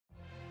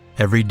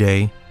Every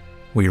day,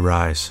 we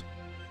rise,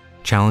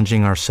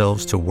 challenging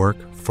ourselves to work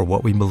for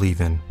what we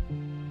believe in.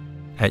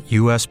 At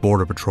U.S.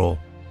 Border Patrol,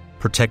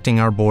 protecting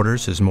our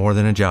borders is more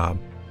than a job.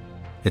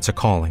 It's a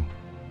calling.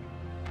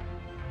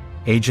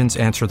 Agents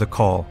answer the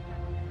call,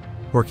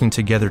 working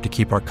together to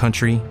keep our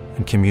country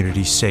and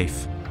communities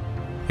safe.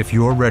 If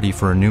you're ready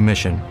for a new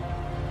mission,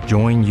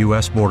 join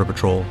U.S. Border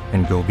Patrol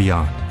and go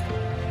beyond.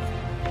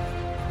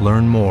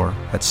 Learn more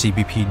at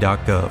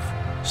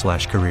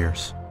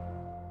cbp.gov/careers.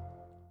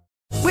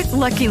 With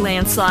Lucky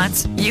Land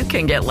Slots, you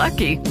can get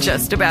lucky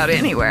just about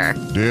anywhere.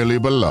 Dearly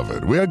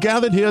beloved, we are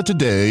gathered here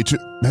today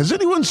to... Has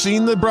anyone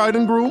seen the bride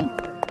and groom?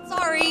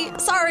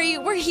 Sorry,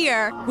 we're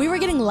here. We were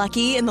getting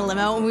lucky in the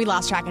limo and we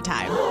lost track of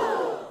time.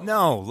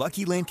 No,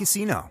 Lucky Land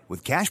Casino,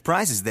 with cash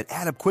prizes that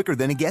add up quicker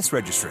than a guest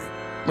registry.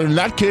 In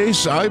that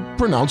case, I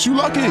pronounce you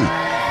lucky.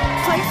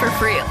 Play for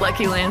free at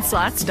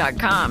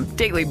LuckyLandSlots.com.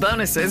 Daily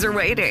bonuses are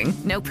waiting.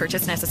 No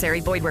purchase necessary.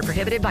 Void where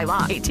prohibited by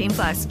law.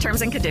 18+.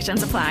 Terms and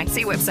conditions apply.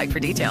 See website for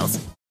details.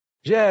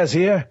 Jazz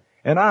here,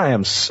 and I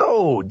am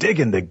so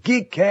digging the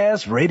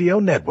Geekcast Radio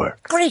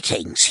Network.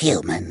 Greetings,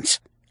 humans.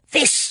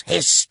 This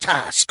is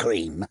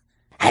Starscream,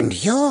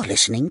 and you're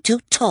listening to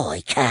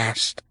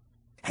Toycast.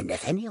 And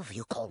if any of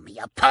you call me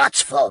a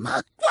parts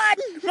former one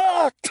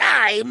more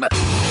time...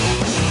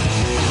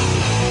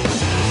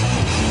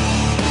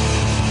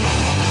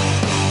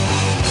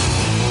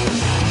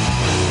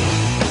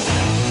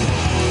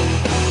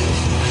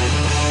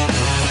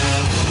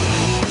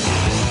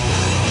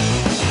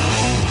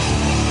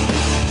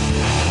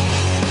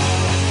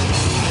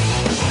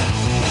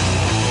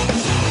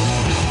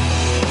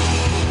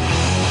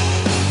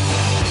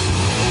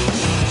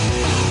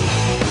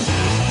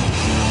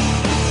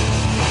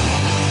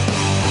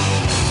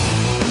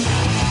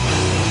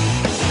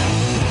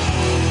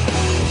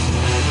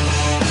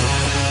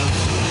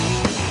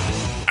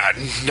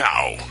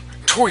 Now,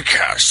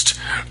 Toycast.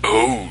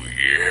 Oh,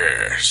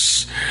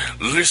 yes.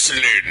 Listen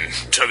in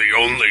to the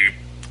only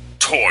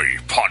toy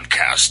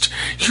podcast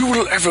you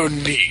will ever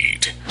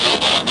need.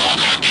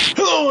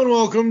 Hello and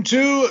welcome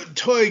to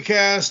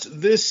Toycast.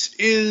 This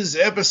is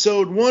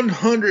episode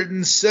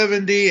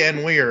 170,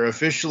 and we are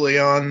officially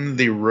on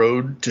the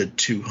road to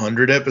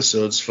 200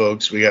 episodes,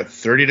 folks. We got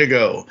 30 to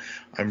go.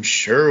 I'm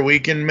sure we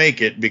can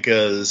make it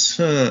because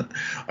I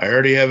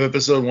already have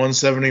episode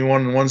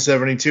 171 and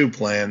 172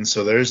 planned,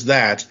 so there's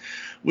that.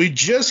 We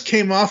just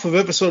came off of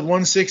episode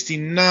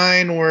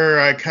 169 where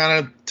I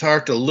kind of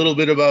talked a little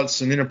bit about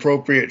some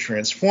inappropriate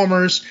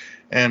Transformers,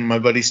 and my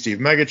buddy Steve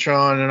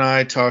Megatron and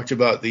I talked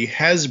about the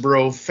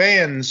Hasbro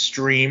fan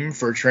stream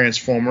for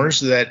Transformers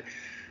that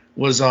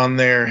was on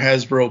their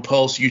Hasbro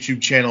Pulse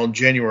YouTube channel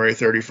January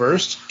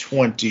 31st,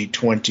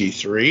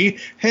 2023.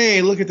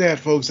 Hey, look at that,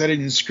 folks. I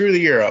didn't screw the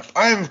year up.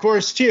 I am, of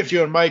course,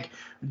 TFU and Mike.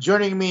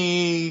 Joining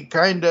me,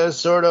 kinda,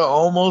 sorta,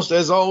 almost,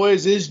 as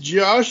always, is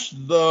Josh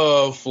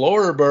the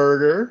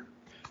Floorburger.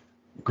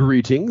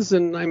 Greetings,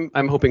 and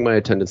I'm hoping my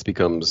attendance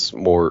becomes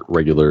more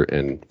regular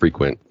and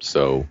frequent,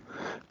 so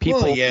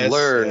people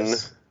learn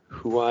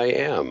who I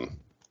am.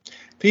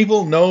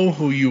 People know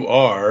who you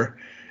are.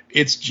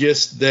 It's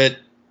just that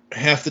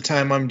half the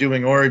time I'm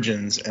doing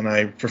Origins, and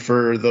I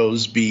prefer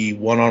those be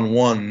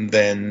one-on-one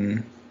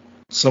than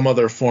some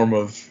other form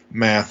of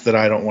math that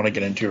I don't want to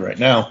get into right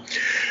now.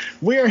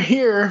 We are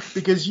here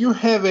because you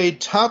have a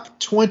top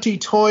 20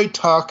 Toy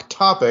Talk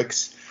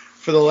topics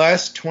for the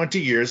last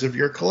 20 years of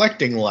your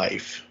collecting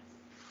life.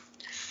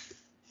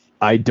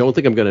 I don't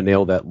think I'm going to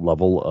nail that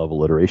level of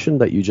alliteration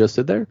that you just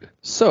did there.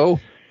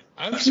 So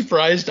I'm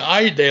surprised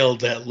I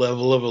nailed that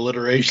level of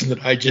alliteration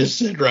that I just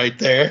said right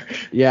there.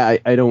 Yeah,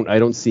 I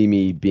don't see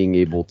me being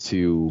able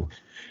to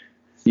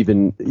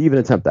even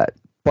attempt that.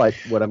 But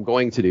what I'm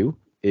going to do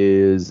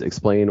is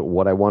explain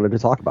what I wanted to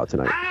talk about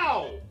tonight.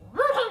 Ow!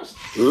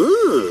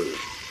 Ooh.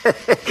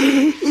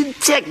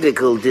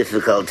 Technical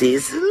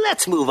difficulties.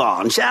 Let's move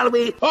on, shall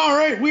we? All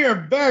right, we are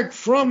back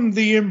from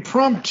the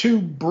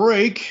impromptu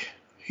break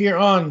here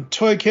on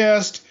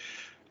Toycast.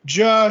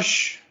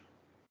 Josh,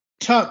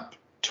 top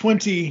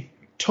 20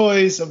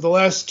 toys of the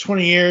last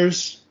 20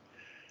 years.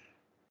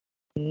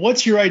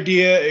 What's your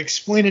idea?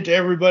 Explain it to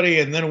everybody,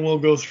 and then we'll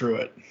go through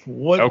it.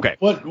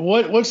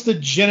 What's the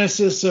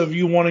genesis of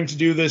you wanting to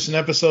do this in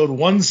episode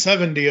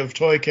 170 of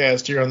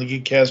Toycast here on the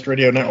Geekcast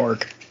Radio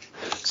Network?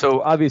 So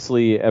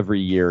obviously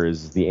every year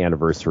is the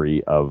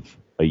anniversary of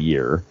a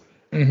year.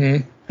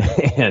 Mm-hmm.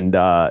 And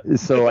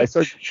so I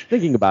started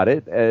thinking about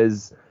it,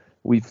 as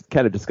we've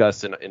kind of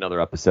discussed in other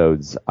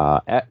episodes.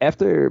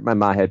 After my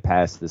ma had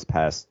passed this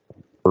past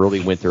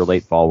early winter,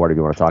 late fall, whatever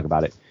you want to talk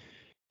about it,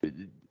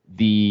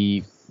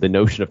 the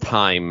notion of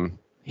time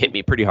hit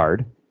me pretty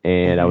hard.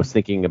 And I was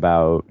thinking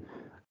about,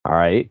 all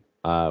right,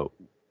 how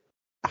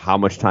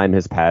much time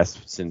has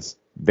passed since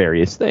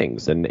various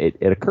things? And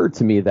it occurred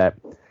to me that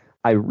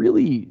I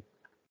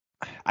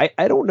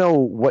don't know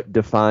what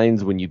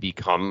defines when you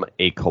become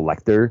a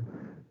collector.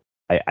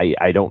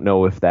 I don't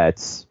know if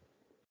that's,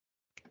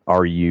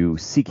 are you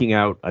seeking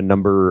out a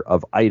number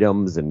of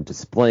items and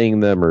displaying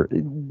them, or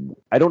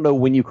I don't know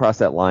when you cross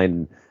that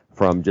line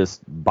from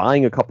just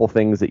buying a couple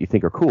things that you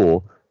think are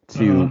cool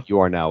to you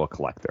are now a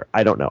collector.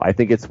 I don't know. I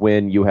think it's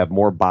when you have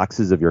more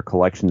boxes of your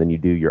collection than you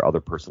do your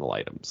other personal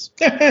items.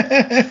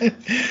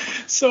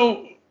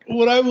 So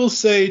what I will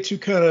say to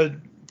kind of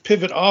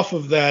pivot off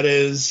of that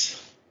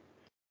is,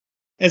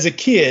 as a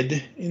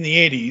kid in the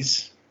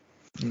 80s,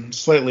 I'm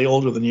slightly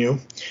older than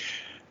you,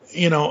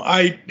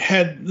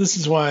 this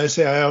is why I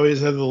say I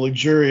always had the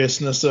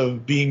luxuriousness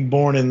of being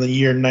born in the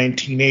year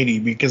 1980,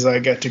 because I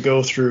got to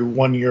go through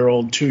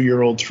 1-year-old,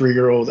 2-year-old,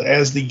 3-year-old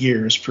as the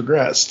years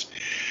progressed.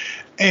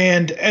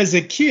 And as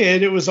a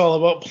kid, it was all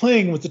about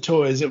playing with the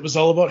toys. It was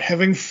all about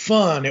having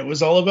fun. It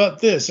was all about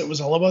this. It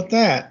was all about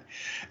that.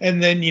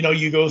 And then,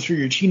 you go through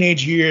your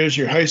teenage years,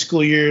 your high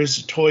school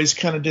years, toys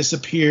kind of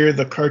disappear.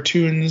 The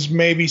cartoons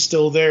maybe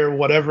still there,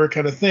 whatever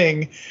kind of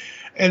thing.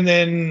 And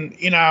then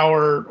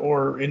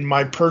in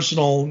my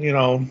personal,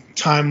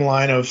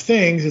 timeline of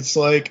things, it's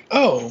like,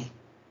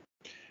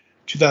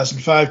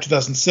 2005,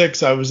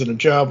 2006, I was in a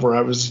job where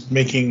I was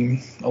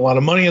making a lot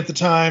of money at the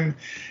time,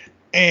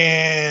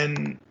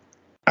 and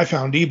I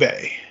found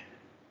eBay.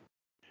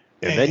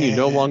 And then you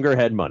no longer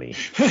had money.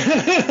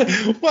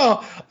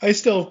 Well, I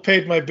still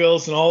paid my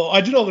bills and all.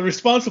 I did all the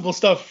responsible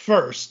stuff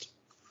first.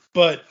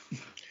 But,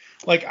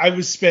 I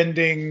was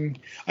spending,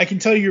 I can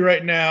tell you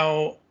right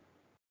now,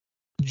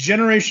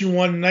 Generation 1,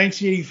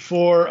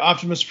 1984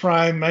 Optimus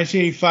Prime,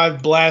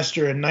 1985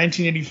 Blaster, and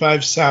 1985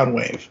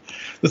 Soundwave.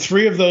 The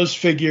three of those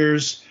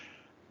figures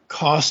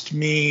cost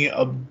me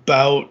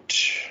about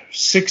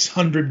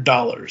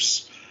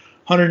 $600.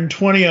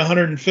 120,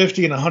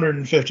 150, and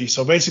 150.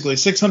 So basically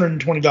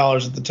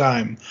 $620 at the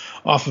time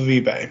off of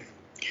eBay.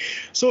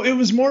 So it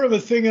was more of a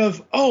thing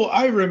of,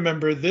 I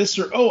remember this,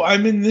 or,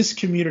 I'm in this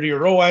community,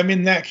 or, I'm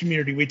in that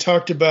community. We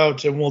talked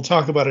about, and we'll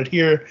talk about it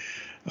here,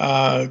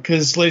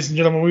 because, ladies and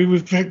gentlemen,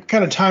 we've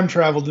kind of time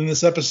traveled in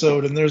this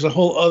episode, and there's a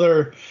whole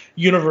other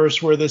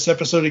universe where this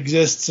episode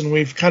exists, and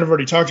we've kind of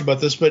already talked about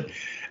this. But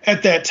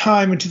at that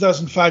time, in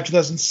 2005,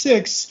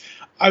 2006,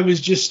 I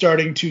was just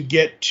starting to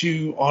get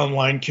to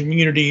online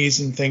communities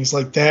and things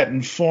like that,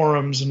 and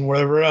forums and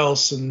whatever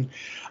else. And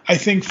I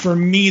think for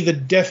me, the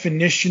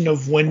definition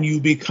of when you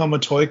become a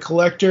toy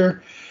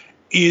collector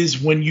is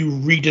when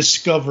you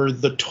rediscover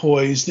the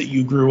toys that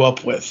you grew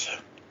up with.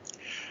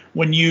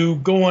 When you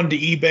go onto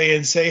eBay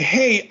and say,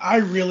 hey, I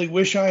really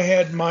wish I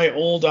had my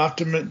old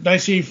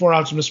 1984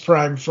 Optimus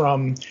Prime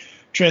from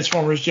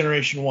Transformers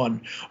Generation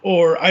 1.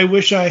 Or I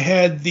wish I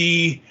had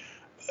the,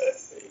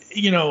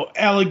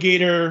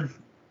 alligator.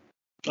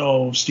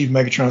 Oh, Steve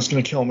Megatron's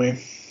going to kill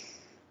me.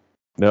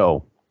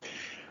 No.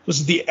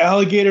 Was it the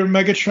alligator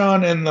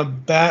Megatron and the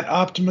Bat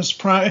Optimus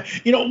Prime?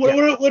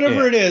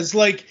 Whatever it is.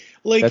 Like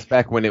that's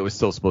back when it was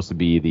still supposed to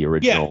be the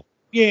original.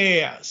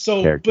 Yeah.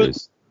 So,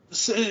 characters.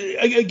 But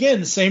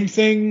again, same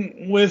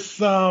thing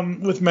with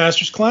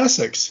Masters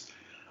Classics.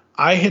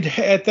 I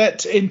had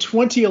that in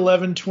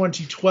 2011,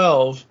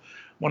 2012,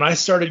 when I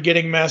started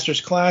getting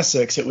Masters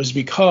Classics, it was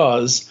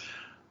because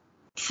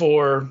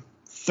for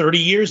 30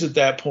 years at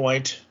that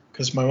point,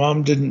 because my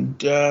mom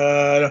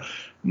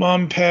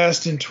mom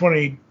passed in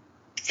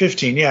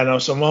 2015. Yeah, no,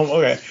 so mom,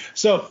 okay.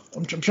 So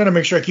I'm trying to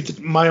make sure I keep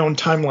my own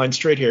timeline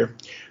straight here.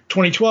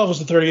 2012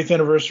 was the 30th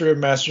anniversary of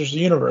Masters of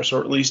the Universe,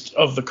 or at least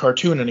of the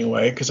cartoon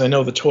anyway, because I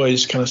know the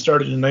toys kind of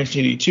started in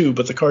 1982,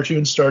 but the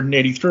cartoon started in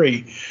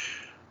 83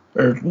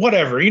 or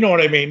whatever. You know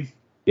what I mean?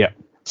 Yeah.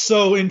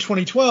 So in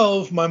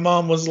 2012, my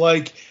mom was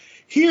like,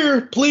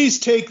 here, please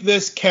take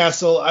this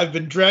castle. I've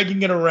been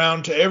dragging it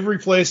around to every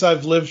place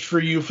I've lived for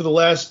you for the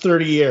last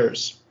 30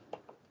 years.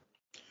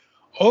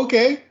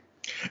 Okay.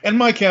 And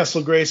my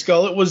Castle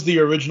Grayskull, it was the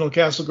original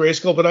Castle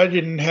Grayskull, but I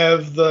didn't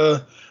have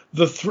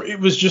it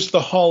was just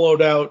the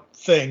hollowed out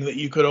thing that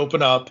you could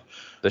open up.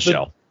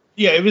 Shell.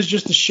 Yeah, it was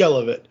just the shell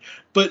of it.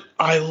 But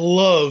I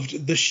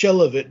loved the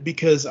shell of it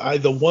because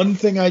the one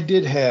thing I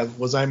did have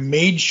was I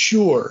made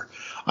sure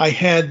I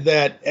had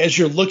that, as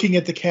you're looking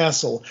at the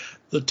castle,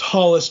 the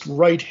tallest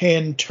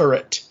right-hand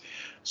turret.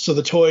 So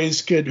the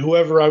toys could,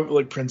 whoever,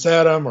 like Prince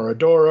Adam or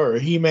Adora or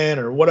He-Man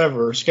or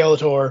whatever, or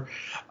Skeletor,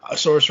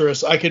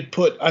 Sorceress, I could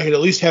at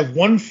least have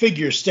one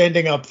figure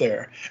standing up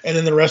there, and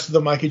then the rest of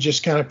them I could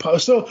just kind of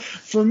post. So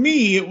for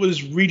me, it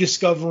was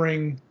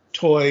rediscovering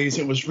toys.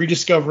 It was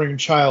rediscovering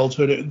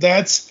childhood.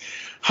 That's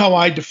how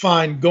I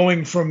define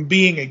going from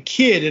being a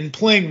kid and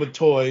playing with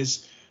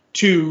toys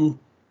to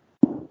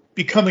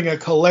becoming a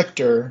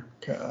collector.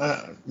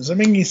 Does that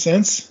make any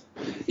sense?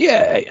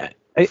 Yeah,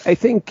 I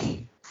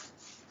think,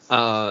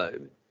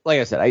 like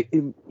I said,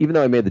 even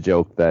though I made the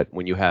joke that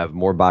when you have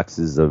more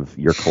boxes of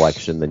your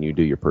collection than you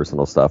do your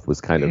personal stuff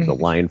was kind of the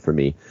line for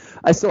me,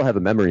 I still have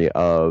a memory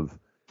of,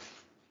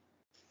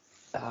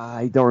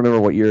 I don't remember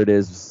what year it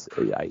is.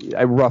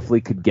 I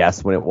roughly could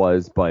guess when it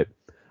was, but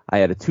I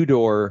had a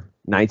 2-door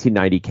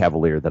 1990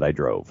 Cavalier that I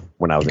drove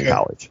when I was in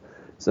college.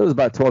 So it was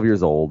about 12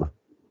 years old,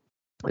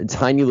 a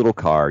tiny little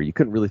car. You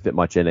couldn't really fit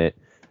much in it.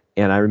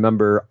 And I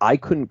remember I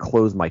couldn't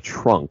close my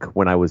trunk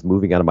when I was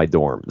moving out of my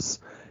dorms.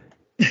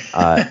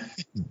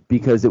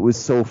 Because it was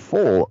so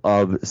full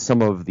of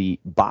some of the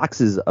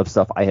boxes of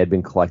stuff I had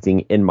been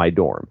collecting in my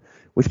dorm.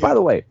 Which, by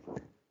the way,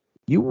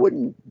 you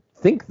wouldn't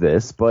think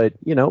this, but,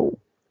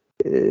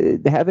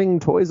 having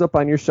toys up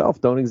on your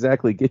shelf don't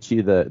exactly get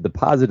you the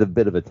positive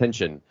bit of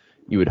attention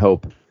you would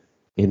hope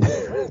in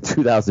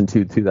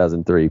 2002,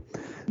 2003.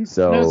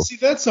 So now, see,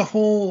 that's a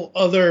whole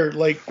other,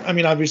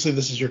 obviously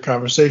this is your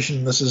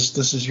conversation, this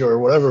is your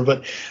whatever,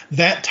 but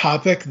that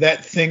topic,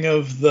 that thing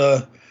of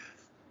the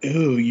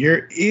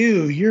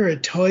you're a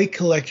toy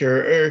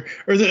collector,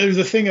 or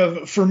the thing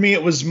of, for me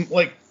it was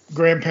like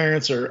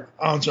grandparents or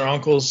aunts or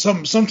uncles,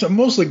 sometimes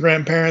mostly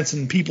grandparents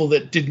and people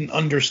that didn't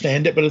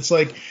understand it, but it's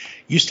like,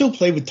 you still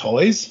play with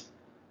toys?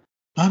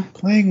 I'm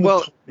playing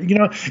with, you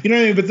know what I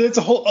mean? But that's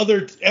a whole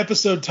other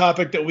episode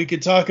topic that we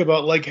could talk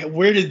about. Like,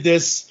 where did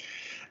this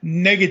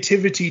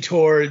negativity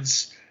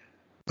towards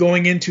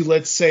going into,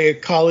 let's say, a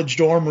college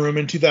dorm room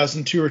in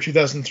 2002 or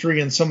 2003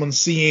 and someone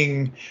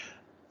seeing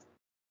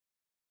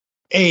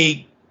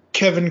a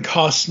Kevin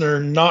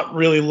Costner not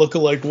really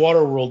look-alike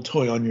Waterworld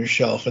toy on your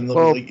shelf, and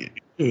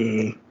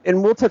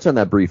and we'll touch on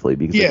that briefly,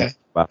 because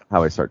about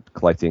how I started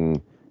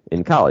collecting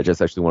in college.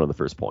 That's actually one of the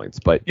first points.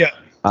 But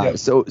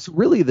so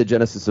really the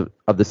genesis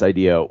of this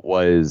idea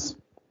was,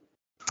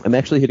 I'm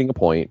actually hitting a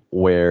point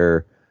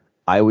where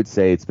I would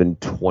say it's been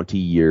 20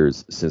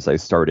 years since I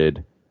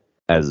started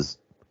as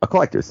a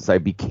collector, since I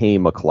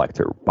became a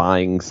collector,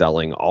 buying,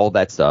 selling, all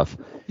that stuff.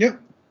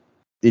 Yep.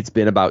 It's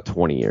been about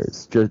 20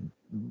 years.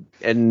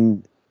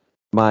 And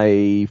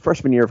my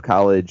freshman year of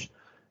college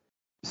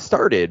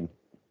started,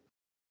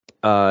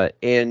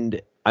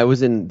 and I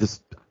was in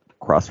this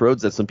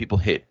crossroads that some people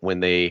hit when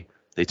they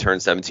turn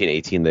 17,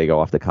 18, they go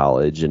off to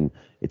college, and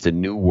it's a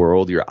new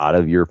world. You're out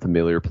of your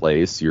familiar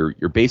place. You're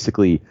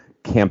basically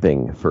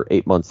camping for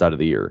 8 months out of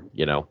the year,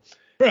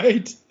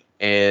 Right.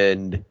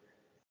 And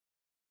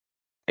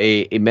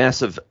a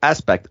massive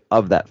aspect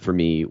of that for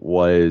me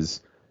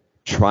was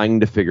trying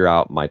to figure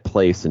out my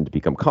place and to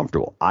become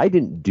comfortable. I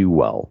didn't do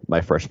well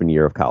my freshman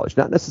year of college,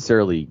 not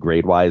necessarily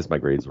grade-wise. My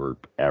grades were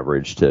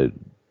average to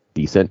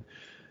decent.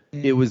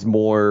 It was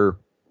more,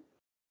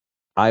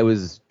 I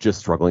was just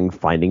struggling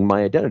finding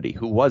my identity.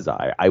 Who was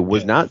I? I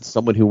was not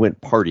someone who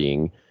went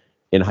partying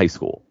in high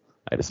school.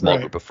 I had a small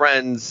group of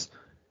friends.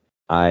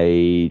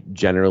 I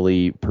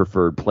generally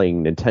preferred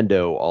playing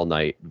Nintendo all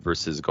night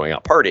versus going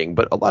out partying.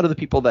 But a lot of the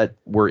people that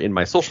were in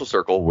my social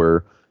circle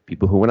were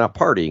people who went out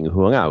partying,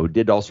 who hung out, who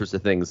did all sorts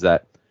of things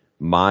that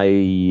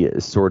my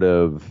sort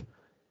of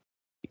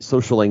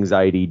social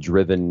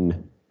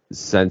anxiety-driven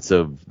sense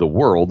of the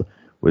world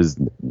was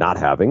not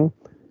having.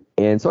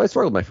 And so I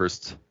struggled my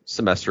first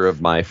semester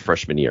of my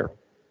freshman year.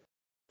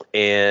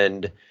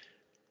 And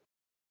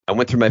I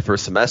went through my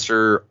first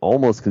semester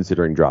almost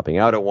considering dropping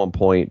out at one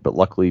point, but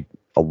luckily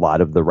a lot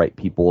of the right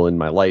people in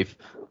my life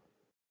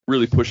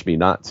really pushed me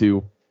not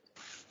to.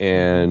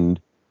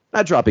 And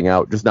not dropping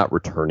out, just not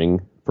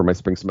returning for my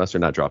spring semester,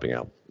 not dropping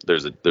out.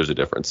 There's a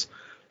difference.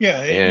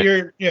 Yeah,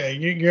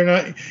 you're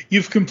not,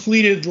 you've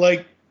completed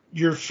like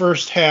your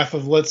first half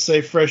of, let's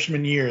say,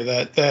 freshman year,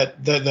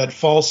 that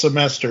fall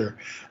semester,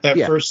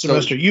 first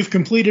semester. You've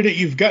completed it,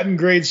 you've gotten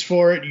grades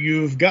for it,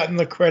 you've gotten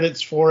the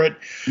credits for it.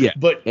 Yeah.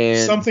 But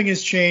something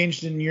has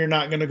changed and you're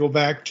not going to go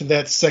back to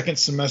that second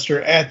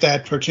semester at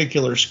that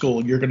particular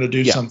school. You're going to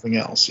do something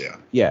else. Yeah.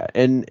 Yeah.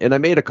 And I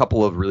made a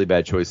couple of really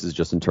bad choices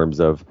just in terms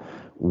of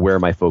where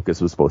my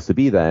focus was supposed to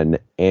be then.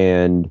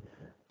 And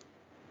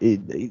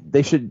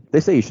they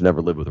say you should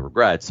never live with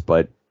regrets,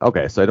 but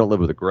okay, so I don't live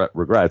with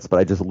regrets, but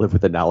I just live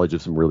with the knowledge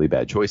of some really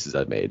bad choices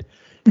I've made.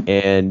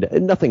 And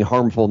nothing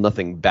harmful,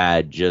 nothing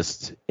bad,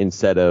 just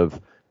instead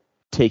of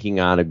taking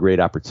on a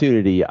great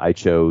opportunity, I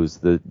chose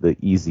the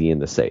easy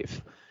and the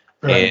safe.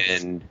 Right.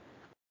 And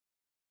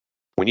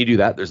when you do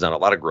that, there's not a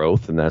lot of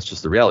growth, and that's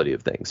just the reality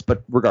of things.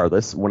 But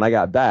regardless, when I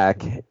got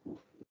back,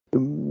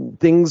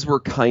 things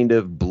were kind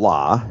of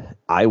blah.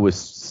 I was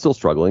still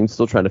struggling,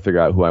 still trying to figure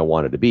out who I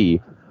wanted to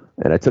be.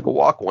 And I took a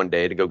walk one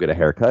day to go get a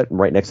haircut, and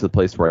right next to the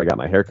place where I got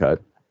my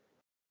haircut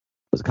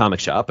was a comic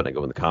shop, and I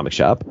go in the comic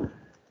shop,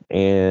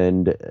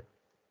 and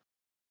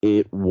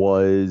it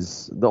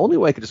was, the only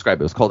way I could describe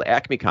it, was called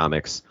Acme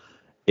Comics.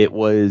 It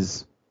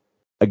was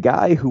a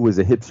guy who was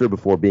a hipster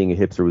before being a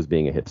hipster was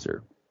being a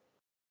hipster.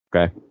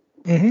 Okay?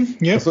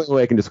 Mm-hmm. Yeah. That's the only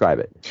way I can describe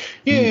it.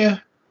 Yeah.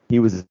 He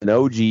was an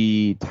OG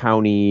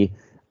townie.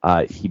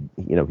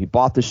 He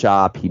bought the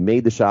shop. He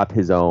made the shop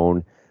his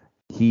own.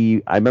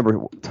 I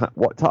remember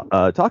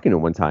talking to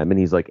him one time, and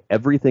he's like,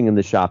 everything in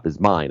the shop is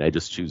mine. I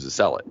just choose to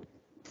sell it.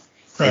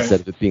 Right. Instead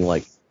of it being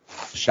like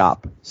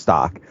shop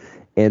stock.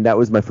 And that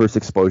was my first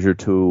exposure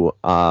to,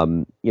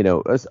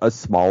 a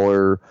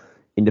smaller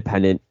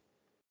independent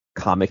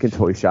comic and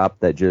toy shop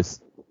that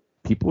just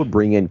people would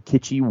bring in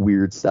kitschy,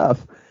 weird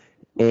stuff.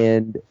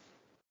 And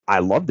I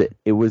loved it.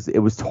 It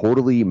was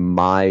totally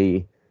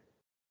my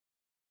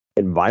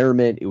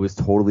environment. It was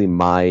totally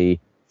my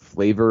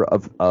flavor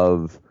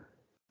of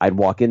I'd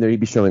walk in there,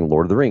 he'd be showing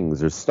Lord of the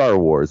Rings or Star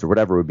Wars or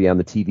whatever would be on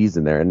the TVs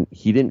in there. And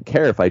he didn't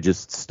care if I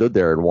just stood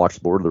there and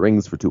watched Lord of the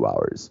Rings for 2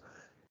 hours.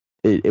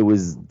 It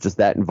was just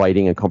that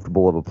inviting and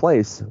comfortable of a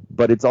place.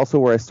 But it's also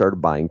where I started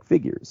buying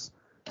figures.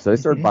 So I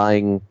started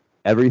buying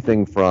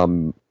everything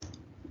from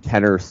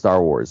Kenner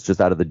Star Wars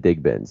just out of the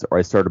dig bins, or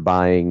I started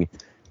buying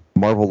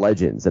Marvel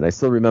Legends. And I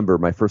still remember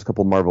my first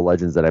couple Marvel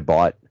Legends that I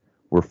bought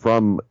were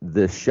from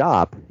this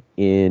shop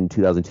in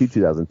 2002,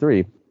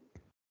 2003.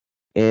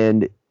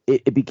 And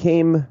it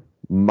became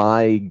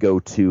my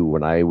go-to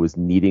when I was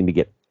needing to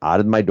get out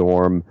of my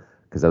dorm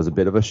because I was a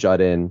bit of a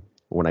shut-in.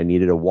 When I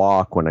needed a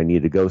walk, when I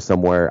needed to go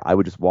somewhere, I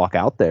would just walk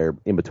out there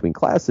in between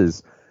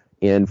classes,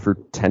 and for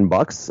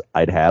 $10,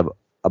 I'd have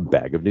a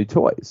bag of new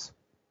toys.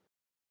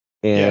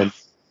 And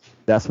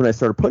that's when I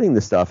started putting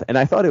this stuff. And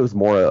I thought it was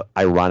more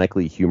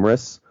ironically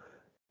humorous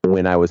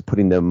when I was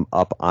putting them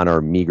up on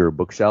our meager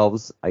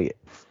bookshelves.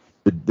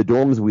 The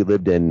dorms we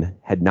lived in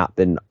had not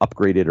been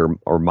upgraded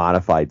or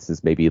modified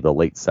since maybe the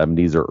late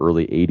 70s or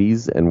early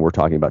 80s. And we're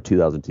talking about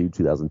 2002,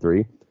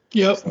 2003.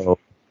 Yep. So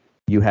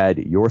you had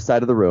your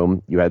side of the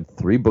room. You had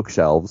 3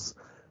 bookshelves,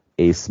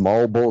 a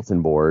small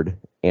bulletin board,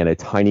 and a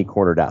tiny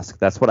corner desk.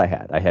 That's what I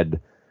had.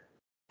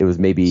 It was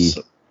maybe...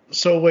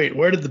 So wait,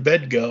 where did the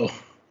bed go?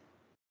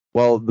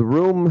 Well, the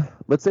room,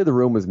 let's say the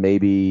room was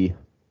maybe,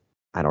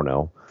 I don't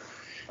know.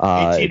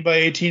 18 by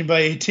 18 by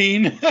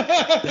 18?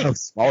 No,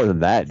 smaller than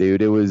that,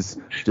 dude. It was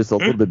just a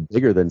little bit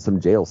bigger than some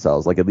jail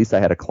cells. Like, at least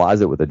I had a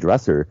closet with a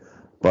dresser,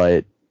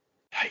 but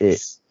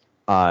nice.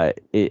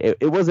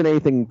 It wasn't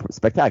anything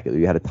spectacular.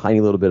 You had a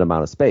tiny little bit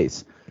amount of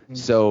space. Mm-hmm.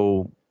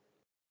 So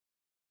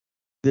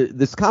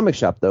this comic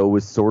shop, though,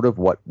 was sort of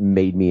what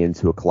made me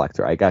into a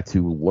collector. I got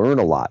to learn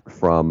a lot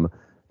from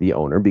the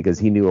owner because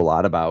he knew a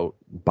lot about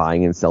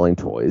buying and selling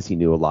toys. He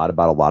knew a lot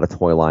about a lot of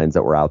toy lines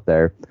that were out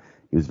there.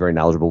 He was very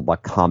knowledgeable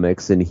about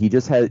comics, and he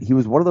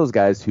was one of those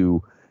guys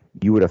who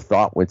you would have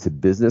thought went to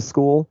business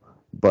school,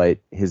 but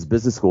his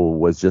business school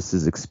was just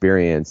his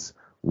experience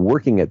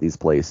working at these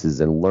places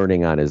and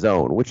learning on his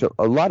own, which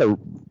a lot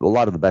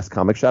of the best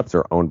comic shops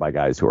are owned by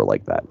guys who are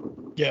like that.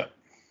 Yeah.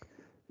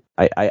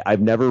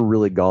 I've never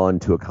really gone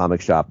to a comic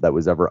shop that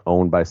was ever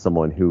owned by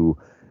someone who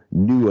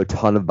knew a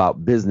ton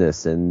about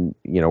business and,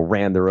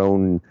 ran their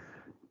own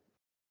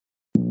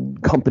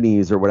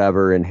companies or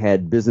whatever and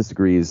had business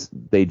degrees.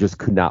 They just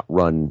could not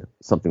run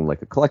something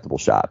like a collectible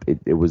shop.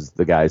 It was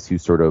the guys who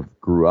sort of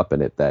grew up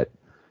in it that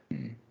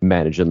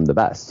managed them the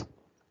best.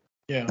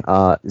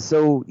 Yeah.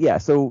 So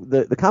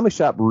the comic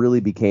shop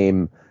really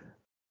became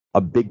a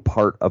big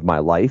part of my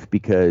life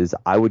because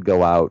I would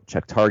go out,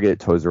 check Target,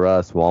 Toys R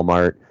Us,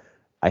 Walmart.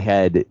 I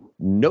had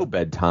no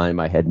bedtime.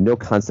 I had no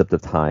concept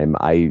of time.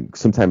 I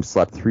sometimes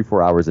slept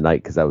 3-4 hours a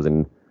night because I was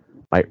in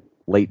my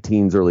late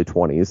teens, early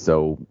 20s.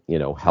 So,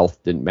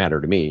 health didn't matter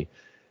to me.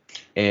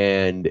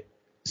 And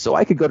so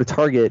I could go to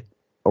Target,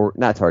 or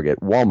not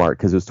Target, Walmart,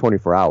 because it was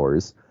 24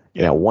 hours.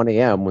 Yeah. And at 1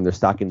 a.m. when they're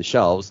stocking the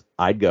shelves,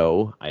 I'd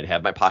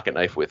have my pocket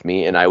knife with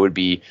me, and I would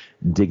be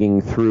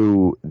digging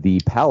through the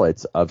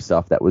pallets of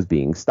stuff that was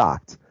being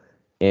stocked.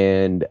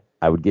 And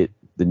I would get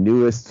the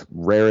newest,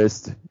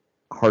 rarest,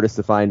 hardest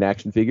to find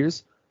action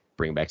figures,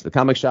 bring back to the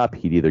comic shop.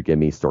 He'd either give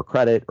me store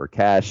credit or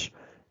cash.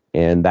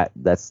 And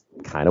that's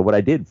kind of what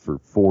I did for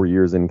 4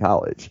 years in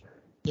college.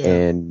 Yeah.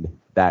 And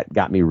that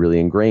got me really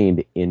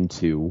ingrained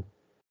into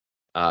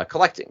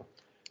collecting.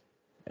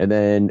 And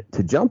then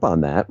to jump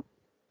on that,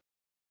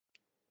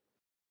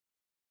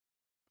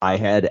 I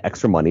had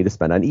extra money to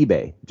spend on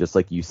eBay. Just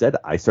like you said,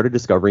 I started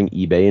discovering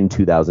eBay in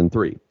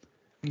 2003.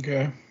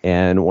 Okay.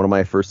 And one of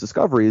my first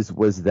discoveries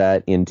was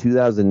that in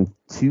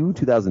 2002,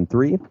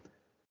 2003,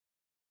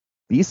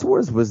 Beast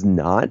Wars was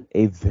not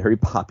a very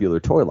popular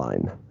toy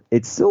line.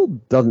 It still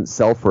doesn't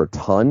sell for a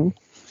ton,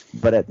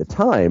 but at the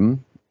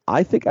time,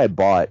 I think I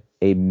bought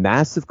a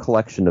massive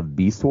collection of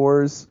Beast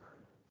Wars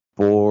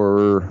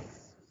for,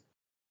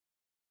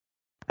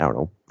 I don't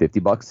know,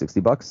 $50,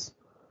 $60.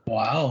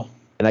 Wow.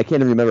 And I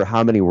can't even remember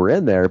how many were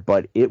in there,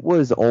 but it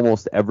was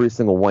almost every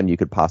single one you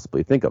could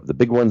possibly think of. The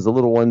big ones, the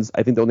little ones.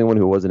 I think the only one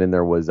who wasn't in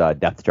there was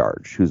Depth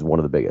Charge, who's one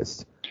of the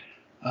biggest.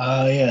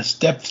 Yes,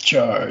 Depth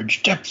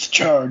Charge,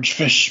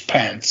 fish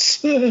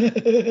pants.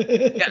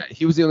 Yeah,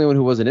 he was the only one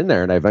who wasn't in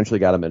there, and I eventually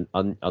got him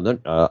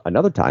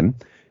another time.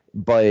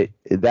 But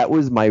that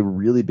was my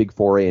really big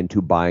foray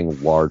into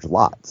buying large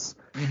lots.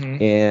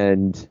 Mm-hmm.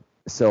 And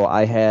so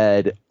I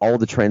had all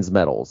the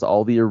Transmetals,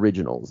 all the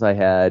originals.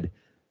 I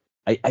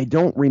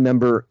don't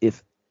remember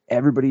if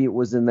everybody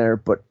was in there,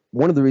 but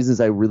one of the reasons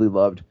I really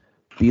loved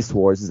Beast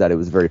Wars is that it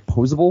was very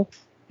posable.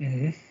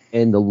 Mm-hmm.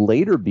 And the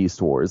later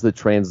Beast Wars, the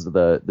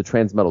Transmetal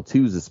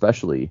 2s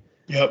especially,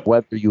 yep.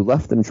 Whether you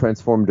left them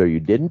transformed or you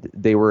didn't,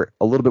 they were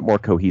a little bit more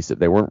cohesive.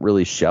 They weren't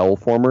really shell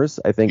formers,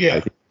 I think. Yeah.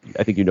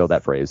 I think you know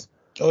that phrase.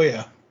 Oh,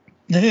 yeah.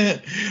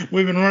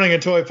 We've been running a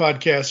toy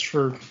podcast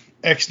for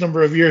X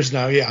number of years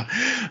now, yeah.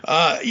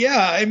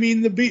 I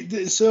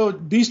mean, so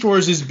Beast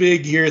Wars is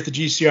big here at the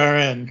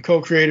GCRN.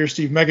 Co-creator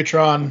Steve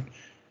Megatron.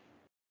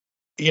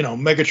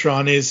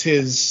 Megatron is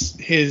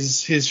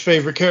his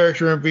favorite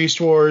character in Beast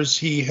Wars.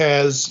 He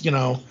has, he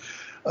can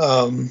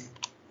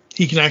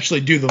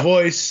actually do the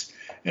voice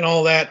and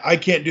all that. I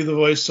can't do the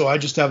voice, so I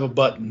just have a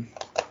button.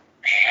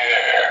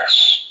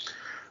 Yes.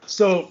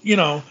 So,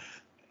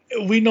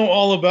 we know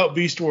all about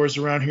Beast Wars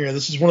around here.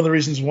 This is one of the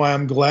reasons why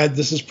I'm glad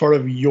this is part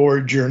of your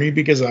journey,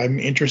 because I'm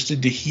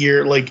interested to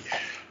hear,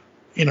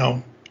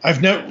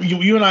 I've never,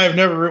 you and I have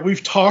never,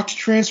 we've talked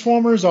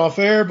Transformers off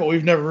air, but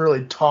we've never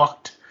really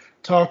talked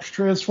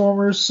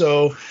Transformers.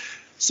 So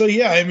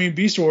yeah, I mean,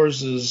 Beast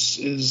Wars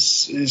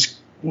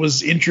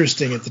was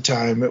interesting at the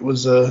time. It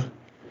was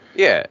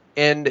yeah,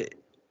 and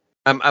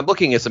I'm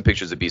looking at some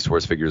pictures of Beast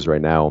Wars figures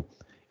right now,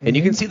 and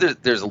you can see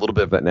that there's a little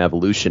bit of an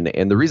evolution.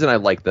 And the reason I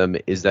like them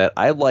is that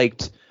I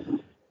liked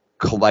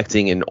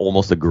collecting in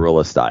almost a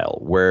guerrilla style,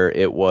 where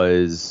it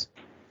was,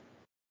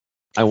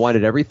 I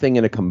wanted everything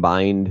in a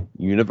combined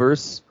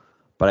universe,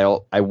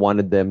 but I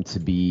wanted them to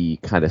be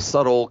kind of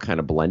subtle, kind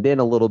of blend in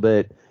a little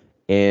bit.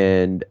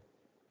 And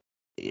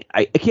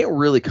I can't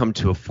really come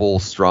to a full,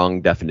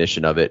 strong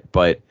definition of it,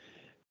 but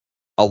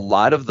a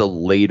lot of the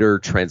later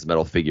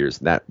Transmetal figures,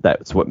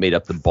 that's what made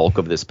up the bulk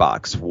of this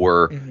box,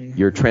 were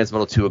your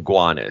Transmetal 2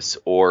 Iguanus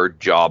or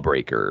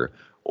Jawbreaker,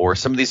 or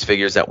some of these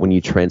figures that when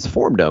you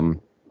transformed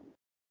them,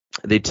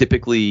 they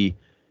typically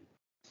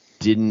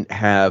didn't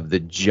have the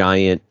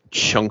giant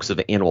chunks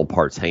of animal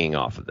parts hanging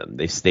off of them.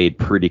 They stayed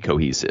pretty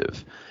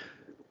cohesive.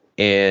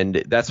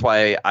 And that's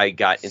why I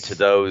got into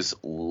those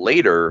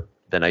later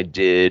than I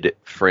did,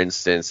 for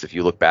instance, if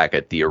you look back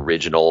at the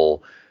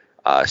original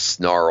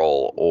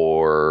Snarl,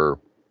 or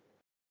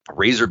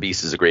Razor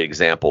Beast is a great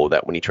example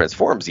that when he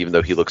transforms, even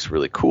though he looks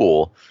really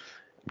cool,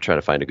 I'm trying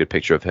to find a good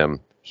picture of him,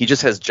 he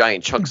just has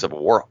giant chunks of a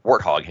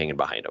warthog hanging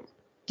behind him.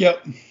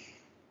 Yep.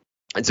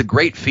 It's a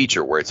great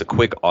feature where it's a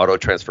quick auto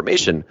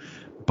transformation,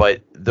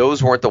 but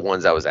those weren't the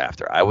ones I was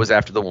after. I was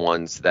after the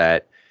ones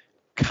that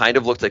kind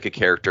of looked like a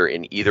character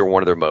in either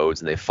one of their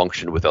modes, and they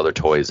functioned with other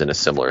toys in a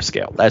similar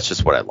scale. That's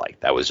just what I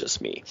liked. That was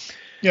just me.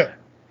 Yeah.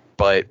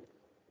 But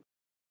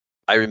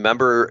I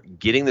remember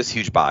getting this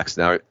huge box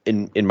now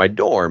in my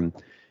dorm,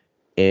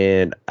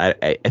 and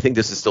I think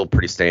this is still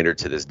pretty standard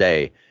to this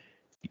day.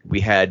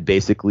 We had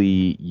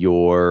basically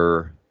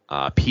your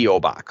P.O.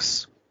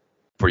 box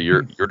for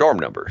your dorm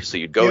number. So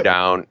you'd go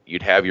down,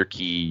 you'd have your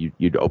key,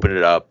 you'd open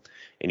it up,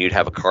 and you'd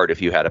have a card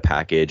if you had a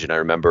package. And I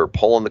remember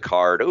pulling the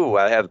card. Oh,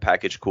 I have a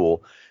package.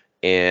 Cool.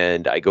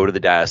 And I go to the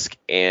desk,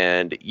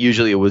 and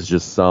usually it was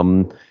just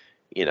some,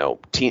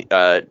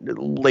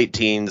 late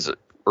teens,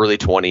 early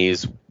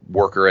 20s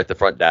worker at the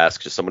front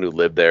desk, just someone who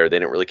lived there. They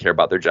didn't really care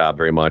about their job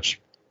very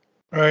much.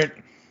 Right.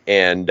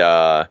 And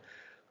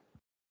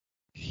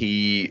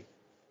he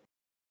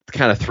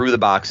kind of threw the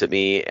box at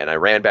me, and I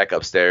ran back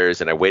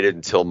upstairs, and I waited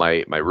until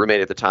my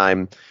roommate at the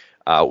time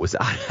was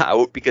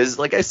out, because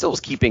like I still was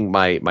keeping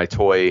my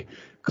toy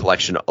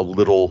collection a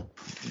little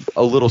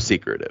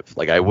secretive.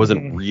 Like I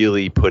wasn't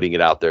really putting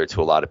it out there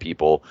to a lot of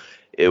people.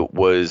 I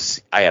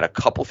had a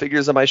couple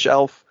figures on my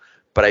shelf,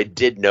 but I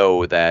did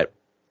know that,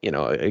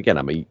 again,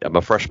 I'm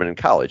a freshman in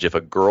college. If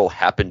a girl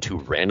happened to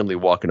randomly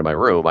walk into my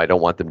room, I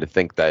don't want them to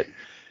think that,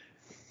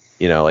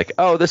 like,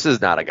 oh, this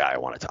is not a guy I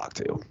want to talk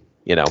to,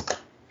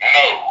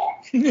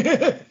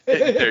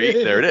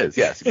 there it is.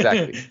 Yes,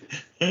 exactly.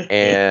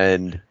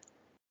 And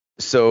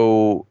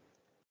so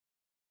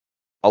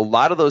a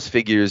lot of those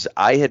figures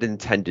I had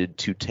intended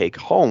to take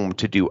home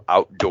to do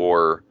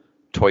outdoor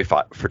toy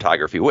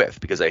photography with,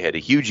 because I had a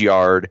huge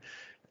yard.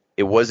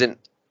 It wasn't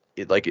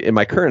like in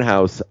my current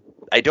house,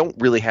 I don't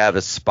really have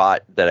a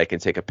spot that I can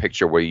take a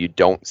picture where you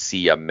don't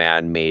see a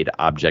man-made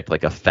object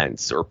like a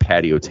fence or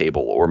patio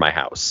table or my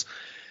house.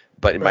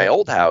 But in my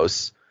old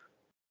house,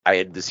 I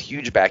had this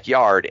huge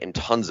backyard and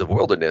tons of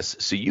wilderness,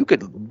 so you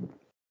could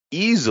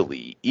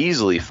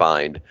easily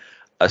find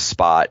a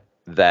spot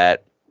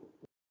that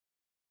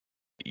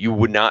you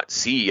would not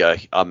see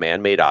a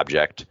man-made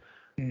object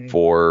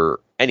for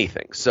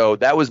anything. So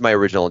that was my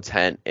original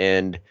intent,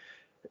 and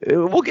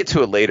we'll get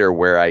to it later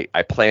where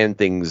I plan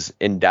things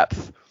in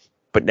depth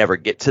but never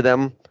get to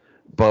them.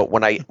 But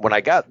when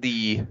I got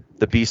the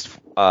Beast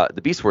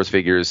Wars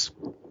figures,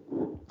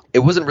 it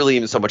wasn't really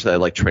even so much that I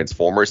liked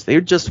Transformers. They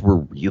just were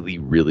really,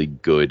 really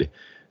good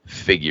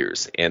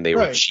figures, and they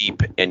were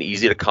cheap and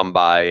easy to come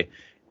by.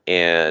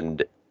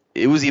 And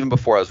it was even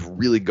before I was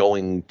really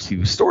going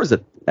to stores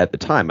at the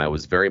time. I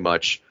was very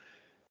much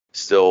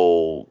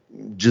still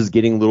just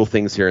getting little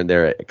things here and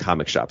there at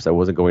comic shops. I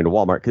wasn't going to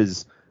Walmart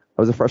because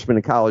I was a freshman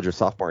in college or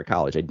sophomore in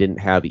college. I didn't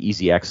have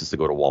easy access to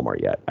go to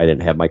Walmart yet. I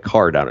didn't have my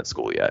car down at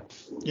school yet.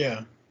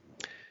 Yeah.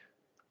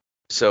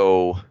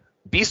 So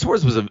Beast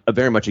Wars was a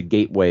very much a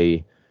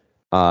gateway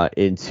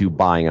into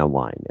buying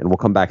online. And we'll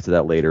come back to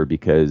that later,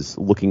 because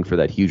looking for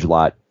that huge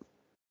lot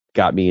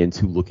got me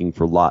into looking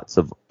for lots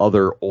of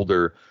other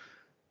older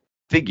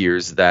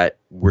figures that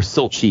were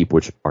still cheap,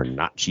 which are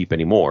not cheap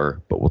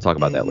anymore, but we'll talk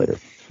about that later.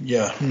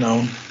 Yeah,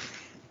 no.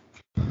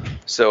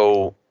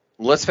 So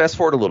let's fast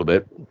forward a little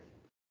bit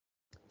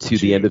to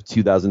the end of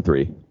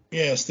 2003.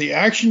 Yes, the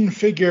Action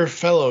Figure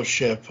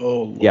Fellowship.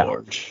 Oh,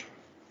 Lord.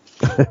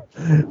 Yeah.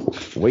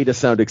 Way to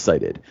sound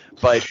excited.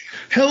 But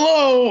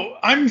hello,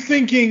 I'm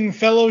thinking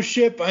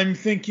Fellowship. I'm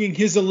thinking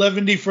his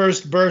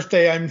 11st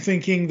birthday. I'm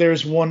thinking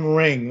there's one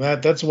ring.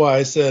 That's why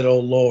I said, oh,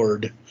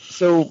 Lord.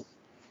 So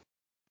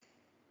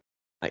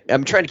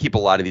I'm trying to keep a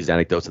lot of these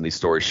anecdotes and these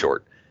stories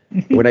short.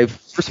 When I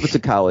first went to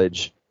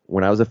college,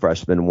 when I was a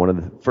freshman, one of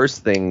the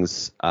first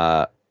things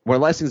one of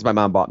the last things my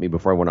mom bought me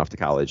before I went off to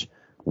college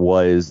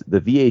was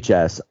the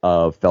VHS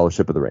of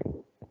Fellowship of the Ring.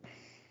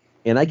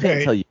 And I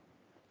can't tell you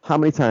how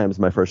many times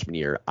my freshman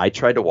year I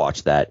tried to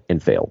watch that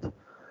and failed.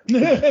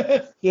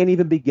 Can't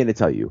even begin to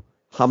tell you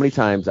how many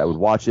times I would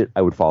watch it,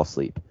 I would fall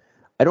asleep.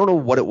 I don't know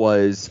what it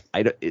was.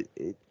 I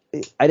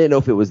didn't know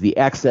if it was the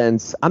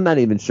accents. I'm not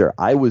even sure.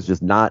 I was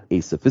just not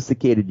a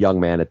sophisticated young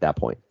man at that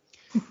point.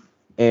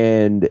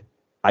 And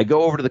I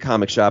go over to the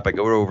comic shop. I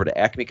go over to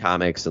Acme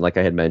Comics, and like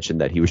I had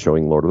mentioned that he was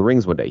showing Lord of the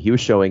Rings one day. He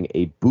was showing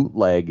a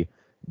bootleg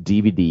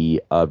DVD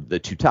of The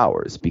Two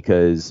Towers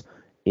because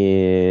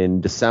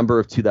in December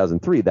of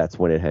 2003, that's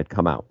when it had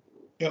come out.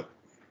 Yep.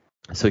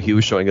 So he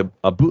was showing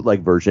a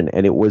bootleg version,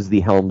 and it was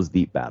the Helm's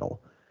Deep battle.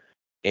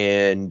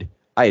 And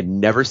I had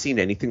never seen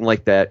anything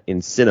like that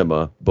in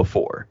cinema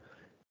before.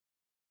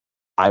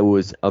 I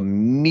was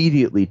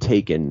immediately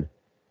taken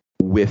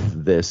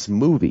with this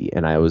movie,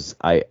 and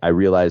I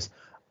realized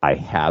I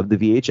have the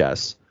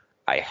VHS.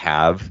 I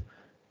have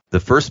the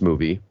first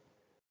movie.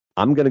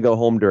 I'm going to go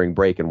home during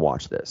break and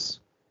watch this.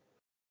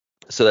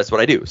 So that's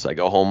what I do. So I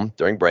go home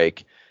during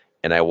break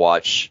and I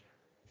watch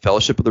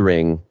Fellowship of the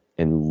Ring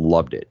and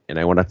loved it. And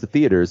I went out to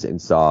theaters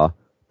and saw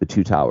The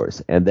Two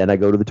Towers. And then I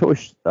go to the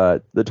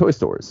toy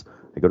stores.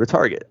 I go to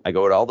Target. I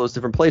go to all those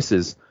different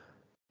places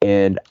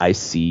and I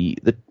see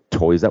the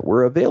toys that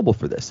were available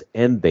for this.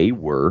 And they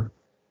were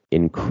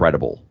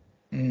incredible.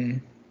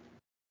 Mm.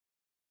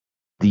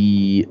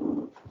 The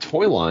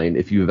toy line,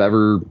 if you've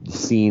ever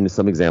seen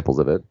some examples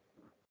of it,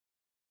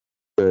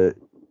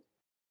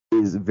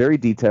 is very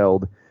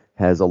detailed,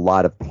 has a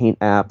lot of paint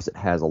apps, it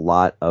has a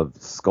lot of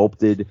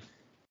sculpted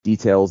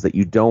details that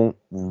you don't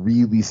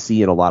really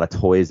see in a lot of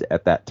toys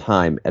at that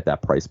time, at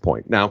that price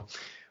point. Now,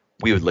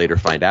 we would later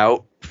find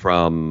out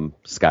from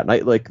Scott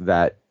Knightlick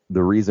that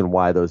the reason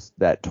why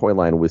that toy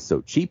line was so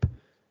cheap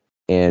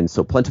and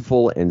so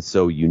plentiful and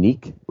so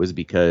unique was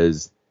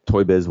because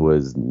Toy Biz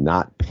was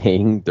not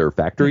paying their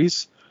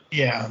factories.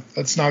 Yeah,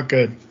 that's not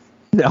good.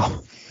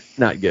 No,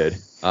 not good.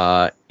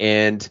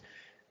 And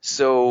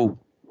so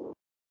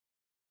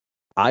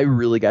I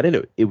really got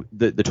into it.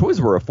 The toys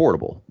were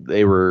affordable.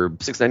 They were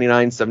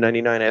 $6.99,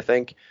 $7.99, I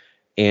think.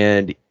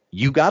 And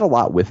you got a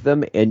lot with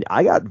them. And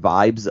I got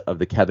vibes of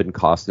the Kevin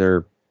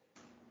Costner.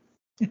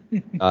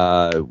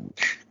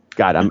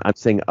 God, I'm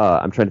saying,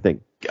 I'm trying to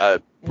think.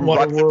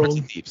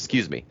 Waterworld.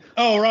 Excuse me.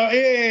 Oh, right.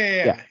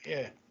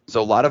 Yeah.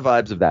 So a lot of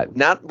vibes of that.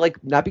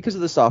 Not because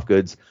of the soft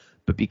goods,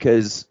 but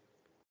because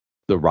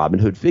the Robin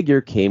Hood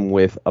figure came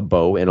with a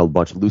bow and a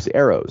bunch of loose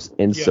arrows.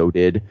 And so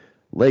did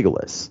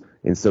Legolas.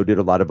 And so did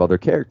a lot of other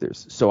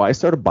characters. So I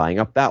started buying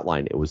up that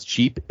line. It was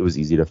cheap. It was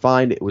easy to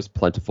find. It was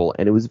plentiful.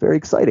 And it was very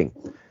exciting.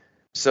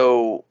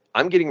 So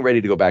I'm getting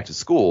ready to go back to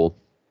school.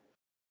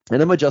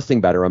 And I'm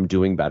adjusting better. I'm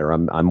doing better.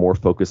 I'm more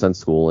focused on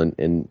school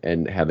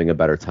and having a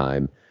better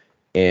time.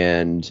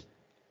 And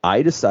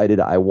I decided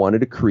I wanted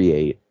to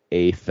create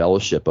a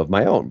fellowship of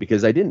my own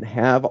because I didn't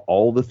have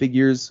all the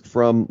figures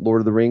from Lord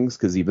of the Rings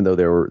because even though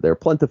they're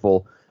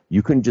plentiful,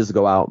 you couldn't just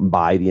go out and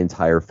buy the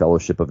entire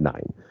Fellowship of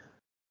Nine.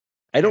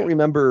 I don't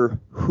remember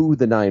who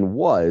the 9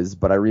 was,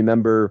 but I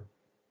remember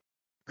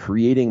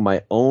creating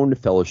my own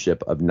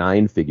Fellowship of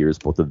 9 figures,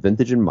 both of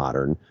vintage and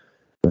modern,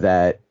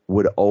 that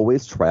would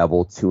always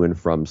travel to and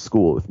from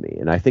school with me.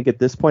 And I think at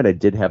this point I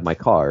did have my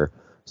car,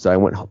 so I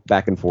went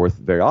back and forth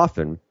very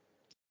often.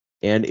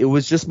 And it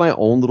was just my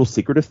own little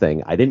secretive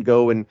thing. I didn't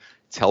go and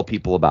tell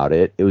people about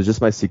it. It was just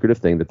my secretive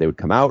thing that they would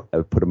come out. I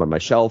would put them on my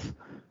shelf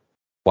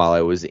while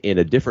I was in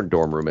a different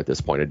dorm room at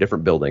this point, a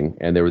different building.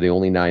 And they were the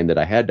only 9 that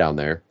I had down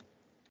there.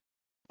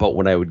 But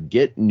when I would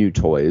get new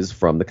toys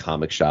from the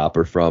comic shop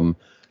or from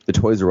the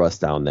Toys R Us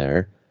down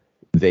there,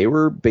 they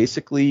would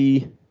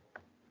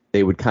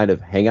kind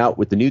of hang out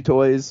with the new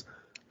toys.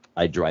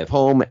 I'd drive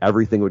home.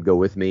 Everything would go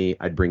with me.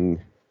 I'd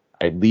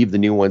leave the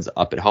new ones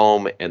up at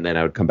home, and then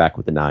I would come back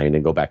with the 9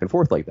 and go back and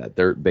forth like that.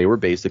 They were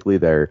basically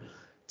there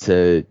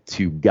to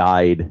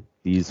guide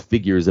these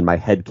figures in my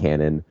head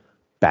canon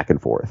back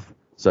and forth.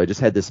 So I just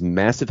had this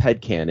massive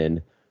head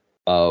canon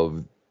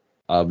of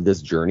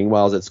this journey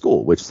while I was at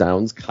school, which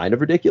sounds kind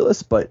of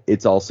ridiculous, but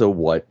it's also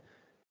what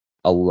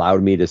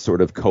allowed me to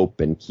sort of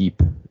cope and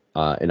keep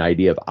an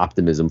idea of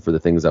optimism for the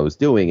things I was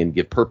doing and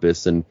give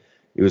purpose. And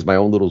it was my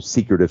own little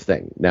secretive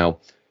thing. Now,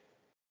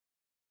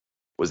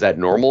 was that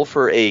normal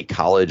for a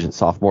college and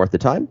sophomore at the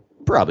time?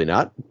 Probably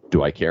not.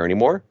 Do I care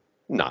anymore?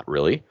 Not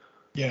really.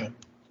 Yeah.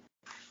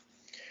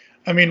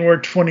 I mean,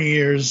 we're 20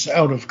 years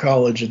out of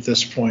college at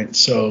this point,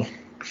 so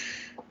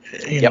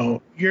you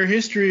know, your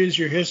history is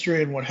your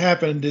history, and what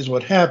happened is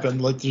what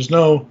happened. Like, there's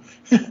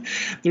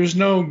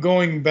no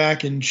going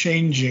back and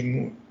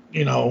changing,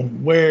 you know,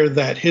 where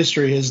that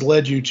history has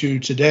led you to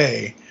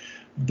today.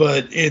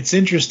 But it's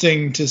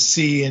interesting to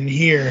see and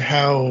hear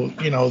how,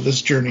 you know,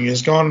 this journey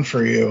has gone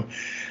for you.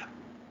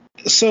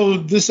 So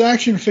this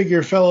action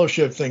figure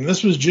fellowship thing,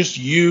 this was just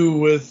you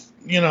with,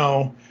 you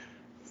know,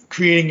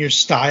 creating your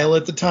style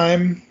at the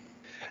time?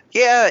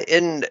 Yeah,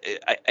 and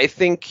I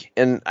think,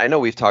 and I know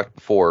we've talked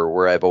before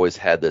where I've always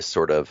had this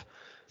sort of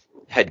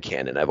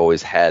headcanon. I've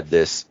always had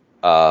this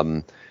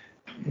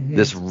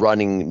this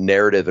running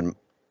narrative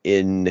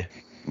in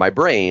my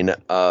brain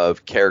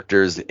of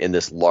characters in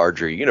this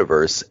larger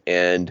universe.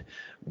 And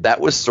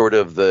that was sort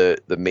of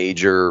the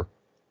major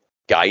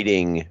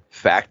guiding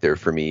factor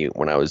for me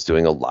when I was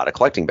doing a lot of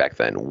collecting back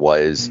then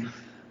was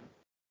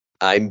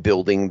I'm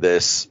building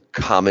this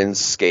common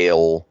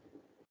scale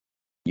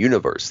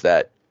universe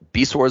that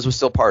Beast Wars was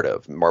still part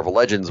of, Marvel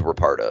Legends were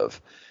part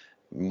of,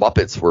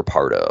 Muppets were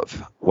part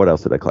of. What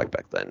else did I collect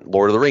back then?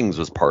 Lord of the Rings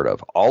was part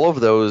of. All of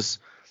those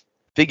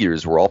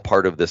figures were all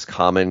part of this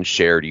common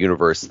shared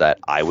universe that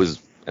I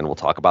was, and we'll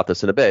talk about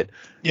this in a bit,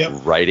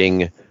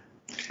 writing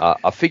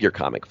a figure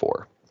comic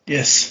for.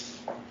 Yes.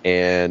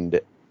 And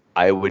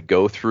I would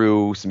go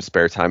through some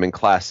spare time in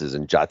classes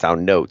and jot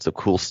down notes of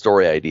cool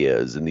story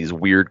ideas and these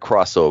weird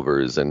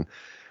crossovers. And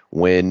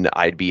when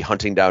I'd be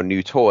hunting down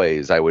new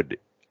toys, I would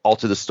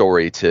alter the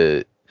story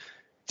to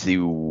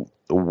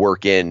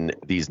work in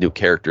these new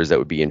characters that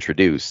would be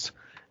introduced.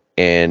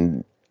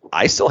 And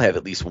I still have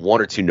at least one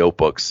or two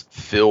notebooks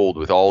filled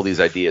with all these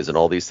ideas and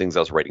all these things I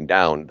was writing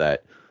down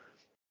that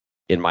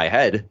in my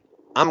head,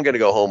 I'm going to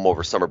go home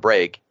over summer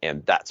break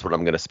and that's what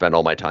I'm going to spend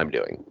all my time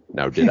doing.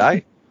 Now, did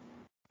I?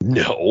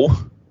 No,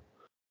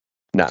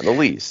 not in the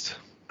least.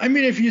 I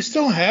mean, if you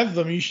still have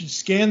them, you should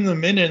scan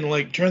them in and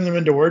like turn them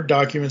into Word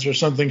documents or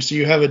something so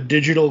you have a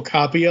digital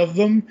copy of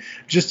them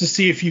just to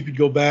see if you could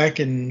go back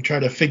and try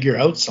to figure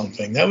out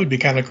something. That would be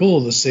kind of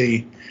cool to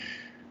see,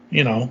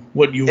 you know,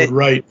 what you would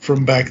write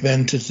from back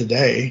then to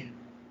today.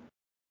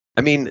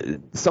 I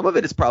mean, some of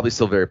it is probably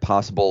still very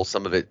possible.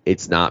 Some of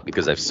it's not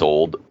because I've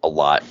sold a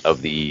lot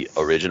of the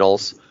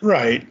originals.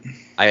 Right.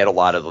 I had a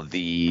lot of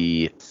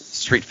the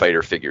Street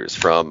Fighter figures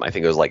from, I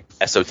think it was like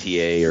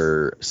SOTA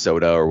or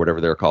Soda or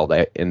whatever they're called.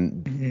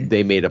 And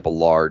they made up a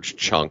large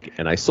chunk.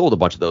 And I sold a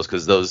bunch of those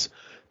because those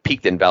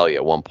peaked in value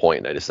at one point.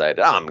 And I decided,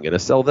 I'm going to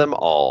sell them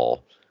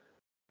all.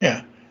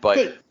 Yeah.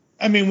 But,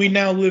 I mean, we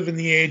now live in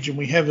the age, and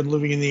we have been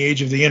living in the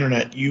age of the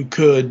internet. You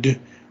could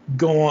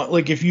go on,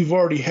 like if you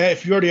already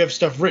have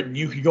stuff written,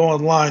 you could go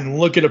online and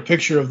look at a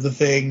picture of the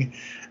thing.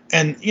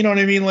 And you know what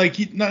I mean? Like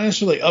not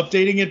necessarily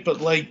updating it, but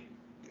like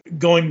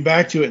going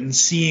back to it and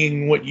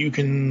seeing what you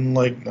can,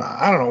 like,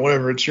 I don't know,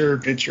 whatever, it's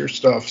your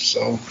stuff.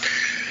 So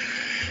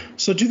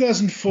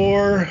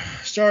 2004,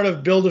 start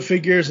of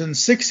Build-A-Figures and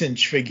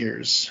 6-inch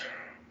figures.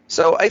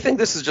 So I think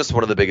this is just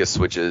one of the biggest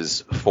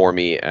switches for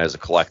me as a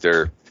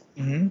collector.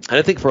 And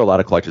I think for a lot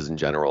of collectors in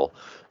general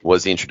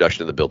was the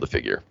introduction of the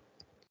Build-A-Figure.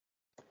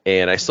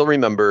 And I still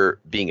remember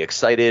being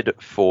excited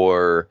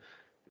for,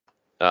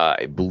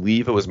 I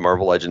believe it was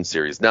Marvel Legends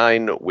Series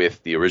 9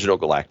 with the original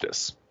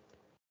Galactus.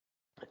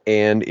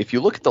 And if you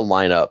look at the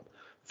lineup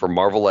for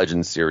Marvel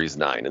Legends Series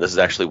 9, and this is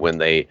actually when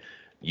they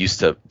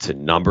used to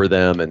number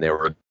them, and they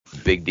were a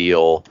big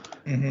deal,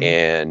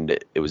 and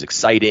it was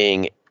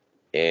exciting,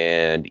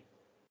 and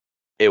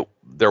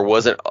there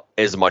wasn't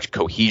as much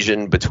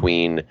cohesion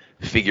between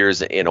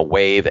figures in a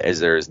wave as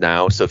there is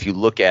now. So if you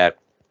look at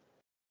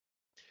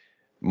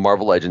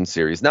Marvel Legends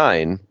Series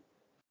 9,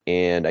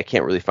 and I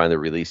can't really find the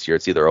release year.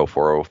 It's either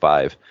 04 or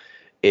 05.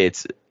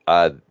 It's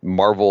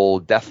Marvel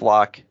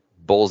Deathlock,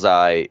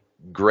 Bullseye,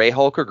 Gray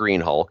Hulk or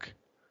Green Hulk,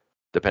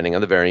 depending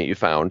on the variant you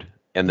found.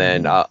 And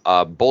then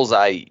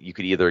Bullseye, you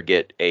could either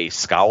get a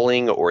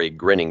scowling or a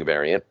grinning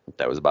variant.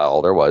 That was about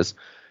all there was.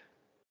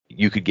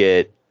 You could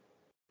get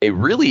a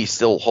really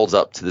still holds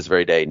up to this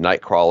very day,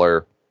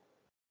 Nightcrawler,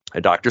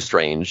 a Doctor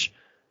Strange,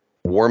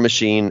 War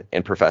Machine,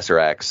 and Professor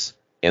X.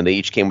 And they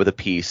each came with a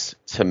piece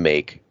to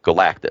make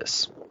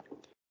Galactus.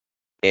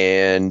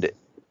 And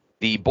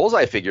the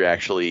Bullseye figure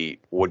actually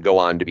would go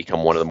on to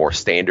become one of the more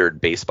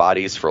standard base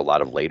bodies for a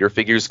lot of later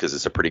figures because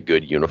it's a pretty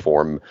good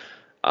uniform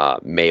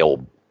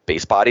male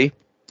base body.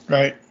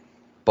 Right.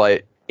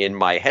 But in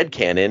my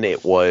headcanon,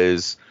 it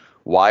was,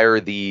 why are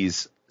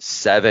these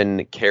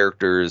 7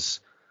 characters,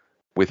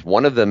 with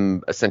one of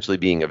them essentially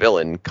being a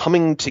villain,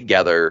 coming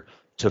together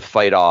to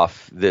fight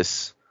off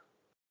this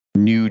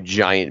new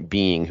giant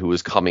being who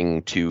was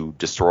coming to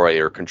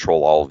destroy or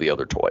control all of the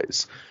other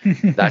toys?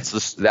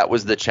 That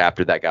was the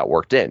chapter that got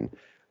worked in.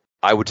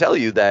 I would tell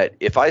you that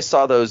if I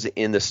saw those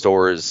in the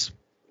stores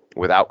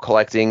without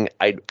collecting,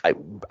 I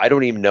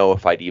don't even know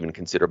if I'd even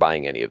consider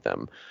buying any of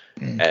them.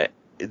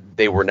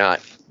 They were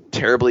not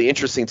terribly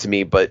interesting to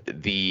me, but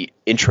the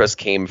interest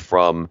came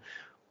from,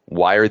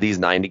 why are these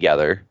 9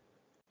 together?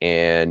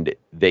 And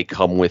they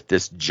come with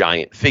this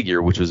giant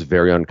figure, which was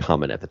very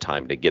uncommon at the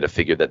time to get a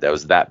figure that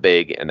was that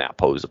big and that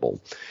posable.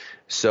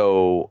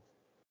 So,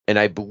 and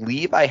I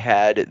believe I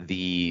had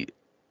the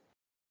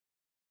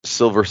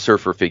Silver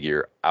Surfer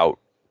figure out,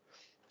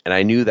 and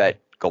I knew that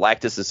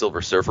Galactus and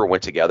Silver Surfer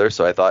went together.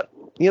 So I thought,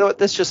 you know what,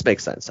 this just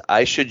makes sense.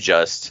 I should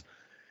just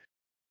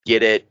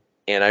get it.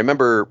 And I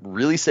remember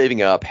really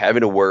saving up,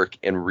 having to work,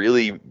 and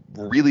really,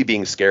 really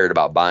being scared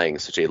about buying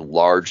such a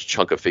large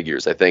chunk of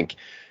figures. I think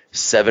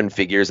 7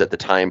 figures at the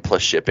time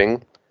plus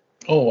shipping.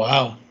 Oh,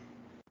 wow.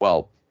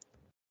 Well,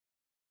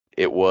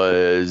 it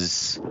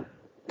was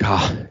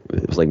God,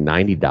 it was like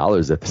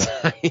 $90 at the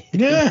time.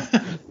 Yeah.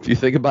 If you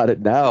think about it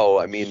now,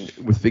 I mean,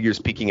 with figures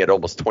peaking at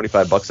almost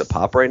 $25 a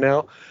pop right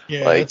now.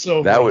 Yeah, like, it's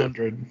over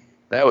 100.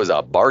 That was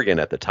a bargain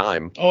at the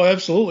time. Oh,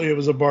 absolutely, it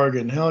was a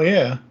bargain. Hell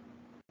yeah.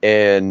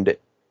 And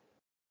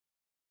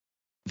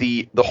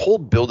the whole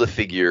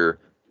Build-A-Figure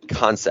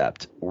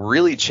concept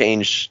really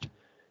changed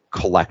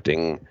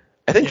collecting,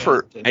 I think,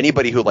 for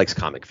anybody who likes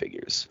comic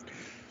figures.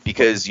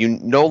 Because you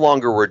no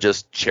longer were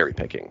just cherry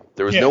picking.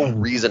 There was no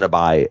reason to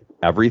buy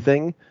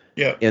everything.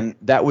 Yeah. And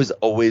that was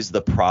always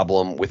the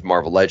problem with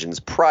Marvel Legends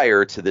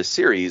prior to this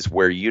series,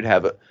 where you'd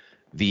have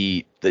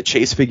the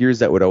chase figures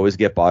that would always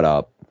get bought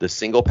up, the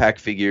single pack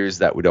figures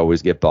that would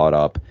always get bought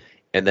up,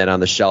 and then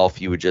on the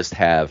shelf you would just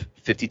have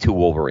 52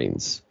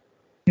 Wolverines.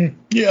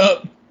 Yeah.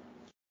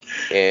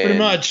 Pretty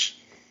much.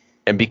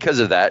 And because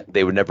of that,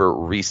 they would never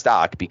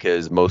restock,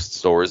 because most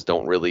stores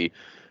don't really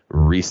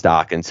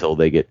restock until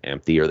they get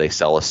empty or they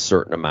sell a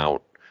certain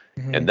amount,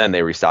 and then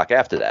they restock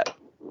after that.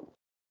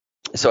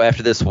 So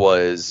after this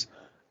was,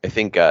 I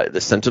think the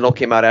Sentinel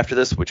came out after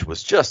this, which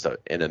was just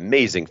an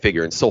amazing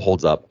figure and still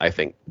holds up, I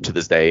think, to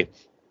this day,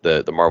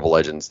 the Marvel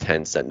Legends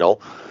 10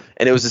 Sentinel.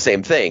 And it was the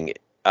same thing.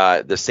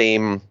 The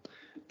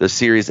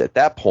series at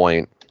that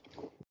point,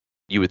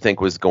 you would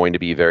think was going to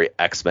be very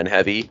X-Men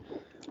heavy.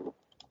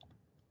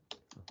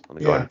 Let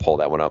me go ahead and pull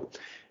that one up.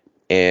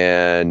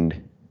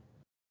 And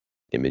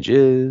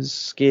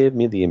images, give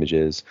me the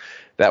images.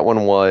 That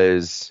one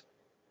was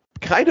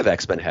kind of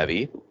X-Men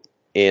heavy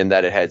in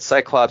that it had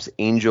Cyclops,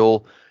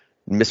 Angel,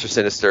 Mr.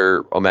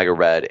 Sinister, Omega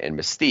Red, and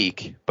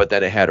Mystique, but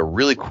then it had a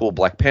really cool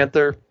Black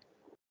Panther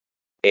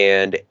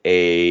and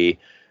a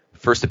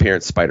first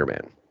appearance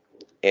Spider-Man.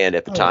 And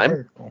at the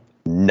time,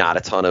 not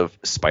a ton of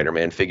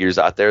Spider-Man figures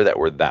out there that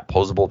were that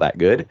posable, that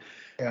good.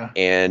 Yeah.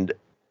 And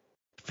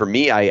for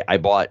me, I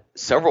bought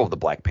several of the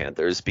Black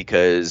Panthers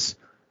because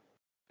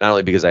not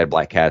only because I had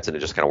black cats and it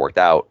just kind of worked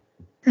out,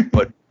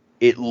 but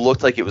it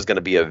looked like it was going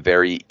to be a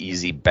very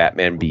easy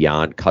Batman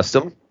Beyond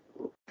custom.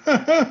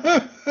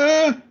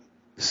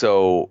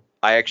 So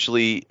I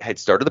actually had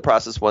started the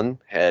process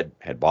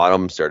had bought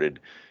them, started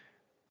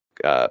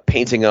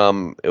painting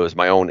them. It was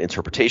my own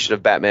interpretation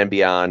of Batman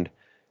Beyond,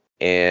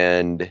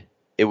 and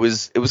it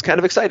was kind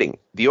of exciting.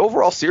 The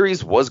overall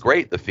series was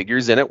great. The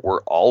figures in it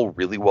were all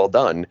really well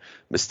done.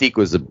 Mystique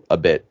was a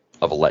bit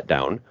of a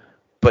letdown.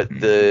 But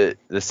the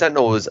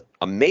Sentinel was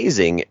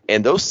amazing,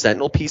 and those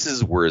Sentinel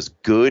pieces were as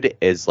good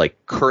as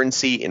like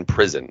currency in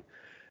prison.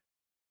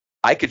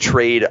 I could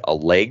trade a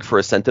leg for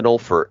a Sentinel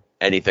for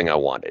anything I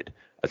wanted.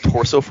 A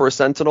torso for a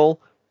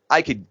Sentinel,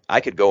 I could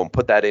go and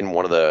put that in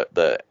one of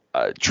the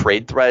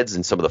trade threads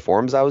in some of the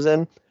forums I was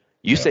in.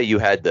 You say you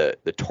had the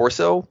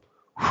torso,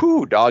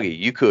 whew, doggy,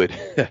 you could.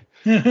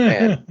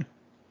 Man,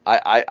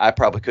 I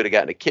probably could have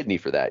gotten a kidney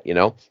for that, you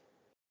know?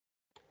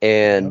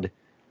 And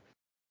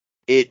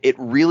it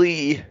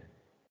really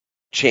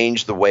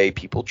changed the way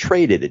people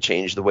traded. It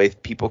changed the way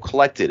people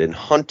collected and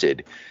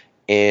hunted.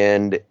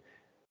 And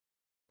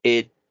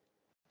it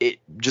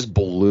just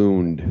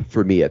ballooned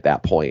for me at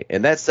that point.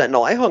 And that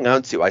Sentinel I hung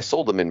on to. I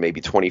sold him in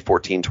maybe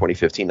 2014,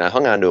 2015. I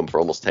hung on to him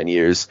for almost 10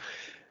 years.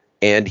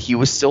 And he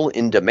was still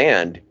in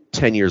demand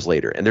 10 years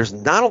later. And there's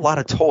not a lot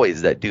of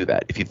toys that do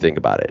that, if you think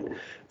about it.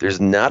 There's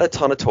not a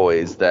ton of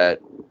toys that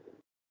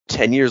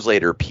 10 years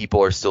later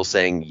people are still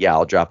saying, yeah,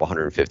 I'll drop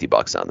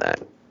 $150 on that.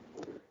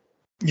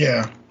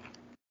 Yeah.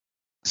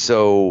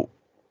 So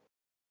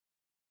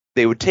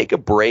they would take a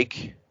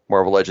break,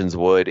 Marvel Legends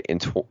would,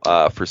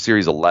 for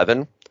Series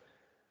 11,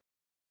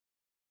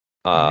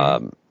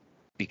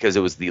 because it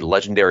was the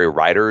Legendary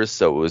Riders.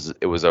 So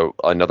it was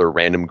another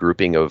random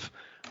grouping of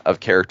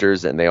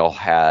characters, and they all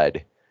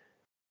had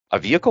a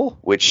vehicle,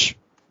 which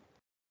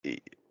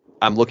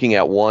I'm looking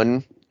at.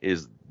 One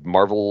is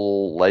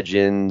Marvel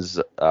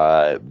Legends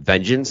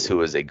Vengeance,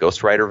 who is a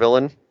Ghost Rider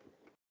villain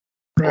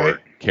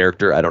or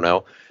character, I don't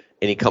know.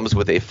 And he comes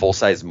with a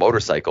full-size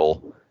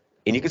motorcycle,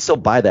 and you can still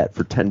buy that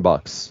for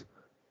 $10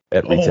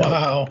 at retail. Oh,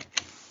 wow.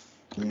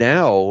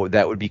 Now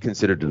that would be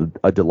considered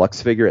a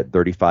deluxe figure at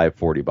 $35,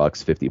 $40,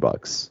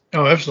 $50.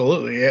 Oh,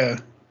 absolutely, yeah.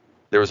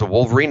 There was a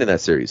Wolverine in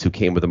that series who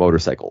came with a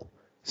motorcycle.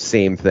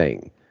 Same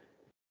thing.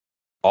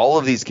 All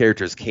of these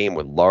characters came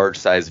with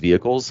large-size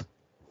vehicles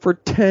for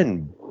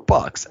 $10.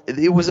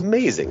 It was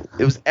amazing.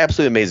 It was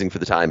absolutely amazing for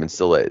the time, and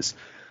still is.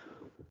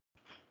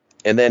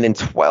 And then in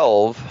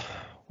 12...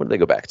 what did they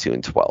go back to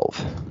in 12?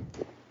 I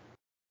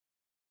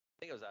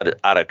think I was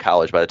out of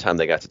college by the time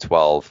they got to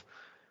 12.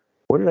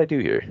 What did I do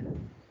here?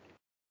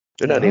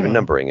 They're not even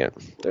numbering it.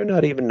 They're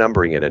not even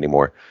numbering it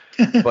anymore.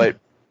 But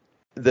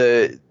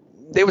they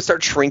would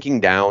start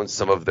shrinking down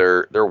some of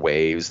their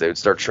waves. They would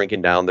start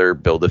shrinking down their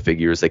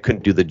Build-A-Figures. They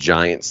couldn't do the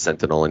giant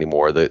Sentinel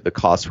anymore. The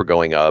costs were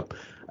going up.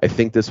 I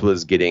think this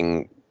was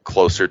getting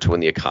closer to when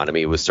the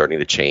economy was starting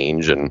to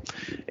change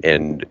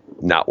and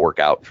not work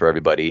out for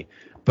everybody.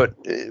 But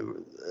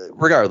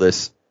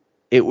regardless,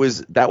 that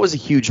was a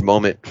huge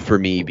moment for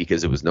me,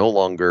 because it was no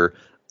longer,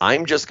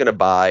 I'm just going to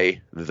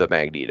buy the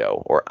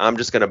Magneto or I'm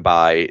just going to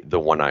buy the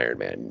one Iron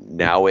Man.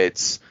 Now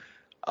it's,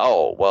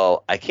 oh,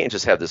 well, I can't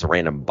just have this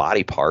random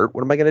body part.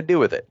 What am I going to do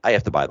with it? I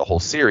have to buy the whole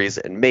series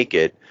and make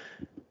it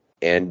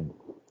and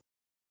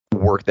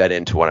work that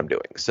into what I'm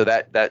doing. So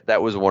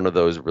that was one of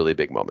those really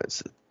big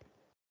moments.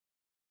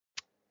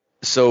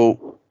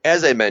 So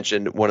as I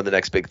mentioned, one of the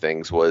next big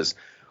things was,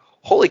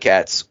 holy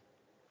cats,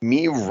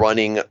 me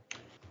writing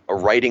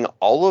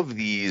all of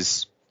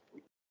these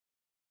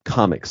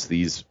comics,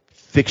 these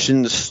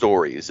fiction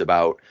stories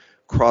about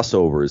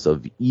crossovers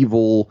of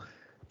evil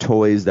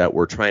toys that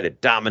were trying to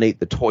dominate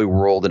the toy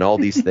world and all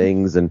these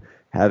things, and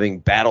having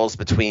battles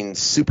between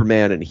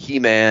Superman and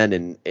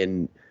He-Man,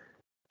 and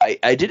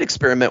I did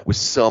experiment with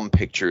some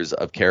pictures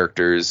of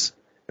characters,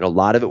 and a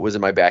lot of it was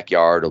in my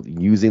backyard,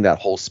 using that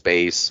whole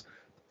space.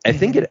 I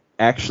think it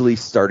actually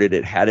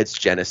had its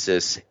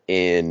genesis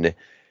in,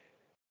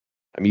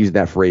 I'm using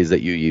that phrase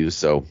that you use,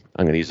 so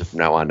I'm going to use it from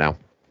now on now.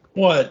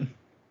 What?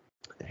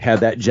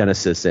 Had that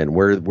genesis in.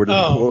 Where did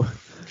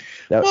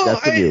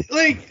that's for you.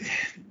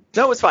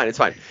 No, it's fine. It's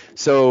fine.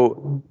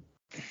 So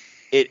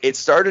it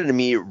started in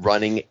me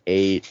running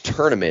a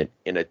tournament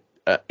in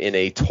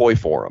a toy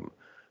forum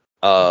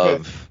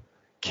of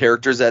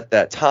characters at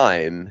that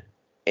time,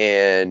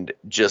 and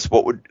just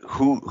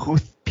who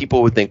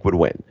people would think would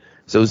win.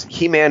 So it was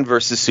He-Man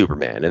versus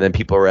Superman, and then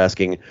people are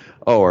asking,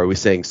 oh, are we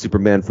saying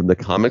Superman from the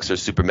comics or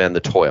Superman the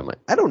toy? I'm like,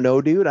 I don't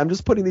know, dude. I'm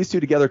just putting these two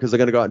together because I'm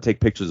going to go out and take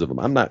pictures of them.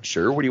 I'm not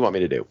sure. What do you want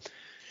me to do?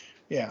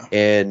 Yeah.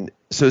 And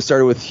so it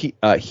started with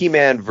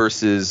He-Man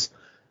versus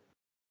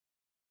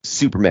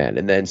Superman,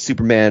 and then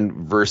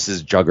Superman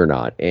versus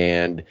Juggernaut,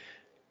 and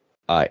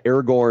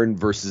Aragorn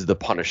versus the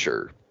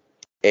Punisher,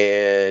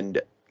 and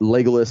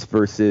Legolas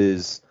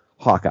versus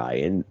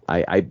Hawkeye. And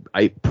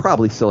I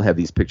probably still have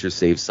these pictures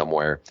saved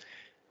somewhere.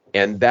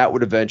 And that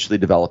would eventually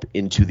develop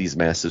into these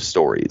massive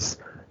stories.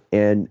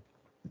 And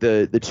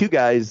the two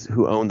guys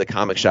who own the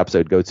comic shops I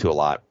would go to a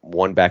lot,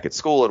 one back at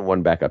school and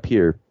one back up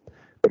here,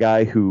 the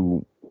guy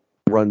who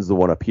runs the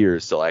one up here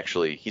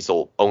he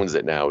still owns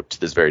it now to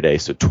this very day.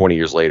 So 20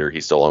 years later,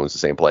 he still owns the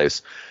same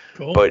place.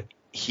 Cool. But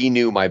he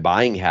knew my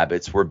buying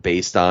habits were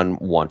based on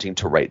wanting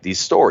to write these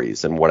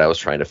stories and what I was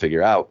trying to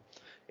figure out.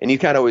 And you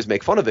kind of always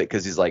make fun of it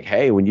because he's like,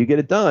 hey, when you get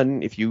it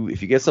done, if you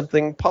get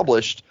something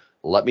published,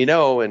 let me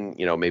know, and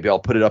maybe I'll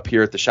put it up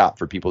here at the shop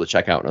for people to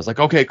check out. And I was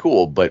like, okay,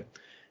 cool, but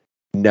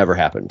never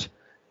happened.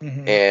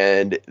 Mm-hmm.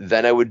 And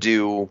then I would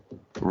do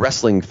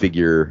wrestling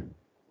figure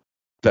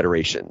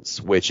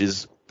federations, which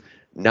is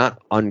not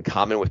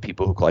uncommon with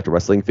people who collect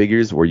wrestling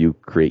figures, where you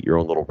create your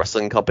own little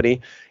wrestling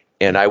company.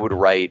 And I would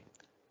write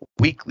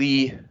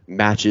weekly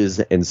matches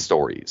and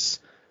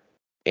stories.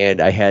 And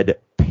I had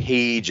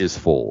pages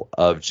full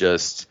of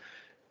just,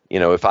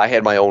 if I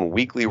had my own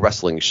weekly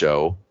wrestling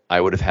show, I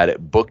would have had it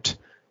booked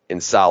in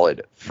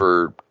solid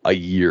for a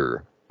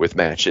year with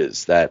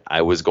matches that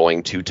I was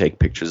going to take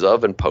pictures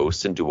of and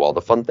post and do all the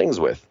fun things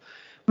with.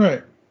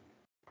 Right.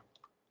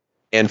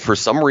 And for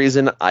some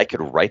reason, I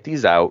could write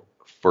these out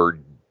for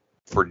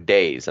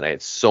days, and I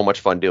had so much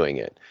fun doing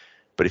it.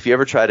 But if you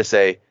ever try to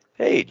say,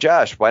 hey,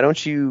 Josh, why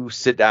don't you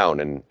sit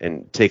down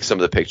and take some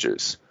of the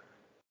pictures?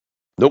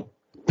 Nope.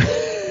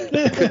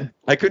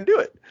 I couldn't do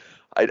it.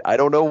 I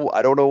don't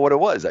know what it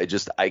was.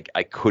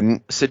 I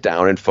couldn't sit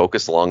down and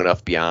focus long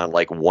enough beyond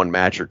like one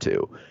match or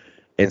two.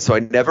 And so I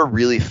never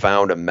really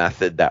found a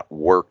method that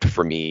worked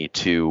for me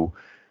to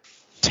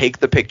take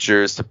the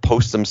pictures, to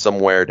post them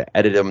somewhere, to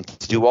edit them,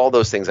 to do all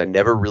those things. I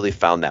never really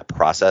found that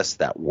process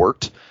that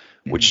worked,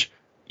 which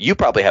you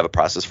probably have a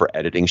process for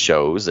editing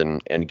shows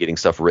and getting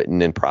stuff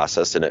written and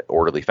processed in an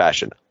orderly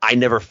fashion. I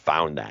never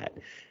found that.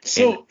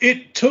 So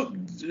it took.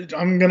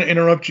 I'm going to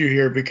interrupt you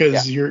here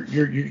because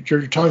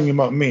you're talking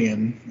about me,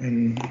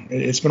 and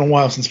it's been a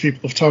while since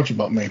people have talked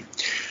about me.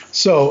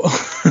 So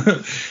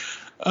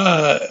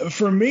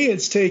for me,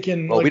 it's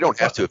taken. Well, we don't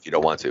have to if you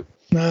don't want to.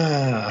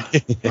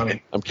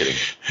 Funny. I'm kidding.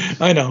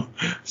 I know.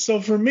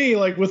 So for me,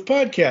 like with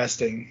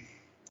podcasting,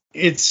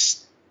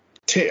 it's.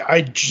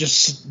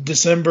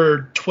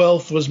 December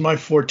 12th was my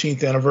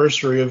 14th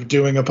anniversary of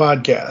doing a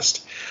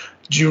podcast.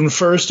 June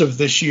 1st of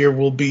this year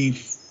will be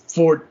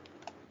 50.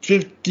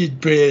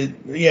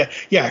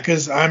 Yeah,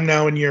 because I'm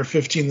now in year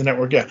 15 the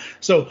network. Yeah.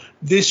 So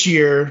this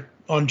year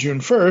on June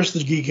 1st,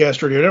 the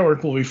Geekcast Radio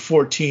Network will be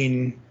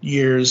 14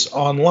 years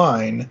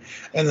online.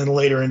 And then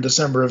later in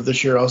December of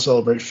this year, I'll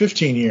celebrate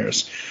 15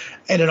 years.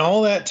 And in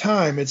all that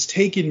time, it's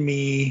taken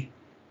me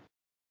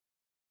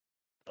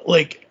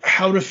like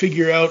how to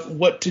figure out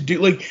what to do.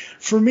 Like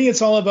for me,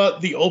 it's all about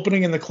the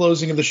opening and the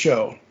closing of the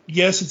show.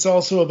 Yes, it's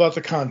also about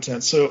the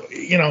content. So,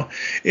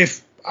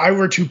 if I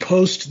were to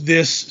post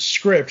this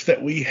script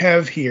that we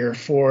have here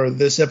for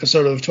this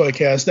episode of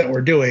Toycast that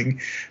we're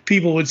doing,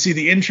 people would see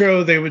the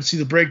intro, they would see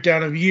the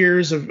breakdown of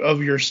years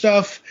of your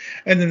stuff,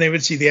 and then they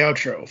would see the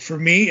outro. For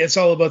me, it's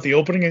all about the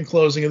opening and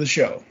closing of the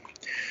show.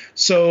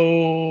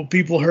 So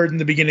people heard in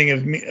the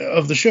beginning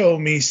of the show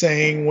me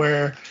saying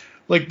where,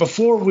 like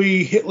before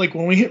we hit, like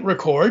when we hit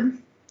record,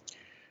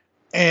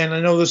 and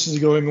I know this is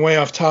going way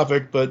off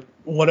topic, but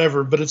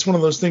whatever, but it's one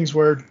of those things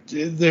where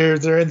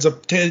there ends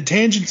up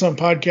tangents on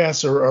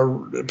podcasts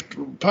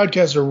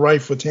are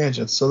rife with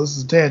tangents. So this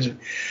is a tangent.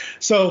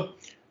 So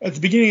at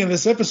the beginning of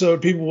this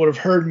episode, people would have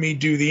heard me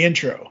do the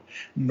intro.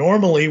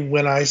 Normally,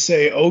 when I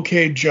say,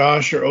 okay,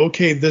 Josh, or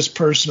okay, this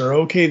person, or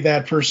okay,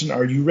 that person,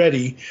 are you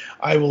ready?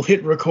 I will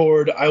hit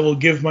record. I will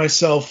give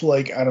myself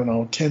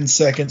 10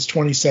 seconds,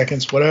 20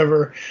 seconds,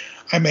 whatever.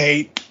 I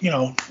may,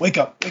 wake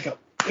up.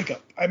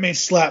 I may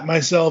slap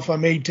myself. I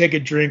may take a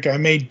drink. I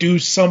may do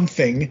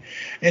something.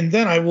 And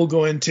then I will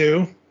go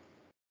into,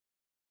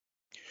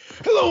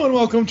 hello and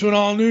welcome to an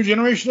all-new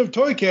generation of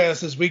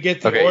Toycast as we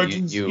get the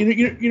origins. You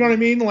know what I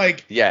mean?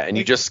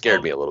 You just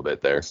scared me a little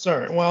bit there.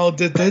 Sorry. Well,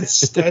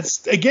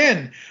 that's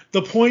again,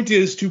 the point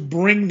is to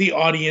bring the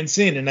audience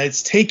in, and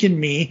it's taken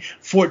me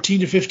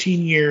 14 to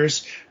 15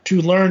 years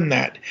to learn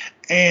that.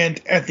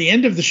 And at the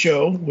end of the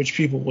show, which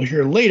people will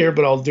hear later,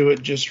 but I'll do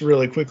it just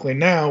really quickly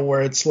now,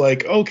 where it's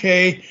like,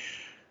 okay,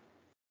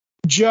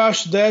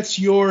 Josh, that's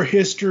your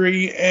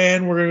history,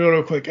 and we're going to go to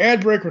a quick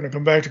ad break. We're going to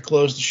come back to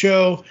close the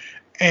show.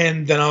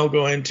 And then I'll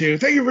go into,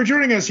 thank you for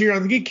joining us here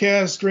on the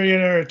Geekcast,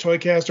 Radio or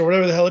Toycast, or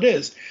whatever the hell it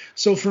is.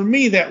 So for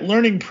me, that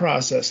learning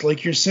process,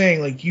 like you're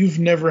saying, you've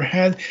never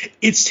had,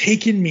 it's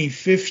taken me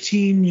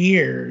 15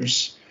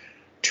 years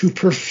to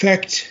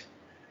perfect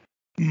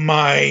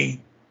my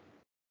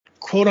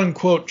quote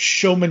unquote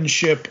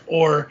showmanship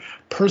or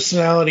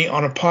personality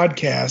on a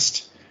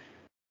podcast.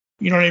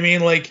 You know what I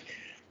mean?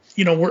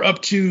 We're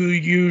up to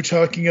you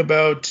talking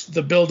about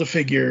the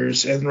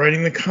Build-A-Figures and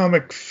writing the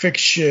comic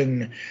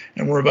fiction,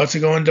 and we're about to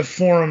go into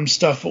forum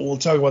stuff, but we'll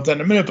talk about that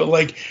in a minute.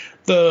 But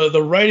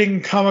the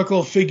writing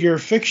comical figure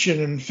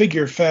fiction and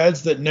figure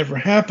fads that never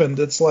happened,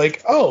 it's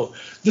oh,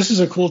 this is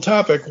a cool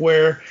topic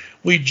where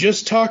we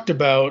just talked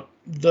about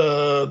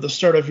the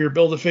start of your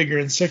Build-A-Figure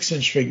and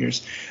 6-inch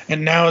figures,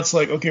 and now it's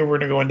okay, we're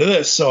going to go into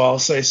this. So I'll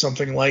say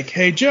something like,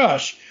 hey,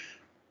 Josh,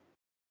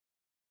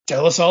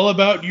 tell us all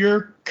about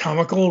your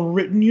comical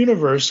written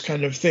universe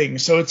kind of thing.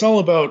 So it's all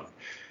about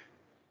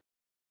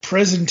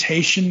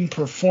presentation,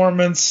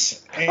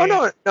 performance. And,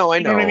 no, I know.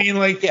 You know what I mean?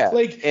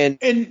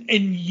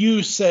 And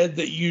you said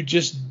that you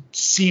just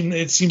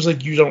it seems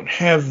like you don't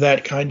have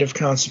that kind of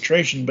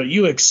concentration, but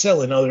you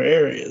excel in other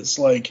areas.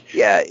 You'll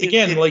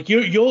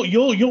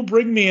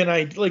bring me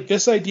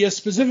this idea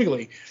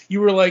specifically. You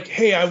were like,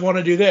 hey, I want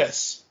to do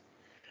this.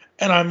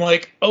 And I'm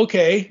like,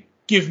 okay,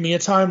 give me a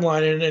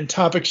timeline and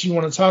topics you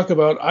want to talk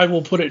about. I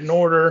will put it in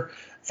order,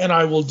 and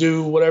I will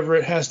do whatever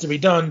it has to be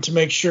done to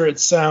make sure it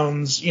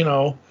sounds,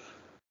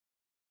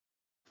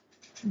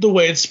 the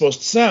way it's supposed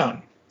to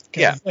sound.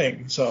 Kind of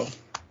thing. So,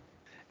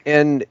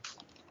 and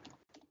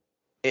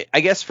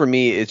I guess for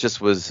me, it just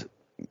was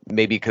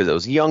maybe because I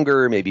was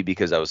younger, maybe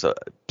because I was a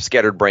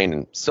scattered brain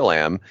and still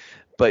am,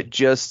 but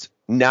just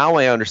now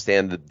I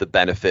understand the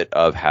benefit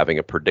of having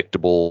a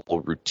predictable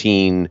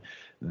routine.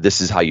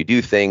 This is how you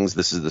do things.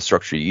 This is the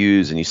structure you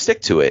use, and you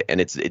stick to it, and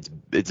it's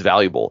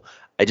valuable.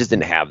 I just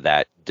didn't have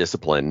that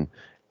discipline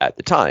at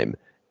the time,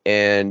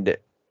 and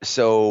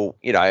so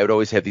I would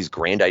always have these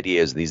grand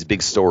ideas, these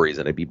big stories,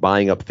 and I'd be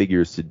buying up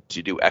figures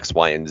to do X,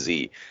 Y, and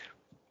Z.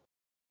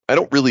 I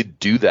don't really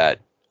do that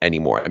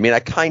anymore. I mean,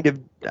 I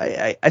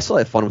still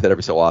have fun with it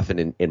every so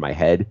often in my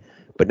head,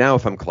 but now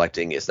if I'm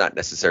collecting, it's not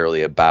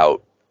necessarily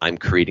about I'm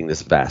creating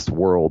this vast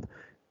world.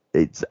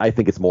 I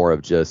think it's more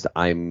of just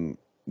I'm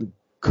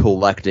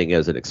collecting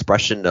as an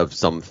expression of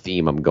some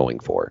theme I'm going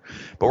for.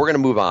 But we're going to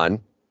move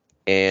on,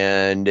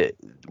 and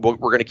we're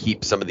going to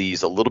keep some of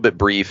these a little bit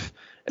brief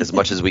as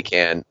much as we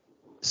can.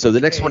 So the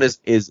next one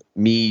is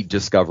me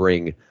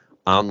discovering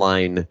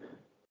online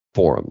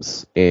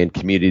forums and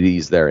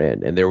communities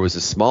therein. And there was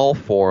a small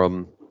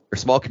forum or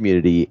small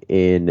community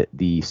in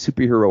the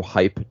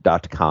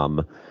superherohype.com.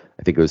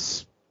 I think it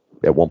was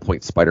at one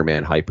point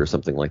Spider-Man Hype or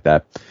something like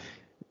that.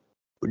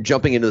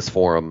 Jumping into this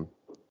forum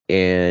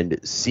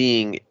and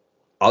seeing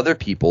other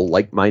people,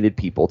 like-minded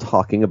people,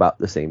 talking about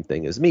the same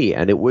thing as me.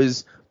 And it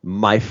was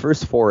my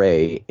first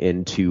foray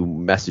into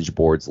message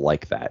boards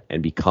like that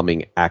and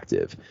becoming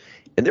active.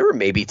 And there were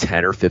maybe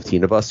 10 or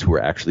 15 of us who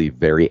were actually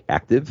very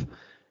active.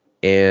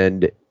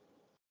 And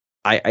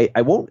I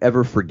won't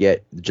ever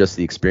forget just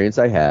the experience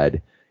I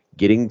had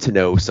getting to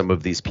know some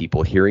of these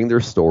people, hearing their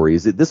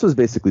stories. This was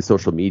basically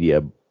social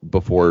media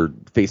before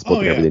Facebook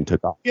and everything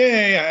took off.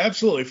 Yeah,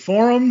 absolutely.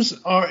 Forums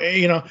are,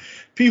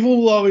 people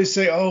will always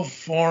say, oh,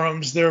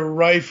 forums, they're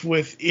rife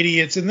with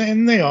idiots.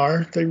 And they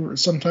are.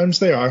 Sometimes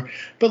they are.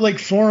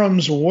 But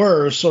forums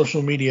were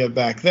social media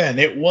back then.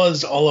 It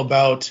was all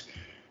about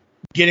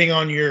getting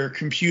on your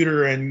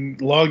computer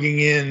and logging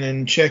in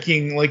and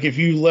checking. If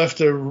you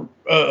left a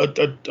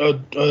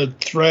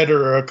thread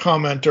or a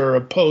comment or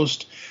a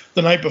post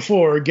the night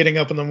before, getting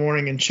up in the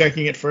morning and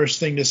checking it first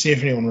thing to see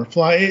if anyone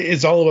replied.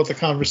 It's all about the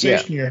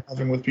conversation you're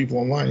having with people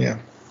online. Yeah.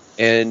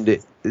 And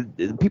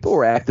people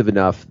were active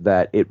enough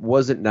that it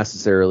wasn't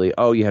necessarily,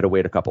 oh, you had to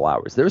wait a couple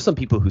hours. There were some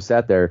people who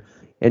sat there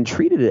and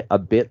treated it a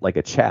bit like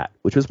a chat,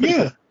 which was pretty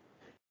cool.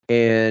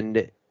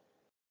 And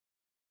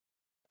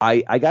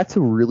I got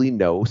to really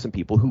know some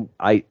people who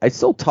I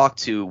still talk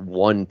to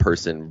one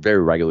person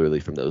very regularly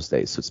from those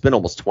days. So it's been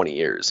almost 20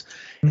 years.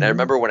 Mm-hmm. And I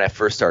remember when I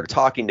first started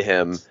talking to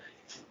him,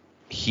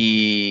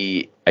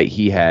 he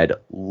had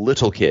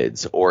little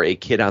kids or a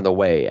kid on the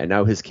way, and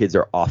now his kids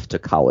are off to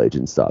college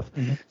and stuff.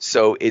 Mm-hmm.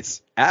 So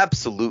it's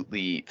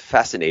absolutely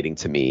fascinating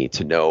to me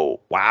to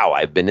know, wow,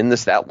 I've been in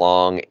this that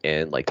long,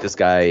 and like this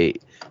guy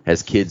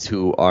has kids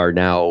who are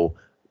now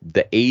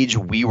the age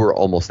we were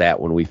almost at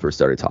when we first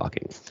started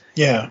talking.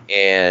 Yeah.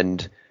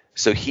 And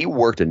so he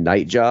worked a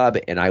night job,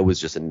 and I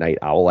was just a night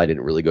owl. I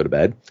didn't really go to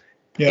bed.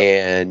 Yep.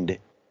 And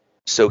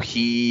so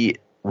he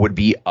would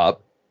be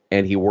up,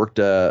 and he worked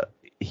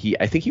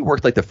I think he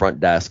worked like the front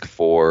desk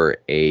for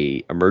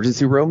a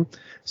emergency room.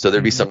 So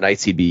there'd be some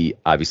nights he'd be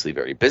obviously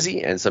very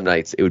busy, and some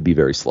nights it would be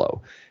very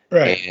slow.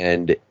 Right.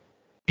 And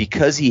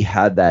because he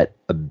had that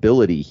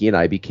ability, he and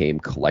I became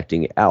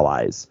collecting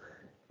allies.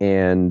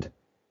 And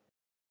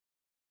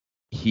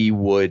he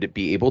would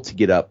be able to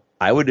get up.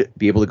 I would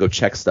be able to go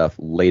check stuff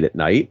late at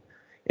night,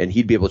 and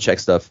he'd be able to check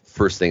stuff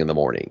first thing in the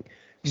morning.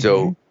 Mm-hmm.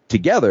 So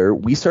together,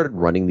 we started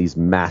running these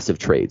massive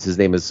trades. His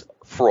name is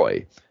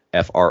Froy,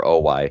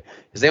 F-R-O-Y.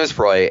 His name is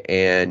Froy,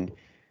 and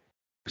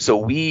so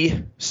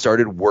we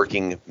started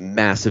working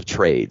massive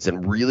trades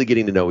and really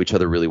getting to know each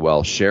other really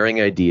well,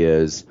 sharing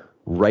ideas,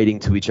 writing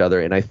to each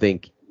other. And I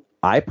think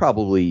I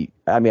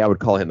would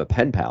call him a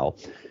pen pal,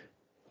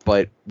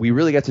 but we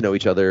really got to know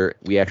each other.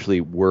 We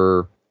actually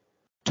were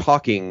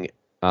talking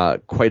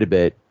quite a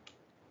bit.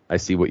 I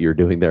see what you're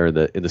doing there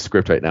in the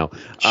script right now.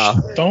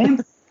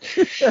 Don't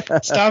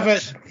stop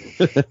it.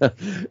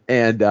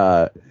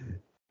 And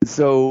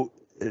so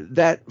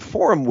that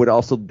forum would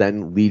also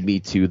then lead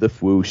me to the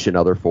Fwoosh and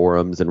other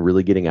forums, and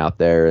really getting out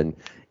there and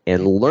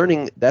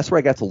learning. That's where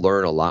I got to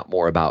learn a lot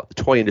more about the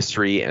toy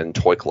industry and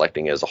toy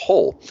collecting as a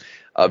whole,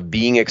 of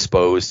being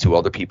exposed to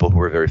other people who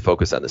were very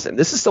focused on this. And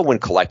this is still when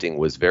collecting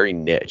was very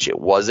niche. It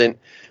wasn't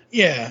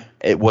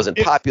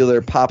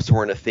popular. Pops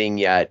weren't a thing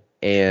yet.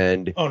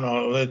 And oh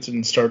no, that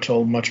didn't start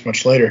till much,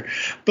 much later.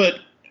 But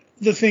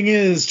the thing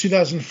is,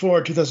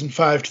 2004,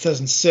 2005,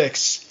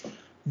 2006,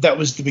 that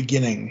was the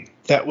beginning.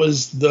 That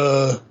was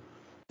the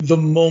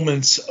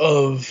moments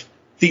of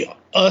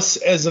us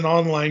as an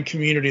online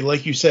community,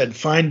 like you said,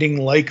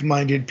 finding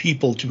like-minded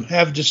people to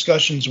have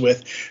discussions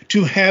with,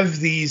 to have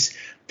these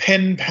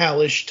pen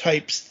palish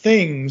types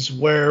things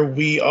where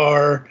we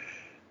are,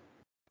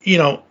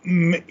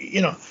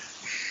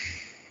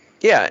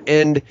 Yeah,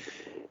 and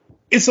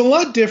it's a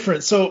lot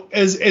different. So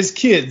as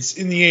kids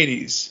in the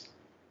 80s,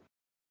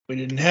 we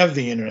didn't have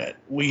the internet.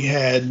 We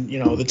had,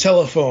 the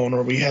telephone,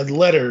 or we had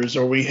letters,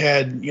 or we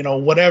had,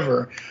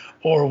 whatever.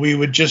 Or we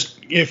would just,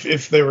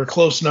 if they were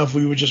close enough,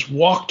 we would just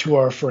walk to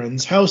our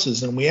friends'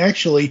 houses, and we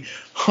actually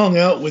hung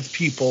out with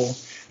people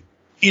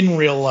in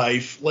real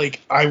life.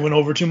 Like, I went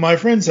over to my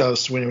friend's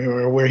house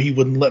where he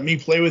wouldn't let me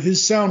play with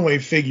his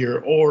Soundwave figure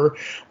or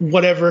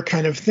whatever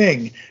kind of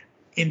thing.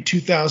 In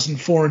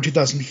 2004 and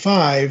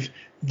 2005,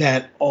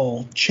 that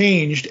all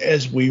changed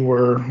as we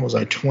were,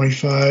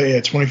 25?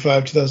 Yeah,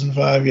 25,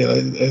 2005. Yeah, I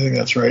think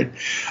that's right.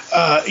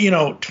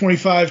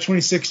 25,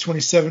 26,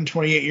 27,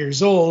 28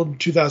 years old,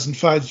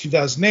 2005 to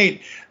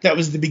 2008, that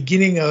was the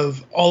beginning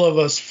of all of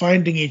us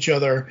finding each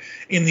other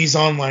in these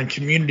online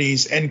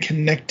communities and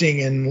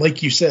connecting. And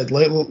like you said,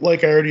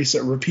 like I already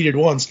said, repeated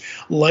once,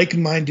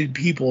 like-minded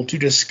people to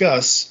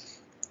discuss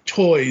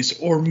toys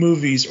or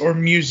movies or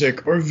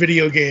music or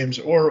video games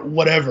or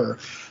whatever.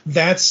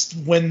 That's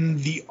when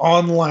the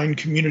online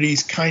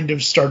communities kind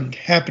of started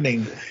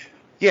happening.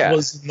 Yeah,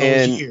 was in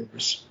those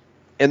years.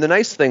 And the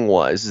nice thing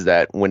is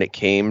that when it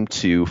came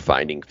to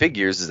finding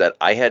figures, is that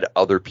I had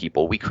other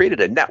people. We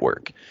created a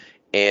network,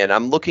 and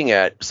I'm looking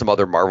at some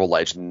other Marvel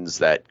Legends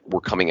that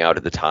were coming out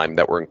at the time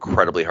that were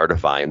incredibly hard to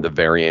find, the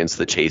variants,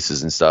 the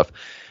chases and stuff.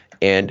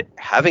 And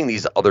having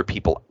these other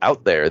people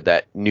out there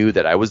that knew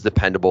that I was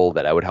dependable,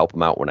 that I would help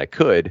them out when I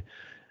could,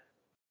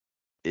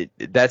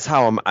 that's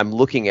how I'm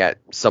looking at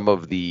some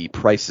of the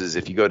prices.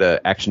 If you go to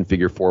Action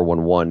Figure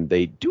 411,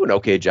 they do an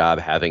okay job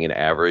having an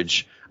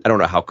average. I don't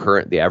know how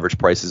current the average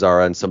prices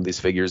are on some of these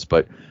figures,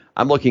 but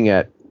I'm looking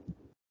at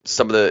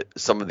some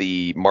of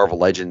the Marvel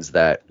Legends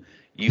that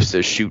used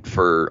to shoot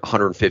for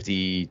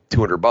 $150,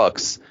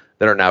 $200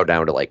 that are now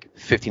down to like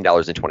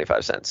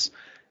 $15.25.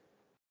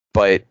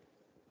 But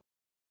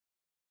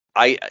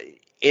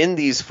in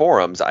these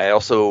forums, I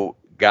also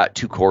got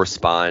to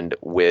correspond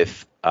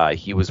with,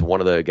 he was one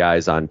of the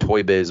guys on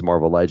Toy Biz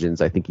Marvel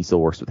Legends. I think he still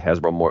works with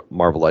Hasbro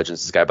Marvel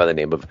Legends. This guy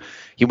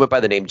he went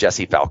by the name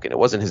Jesse Falcon. It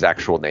wasn't his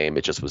actual name.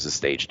 It just was his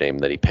stage name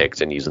that he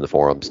picked and used in the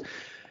forums.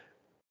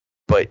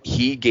 But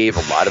he gave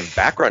a lot of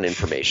background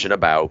information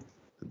about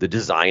the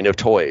design of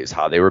toys,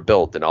 how they were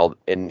built,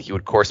 and he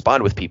would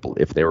correspond with people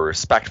if they were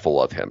respectful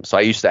of him. So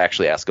I used to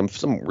actually ask him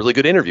some really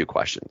good interview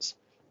questions.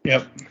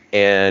 Yep.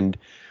 And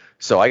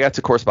so I got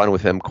to correspond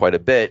with him quite a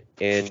bit,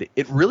 and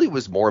it really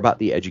was more about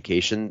the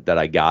education that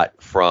I got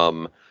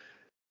from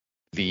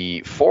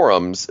the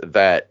forums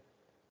that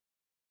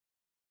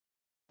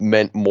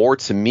meant more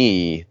to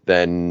me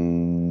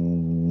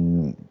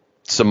than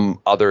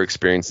some other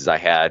experiences I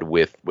had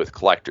with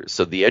collectors.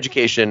 So the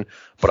education,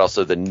 but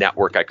also the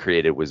network I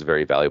created was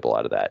very valuable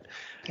out of that.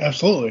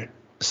 Absolutely.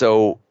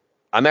 So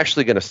I'm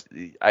actually going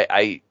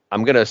to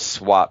I'm going to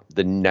swap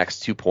the next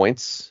 2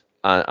 points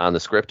on the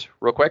script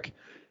real quick.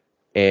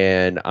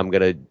 And I'm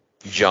going to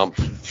jump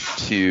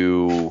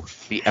to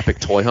the Epic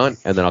Toy Hunt,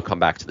 and then I'll come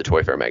back to the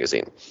Toy Fair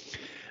magazine.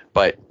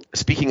 But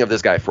speaking of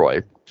this guy,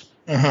 Froy,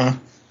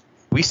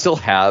 we still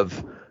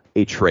have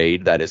a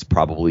trade that is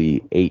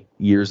probably 8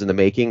 years in the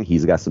making.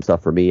 He's got some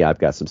stuff for me. I've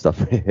got some stuff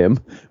for him.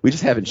 We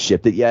just haven't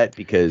shipped it yet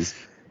because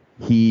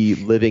he,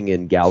 living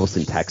in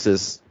Galveston,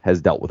 Texas,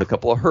 has dealt with a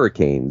couple of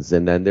hurricanes,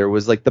 and then there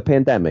was like the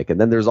pandemic,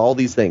 and then there's all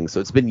these things. So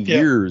it's been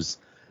years.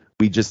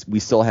 We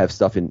still have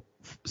stuff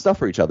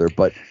for each other.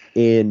 But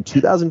in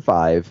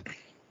 2005,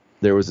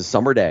 there was a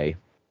summer day.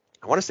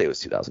 I want to say it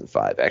was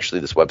 2005.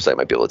 Actually, this website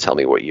might be able to tell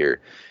me what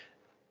year.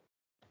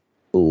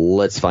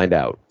 Let's find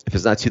out. If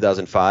it's not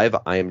 2005,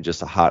 I am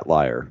just a hot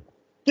liar.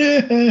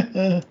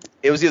 It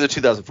was either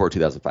 2004 or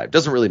 2005.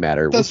 Doesn't really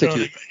matter.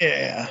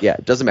 Yeah,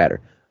 it doesn't matter.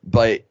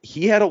 But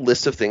he had a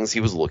list of things he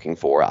was looking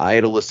for. I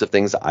had a list of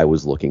things I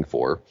was looking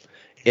for.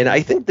 And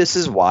I think this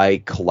is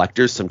why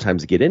collectors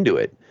sometimes get into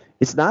it.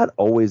 It's not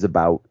always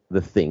about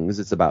the things.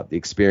 It's about the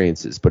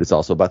experiences, but it's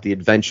also about the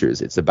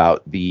adventures. It's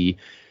about the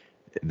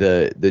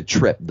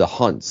trip, the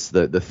hunts,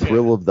 the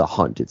thrill of the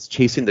hunt. It's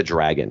chasing the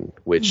dragon,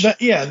 which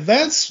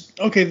that's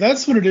okay.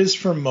 That's what it is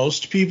for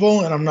most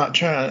people. And I'm not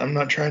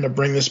trying to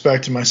bring this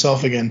back to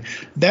myself again.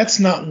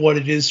 That's not what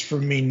it is for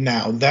me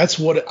now. That's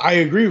what I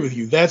agree with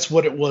you. That's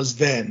what it was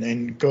then.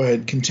 And go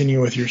ahead,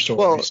 continue with your stories.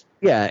 Well,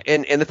 yeah.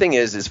 And the thing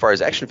is, as far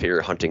as action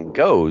figure hunting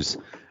goes,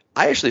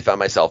 I actually found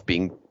myself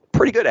being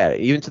pretty good at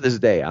it. Even to this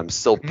day, I'm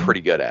still pretty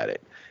good at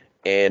it.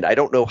 And I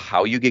don't know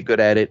how you get good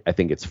at it. I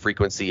think it's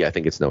frequency. I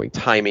think it's knowing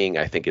timing.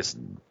 I think it's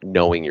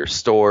knowing your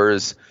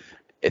stores.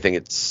 I think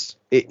it's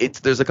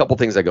there's a couple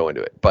things that go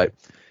into it. But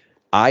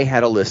I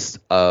had a list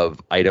of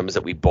items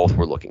that we both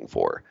were looking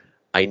for.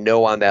 I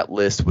know on that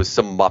list was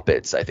some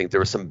Muppets. I think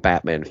there were some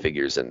Batman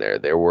figures in there.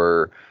 There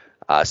were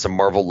some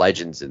Marvel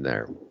Legends in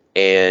there.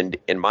 And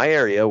in my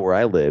area where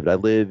I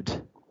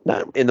lived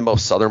not in the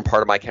most southern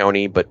part of my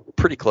county, but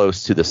pretty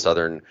close to the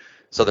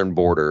southern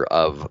border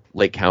of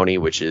Lake County,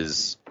 which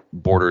is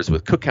borders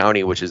with Cook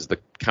County, which is the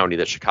county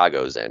that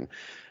Chicago's in.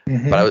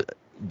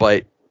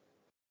 But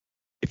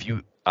if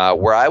you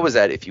where I was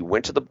at, if you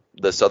went to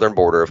the southern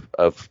border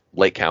of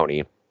Lake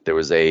County, there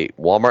was a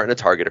Walmart and a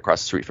Target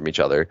across the street from each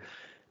other,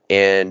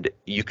 and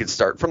you could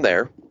start from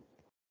there,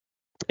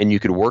 and you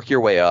could work your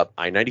way up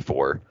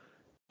I-94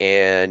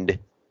 and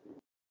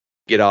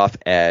get off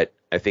at,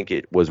 I think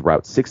it was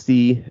Route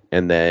 60,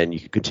 and then you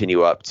could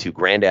continue up to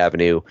Grand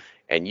Avenue,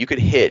 and you could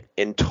hit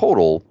in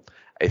total,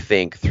 I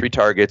think, 3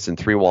 Targets and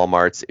 3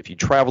 Walmarts. If you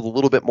traveled a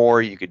little bit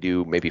more, you could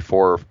do maybe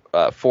four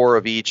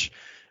of each.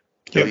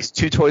 At least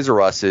 2 Toys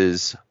R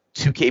Us's,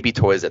 2 KB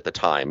Toys at the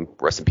time.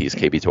 Rest in peace,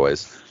 KB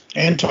Toys.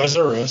 And Toys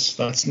R Us.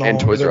 That's not. And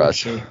Toys R Us.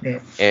 Sure.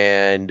 Yeah.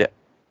 And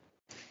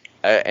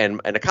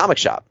a comic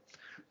shop.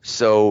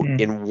 So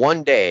in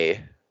one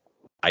day,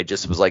 I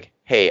just was like,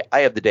 hey,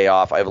 I have the day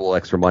off. I have a little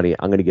extra money.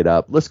 I'm going to get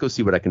up. Let's go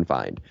see what I can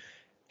find.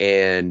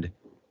 And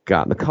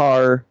got in the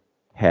car,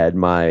 had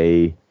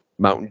my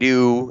Mountain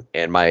Dew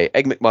and my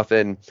Egg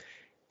McMuffin,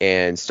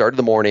 and started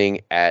the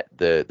morning at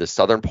the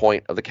southern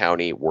point of the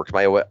county, worked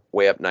my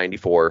way up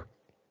 94,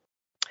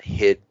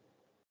 hit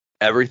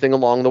everything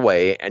along the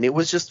way, and it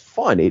was just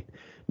fun.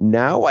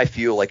 Now I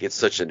feel like it's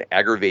such an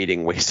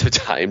aggravating waste of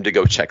time to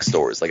go check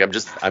stores. Like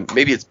I'm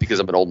maybe it's because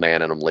I'm an old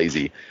man and I'm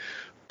lazy,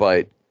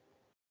 but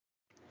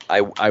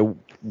I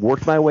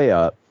worked my way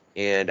up,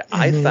 and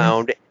I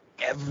found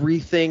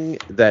everything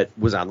that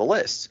was on the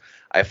list.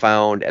 I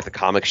found at the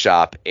comic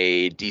shop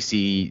a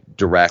DC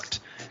Direct,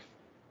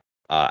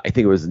 I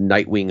think it was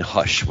Nightwing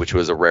Hush, which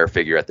was a rare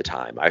figure at the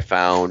time. I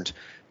found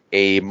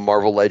a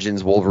Marvel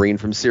Legends Wolverine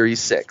from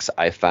Series 6.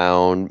 I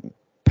found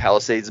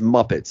Palisades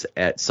Muppets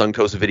at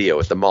Suncoast Video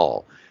at the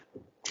mall.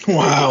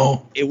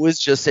 Wow. It was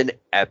just an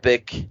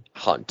epic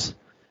hunt.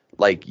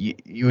 Like,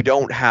 you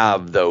don't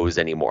have those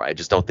anymore. I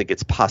just don't think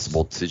it's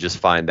possible to just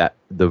find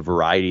the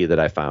variety that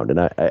I found. And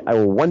I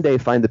will one day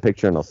find the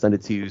picture, and I'll send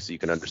it to you so you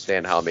can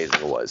understand how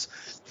amazing it was.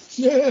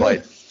 Yeah.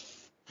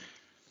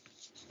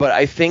 But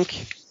I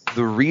think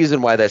the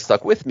reason why that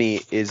stuck with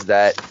me is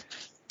that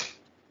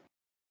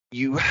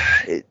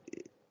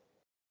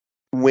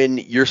when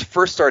you're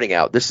first starting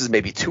out, this is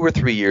maybe 2 or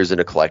 3 years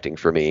into collecting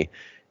for me,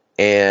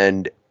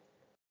 and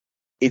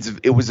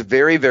it was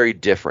very, very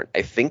different.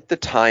 I think the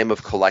time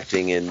of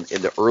collecting in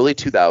the early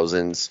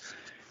 2000s,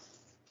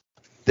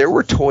 there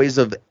were toys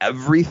of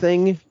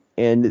everything,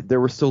 and there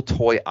were still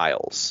toy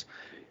aisles.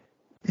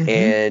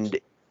 And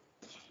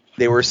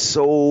it was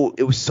so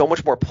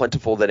much more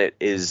plentiful than it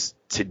is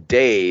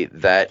today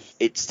that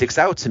it sticks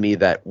out to me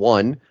that,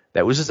 one,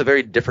 that was just a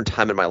very different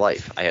time in my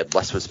life. I had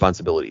less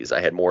responsibilities.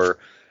 I had more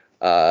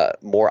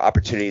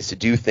opportunities to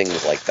do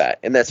things like that,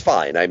 and that's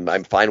fine.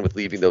 I'm fine with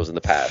leaving those in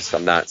the past.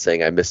 I'm not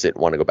saying I miss it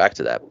and want to go back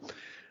to that.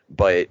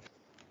 But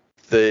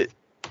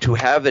to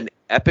have an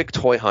epic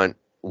toy hunt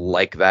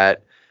like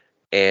that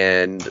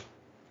and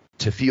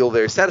to feel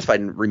very satisfied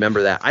and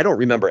remember that. I don't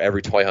remember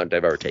every toy hunt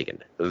I've ever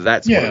taken.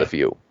 That's one of the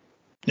few.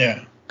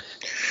 Yeah.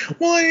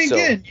 Well, and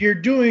again, you're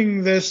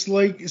doing this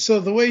like, so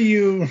the way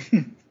you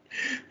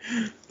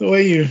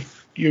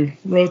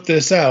wrote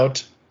this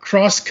out,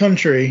 cross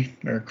country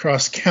or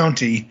cross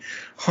county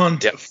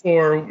hunt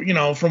for,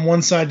 from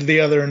one side to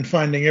the other and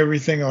finding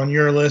everything on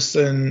your list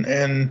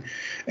and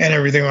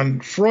everything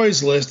on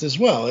Froy's list as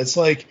well. It's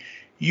like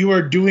you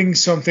are doing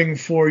something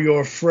for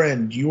your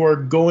friend. You are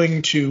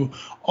going to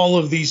all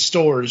of these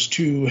stores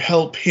to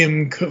help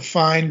him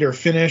find or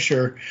finish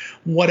or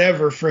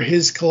whatever for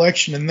his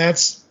collection. And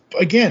that's,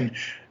 again,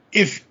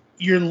 if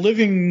you're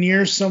living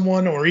near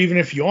someone or even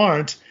if you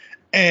aren't,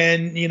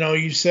 and,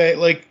 you say,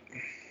 like,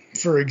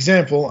 for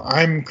example,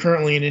 I'm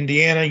currently in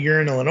Indiana,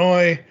 you're in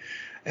Illinois,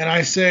 and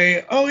I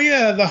say, oh,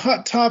 yeah, the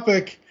Hot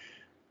Topic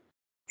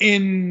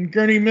in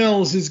Gurney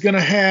Mills is going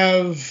to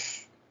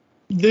have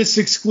this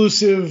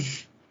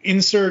exclusive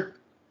insert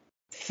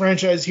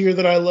franchise here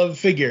that I love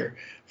figure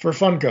for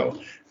Funko.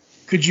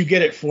 Could you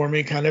get it for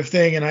me, kind of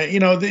thing? And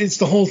it's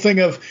the whole thing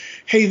of,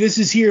 hey, this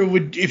is here.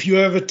 If you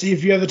have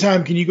the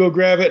time, can you go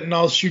grab it and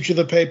I'll shoot you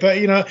the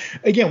PayPal?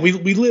 Again,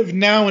 we live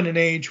now in an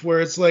age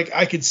where it's like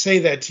I could say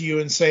that to you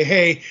and say,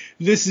 hey,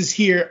 this is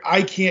here.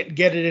 I can't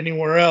get it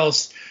anywhere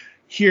else.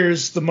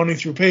 Here's the money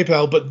through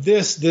PayPal. But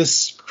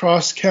this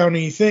cross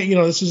county thing,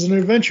 this was an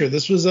adventure.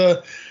 This was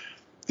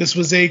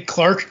a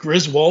Clark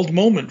Griswold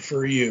moment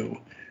for you,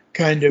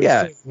 kind of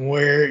thing,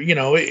 where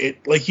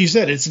it, like you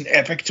said, it's an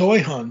epic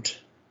toy hunt.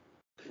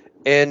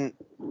 And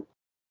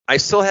I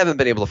still haven't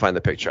been able to find the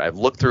picture. I've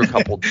looked through a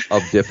couple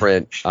of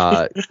different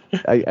I've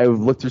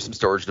looked through some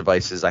storage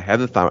devices. I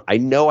haven't found. I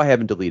know I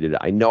haven't deleted it.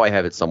 I know I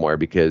have it somewhere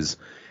because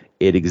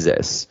it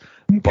exists.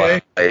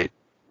 Okay. But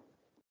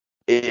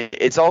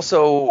it's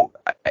also,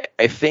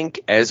 I think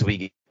as we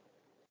get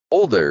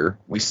older,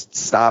 we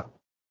stop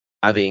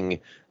having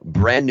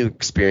brand new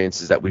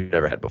experiences that we've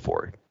never had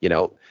before.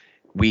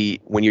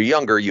 When you're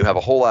younger, you have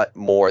a whole lot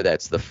more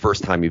that's the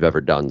first time you've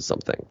ever done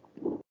something.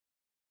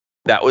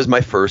 That was my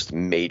first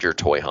major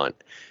toy hunt,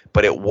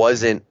 but it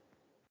wasn't,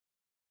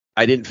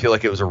 I didn't feel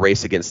like it was a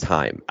race against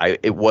time.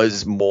 It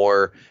was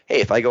more,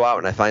 hey, if I go out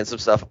and I find some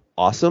stuff,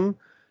 awesome.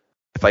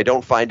 If I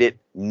don't find it,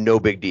 no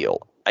big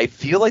deal. I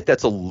feel like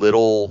that's a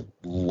little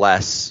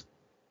less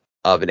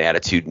of an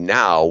attitude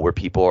now where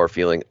people are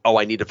feeling, oh,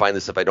 I need to find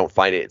this. If I don't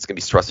find it, it's going to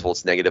be stressful.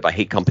 It's negative. I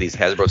hate companies.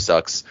 Hasbro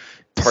sucks.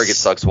 Target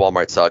sucks.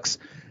 Walmart sucks.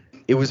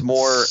 It was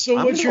more, I'm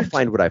going to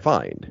find what I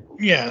find.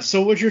 Yeah,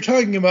 so what you're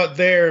talking about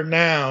there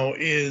now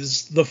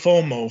is the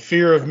FOMO,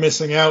 fear of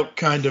missing out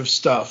kind of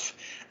stuff.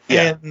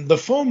 Yeah. And the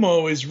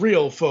FOMO is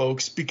real,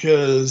 folks,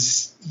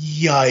 because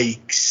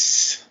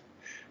yikes.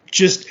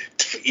 Just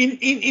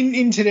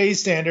in today's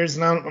standards,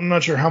 and I'm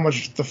not sure how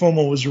much the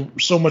FOMO was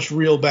so much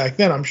real back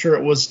then. I'm sure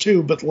it was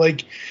too, but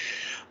like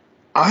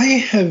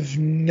I've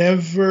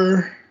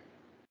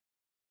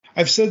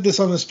said this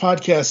on this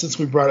podcast since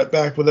we brought it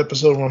back with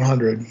episode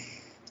 100.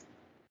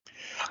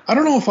 I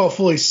don't know if I'll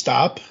fully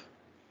stop,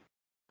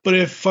 but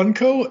if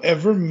Funko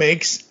ever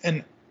makes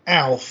an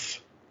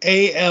ALF,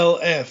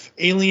 A-L-F,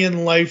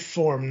 Alien Life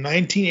Form,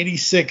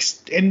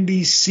 1986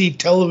 NBC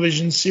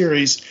television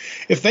series,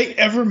 if they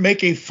ever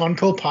make a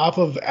Funko Pop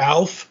of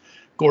ALF,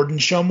 Gordon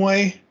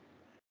Shumway,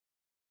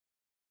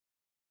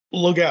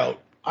 look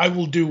out. I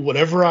will do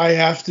whatever I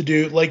have to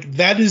do. Like,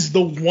 that is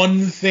the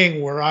one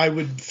thing where I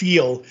would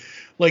feel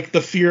like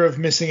the fear of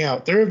missing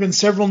out. There have been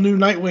several new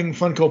Nightwing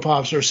Funko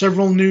Pops or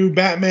several new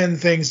Batman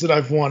things that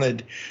I've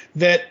wanted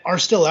that are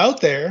still out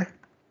there,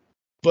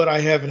 but I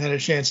haven't had a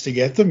chance to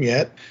get them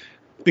yet.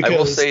 Because I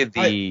will say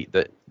the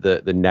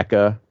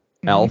NECA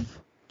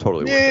Elf,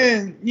 totally worth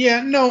it.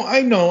 Yeah, no,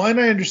 I know,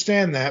 and I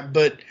understand that,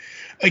 but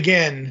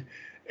again,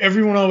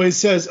 everyone always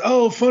says,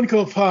 oh,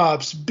 Funko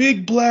Pops,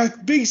 big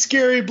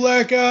scary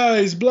black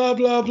eyes, blah,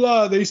 blah,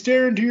 blah. They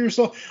stare into your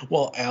soul.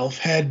 Well, Alf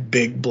had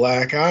big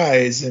black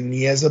eyes, and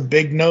he has a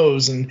big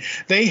nose. And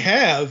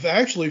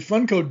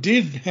Funko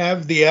did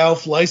have the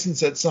Alf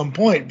license at some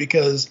point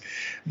because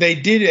they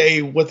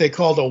did what they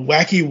called a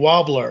wacky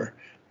wobbler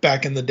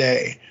back in the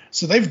day.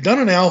 So they've done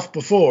an Alf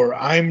before.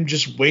 I'm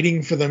just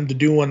waiting for them to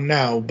do one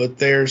now, but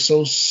they're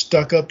so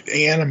stuck up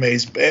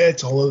animes.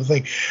 It's a whole other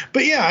thing.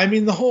 But yeah, I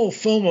mean, the whole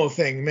FOMO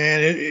thing,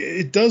 man,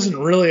 it doesn't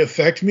really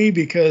affect me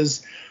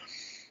because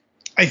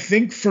I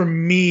think for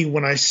me,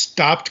 when I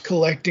stopped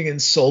collecting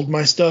and sold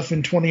my stuff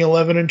in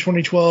 2011 and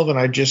 2012, and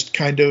I just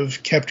kind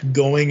of kept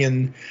going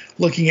and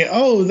looking at,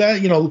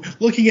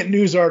 looking at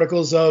news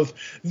articles of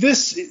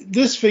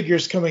this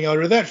figure's coming out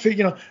or that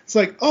figure, it's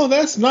like, oh,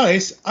 that's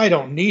nice. I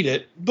don't need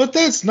it, but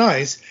that's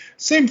nice.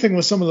 Same thing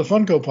with some of the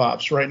Funko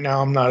Pops. Right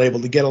now, I'm not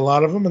able to get a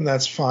lot of them, and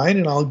that's fine,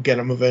 and I'll get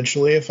them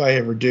eventually if I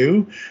ever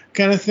do,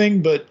 kind of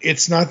thing. But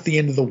it's not the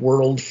end of the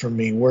world for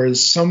me.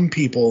 Whereas some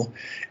people,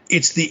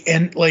 it's the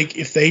end. Like,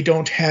 if they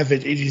don't have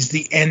it, it is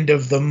the end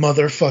of the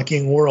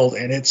motherfucking world,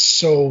 and it's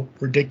so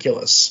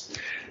ridiculous.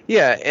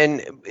 Yeah,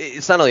 and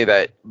it's not only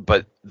that,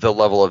 but the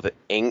level of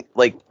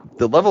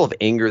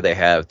anger they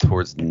have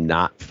towards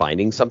not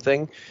finding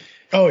something.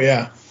 Oh,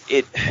 yeah.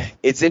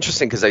 It's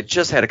interesting because I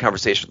just had a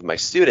conversation with my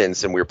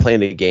students, and we were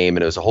playing a game,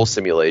 and it was a whole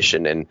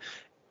simulation,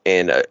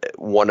 and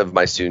one of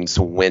my students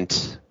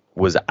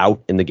was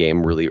out in the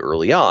game really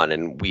early on,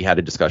 and we had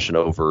a discussion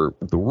over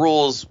the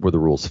rules. Were the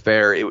rules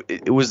fair?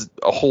 It was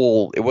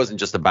it wasn't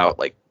just about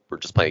like we're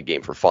just playing a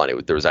game for fun.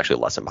 There was actually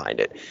a lesson behind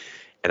it.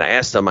 And I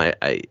asked him, I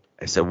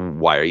said,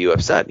 why are you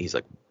upset? And he's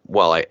like,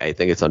 well, I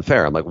think it's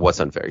unfair. I'm like, what's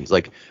unfair? He's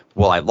like,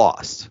 well, I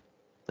lost.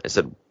 I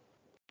said,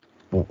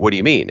 well, what do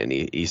you mean? And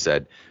he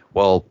said,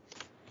 well,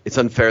 it's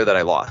unfair that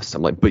I lost.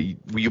 I'm like, but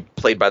you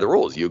played by the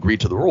rules. You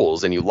agreed to the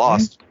rules, and you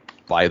lost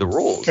by the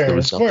rules. Fair, there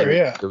was nothing, square,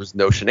 yeah. There was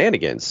no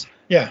shenanigans.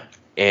 Yeah.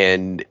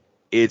 And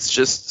it's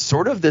just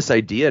sort of this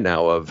idea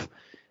now of,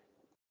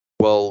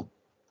 well,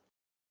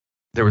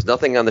 there was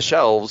nothing on the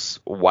shelves.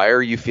 Why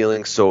are you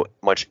feeling so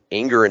much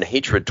anger and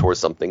hatred towards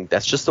something?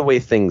 That's just the way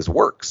things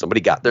work.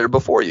 Somebody got there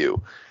before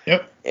you.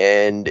 Yep.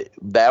 And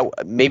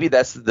maybe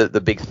that's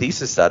the big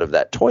thesis out of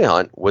that toy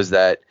hunt, was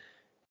that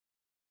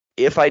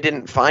if I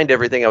didn't find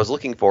everything I was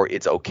looking for,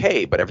 it's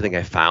okay. But everything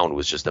I found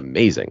was just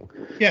amazing.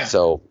 Yeah.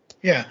 So.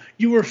 Yeah,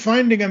 you were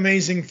finding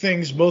amazing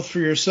things both for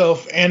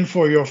yourself and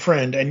for your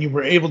friend, and you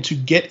were able to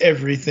get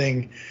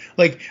everything.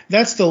 Like,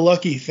 that's the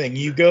lucky thing.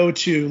 You go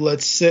to, let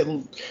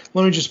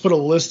me just put a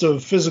list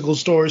of physical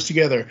stores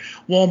together.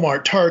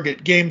 Walmart,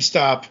 Target,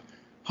 GameStop,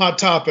 Hot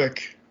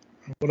Topic.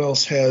 What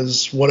else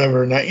has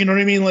whatever? Now, you know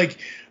what I mean? Like,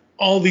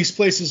 all these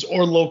places,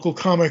 or local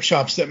comic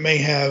shops that may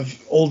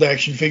have old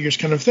action figures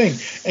kind of thing.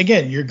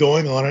 Again, you're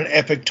going on an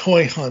epic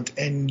toy hunt,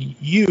 and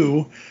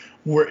you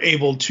were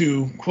able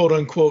to, quote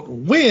unquote,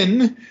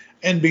 win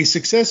and be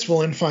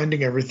successful in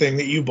finding everything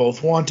that you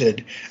both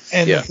wanted.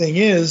 And the thing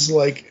is,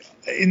 like,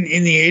 in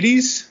the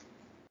 80s,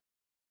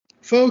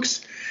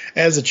 folks,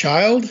 as a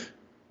child,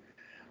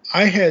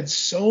 I had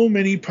so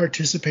many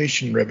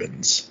participation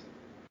ribbons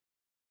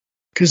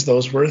because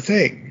those were a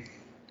thing.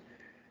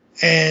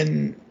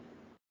 And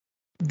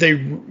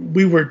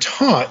we were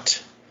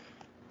taught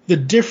the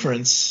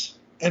difference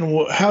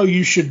and how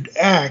you should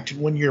act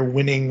when you're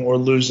winning or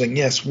losing.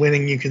 Yes,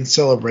 winning you can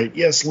celebrate.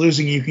 Yes,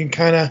 losing you can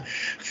kind of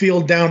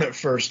feel down at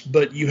first,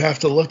 but you have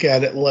to look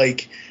at it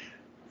like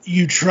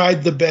you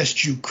tried the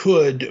best you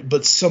could,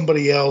 but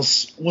somebody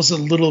else was a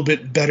little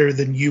bit better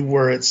than you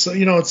were. It's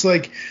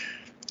like,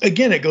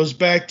 again, it goes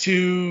back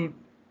to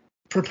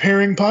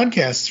preparing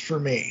podcasts for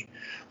me.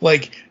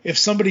 Like, if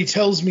somebody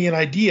tells me an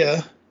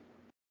idea,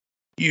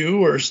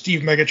 you or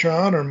Steve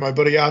Megatron or my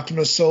buddy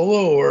Optimus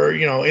Solo or,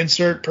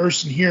 insert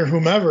person here,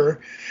 whomever,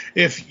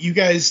 if you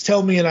guys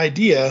tell me an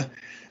idea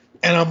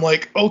and I'm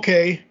like,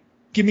 okay,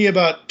 give me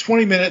about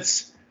 20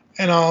 minutes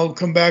and I'll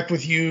come back to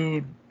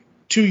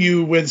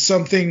you with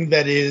something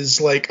that is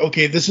like,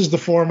 okay, this is the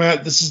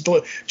format. This is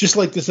just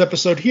like this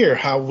episode here,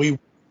 how we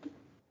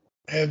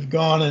have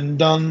gone and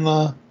done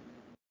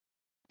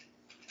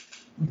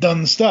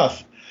the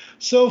stuff.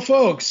 So,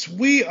 folks,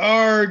 we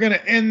are going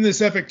to end this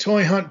epic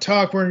toy hunt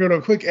talk. We're going to go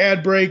to a quick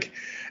ad break,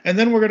 and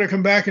then we're going to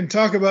come back and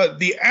talk about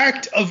the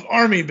act of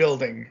army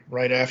building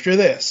right after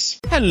this.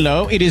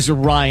 Hello, it is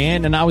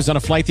Ryan, and I was on a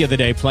flight the other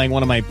day playing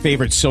one of my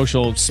favorite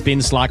social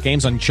spin slot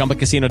games on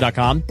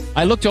ChumbaCasino.com.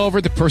 I looked over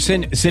at the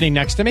person sitting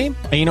next to me,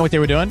 and you know what they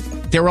were doing?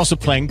 They were also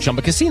playing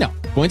Chumba Casino.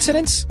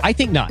 Coincidence? I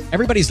think not.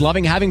 Everybody's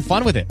loving having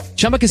fun with it.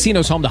 Chumba Casino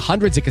is home to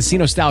hundreds of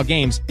casino-style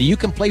games that you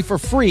can play for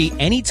free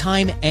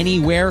anytime,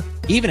 anywhere,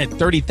 even at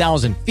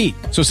 30,000 feet.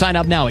 So sign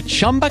up now at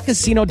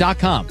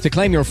ChumbaCasino.com to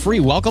claim your free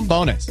welcome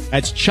bonus.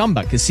 That's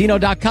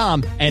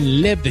ChumbaCasino.com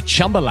and live the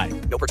Chumba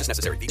life. No purchase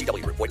necessary.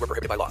 VGW. Void where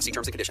prohibited by law. See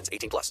terms and conditions.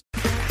 18+.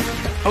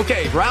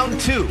 Okay, round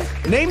two.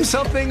 Name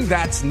something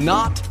that's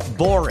not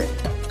boring.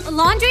 A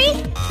laundry?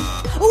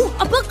 Ooh,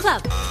 a book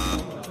club.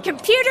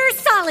 Computer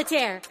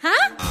solitaire,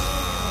 huh?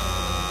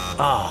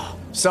 Ah,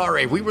 oh,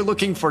 sorry. We were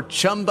looking for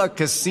Chumba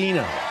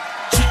Casino.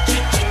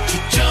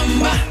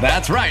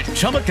 That's right.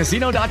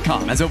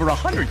 ChumbaCasino.com has over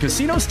 100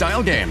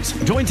 casino-style games.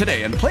 Join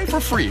today and play for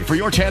free for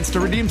your chance to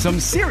redeem some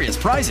serious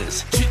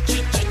prizes.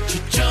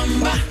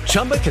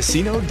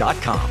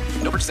 ChumbaCasino.com.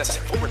 No purchase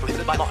necessary. Void where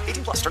prohibited by law.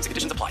 18+. Terms and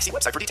conditions apply. See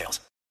website for details.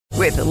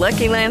 With the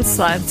Lucky Land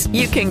Slots,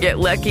 you can get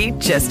lucky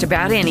just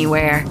about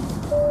anywhere.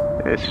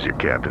 This is your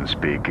captain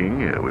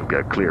speaking. We've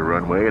got clear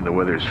runway and the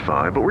weather's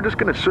fine, but we're just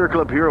going to circle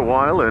up here a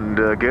while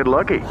and get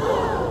lucky.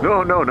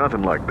 No,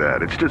 nothing like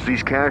that. It's just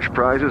these cash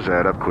prizes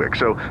add up quick.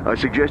 So I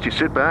suggest you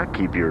sit back,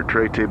 keep your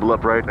tray table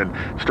upright, and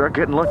start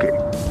getting lucky.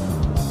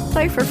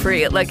 Play for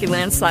free at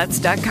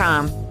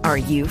LuckyLandSlots.com. Are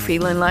you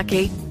feeling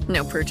lucky?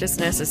 No purchase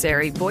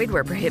necessary. Void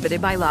where prohibited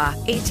by law.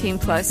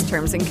 18+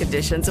 terms and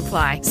conditions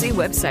apply. See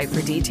website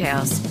for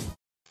details.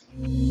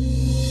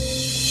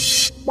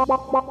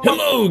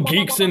 Hello,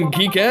 geeks and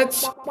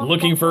geekettes!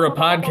 Looking for a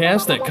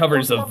podcast that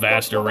covers a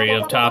vast array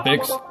of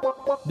topics?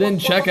 Then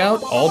check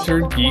out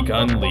Altered Geek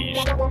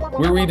Unleashed,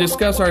 where we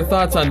discuss our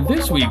thoughts on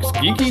this week's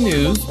geeky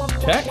news,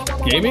 tech,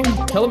 gaming,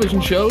 television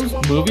shows,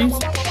 movies,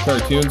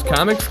 cartoons,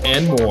 comics,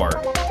 and more.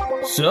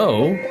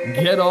 So,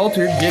 get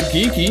altered, get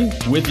geeky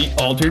with the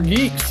Altered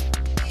Geeks,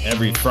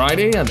 every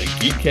Friday on the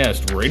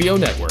Geekcast Radio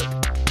Network.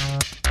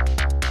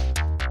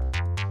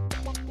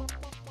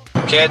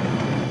 Kid?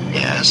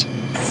 Yes?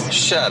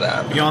 Shut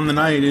up. Beyond the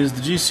Night is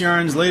the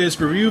GCRN's latest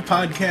review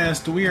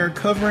podcast. We are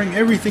covering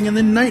everything in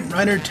the Knight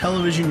Rider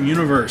television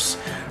universe,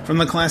 from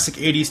the classic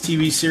 80s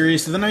TV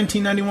series to the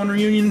 1991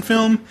 reunion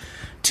film,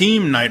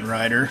 Team Knight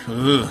Rider,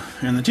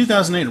 and the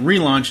 2008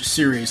 relaunch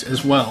series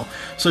as well.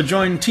 So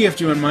join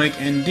TFG and Mike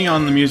and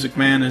Dion the Music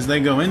Man as they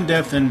go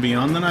in-depth and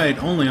Beyond the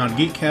Night only on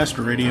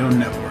Geekcast Radio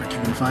Network.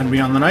 You can find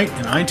Beyond the Night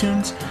in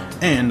iTunes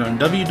and on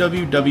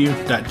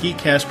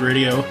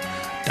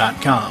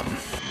www.geekcastradio.com.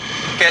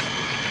 Kid?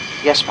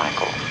 Yes,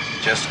 Michael.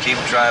 Just keep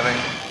driving.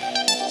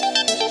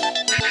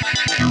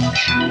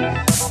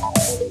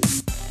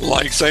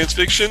 Like science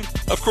fiction?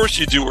 Of course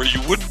you do, or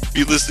you wouldn't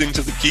be listening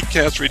to the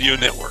Geekcast Radio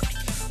Network.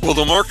 Well,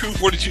 the Mark Who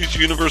 42's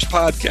Universe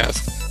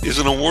podcast is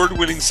an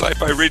award-winning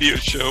sci-fi radio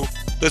show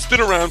that's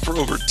been around for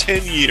over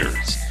 10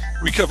 years.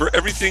 We cover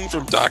everything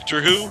from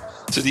Doctor Who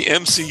to the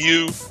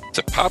MCU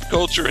to pop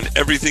culture and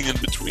everything in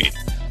between.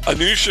 A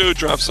new show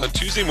drops on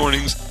Tuesday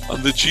mornings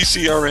on the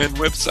GCRN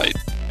website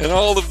and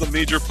all of the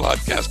major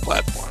podcast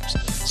platforms.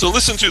 So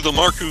listen to the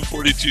Mark Who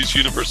 42's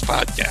Universe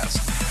podcast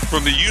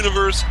from the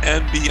universe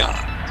and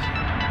beyond.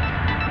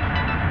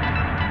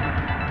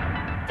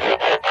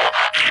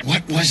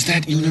 What was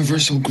that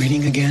universal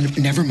greeting again?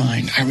 Never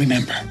mind, I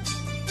remember.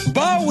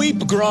 Ba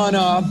weep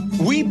grana,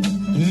 weep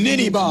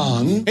nitty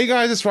bong. Hey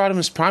guys, it's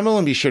Rodimus Primal,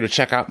 and be sure to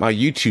check out my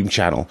YouTube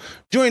channel.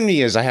 Join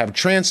me as I have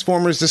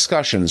Transformers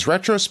discussions,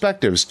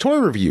 retrospectives, toy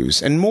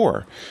reviews, and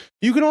more.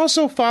 You can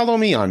also follow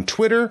me on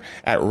Twitter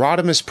at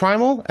Rodimus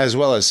Primal, as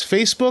well as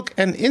Facebook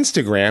and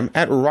Instagram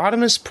at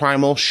Rodimus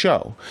Primal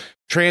Show.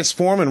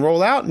 Transform and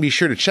roll out, and be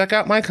sure to check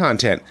out my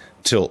content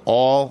till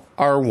all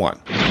are one.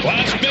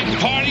 Last big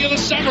party of the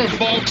summer,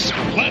 folks.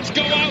 Let's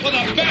go out with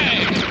a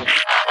bang.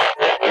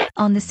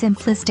 On the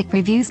Simplistic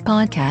Reviews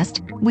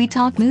podcast, we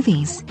talk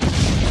movies.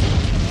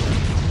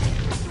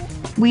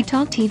 We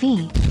talk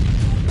TV.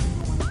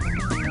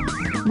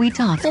 We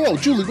talk. Hello,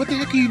 Julie, what the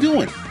heck are you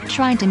doing?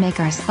 Trying to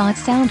make our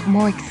spots sound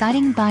more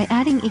exciting by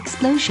adding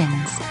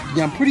explosions.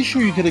 Yeah, I'm pretty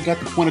sure you could have got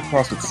the point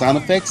across with sound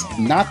effects,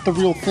 not the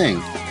real thing.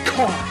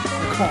 Car.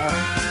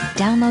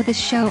 Download the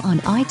show on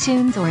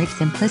iTunes or at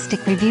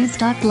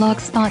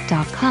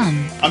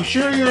simplisticreviews.blogspot.com. I'm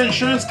sure your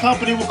insurance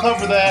company will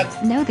cover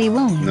that. No, they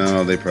won't.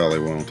 No, they probably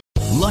won't.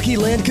 Lucky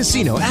Land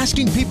Casino,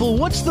 asking people,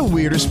 what's the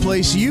weirdest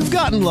place you've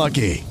gotten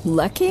lucky?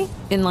 Lucky?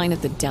 In line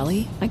at the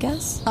deli, I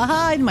guess?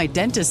 Aha, in my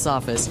dentist's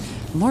office.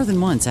 More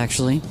than once,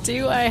 actually.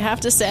 Do I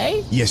have to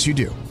say? Yes, you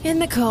do. In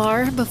the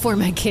car before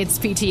my kids'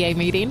 PTA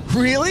meeting.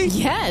 Really?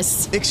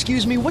 Yes.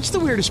 Excuse me, what's the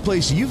weirdest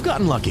place you've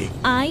gotten lucky?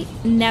 I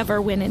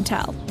never win and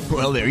tell.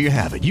 Well, there you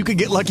have it. You can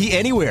get lucky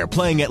anywhere,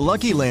 playing at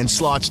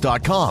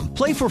LuckyLandSlots.com.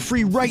 Play for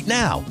free right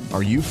now.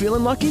 Are you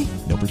feeling lucky?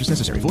 No purchase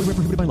necessary. Void where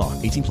prohibited by law.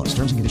 18 plus.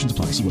 Terms and conditions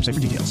apply. See website for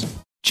details.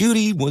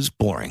 Judy was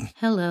boring.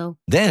 Hello.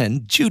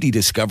 Then Judy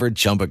discovered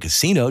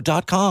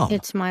ChumbaCasino.com.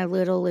 It's my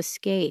little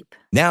escape.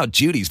 Now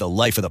Judy's the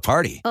life of the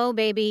party. Oh,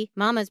 baby,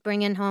 mama's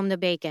bringing home the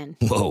bacon.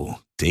 Whoa,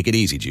 take it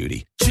easy,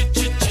 Judy.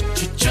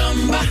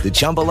 The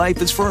Chumba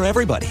life is for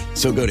everybody.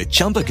 So go to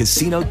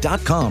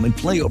ChumbaCasino.com and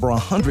play over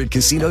 100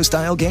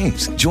 casino-style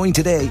games. Join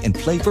today and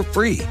play for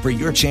free for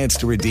your chance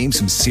to redeem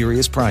some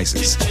serious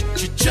prizes.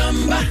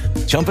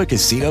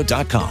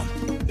 ChumbaCasino.com.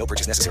 No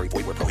purchase necessary.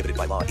 Void where prohibited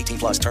by law. 18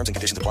 plus terms and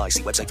conditions apply.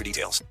 See website for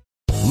details.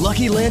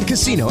 Lucky Land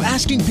Casino,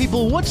 asking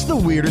people, what's the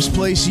weirdest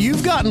place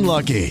you've gotten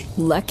lucky?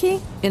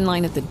 Lucky? In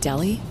line at the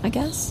deli, I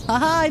guess?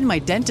 Aha, in my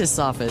dentist's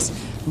office.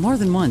 More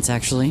than once,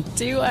 actually.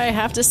 Do I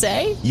have to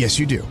say? Yes,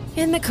 you do.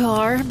 In the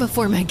car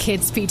before my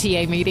kids'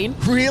 PTA meeting.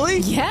 Really?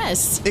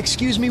 Yes.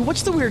 Excuse me,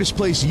 what's the weirdest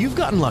place you've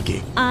gotten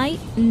lucky? I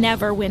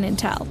never win and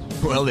tell.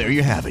 Well, there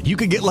you have it. You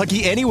can get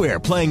lucky anywhere,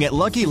 playing at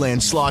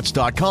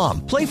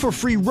LuckyLandSlots.com. Play for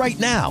free right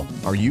now.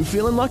 Are you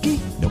feeling lucky?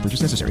 No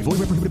purchase necessary. Void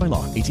where prohibited by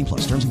law. 18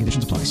 plus. Terms and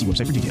conditions apply. See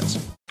website for details.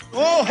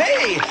 Oh,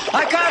 hey!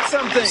 I got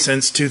something!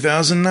 Since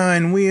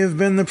 2009, we have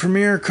been the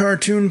premier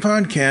cartoon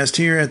podcast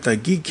here at the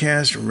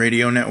Geekcast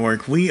Radio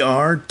Network. We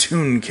are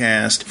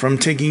Tooncast. From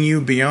taking you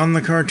beyond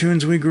the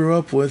cartoons we grew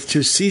up with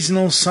to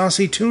seasonal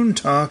saucy toon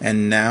talk,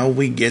 and now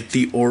we get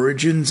the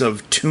origins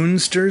of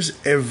Toonsters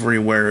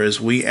everywhere as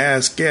we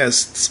ask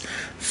guests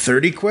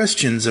 30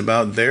 questions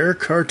about their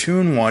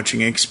cartoon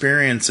watching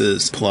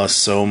experiences, plus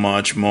so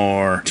much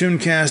more.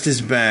 Tooncast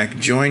is back.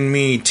 Join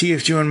me,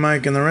 TFG and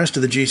Mike, and the rest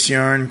of the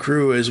GCRN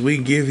crew as we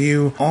give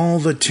you all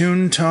the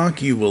toon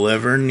talk you will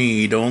ever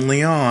need,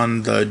 only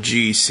on the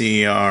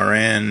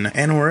GCRN,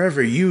 and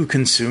wherever you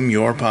consume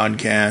your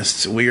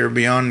podcasts. We are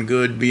beyond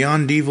good,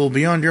 beyond evil,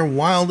 beyond your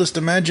wildest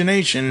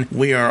imagination.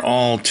 We are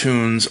all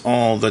tunes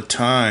all the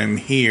time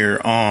here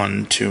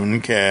on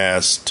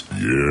Tooncast.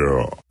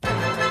 Yeah.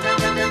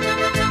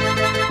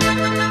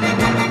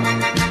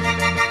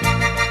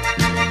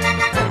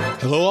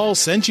 Hello, all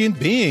sentient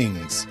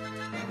beings.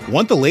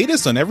 Want the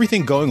latest on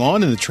everything going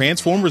on in the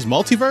Transformers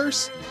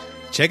multiverse?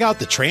 Check out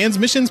the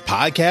Transmissions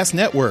Podcast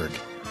Network.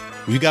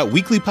 We've got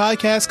weekly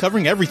podcasts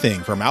covering everything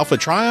from Alpha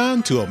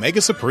Trion to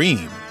Omega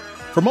Supreme,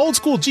 from old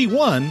school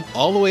G1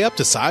 all the way up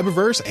to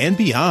Cyberverse and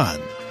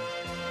beyond.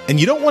 And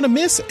you don't want to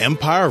miss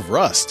Empire of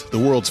Rust, the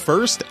world's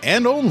first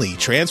and only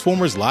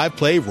Transformers live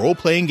play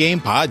role-playing game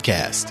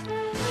podcast.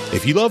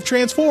 If you love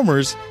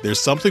Transformers, there's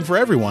something for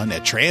everyone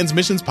at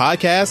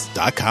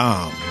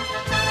transmissionspodcast.com.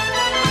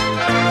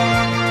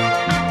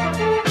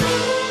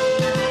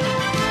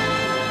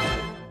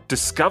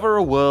 Discover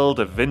a world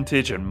of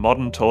vintage and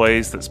modern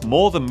toys that's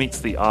more than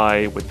meets the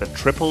eye with the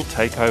Triple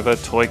Takeover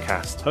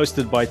Toycast.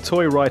 Hosted by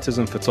toy writers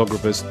and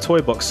photographers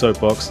Toybox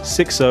Soapbox,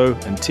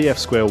 6O, and TF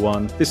Square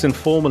 1, this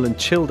informal and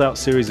chilled-out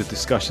series of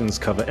discussions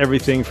cover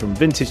everything from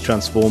vintage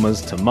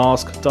Transformers to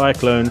Mask,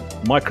 Diaclone,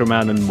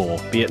 Microman, and more,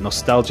 be it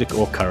nostalgic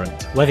or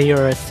current. Whether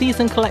you're a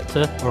seasoned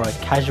collector or a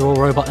casual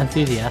robot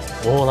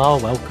enthusiast, all are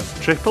welcome.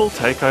 Triple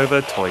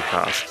Takeover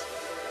Toycast.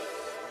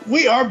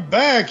 We are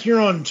back here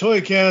on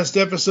Toycast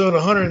episode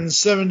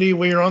 170.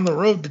 We are on the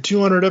road to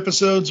 200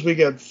 episodes. We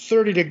got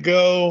 30 to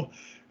go.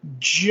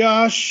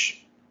 Josh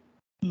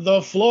the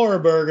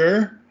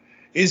Floorburger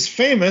is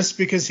famous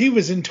because he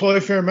was in Toy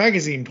Fair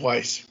magazine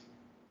twice.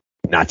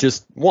 Not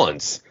just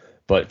once,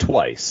 but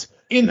twice.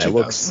 And I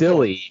look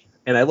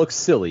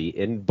silly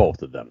in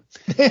both of them.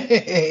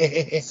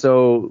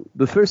 So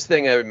the first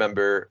thing I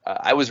remember,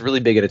 I was really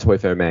big into Toy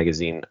Fair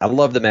magazine. I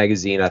loved the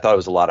magazine. I thought it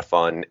was a lot of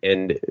fun.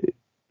 And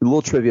a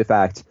little trivia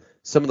fact,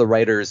 some of the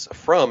writers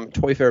from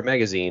Toy Fair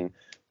magazine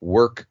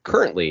work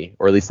currently,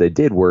 or at least they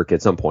did work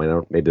at some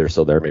point, maybe they're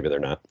still there, maybe they're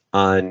not,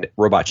 on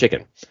Robot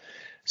Chicken.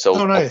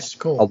 So nice,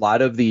 cool. A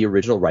lot of the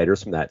original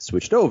writers from that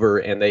switched over,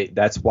 and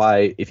that's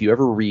why if you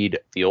ever read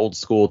the old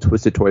school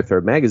Twisted Toy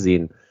Fair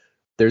magazine,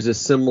 there's a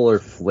similar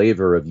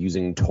flavor of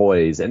using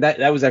toys. And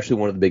that was actually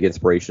one of the big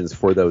inspirations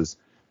for those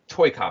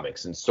toy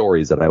comics and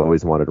stories that I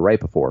always wanted to write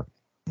before,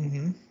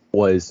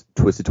 was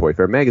Twisted Toy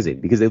Fair magazine,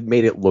 because they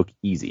made it look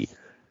easy.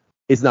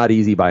 It's not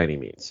easy by any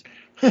means.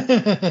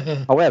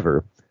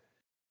 However,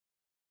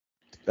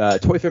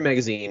 Toy Fair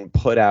magazine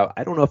put out,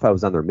 I don't know if I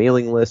was on their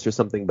mailing list or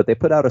something, but they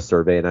put out a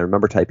survey, and I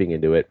remember typing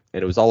into it,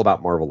 and it was all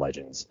about Marvel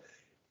Legends.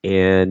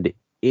 And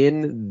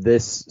in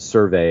this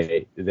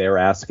survey, they're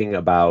asking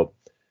about,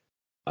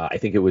 I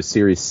think it was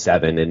Series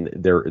 7, and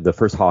the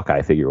first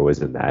Hawkeye figure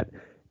was in that.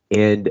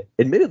 And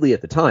admittedly,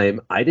 at the time,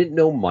 I didn't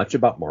know much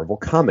about Marvel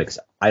Comics.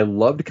 I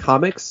loved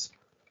comics,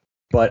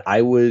 but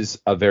I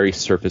was a very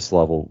surface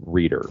level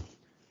reader.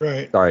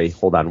 Right. Sorry,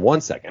 hold on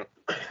one second.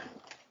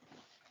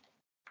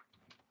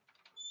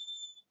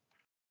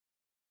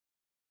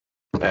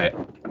 I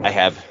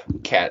have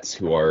cats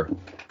who are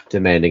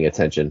demanding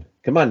attention.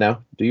 Come on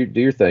now, do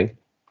your thing.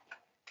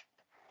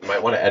 You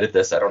might want to edit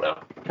this, I don't know.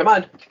 Come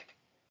on.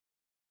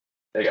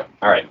 There you go.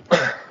 All right.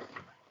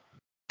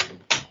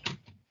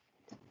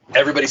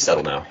 Everybody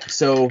settle now.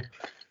 So,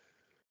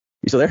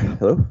 you still there?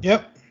 Hello?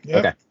 Yep.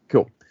 Okay,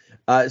 cool.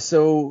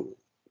 So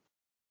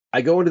I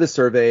go into the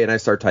survey and I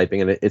start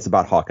typing, and it's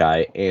about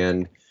Hawkeye,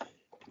 and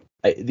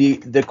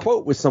the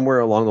quote was somewhere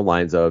along the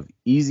lines of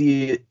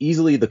easily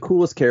the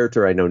coolest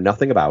character I know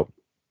nothing about.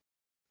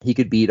 He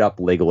could beat up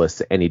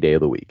Legolas any day of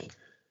the week.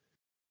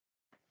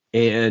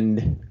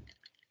 And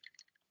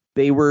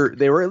they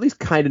were at least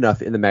kind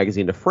enough in the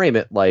magazine to frame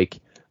it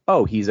like,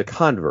 oh, he's a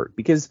convert,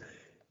 because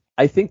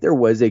I think there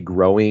was a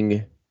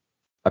growing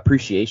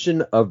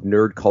appreciation of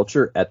nerd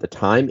culture at the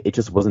time. It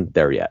just wasn't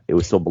there yet. It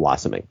was still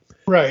blossoming.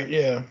 Right,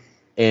 yeah.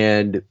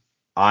 And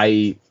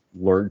I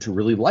learned to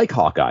really like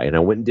Hawkeye, and I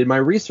went and did my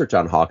research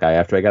on Hawkeye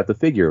after I got the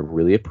figure and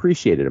really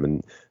appreciated him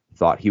and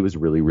thought he was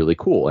really, really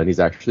cool. And he's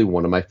actually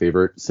one of my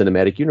favorite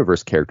cinematic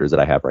universe characters that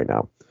I have right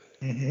now.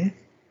 Mm-hmm.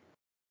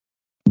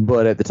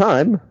 But at the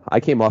time, I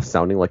came off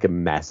sounding like a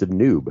massive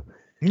noob.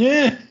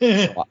 Yeah.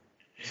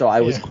 So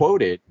I was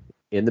quoted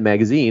in the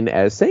magazine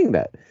as saying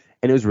that.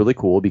 And it was really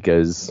cool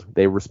because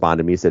they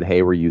responded to me and said,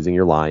 hey, we're using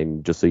your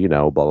line, just so you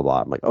know, blah, blah,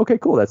 blah. I'm like, okay,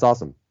 cool. That's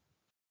awesome.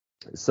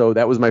 So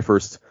that was my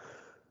first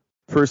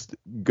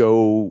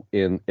go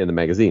in the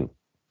magazine.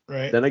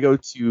 Right. Then I go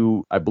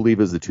to, I believe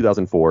it was the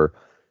 2004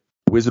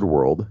 Wizard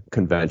World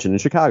convention in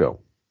Chicago.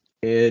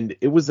 And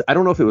it was, I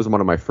don't know if it was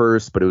one of my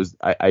first, but it was,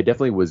 I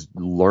definitely was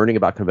learning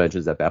about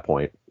conventions at that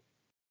point.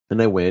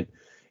 And I went,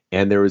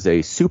 and there was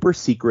a super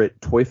secret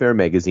Toy Fair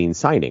magazine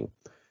signing.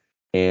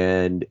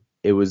 And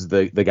it was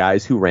the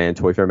guys who ran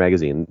Toy Fair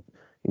magazine,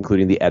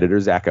 including the editor,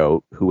 Zach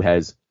O, who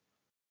has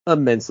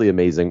immensely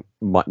amazing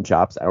mutton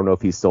chops. I don't know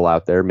if he's still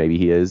out there. Maybe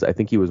he is. I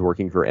think he was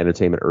working for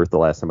Entertainment Earth the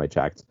last time I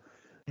checked.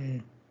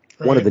 Right.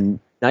 One of the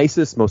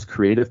nicest, most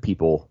creative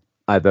people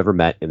I've ever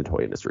met in the toy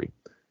industry.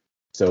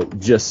 So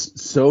just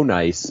so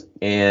nice.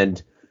 And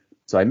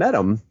so I met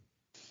him,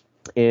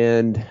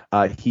 and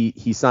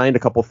he signed a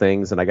couple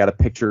things, and I got a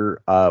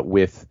picture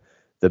with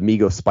the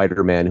Mego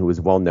Spider-Man, who was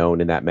well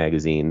known in that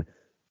magazine.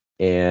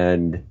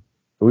 And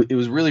it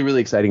was really,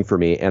 really exciting for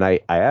me. And I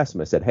asked him,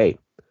 I said, hey,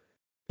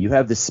 you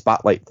have this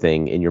spotlight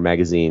thing in your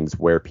magazines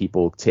where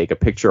people take a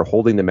picture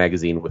holding the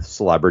magazine with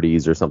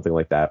celebrities or something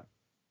like that,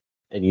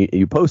 and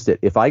you post it.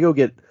 If I go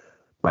get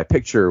my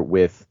picture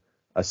with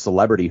a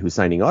celebrity who's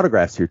signing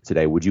autographs here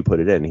today, would you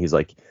put it in? And he's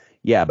like,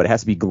 yeah, but it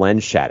has to be Glenn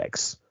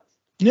Shaddix.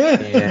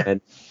 Yeah.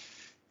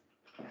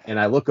 And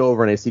I look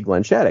over and I see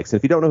Glenn Shaddix. And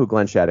if you don't know who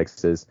Glenn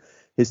Shaddix is,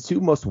 his two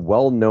most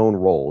well-known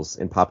roles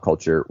in pop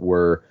culture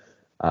were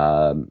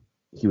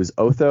he was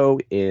Otho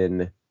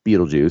in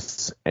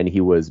Beetlejuice, and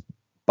he was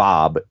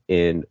Bob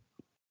in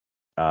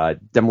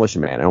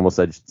Demolition Man. I almost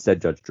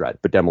said Judge Dredd,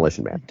 but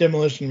Demolition Man.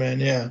 Demolition Man,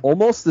 yeah.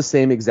 Almost the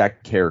same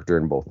exact character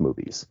in both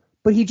movies,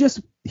 but he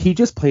just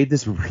played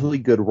this really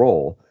good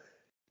role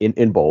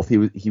in both.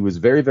 He was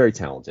very, very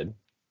talented.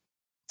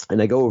 And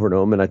I go over to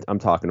him and I'm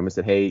talking to him. I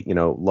said, hey,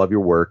 love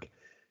your work.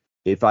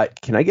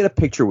 Can I get a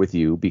picture with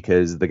you?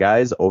 Because the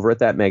guys over at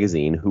that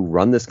magazine who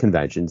run this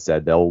convention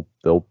said they'll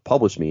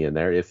publish me in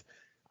there if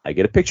I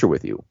get a picture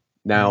with you.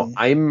 Now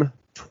I'm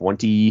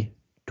 20,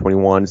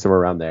 21, somewhere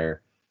around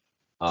there.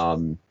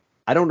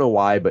 I don't know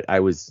why, but I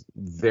was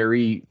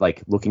very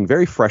looking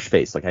very fresh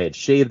faced. Like I had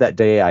shaved that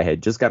day. I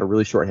had just got a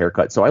really short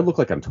haircut. So I look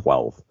like I'm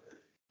 12.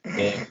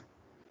 And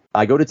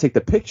I go to take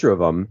the picture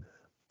of him,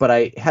 but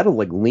I had to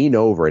lean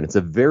over, and it's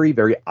a very,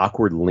 very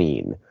awkward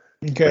lean.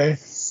 Okay.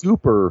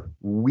 Super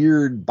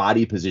weird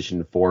body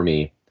position for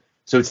me.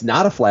 So it's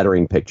not a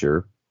flattering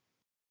picture.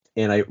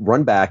 And I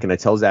run back and I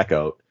tell Zach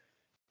out,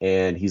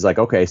 and he's like,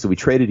 okay, so we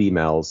traded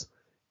emails.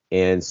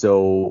 And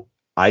so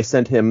I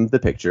sent him the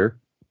picture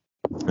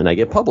and I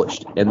get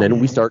published, and then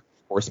we start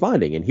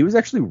corresponding, and he was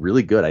actually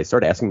really good. I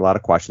started asking a lot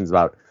of questions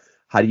about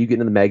how do you get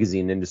into the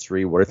magazine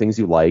industry? What are things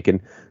you like?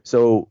 And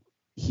so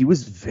he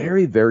was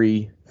very,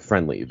 very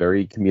friendly,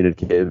 very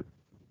communicative.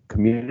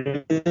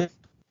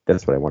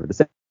 That's what I wanted to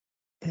say.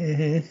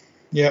 Mm-hmm.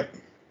 Yep.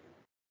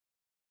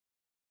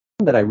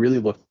 That I really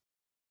looked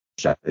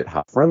at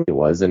how friendly it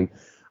was. And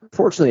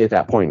unfortunately, at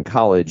that point in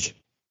college,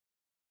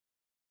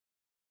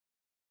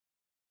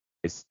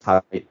 it's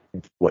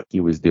what he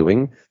was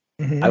doing.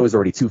 Mm-hmm. I was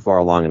already too far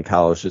along in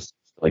college, just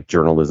like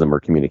journalism or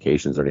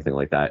communications or anything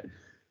like that.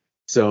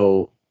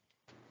 So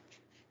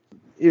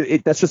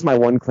that's just my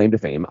one claim to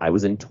fame. I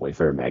was in Toy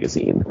Fair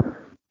magazine.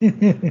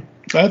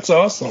 That's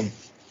awesome.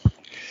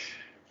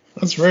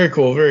 That's very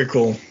cool. Very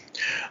cool.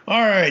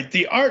 All right.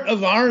 The Art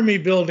of Army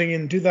Building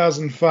in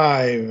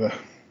 2005.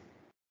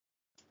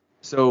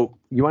 So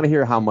you want to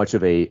hear how much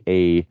of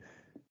a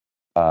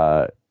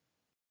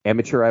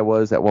amateur I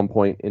was at one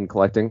point in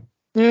collecting?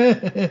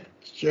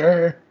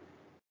 Sure.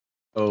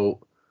 So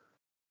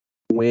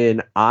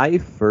when I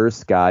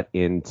first got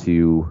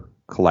into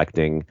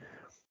collecting,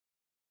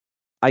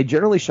 I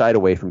generally shied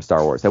away from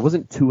Star Wars. I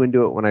wasn't too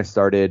into it when I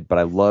started, but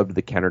I loved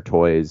the Kenner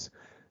toys.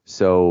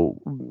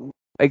 So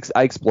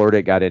I explored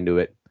it, got into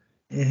it.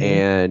 Mm-hmm.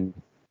 And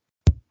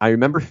I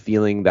remember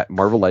feeling that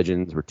Marvel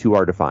Legends were too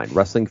hard to find.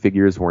 Wrestling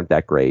figures weren't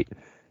that great.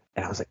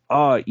 And I was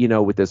like,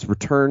 with this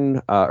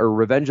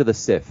Revenge of the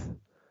Sith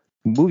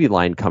movie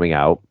line coming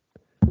out,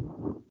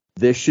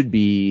 this should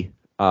be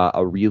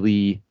a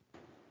really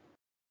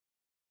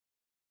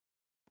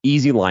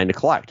easy line to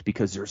collect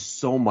because there's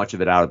so much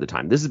of it out at the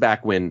time. This is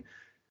back when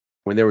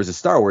there was a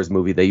Star Wars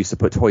movie, they used to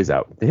put toys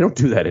out. They don't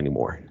do that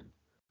anymore.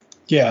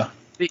 Yeah.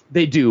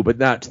 They do, but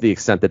not to the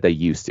extent that they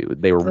used to.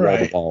 They were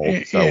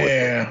wall-to-wall Star Wars.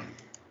 Yeah.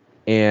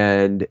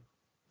 And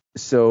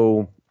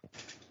so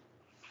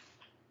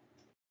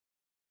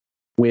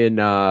when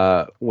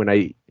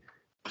I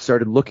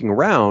started looking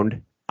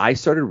around, I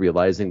started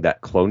realizing that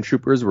clone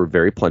troopers were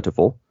very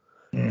plentiful.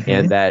 Mm-hmm.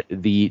 And that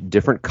the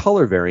different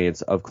color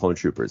variants of clone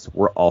troopers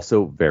were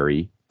also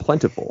very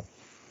plentiful.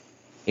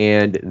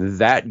 And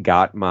that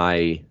got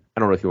I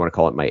don't know if you want to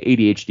call it my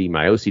ADHD,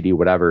 my OCD,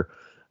 whatever,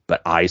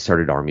 but I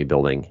started army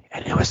building,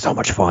 and it was so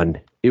much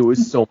fun. It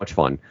was so much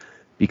fun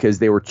because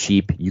they were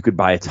cheap. You could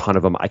buy a ton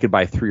of them. I could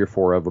buy 3 or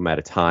 4 of them at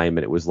a time,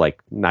 and it was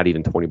like not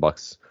even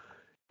 $20.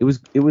 It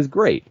was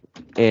great.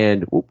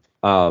 And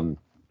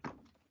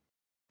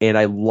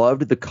I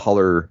loved the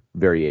color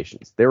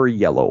variations. There were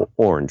yellow,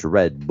 orange,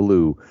 red,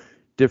 blue,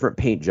 different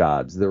paint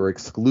jobs. There were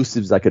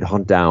exclusives I could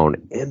hunt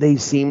down, and they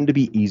seemed to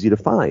be easy to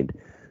find.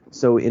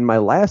 So in my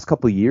last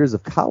couple of years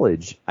of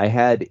college, I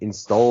had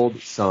installed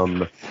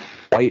some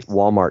white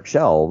Walmart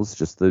shelves,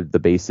 just the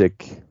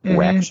basic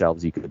rack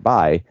shelves you could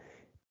buy.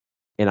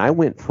 And I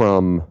went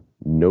from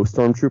no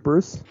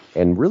Stormtroopers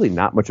and really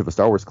not much of a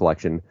Star Wars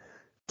collection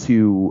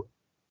to,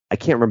 I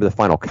can't remember the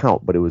final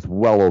count, but it was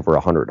well over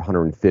 100,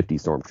 150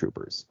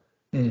 Stormtroopers.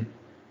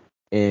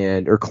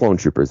 Or clone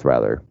troopers,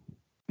 rather.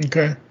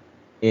 Okay.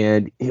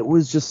 And it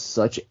was just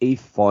such a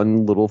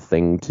fun little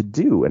thing to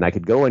do. And I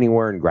could go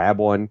anywhere and grab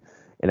one.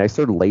 And I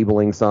started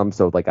labeling some.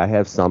 So, I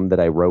have some that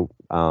I wrote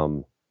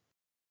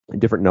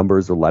different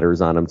numbers or letters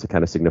on them to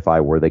kind of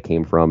signify where they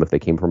came from, if they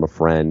came from a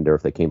friend or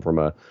if they came from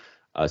a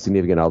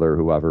significant other,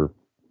 whoever.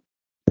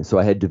 So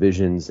I had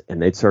divisions,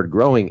 and they'd started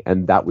growing.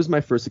 And that was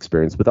my first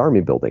experience with army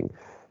building.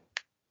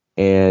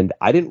 And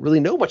I didn't really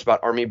know much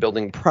about army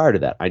building prior to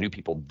that. I knew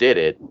people did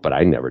it, but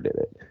I never did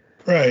it.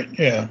 Right,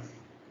 yeah.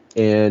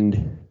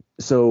 And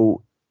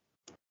so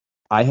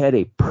I had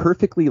a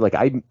perfectly,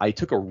 I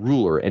took a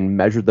ruler and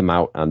measured them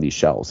out on these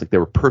shelves. They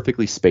were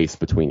perfectly spaced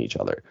between each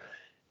other.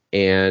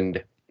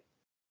 And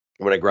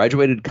when I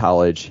graduated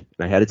college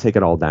and I had to take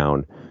it all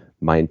down,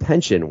 my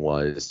intention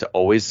was to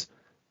always,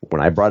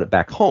 when I brought it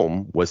back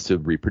home, was to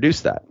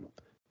reproduce that.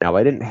 Now,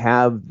 I didn't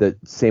have the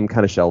same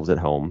kind of shelves at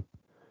home.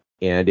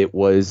 And it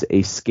was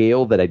a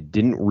scale that I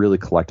didn't really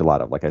collect a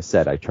lot of. Like I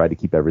said, I tried to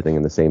keep everything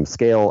in the same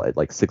scale at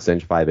like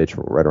 6-inch, 5-inch,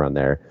 right around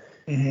there.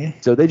 Mm-hmm.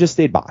 So they just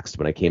stayed boxed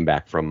when I came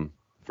back from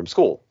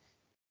school.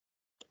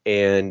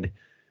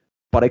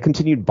 But I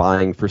continued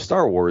buying for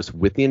Star Wars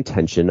with the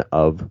intention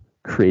of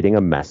creating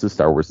a massive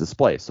Star Wars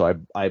display. So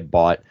I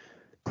bought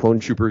Clone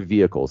Trooper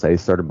vehicles. I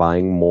started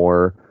buying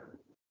more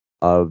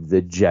of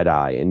the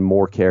Jedi and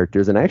more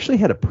characters. And I actually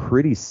had a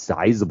pretty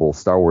sizable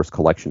Star Wars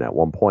collection at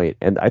one point.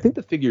 And I think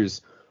the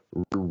figures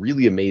were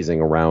really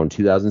amazing around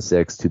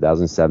 2006,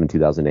 2007,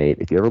 2008.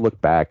 If you ever look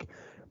back,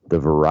 the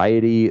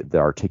variety, the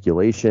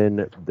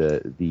articulation,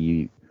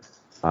 the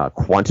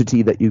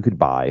quantity that you could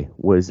buy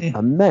was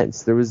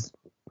immense. There was...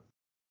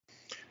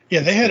 Yeah,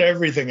 they had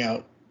everything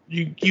out.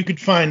 You could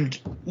find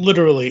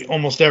literally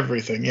almost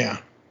everything, yeah.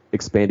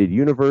 Expanded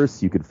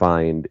universe, you could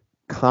find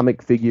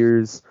comic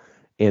figures,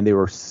 and they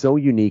were so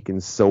unique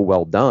and so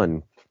well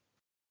done.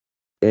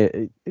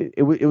 It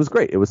was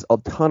great. It was a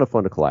ton of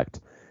fun to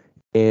collect.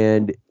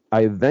 And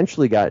I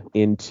eventually got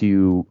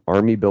into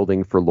army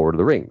building for Lord of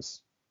the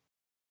Rings.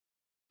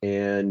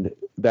 And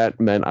that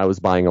meant I was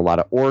buying a lot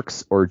of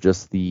orcs or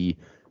just the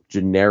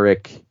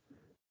generic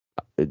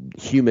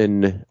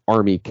human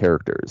army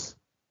characters.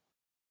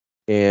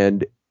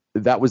 And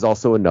that was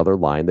also another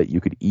line that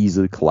you could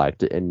easily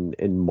collect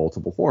in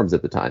multiple forms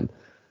at the time.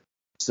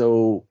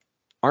 So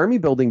army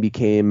building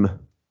became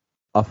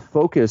a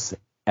focus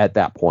at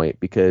that point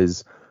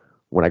because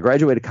when I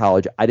graduated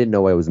college, I didn't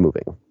know I was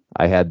moving.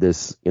 I had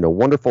this,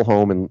 wonderful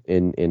home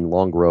in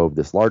Long Grove,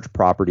 this large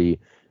property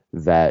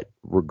that,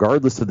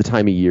 regardless of the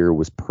time of year,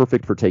 was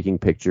perfect for taking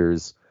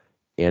pictures.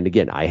 And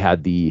again, I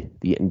had the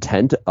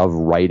intent of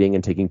writing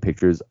and taking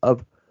pictures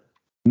of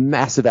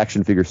massive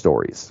action figure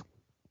stories.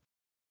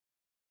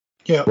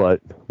 Yeah.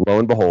 But lo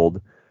and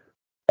behold,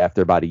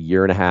 after about a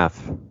year and a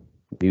half,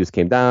 news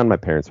came down. My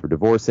parents were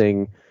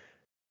divorcing,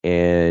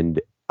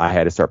 and I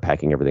had to start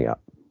packing everything up.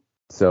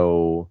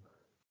 So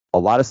a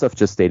lot of stuff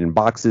just stayed in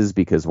boxes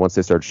because once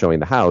they started showing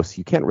the house,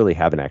 you can't really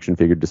have an action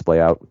figure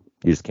display out.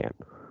 You just can't.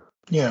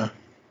 Yeah.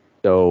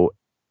 So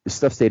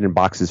stuff stayed in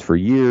boxes for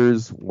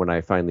years. When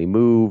I finally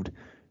moved,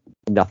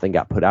 nothing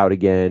got put out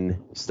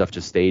again. Stuff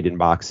just stayed in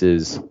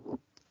boxes.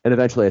 And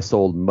eventually I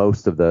sold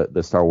most of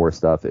the Star Wars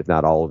stuff, if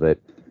not all of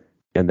it.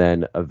 And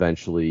then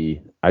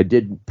eventually I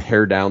did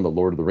pare down the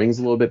Lord of the Rings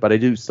a little bit, but I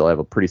do still have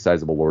a pretty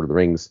sizable Lord of the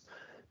Rings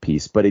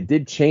piece. But it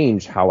did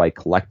change how I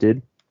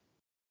collected,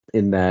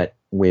 in that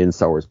when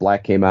Star Wars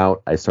Black came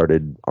out, I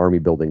started army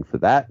building for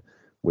that,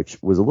 which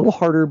was a little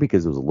harder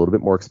because it was a little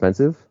bit more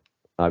expensive,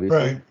 obviously.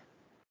 Right.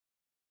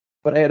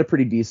 But I had a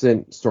pretty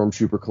decent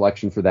Stormtrooper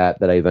collection for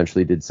that I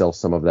eventually did sell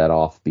some of that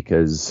off,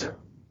 because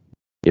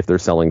if they're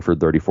selling for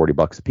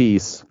 $30-$40 a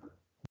piece,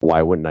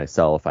 why wouldn't I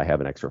sell if I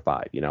have an extra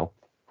 $5,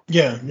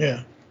 Yeah,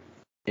 yeah.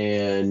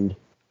 And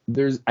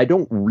I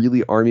don't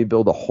really army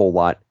build a whole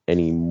lot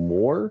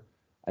anymore.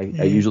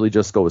 I usually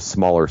just go with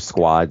smaller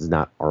squads,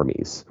 not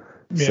armies.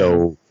 Yeah.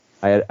 So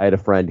I had a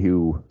friend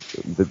who,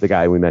 the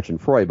guy we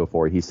mentioned, Froy,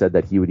 before, he said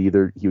that he would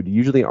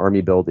usually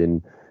army build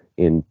in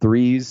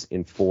 3s,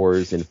 in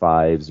 4s, in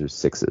 5s, or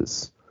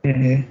 6s.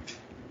 Mm-hmm.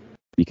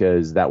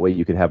 Because that way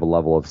you could have a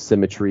level of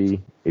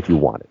symmetry if you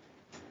want it.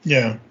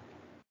 Yeah.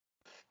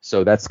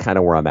 So that's kind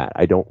of where I'm at.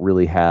 I don't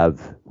really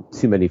have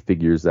too many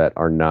figures that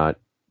are not,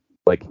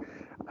 like,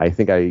 I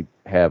think I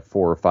have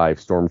 4 or 5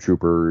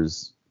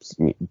 Stormtroopers,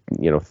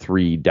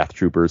 3 Death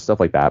Troopers, stuff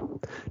like that.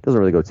 Doesn't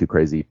really go too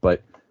crazy,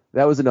 but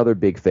that was another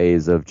big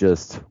phase of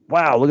just,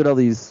 wow, look at all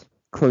these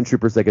clone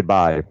troopers I could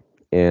buy.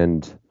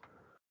 And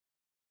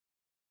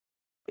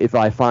if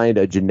I find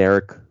a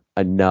generic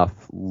enough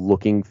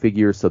looking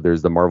figure, so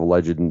there's the Marvel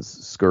Legends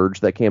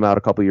Scourge that came out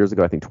a couple years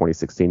ago. I think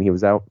 2016 he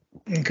was out.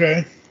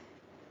 Okay.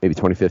 Maybe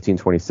 2015,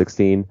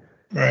 2016.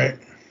 Right.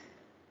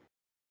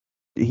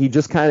 He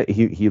just kind of,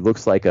 he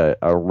looks like a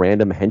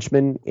random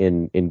henchman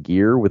in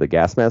gear with a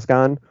gas mask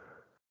on.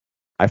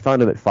 I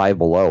found him at Five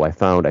Below. I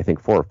found, I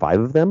think, 4 or 5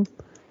 of them.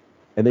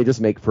 And they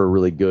just make for a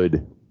really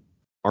good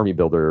army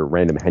builder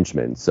random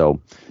henchman.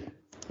 So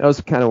that was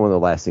kind of one of the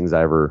last things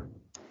I ever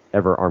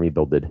army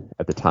builded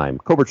at the time.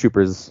 Cobra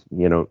Troopers,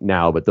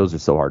 now, but those are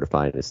so hard to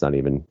find. It's not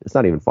even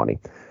funny.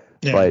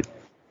 Yeah.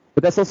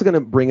 But that's also going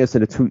to bring us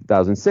into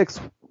 2006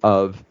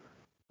 of,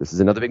 this is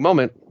another big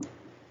moment.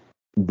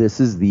 This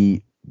is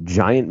the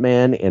Giant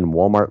Man and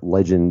Walmart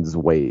Legends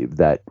wave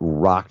that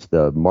rocked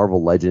the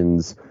Marvel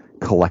Legends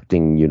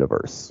collecting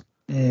universe.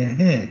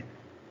 Mm-hmm.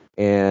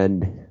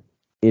 And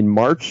in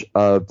March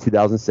of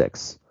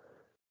 2006,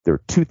 there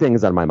were 2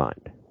 things on my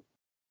mind: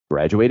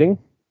 graduating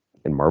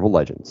and Marvel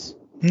Legends.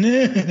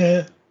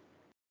 And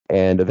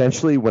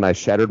eventually, when I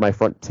shattered my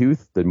front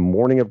tooth the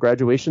morning of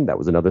graduation, that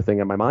was another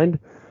thing on my mind.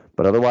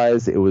 But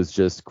otherwise, it was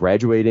just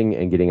graduating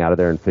and getting out of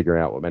there and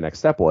figuring out what my next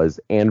step was,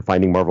 and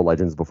finding Marvel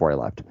Legends before I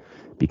left.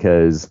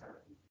 Because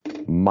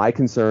my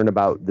concern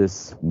about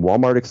this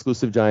Walmart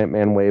exclusive Giant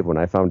Man wave, when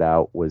I found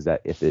out, was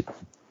that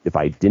if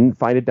I didn't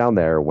find it down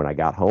there when I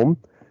got home,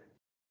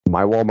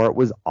 my Walmart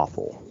was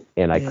awful,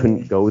 and I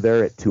couldn't go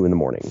there at 2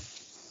 a.m.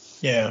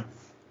 Yeah.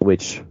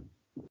 Which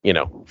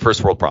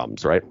first world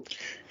problems, right?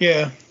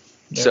 Yeah.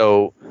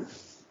 So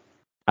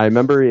I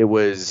remember it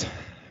was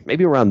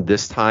maybe around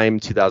this time,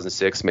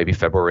 2006, maybe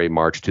February,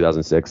 March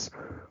 2006.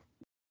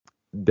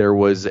 There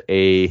was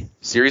a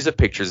series of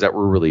pictures that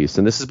were released,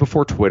 and this is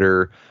before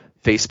Twitter.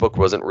 Facebook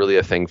wasn't really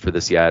a thing for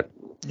this yet.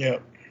 Yeah.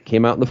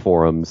 Came out in the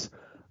forums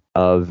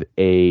of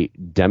a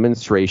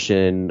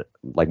demonstration,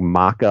 like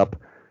mock-up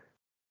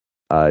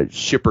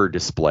shipper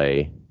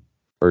display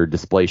or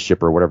display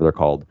shipper, whatever they're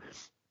called,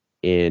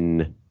 at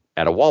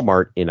a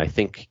Walmart in, I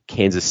think,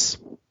 Kansas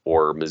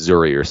or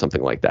Missouri or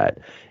something like that.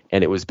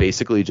 And it was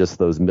basically just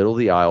those middle of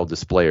the aisle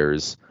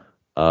displayers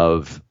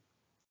of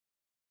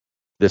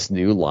this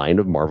new line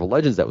of Marvel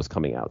Legends that was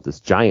coming out, this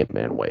Giant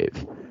Man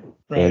wave.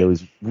 Right. And it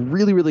was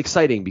really, really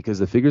exciting because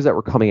the figures that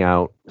were coming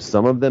out,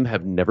 some of them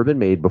have never been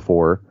made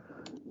before.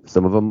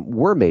 Some of them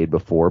were made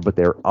before, but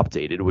they're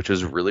updated, which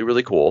was really,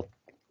 really cool.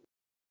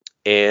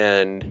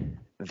 And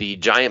the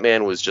Giant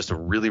Man was just a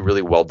really,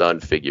 really well done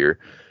figure.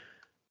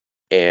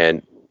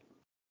 And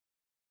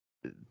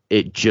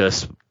it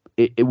just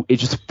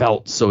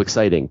felt so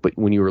exciting. But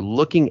when you were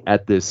looking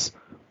at this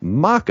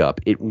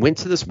mock-up, it went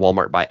to this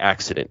Walmart by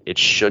accident. It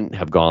shouldn't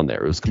have gone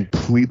there. It was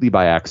completely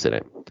by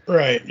accident.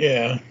 Right,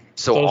 yeah.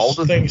 So those all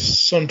the things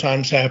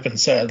sometimes happen,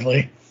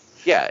 sadly.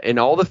 Yeah, and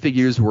all the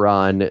figures were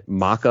on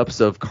mock-ups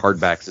of card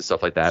backs and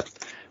stuff like that.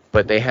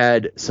 But they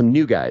had some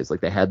new guys.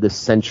 Like they had this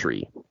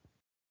Sentry.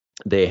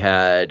 They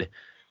had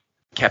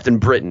Captain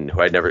Britain,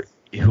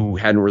 who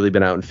hadn't really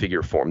been out in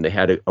figure form. They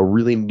had a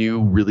really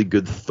new, really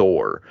good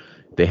Thor.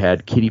 They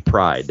had Kitty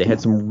Pryde. They had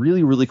some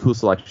really, really cool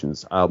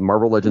selections.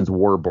 Marvel Legends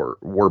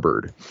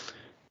Warbird.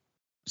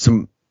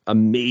 Some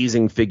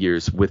amazing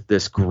figures with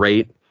this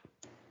great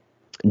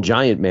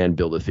Giant Man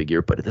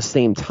Build-A-Figure. But at the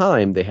same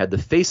time, they had the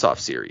Face-Off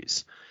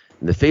series.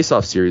 And the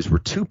Face-Off series were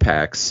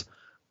 2-packs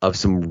of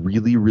some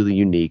really, really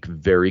unique,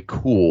 very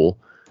cool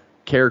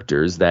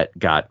characters that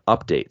got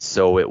updates.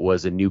 So it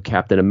was a new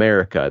Captain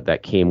America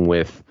that came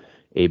with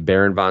a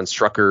Baron von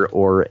Strucker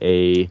or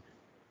a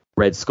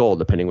Red Skull,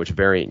 depending which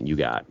variant you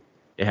got.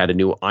 It had a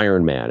new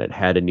Iron Man. It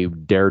had a new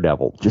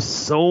Daredevil.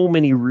 Just so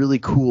many really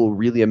cool,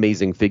 really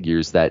amazing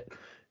figures that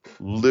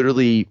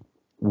literally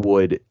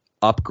would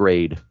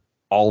upgrade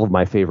all of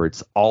my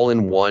favorites all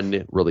in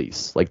one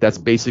release. Like, that's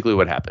basically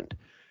what happened.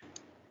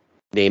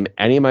 Name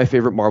any of my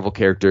favorite Marvel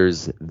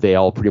characters, they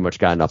all pretty much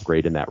got an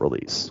upgrade in that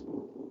release.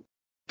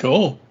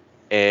 Cool.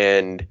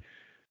 And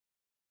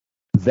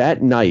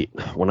that night,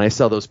 when I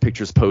saw those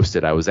pictures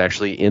posted, I was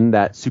actually in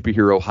that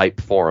superhero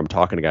hype forum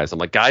talking to guys. I'm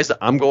like, guys,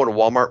 I'm going to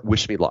Walmart.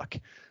 Wish me luck.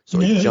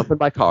 So I jump in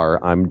my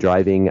car. I'm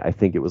driving, I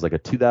think it was like a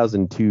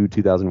 2002,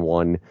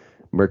 2001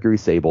 Mercury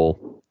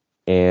Sable.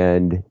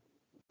 And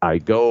I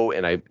go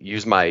and I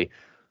use my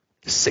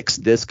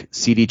 6-disc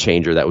CD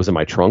changer that was in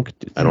my trunk.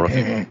 I don't know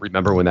if you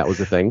remember when that was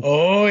a thing.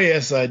 Oh,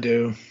 yes, I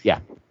do. Yeah.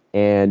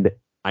 And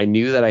I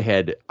knew that I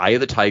had Eye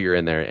of the Tiger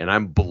in there, and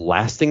I'm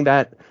blasting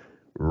that,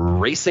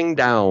 racing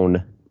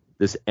down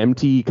this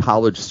empty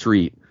college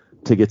street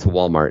to get to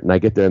Walmart. And I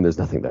get there and there's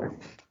nothing there.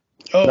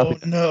 Oh,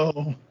 nothing.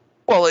 No.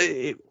 Well,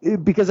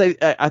 because I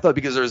thought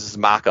because there was this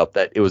mock-up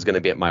that it was going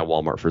to be at my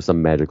Walmart for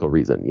some magical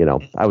reason. You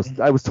know, I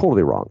was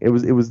totally wrong. It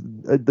was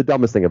the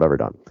dumbest thing I've ever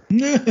done.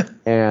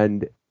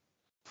 And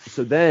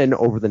so then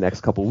over the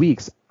next couple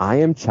weeks, I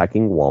am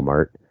checking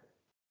Walmart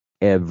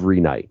every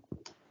night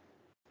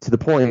to the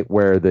point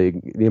where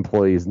the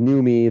employees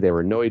knew me, they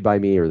were annoyed by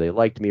me, or they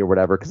liked me or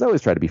whatever. Because I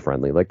always try to be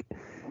friendly, like.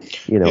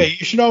 You know. Yeah,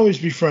 you should always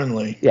be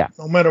friendly. Yeah.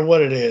 No matter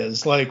what it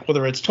is. Like,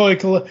 whether it's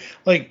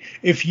like,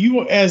 if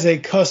you as a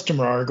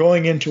customer are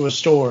going into a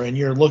store and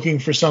you're looking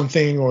for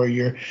something,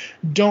 or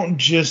don't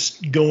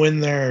just go in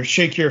there,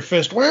 shake your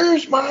fist,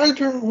 where's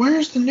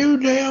the new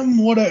damn,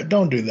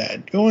 don't do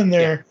that. Go in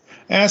there,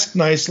 ask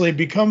nicely,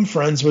 become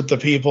friends with the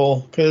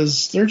people,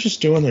 because they're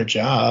just doing their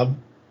job.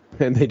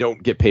 And they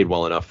don't get paid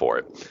well enough for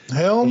it.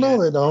 Hell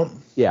no, they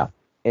don't. Yeah.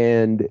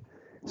 And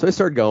so I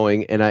started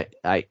going, and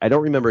I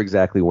don't remember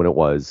exactly when it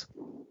was,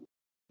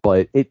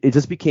 but it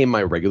just became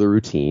my regular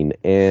routine.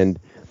 And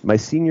my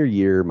senior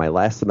year, my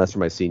last semester of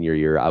my senior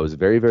year, I was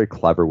very, very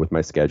clever with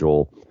my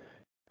schedule.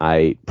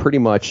 I pretty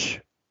much,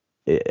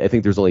 I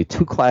think there's only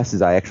 2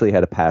 classes I actually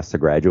had to pass to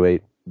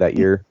graduate that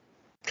year,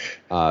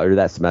 or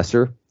that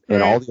semester,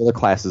 and all the other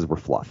classes were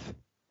fluff.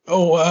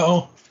 Oh,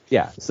 wow.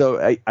 Yeah,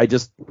 so I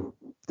just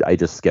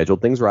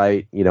scheduled things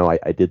right. You know,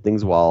 I did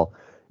things well.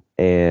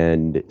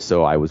 And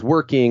so I was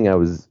working, I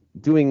was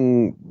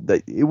doing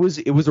it was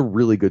a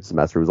really good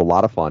semester. It was a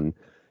lot of fun.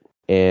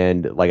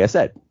 And like I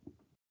said,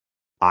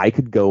 I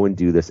could go and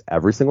do this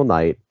every single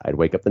night. I'd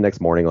wake up the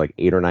next morning, like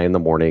 8 or 9 in the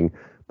morning.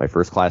 My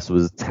first class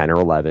was 10 or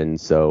 11.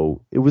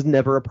 So it was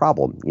never a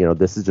problem. You know,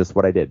 this is just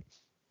what I did.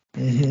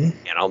 Mm-hmm.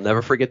 And I'll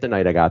never forget the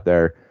night I got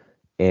there,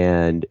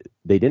 and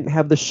they didn't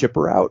have the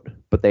shipper out,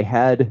 but they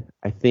had,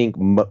 I think,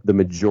 the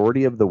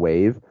majority of the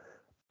wave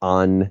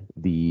on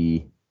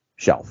the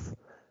shelf.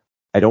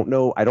 I don't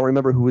know. I don't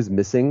remember who was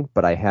missing,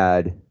 but I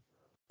had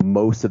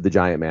most of the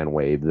Giant Man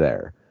wave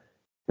there,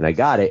 and I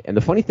got it. And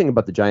the funny thing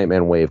about the Giant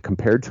Man wave,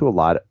 compared to a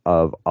lot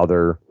of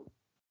other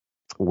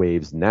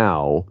waves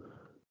now,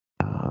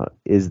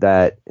 is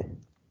that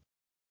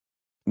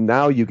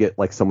now you get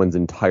like someone's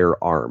entire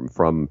arm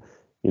from,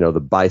 the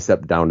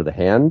bicep down to the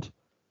hand.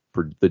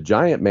 For the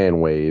Giant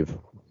Man wave,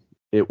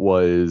 it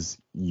was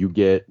you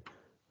get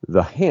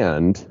the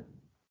hand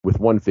with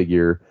one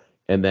figure,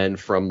 and then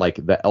from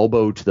like the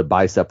elbow to the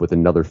bicep with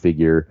another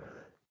figure.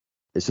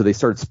 So they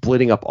started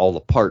splitting up all the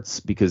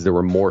parts because there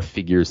were more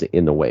figures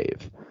in the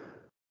wave.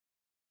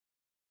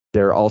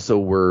 There also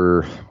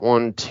were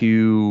I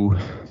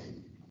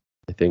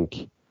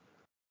think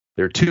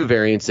there are 2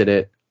 variants in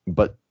it,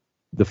 but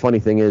the funny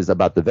thing is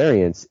about the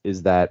variants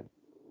is that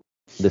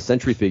the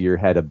Sentry figure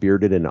had a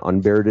bearded and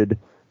unbearded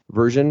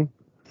version,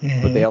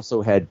 but they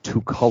also had 2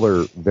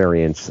 color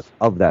variants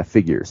of that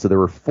figure. So there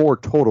were 4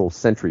 total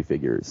Sentry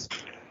figures.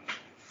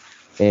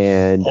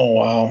 And oh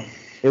wow.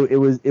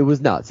 It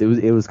was nuts.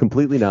 It was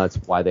completely nuts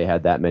why they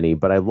had that many,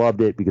 but I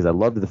loved it because I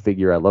loved the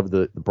figure. I loved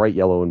the bright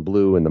yellow and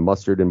blue and the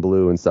mustard and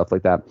blue and stuff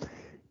like that.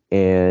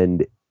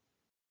 And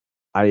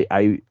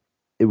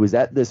it was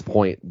at this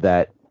point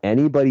that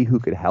anybody who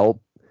could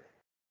help,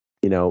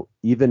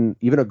 even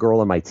a girl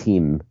on my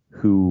team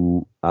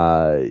who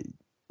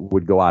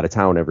would go out of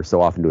town ever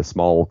so often to a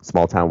small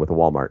town with a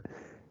Walmart.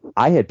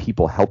 I had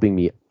people helping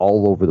me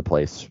all over the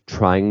place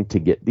trying to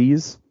get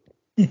these.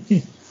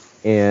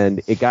 And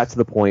it got to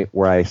the point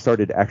where I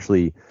started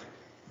actually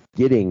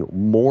getting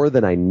more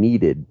than I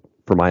needed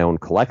for my own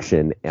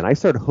collection. And I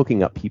started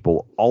hooking up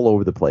people all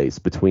over the place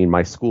between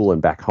my school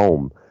and back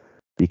home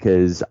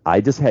because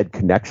I just had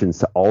connections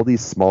to all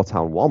these small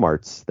town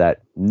Walmarts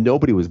that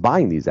nobody was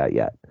buying these at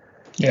yet.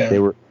 Yeah. They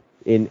were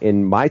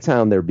in my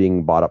town, they're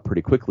being bought up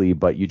pretty quickly,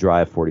 but you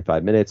drive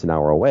 45 minutes, an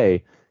hour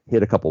away,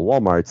 hit a couple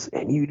Walmarts,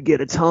 and you'd get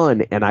a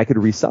ton. And I could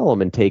resell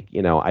them and take,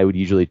 I would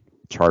usually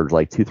charge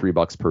like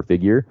 $2-3 per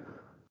figure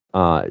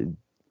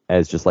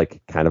as just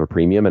like kind of a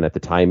premium. And at the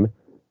time,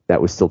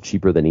 that was still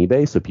cheaper than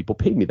eBay, so people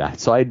paid me that.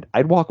 So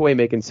I'd walk away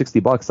making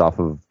 $60 off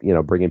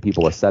of bringing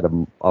people a set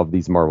of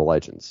these Marvel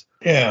Legends.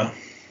 Yeah.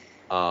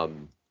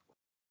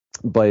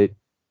 But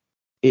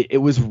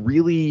it was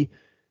really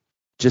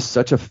just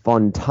such a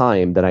fun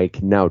time that I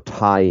can now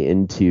tie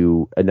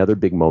into another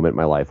big moment in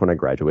my life when I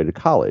graduated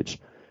college.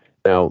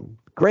 Now,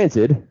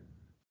 granted,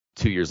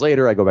 2 years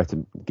later, I go back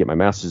to get my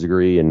master's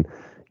degree, and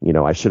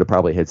I should have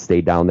probably had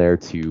stayed down there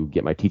to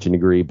get my teaching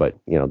degree, but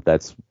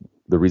that's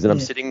the reason I'm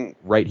sitting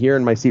right here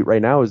in my seat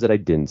right now is that I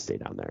didn't stay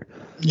down there.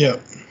 Yeah.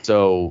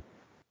 So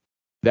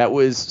that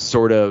was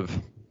sort of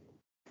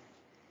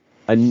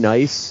a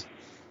nice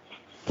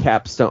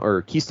capstone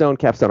or keystone,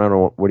 capstone. I don't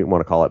know what you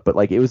want to call it, but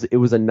like it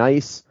was a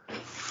nice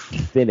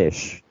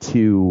finish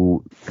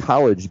to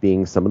college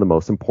being some of the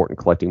most important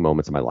collecting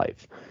moments of my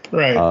life.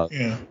 Right.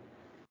 Yeah.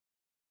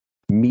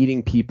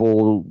 Meeting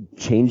people,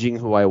 changing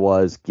who I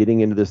was, getting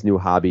into this new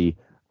hobby.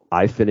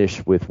 I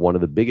finished with one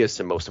of the biggest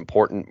and most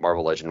important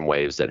Marvel Legend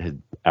waves that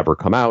had ever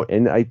come out.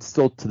 And I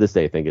still, to this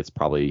day, think it's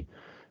probably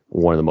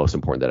one of the most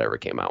important that ever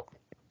came out.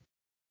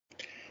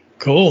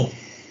 Cool.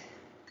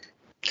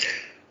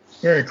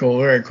 Very cool.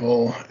 Very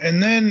cool.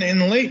 And then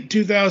in late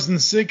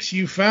 2006,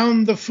 you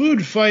found the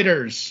Food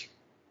Fighters.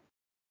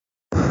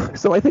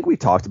 So I think we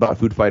talked about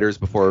Food Fighters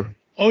before.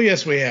 Oh,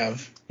 yes, we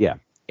have. Yeah.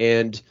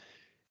 And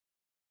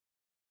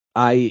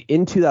I,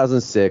 in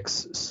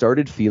 2006,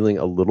 started feeling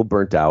a little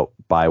burnt out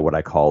by what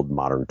I called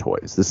modern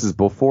toys. This is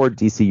before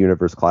DC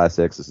Universe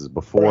Classics. This is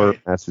before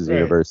Masters of the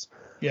Universe.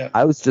 Yeah.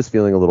 I was just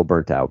feeling a little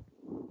burnt out.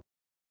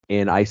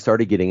 And I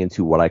started getting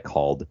into what I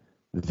called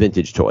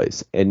vintage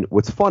toys. And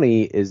what's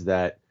funny is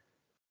that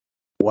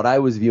what I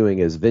was viewing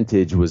as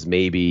vintage was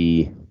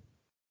maybe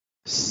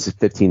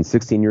 15,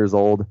 16 years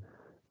old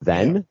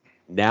then.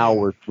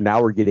 Yeah.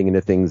 Now we're getting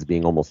into things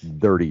being almost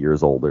 30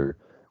 years older,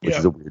 which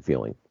is a weird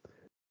feeling.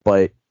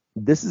 But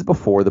this is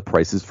before the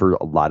prices for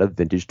a lot of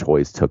vintage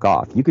toys took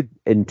off. You could,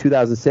 in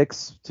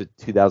 2006 to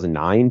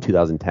 2009,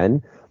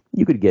 2010,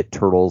 you could get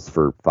Turtles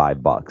for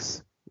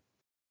 $5.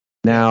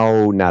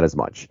 Now, not as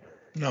much.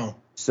 No.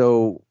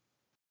 So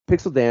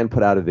Pixel Dan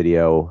put out a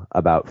video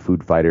about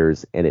Food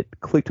Fighters, and it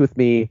clicked with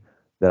me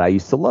that I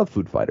used to love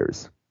Food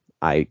Fighters.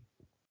 I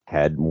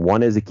had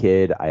one as a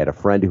kid. I had a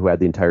friend who had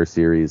the entire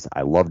series.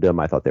 I loved them.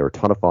 I thought they were a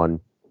ton of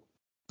fun.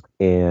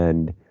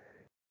 And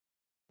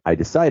I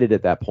decided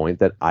at that point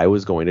that I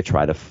was going to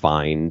try to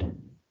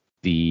find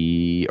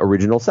the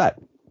original set.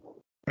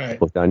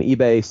 Right. Looked on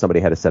eBay. Somebody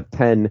had a set of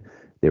 10.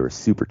 They were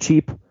super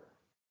cheap.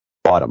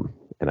 Bought them.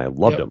 And I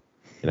loved them.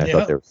 And I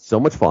thought they were so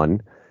much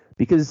fun.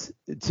 Because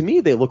to me,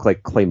 they look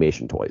like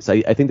claymation toys.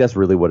 I think that's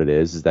really what it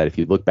is that if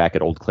you look back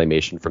at old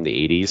claymation from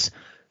the 80s,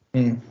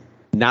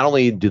 not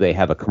only do they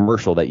have a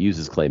commercial that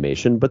uses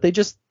claymation, but they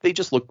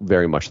just look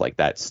very much like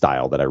that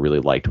style that I really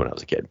liked when I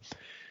was a kid.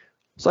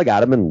 So I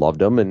got them and loved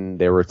them, and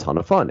they were a ton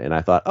of fun. And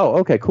I thought, oh,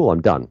 okay, cool,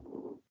 I'm done.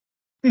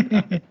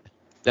 Then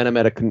I'm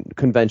at a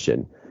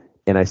convention,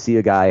 and I see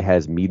a guy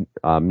has Mean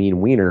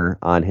Wiener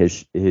on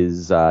his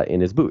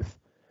in his booth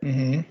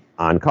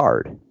on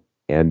card.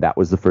 And that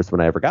was the first one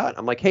I ever got.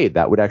 I'm like, hey,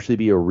 that would actually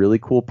be a really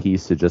cool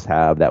piece to just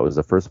have. That was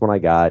the first one I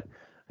got.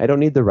 I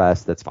don't need the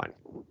rest. That's fine.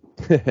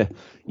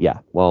 Yeah,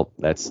 well,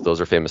 those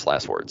are famous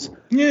last words.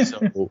 Yeah.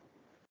 So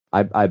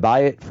I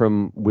buy it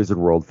from Wizard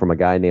World from a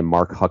guy named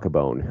Mark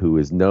Huckabone, who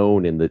is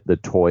known in the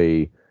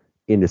toy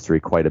industry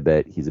quite a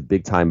bit. He's a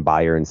big time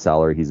buyer and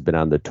seller. He's been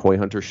on the Toy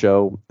Hunter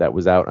show that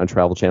was out on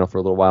Travel Channel for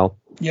a little while.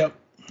 Yep.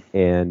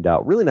 And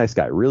really nice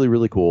guy, really,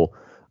 really cool.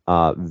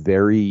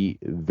 Very,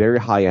 very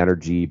high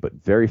energy, but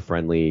very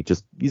friendly.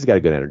 Just, he's got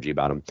a good energy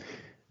about him.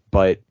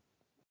 But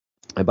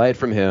I buy it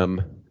from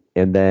him,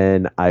 and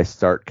then I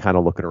start kind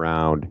of looking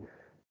around,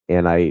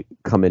 and I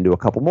come into a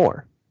couple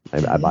more.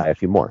 I buy a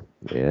few more,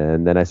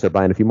 and then I start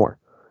buying a few more.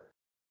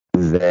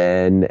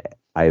 Then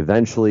I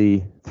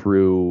eventually,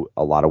 through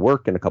a lot of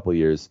work in a couple of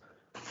years,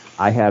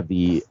 I have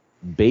the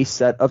base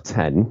set of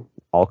 10,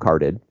 all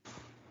carded.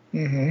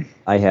 Mm-hmm.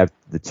 I have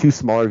the 2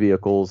 smaller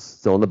vehicles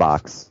still in the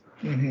box,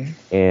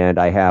 and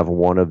I have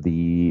one of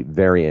the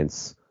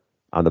variants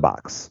on the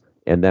box.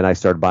 And then I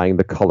started buying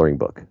the coloring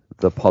book,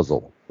 the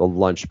puzzle, the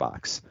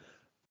lunchbox.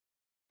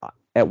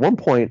 At one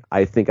point,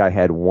 I think I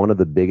had one of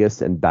the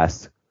biggest and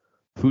best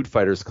Food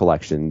Fighters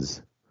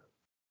collections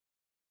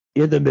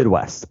in the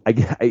Midwest.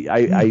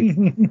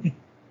 I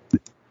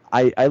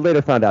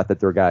later found out that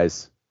there are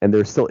guys, and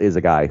there still is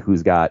a guy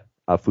who's got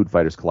a Food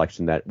Fighters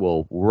collection that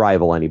will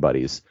rival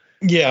anybody's.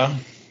 Yeah.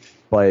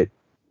 But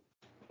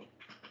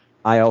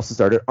I also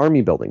started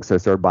army building, so I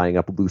started buying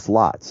up loose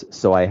lots.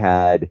 So I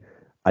had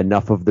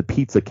enough of the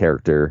pizza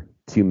character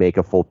to make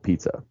a full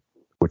pizza,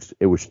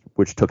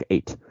 which took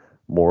 8.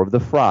 More of the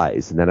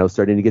fries, and then I was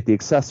starting to get the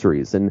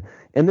accessories, and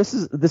this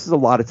is a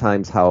lot of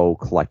times how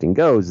collecting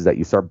goes, is that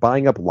you start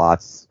buying up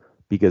lots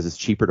because it's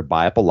cheaper to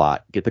buy up a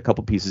lot, get the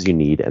couple pieces you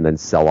need, and then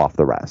sell off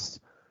the rest,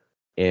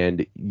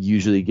 and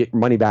usually get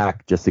money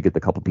back just to get the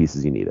couple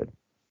pieces you needed.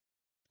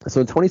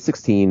 So in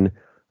 2016,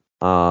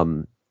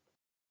 sometimes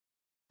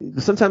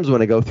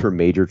when I go through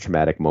major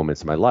traumatic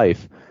moments in my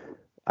life,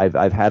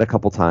 I've had a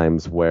couple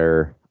times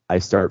where I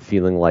start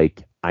feeling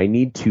like I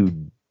need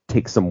to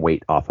take some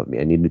weight off of me.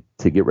 I need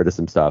to get rid of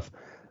some stuff,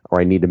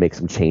 or I need to make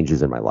some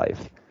changes in my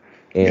life.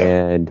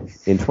 And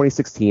in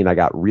 2016, I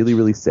got really,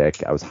 really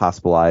sick. I was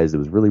hospitalized. It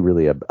was really,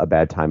 really a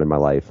bad time in my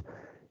life.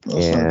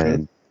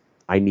 And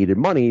I needed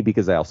money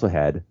because I also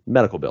had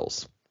medical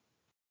bills.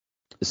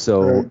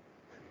 So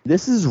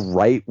this is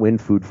right when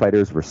Food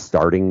Fighters were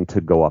starting to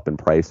go up in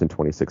price in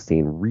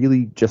 2016,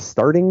 really just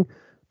starting,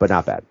 but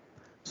not bad.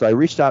 So I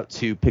reached out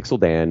to Pixel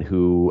Dan,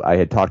 who I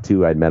had talked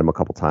to. I'd met him a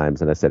couple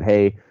times, and I said,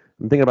 hey,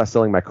 I'm thinking about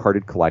selling my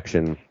carded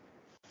collection.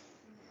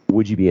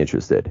 Would you be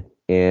interested?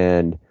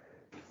 And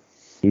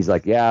he's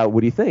like, yeah, what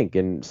do you think?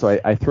 And so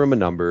I threw him a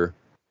number,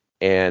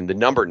 and the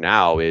number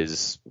now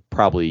is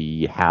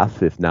probably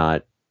half, if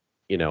not,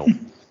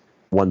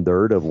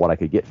 1/3 of what I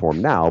could get for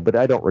him now, but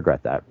I don't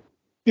regret that.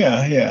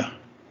 Yeah.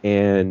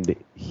 And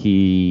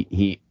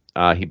he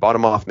bought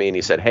him off me, and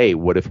he said, hey,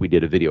 what if we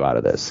did a video out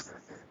of this?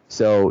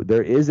 So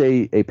there is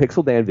a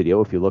Pixel Dan video.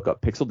 If you look up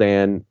Pixel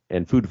Dan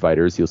and Food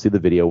Fighters, you'll see the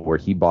video where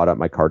he bought up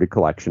my carded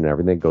collection and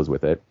everything that goes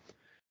with it.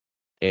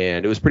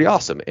 And it was pretty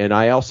awesome. And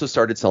I also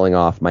started selling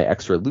off my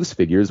extra loose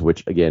figures,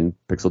 which, again,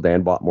 Pixel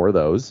Dan bought more of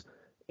those.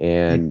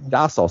 And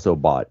Das also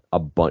bought a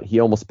bunch. He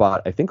almost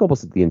bought, I think,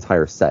 almost the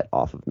entire set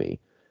off of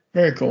me.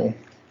 Very cool.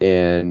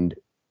 And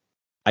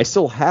I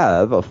still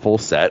have a full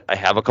set. I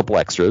have a couple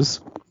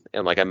extras.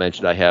 And like I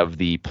mentioned, I have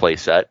the play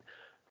set.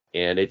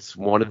 And it's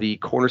one of the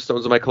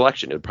cornerstones of my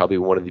collection. It would probably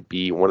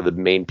be one of the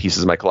main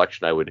pieces of my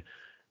collection I would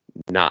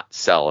not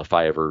sell if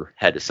I ever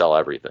had to sell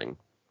everything.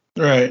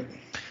 Right.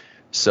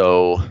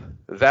 So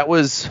that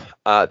was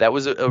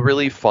a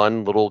really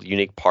fun little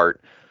unique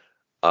part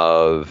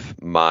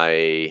of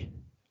my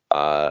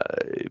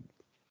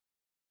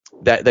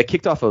that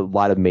kicked off a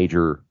lot of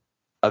major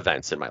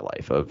events in my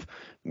life of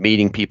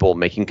meeting people,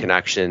 making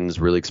connections,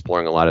 really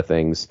exploring a lot of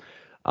things.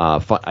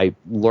 I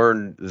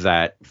learned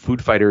that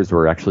Food Fighters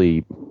were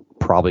actually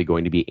probably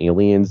going to be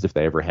aliens if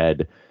they ever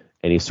had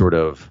any sort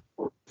of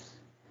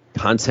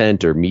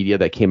content or media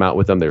that came out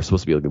with them. They were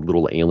supposed to be like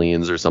little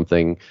aliens or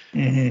something.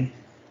 Mm-hmm.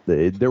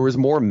 There was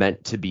more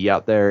meant to be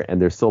out there,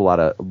 and there's still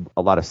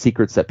a lot of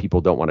secrets that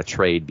people don't want to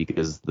trade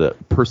because the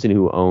person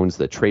who owns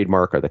the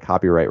trademark or the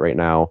copyright right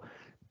now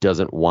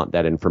doesn't want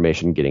that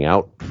information getting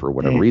out for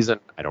whatever reason.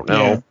 I don't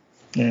know.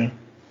 Yeah.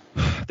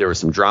 There was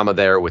some drama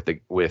there with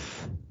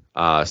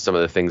some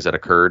of the things that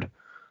occurred.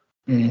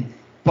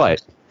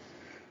 But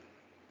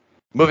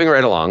moving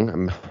right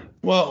along.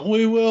 Well,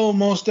 we will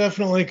most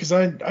definitely, because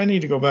I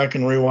need to go back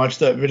and rewatch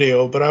that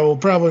video, but I will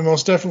probably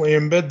most definitely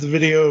embed the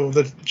video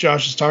that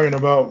Josh is talking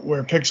about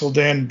where Pixel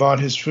Dan bought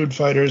his Food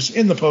Fighters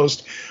in the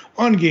post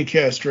on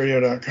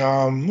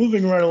GeekCastRadio.com.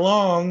 Moving right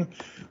along,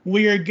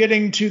 we are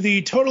getting to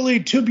the Totally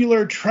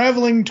Tubular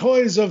Traveling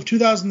Toys of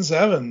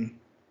 2007.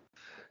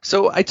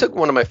 So I took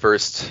one of my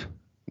first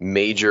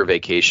major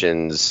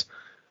vacations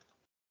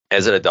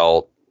as an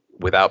adult,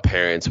 without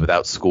parents,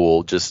 without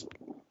school, just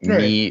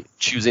me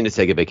choosing to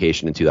take a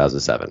vacation in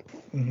 2007.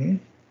 Mm-hmm.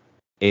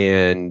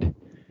 And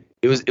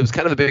it was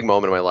kind of a big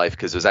moment in my life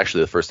because it was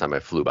actually the first time I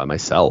flew by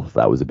myself.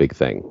 That was a big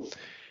thing.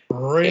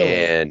 Really?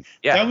 And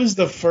yeah. That was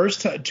the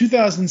first time.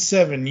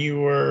 2007, you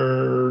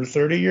were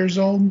 30 years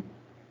old?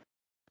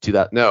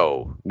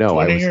 No, I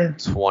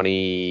was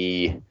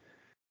 20.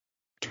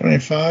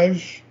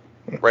 25.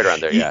 Right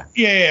around there, yeah.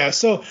 Yeah.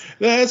 So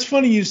that's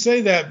funny you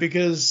say that,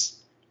 because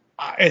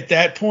at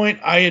that point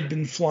I had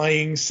been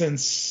flying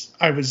since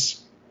I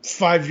was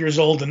 5 years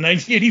old in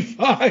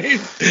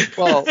 1985.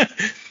 Well,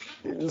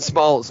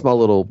 small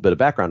little bit of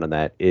background on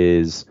that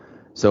is,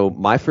 so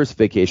my first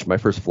vacation, my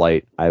first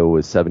flight, I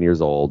was 7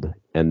 years old,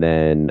 and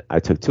then I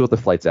took 2 other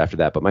flights after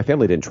that, but my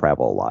family didn't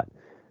travel a lot.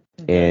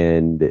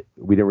 And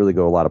we didn't really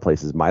go a lot of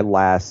places. My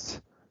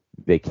last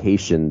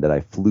vacation that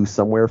I flew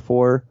somewhere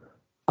for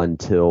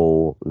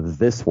until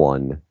this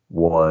one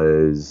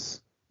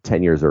was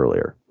 10 years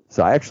earlier.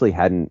 So I actually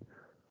hadn't,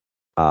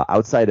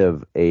 outside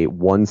of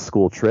two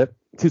school trips,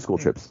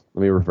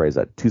 let me rephrase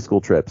that, 2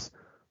 school trips,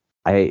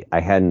 I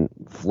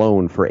hadn't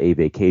flown for a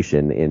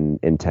vacation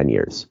in 10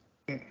 years.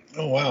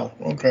 Oh, wow.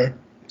 Okay.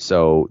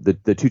 So the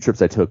 2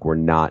 trips I took were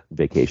not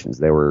vacations.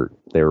 They were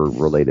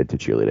related to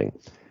cheerleading.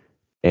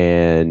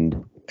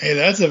 And hey,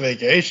 that's a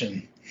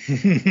vacation.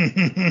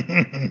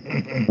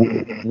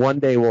 One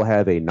day we'll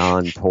have a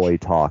non-toy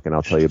talk, and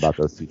I'll tell you about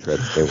those 2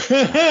 trips.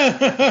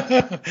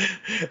 That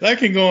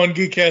can go on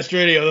Geekcast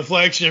Radio, the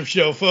flagship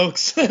show,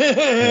 folks.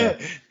 Yeah,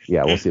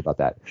 we'll see about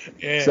that.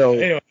 Yeah. So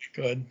anyway,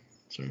 go ahead.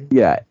 Sorry.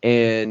 Yeah,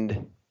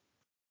 and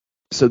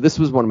so this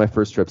was one of my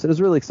first trips, and it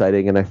was really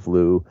exciting. And I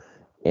flew,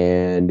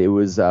 and it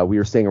was we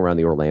were staying around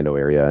the Orlando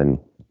area, and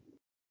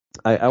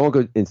I won't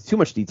go into too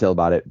much detail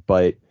about it,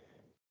 but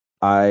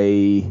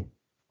I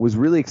was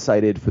really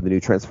excited for the new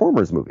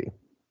Transformers movie,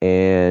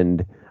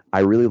 and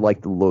I really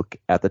liked the look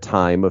at the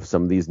time of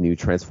some of these new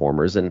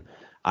Transformers, and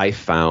I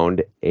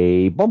found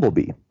a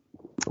Bumblebee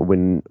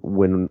when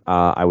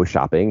I was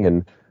shopping,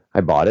 and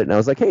I bought it, and I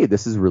was like, hey,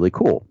 this is really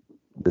cool.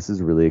 This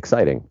is really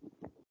exciting.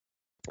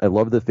 I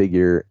love the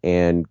figure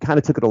and kind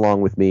of took it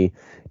along with me.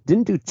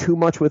 Didn't do too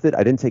much with it.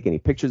 I didn't take any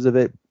pictures of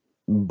it,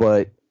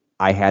 but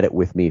I had it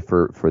with me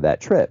for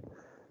that trip.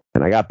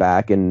 And I got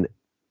back, and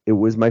it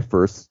was my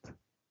first.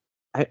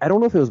 I don't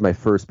know if it was my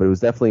first, but it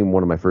was definitely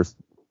one of my first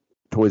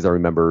toys I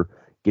remember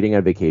getting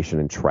on vacation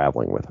and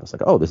traveling with. I was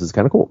like, oh, this is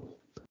kind of cool.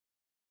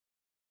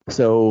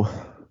 So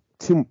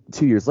 2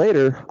 years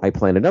later, I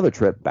planned another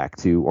trip back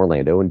to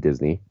Orlando and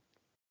Disney.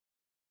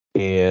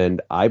 And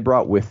I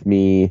brought with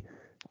me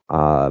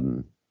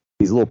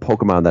these little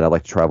Pokemon that I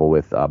like to travel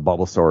with,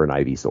 Bulbasaur and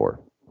Ivysaur.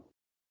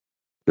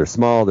 They're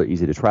small, they're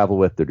easy to travel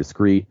with, they're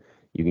discreet.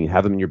 You can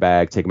have them in your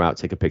bag, take them out,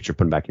 take a picture,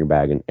 put them back in your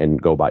bag, and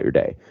go about your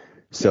day.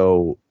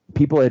 So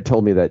people had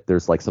told me that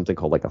there's like something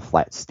called like a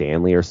Flat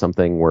Stanley or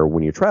something, where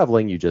when you're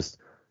traveling, you just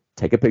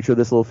take a picture of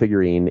this little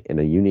figurine in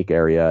a unique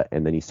area,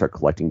 and then you start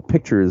collecting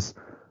pictures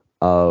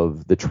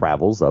of the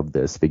travels of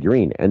this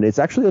figurine. And it's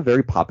actually a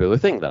very popular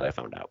thing that I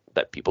found out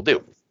that people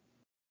do.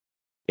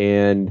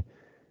 And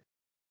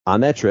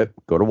on that trip,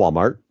 go to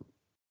Walmart.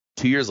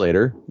 2 years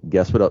later,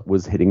 guess what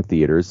was hitting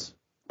theaters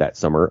that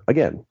summer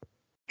again?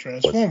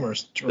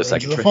 Transformers. The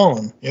second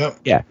Fallen. Yep.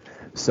 Yeah.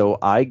 So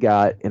I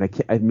got,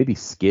 and maybe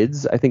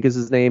Skids, I think is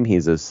his name.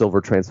 He's a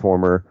silver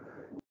Transformer,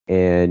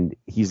 and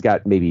he's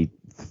got maybe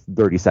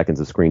 30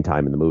 seconds of screen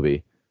time in the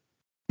movie.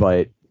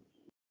 But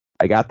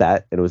I got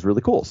that, and it was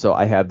really cool. So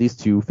I have these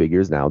 2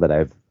 figures now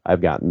that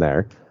I've gotten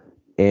there,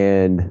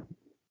 and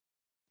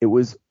it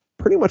was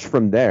pretty much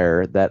from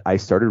there that I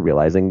started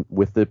realizing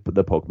with the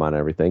Pokemon and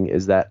everything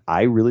is that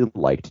I really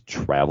liked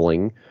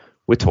traveling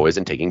with toys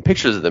and taking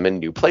pictures of them in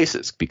new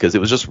places, because it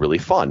was just really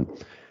fun.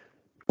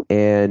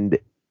 And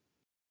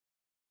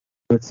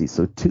let's see,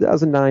 so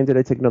 2009, did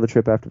I take another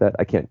trip after that?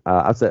 I can't.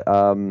 I'll say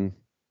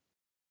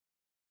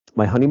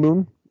my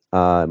honeymoon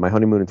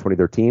in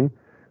 2013.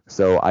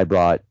 So I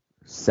brought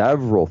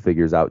several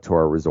figures out to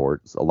our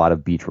resorts, a lot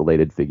of beach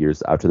related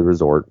figures out to the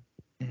resort.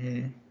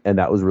 Mm-hmm. And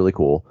that was really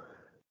cool.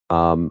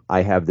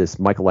 I have this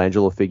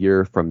Michelangelo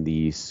figure from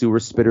the Sewer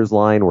Spitters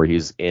line, where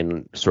he's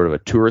in sort of a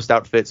tourist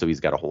outfit. So he's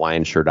got a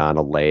Hawaiian shirt on,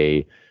 a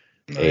lei,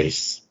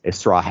 nice. a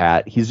straw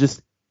hat. He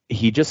just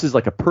is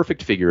like a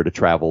perfect figure to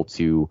travel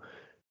to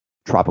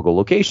tropical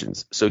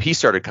locations. So he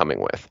started coming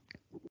with.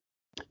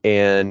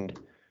 And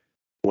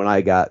when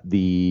I got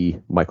the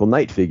Michael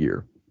Knight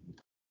figure,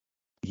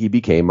 these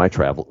became my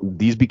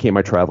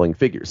traveling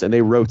figures, and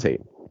they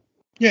rotate.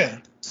 Yeah.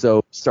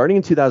 So starting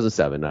in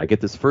 2007, I get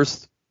this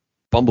first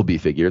Bumblebee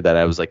figure that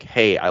I was like,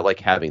 hey, I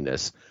like having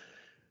this.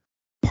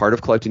 Part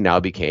of collecting now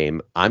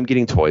became I'm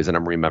getting toys and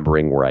I'm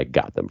remembering where I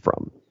got them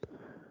from.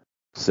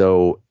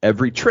 So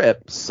every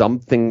trip,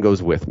 something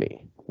goes with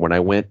me. When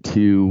I went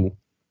to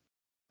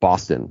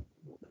Boston,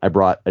 I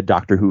brought a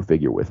Doctor Who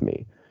figure with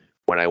me.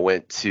 When I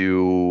went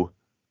to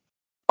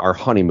our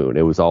honeymoon,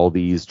 it was all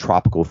these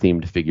tropical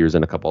themed figures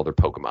and a couple other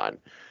Pokemon.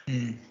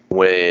 Mm.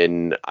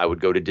 When I would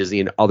go to Disney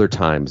and other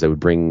times, I would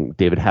bring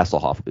David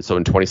Hasselhoff. So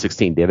in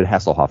 2016, David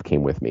Hasselhoff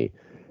came with me,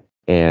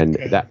 and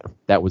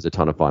that was a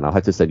ton of fun. I'll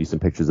have to send you some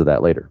pictures of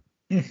that later.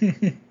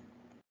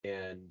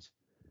 And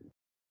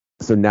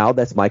so now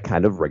that's my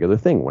kind of regular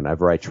thing.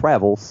 Whenever I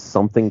travel,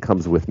 something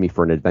comes with me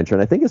for an adventure,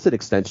 and I think it's an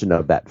extension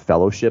of that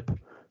fellowship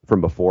from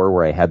before,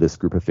 where I had this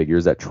group of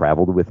figures that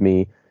traveled with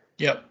me.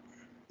 Yep.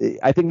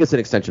 I think it's an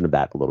extension of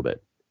that a little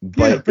bit.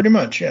 But yeah, pretty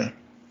much, yeah.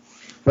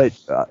 But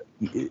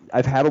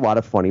I've had a lot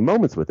of funny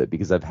moments with it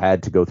because I've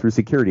had to go through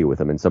security with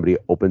them, and somebody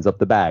opens up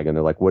the bag and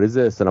they're like, "What is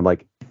this?" And I'm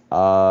like,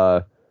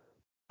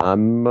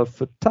 I'm a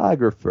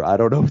photographer. I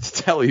don't know what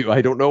to tell you.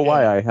 I don't know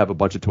why I have a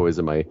bunch of toys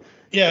in my.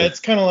 Yeah, it's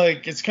kind of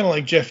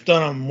like Jeff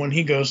Dunham when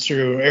he goes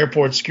through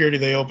airport security.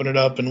 They open it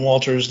up and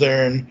Walter's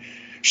there and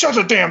shut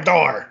the damn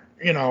door.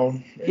 You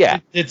know. Yeah.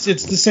 It's the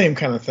same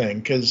kind of thing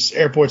because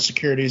airport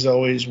security is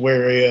always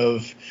wary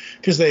of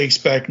because they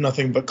expect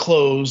nothing but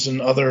clothes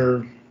and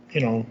other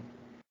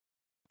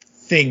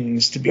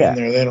things to be in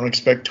there. They don't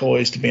expect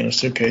toys to be in a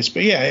suitcase.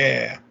 But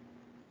yeah.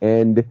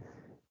 And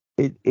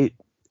it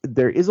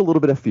there is a little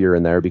bit of fear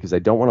in there because I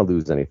don't want to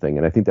lose anything.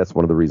 And I think that's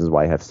one of the reasons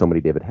why I have so many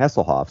David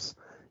Hasselhoffs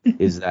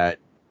is that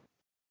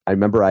I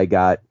remember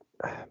I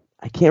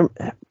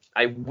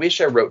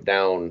wish I wrote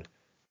down,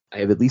 I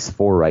have at least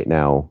 4 right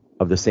now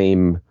of the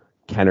same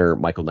Kenner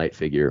Michael Knight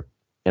figure.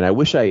 And I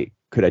wish I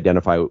could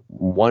identify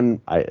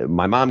one.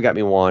 My mom got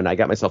me one. I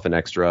got myself an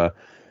extra.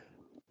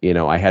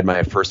 I had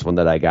my first one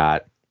that I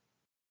got.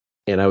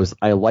 And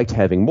I liked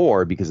having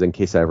more because in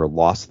case I ever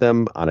lost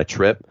them on a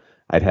trip,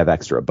 I'd have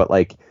extra. But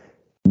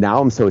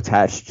now I'm so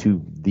attached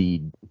to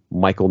the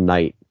Michael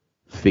Knight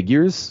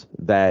figures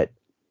that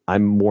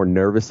I'm more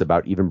nervous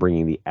about even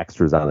bringing the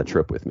extras on the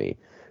trip with me.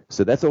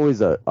 So that's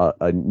always a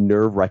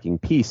nerve-wracking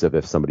piece of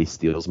if somebody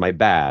steals my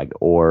bag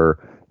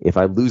or if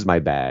I lose my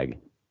bag,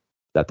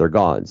 that they're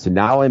gone. So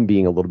now I'm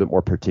being a little bit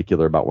more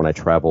particular about when I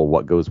travel,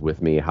 what goes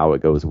with me, how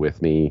it goes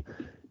with me.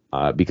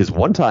 Because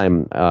one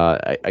time,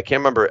 I can't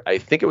remember, I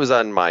think it was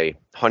on my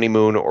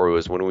honeymoon or it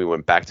was when we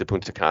went back to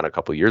Punta Cana a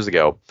couple years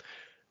ago.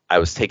 I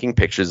was taking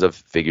pictures of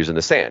figures in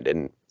the sand,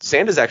 and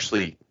sand is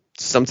actually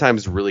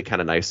sometimes really kind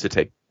of nice to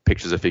take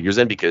pictures of figures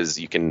in because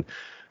you can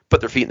put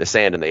their feet in the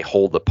sand and they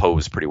hold the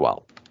pose pretty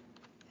well.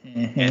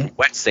 Mm-hmm. And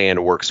wet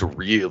sand works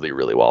really,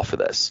 really well for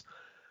this,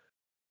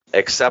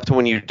 except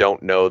when you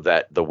don't know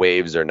that the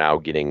waves are now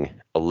getting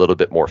a little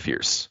bit more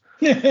fierce.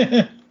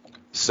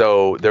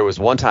 So there was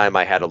one time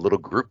I had a little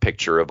group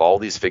picture of all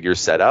these figures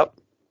set up.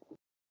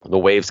 The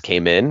waves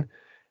came in,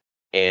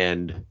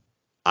 and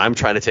I'm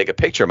trying to take a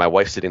picture. My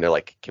wife's sitting there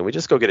like, can we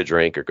just go get a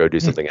drink or go do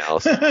something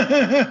else?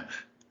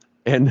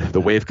 And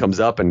the wave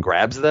comes up and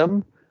grabs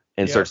them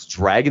and starts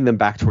dragging them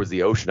back towards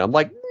the ocean. I'm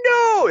like,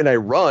 no! And I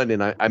run,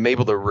 and I'm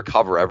able to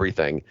recover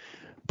everything.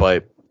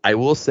 But I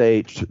will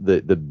say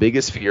the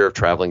biggest fear of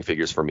traveling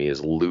figures for me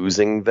is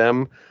losing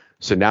them.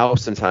 So now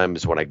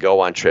sometimes when I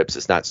go on trips,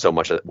 it's not so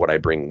much what I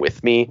bring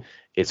with me,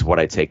 it's what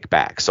I take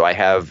back. So I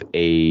have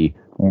a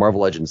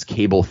Marvel Legends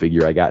Cable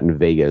figure I got in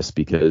Vegas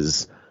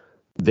because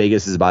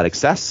Vegas is about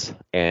excess,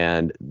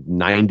 and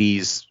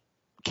 90s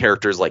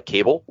characters like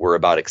Cable were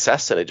about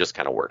excess, and it just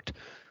kind of worked.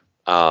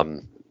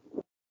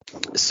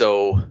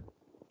 So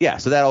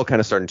that all kind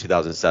of started in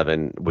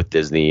 2007 with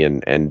Disney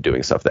and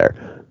doing stuff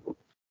there.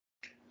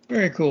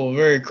 Very cool,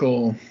 very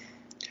cool.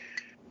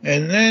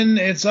 And then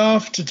it's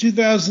off to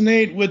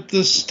 2008 with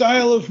the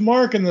style of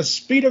Mark and the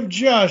speed of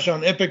Josh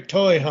on Epic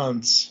Toy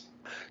Hunts.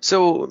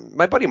 So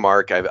my buddy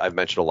Mark, I've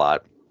mentioned a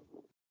lot.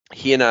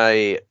 He and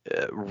I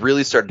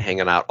really started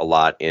hanging out a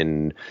lot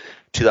in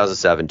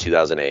 2007,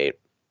 2008,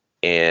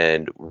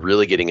 and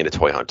really getting into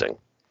toy hunting.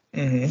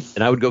 Mm-hmm.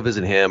 And I would go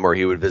visit him or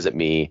he would visit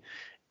me.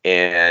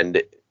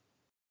 And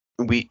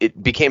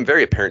it became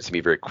very apparent to me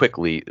very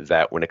quickly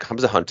that when it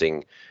comes to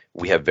hunting,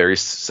 we have very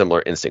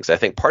similar instincts. I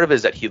think part of it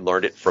is that he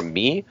learned it from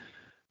me,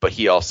 but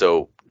he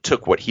also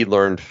took what he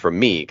learned from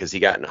me because he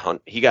got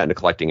into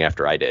collecting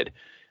after I did.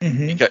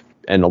 Mm-hmm.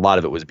 And a lot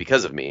of it was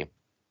because of me.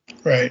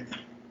 Right.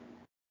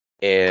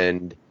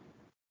 And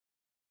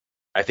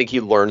I think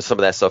he learned some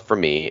of that stuff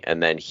from me,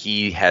 and then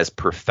he has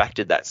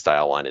perfected that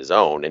style on his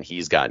own, and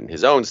he's gotten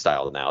his own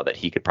style now that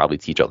he could probably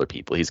teach other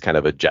people. He's kind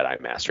of a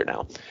Jedi master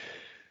now.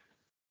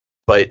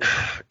 But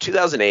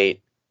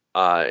 2008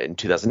 and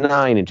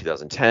 2009 and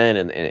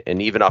 2010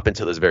 and even up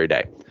until this very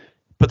day,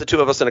 put the two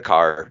of us in a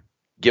car,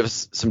 give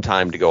us some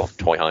time to go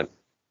toy hunt.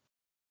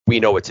 We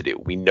know what to do.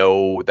 We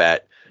know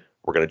that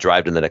we're going to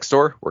drive to the next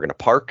store. We're going to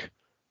park.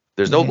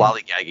 There's no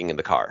lollygagging in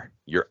the car.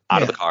 You're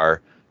out of the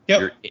car.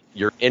 Yep.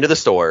 You're into the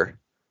store.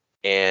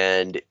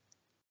 And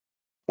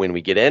when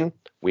we get in,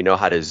 we know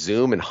how to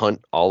zoom and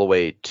hunt all the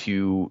way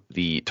to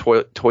the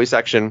toy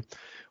section.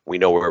 We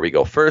know where we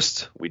go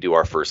first. We do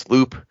our first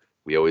loop.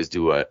 We always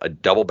do a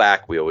double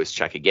back. We always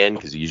check again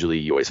because usually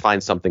you always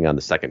find something on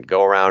the second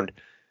go around.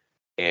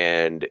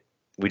 And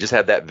we just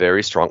have that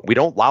very strong. We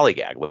don't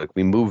lollygag. Like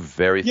we move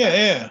very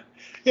fast.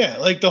 Yeah.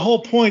 Like the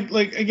whole point.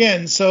 Like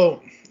again,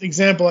 so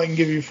example I can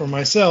give you for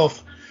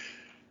myself.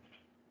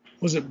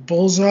 Was it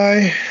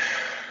Bullseye?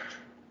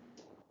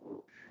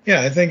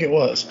 Yeah, I think it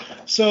was.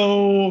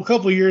 So a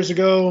couple of years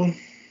ago,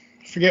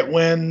 forget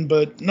when,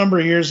 but a number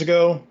of years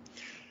ago,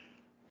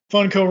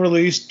 Funko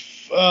released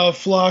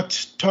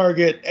flocked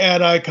Target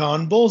ad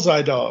icon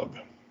Bullseye dog.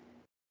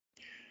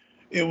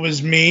 It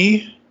was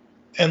me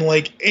and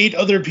like 8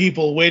 other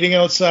people waiting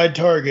outside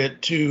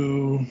Target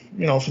to,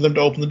 for them to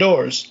open the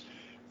doors.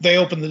 They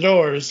opened the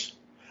doors.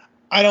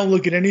 I don't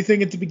look at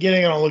anything at the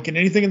beginning. I don't look at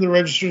anything in the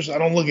registers. I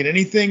don't look at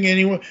anything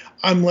anywhere.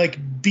 I'm like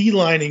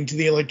beelining to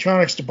the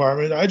electronics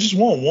department. I just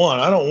want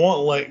one. I don't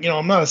want like,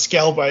 I'm not a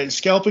scalp.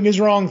 Scalping is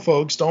wrong,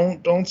 folks.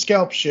 Don't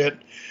scalp shit.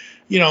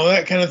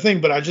 That kind of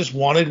thing. But I just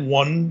wanted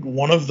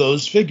one of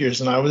those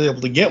figures, and I was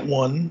able to get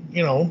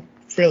one,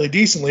 fairly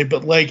decently.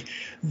 But like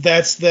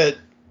that's that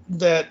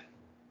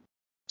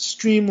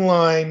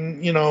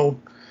streamline,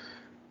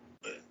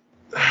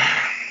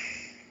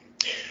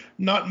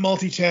 not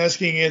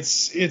multitasking.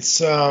 It's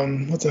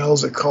what the hell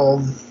is it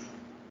called?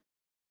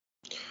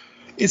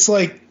 It's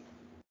like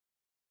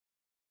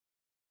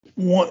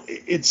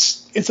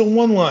it's a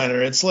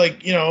one-liner. It's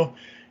like,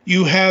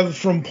 you have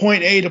from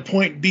point A to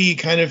point B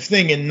kind of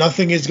thing, and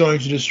nothing is going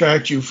to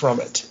distract you from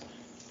it.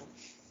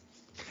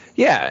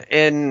 Yeah,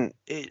 and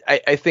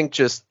I think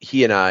just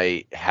he and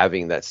I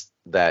having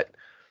that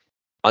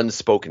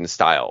unspoken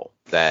style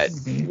that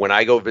when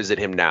I go visit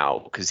him now,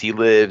 because he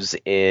lives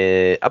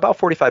in about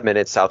 45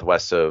 minutes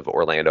southwest of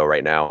Orlando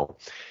right now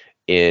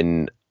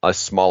in a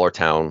smaller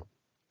town.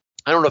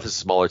 I don't know if it's a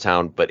smaller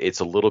town, but it's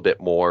a little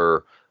bit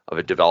more of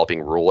a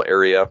developing rural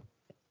area.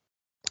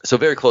 So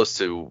very close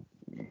to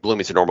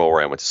Bloomington Normal,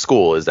 where I went to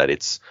school, is that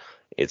it's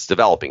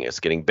developing. It's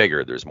getting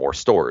bigger. There's more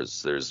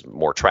stores. There's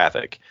more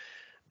traffic.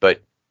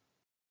 But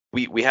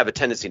we have a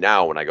tendency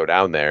now when I go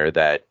down there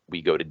that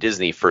we go to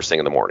Disney first thing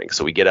in the morning.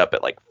 So we get up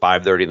at like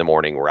 5:30 in the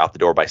morning. We're out the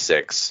door by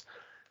 6,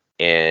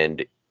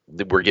 and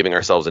we're giving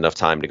ourselves enough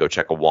time to go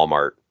check a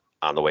Walmart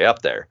on the way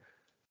up there.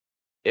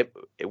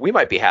 We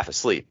might be half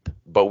asleep,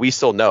 but we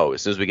still know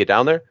as soon as we get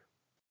down there,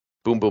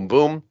 boom, boom,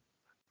 boom,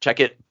 check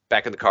it,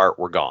 back in the car,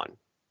 we're gone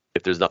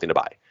if there's nothing to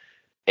buy.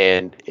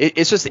 And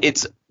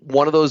it's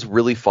one of those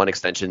really fun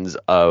extensions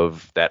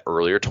of that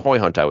earlier toy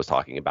hunt I was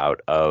talking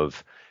about,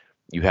 of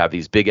you have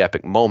these big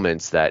epic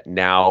moments that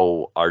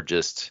now are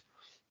just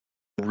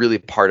really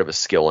part of a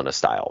skill and a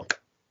style.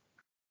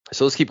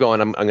 So let's keep going.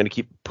 I'm going to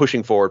keep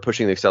pushing forward,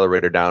 pushing the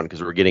accelerator down,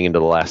 because we're getting into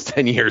the last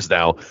 10 years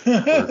now.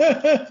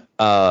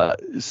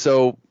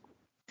 So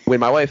when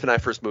my wife and I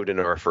first moved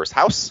into our first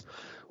house,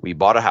 we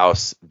bought a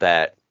house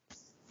a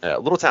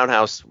little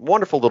townhouse,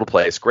 wonderful little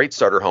place, great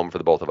starter home for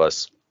the both of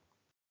us.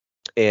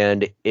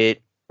 And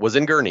it was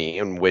in Gurnee,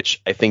 in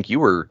which I think you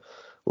were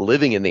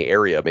living in the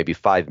area, maybe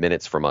 5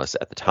 minutes from us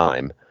at the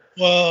time.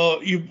 Well,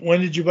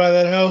 when did you buy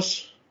that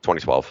house?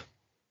 2012.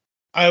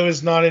 I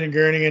was not in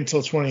Gurnee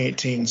until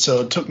 2018,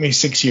 so it took me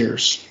 6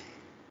 years.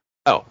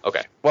 Oh,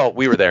 okay. Well,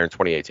 we were there in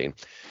 2018.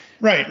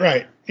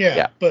 Right.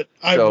 Yeah. But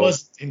I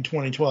was in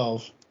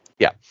 2012.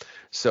 Yeah.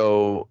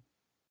 So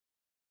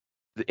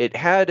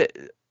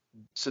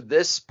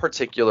this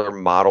particular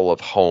model of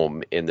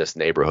home in this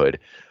neighborhood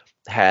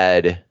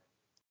had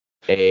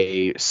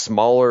a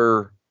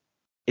smaller,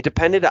 it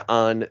depended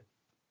on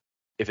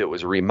if it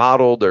was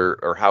remodeled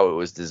or how it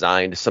was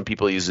designed. Some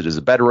people use it as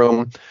a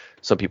bedroom.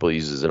 Some people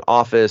use it as an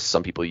office.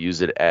 Some people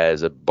use it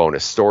as a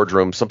bonus storage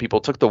room. Some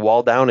people took the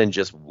wall down and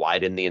just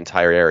widened the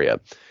entire area.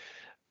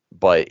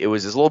 But it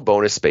was this little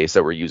bonus space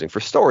that we're using for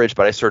storage.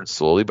 But I started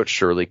slowly but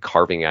surely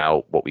carving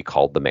out what we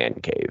called the man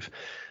cave.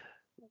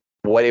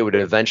 What it would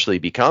eventually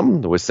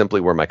become was simply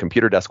where my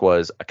computer desk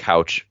was, a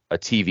couch, a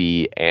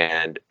TV,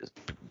 and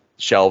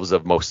shelves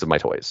of most of my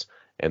toys.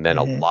 And then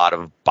a lot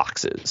of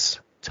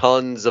boxes,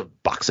 tons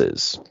of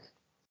boxes.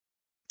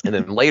 And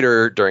then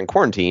later during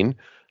quarantine,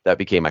 that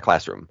became my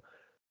classroom.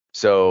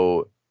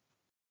 So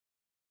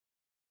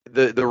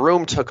the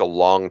room took a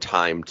long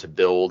time to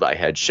build. I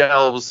had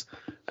shelves.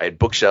 I had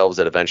bookshelves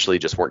that eventually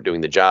just weren't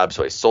doing the job.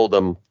 So I sold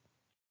them,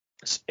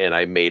 and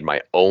I made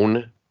my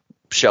own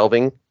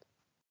shelving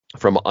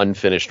from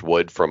unfinished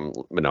wood from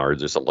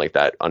Menards or something like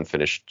that,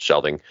 unfinished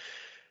shelving.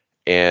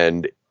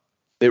 And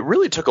it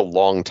really took a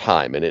long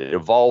time, and it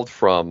evolved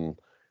from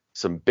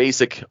some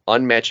basic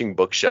unmatching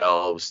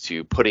bookshelves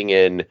to putting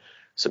in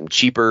some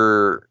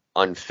cheaper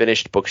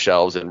unfinished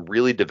bookshelves and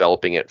really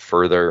developing it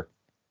further.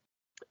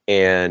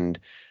 And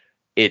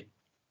it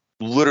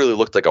literally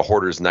looked like a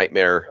hoarder's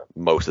nightmare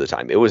most of the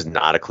time. It was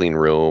not a clean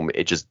room.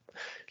 It just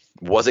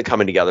wasn't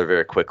coming together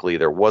very quickly.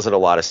 There wasn't a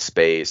lot of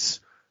space.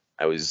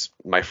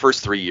 My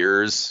first 3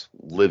 years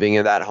living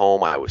in that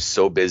home, I was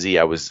so busy.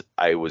 I was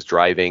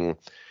driving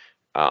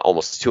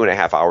almost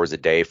 2.5 hours a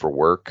day for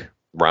work.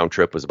 Round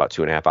trip was about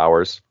 2.5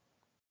 hours.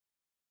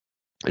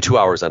 2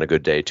 hours on a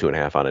good day,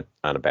 2.5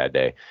 on a bad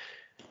day.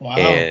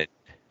 Wow.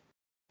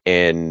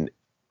 And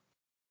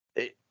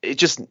it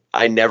just,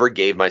 I never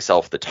gave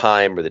myself the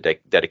time or the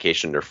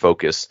dedication or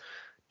focus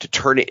to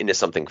turn it into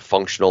something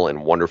functional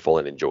and wonderful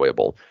and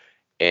enjoyable.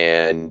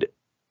 And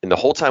in the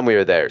whole time we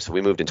were there, so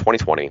we moved in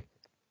 2020.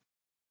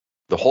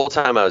 The whole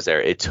time I was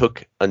there, it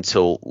took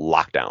until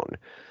lockdown,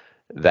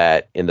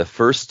 that in the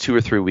first 2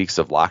 or 3 weeks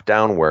of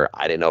lockdown, where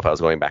I didn't know if I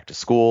was going back to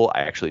school,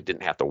 I actually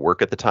didn't have to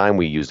work at the time.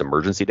 We used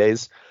emergency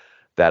days,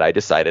 that I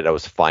decided I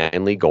was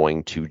finally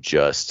going to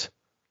just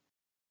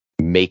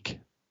make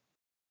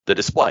the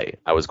display.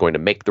 I was going to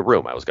make the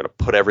room. I was going to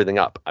put everything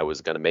up. I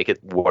was going to make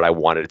it what I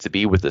wanted it to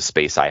be with the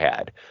space I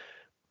had.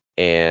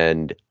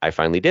 And I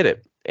finally did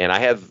it. And I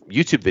have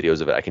YouTube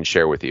videos of it I can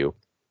share with you,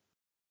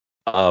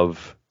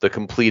 of the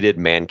completed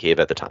man cave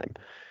at the time.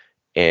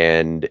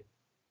 And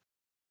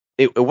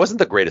it wasn't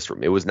the greatest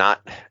room. It was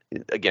not,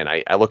 again,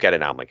 I look at it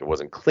now, I'm like, it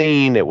wasn't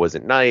clean. It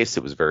wasn't nice.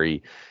 It was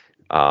very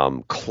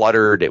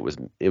cluttered. It was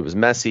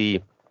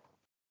messy,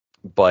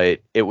 but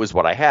it was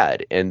what I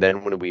had. And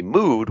then when we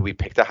moved, we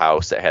picked a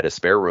house that had a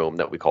spare room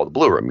that we called the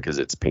blue room because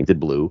it's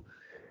painted blue.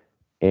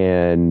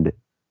 And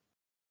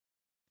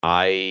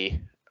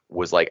I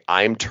was like,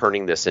 I'm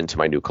turning this into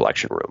my new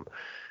collection room.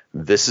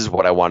 This is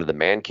what I wanted the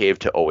man cave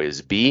to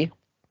always be.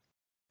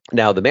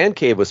 Now, the man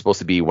cave was supposed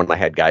to be when I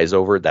had guys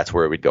over, that's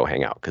where we'd go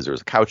hang out because there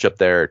was a couch up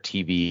there,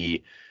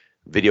 TV,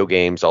 video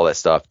games, all that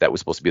stuff. That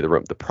was supposed to be the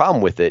room. The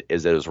problem with it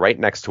is that it was right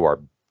next to our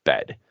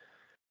bed.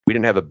 We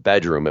didn't have a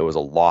bedroom. It was a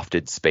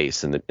lofted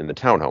space in the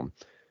townhome.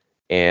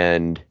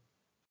 And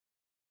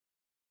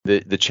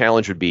the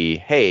challenge would be,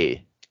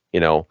 hey,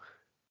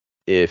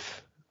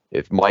 if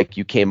Mike,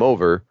 you came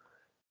over,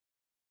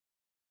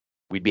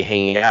 we'd be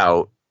hanging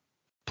out,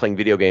 playing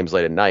video games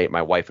late at night.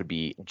 My wife would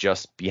be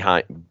just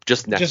behind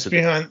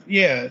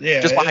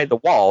the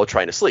wall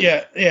trying to sleep.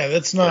 Yeah,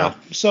 that's not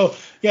so.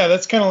 Yeah,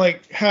 that's kind of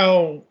like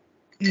how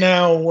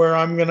now where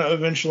I'm gonna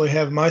eventually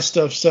have my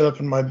stuff set up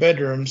in my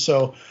bedroom.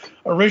 So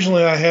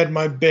originally I had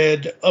my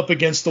bed up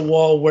against the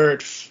wall where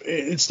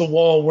it's the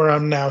wall where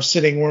I'm now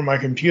sitting, where my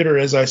computer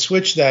is. I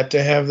switched that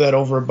to have that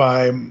over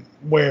by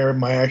where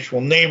my actual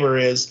neighbor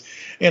is,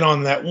 and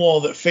on that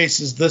wall that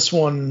faces this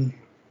one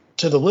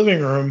to the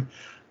living room,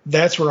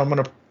 that's where I'm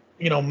going to,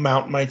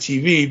 mount my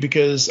TV,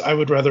 because I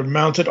would rather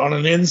mount it on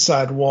an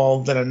inside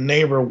wall than a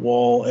neighbor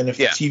wall. And if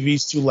the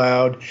TV's too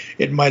loud,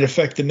 it might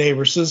affect the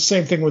neighbor. So it's the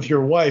same thing with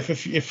your wife.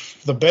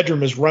 If the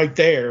bedroom is right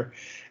there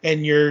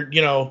and you're,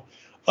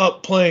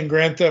 up playing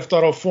Grand Theft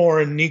Auto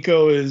 4 and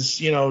Nico is,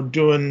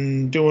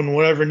 doing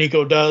whatever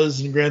Nico does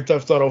in Grand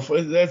Theft Auto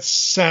 4, that's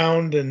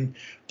sound. And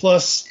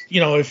plus,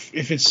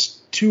 if it's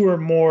two or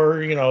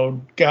more,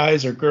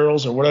 guys or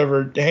girls or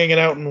whatever hanging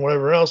out and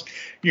whatever else,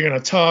 you're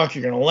going to talk,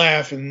 you're going to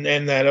laugh, and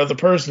that other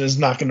person is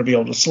not going to be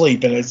able to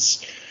sleep. And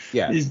So.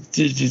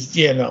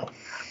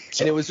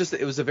 And it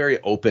was a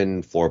very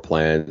open floor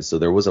plan, so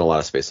there wasn't a lot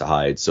of space to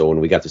hide. So when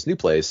we got this new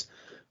place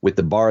with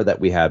the bar that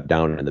we have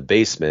down in the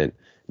basement,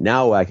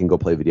 now I can go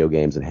play video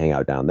games and hang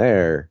out down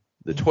there.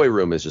 The toy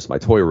room is just my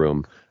toy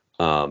room.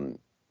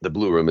 The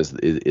blue room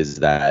is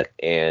that.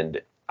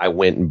 And I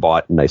went and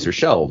bought nicer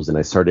shelves and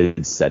I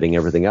started setting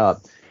everything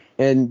up.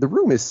 And the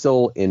room is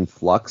still in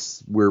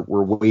flux. We're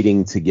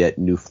waiting to get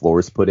new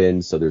floors put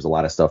in. So there's a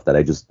lot of stuff that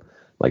I just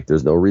like,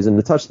 there's no reason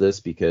to touch this,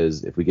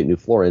 because if we get new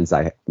flooring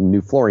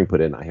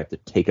put in, I have to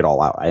take it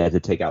all out. I have to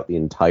take out the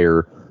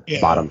entire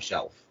bottom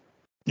shelf.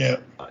 Yeah.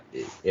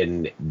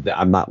 And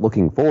I'm not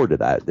looking forward to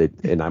that.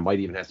 And I might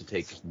even have to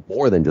take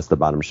more than just the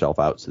bottom shelf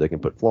out so they can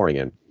put flooring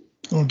in.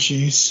 Oh,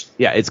 geez.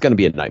 Yeah, it's going to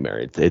be a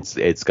nightmare.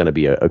 It's going to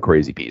be a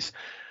crazy piece.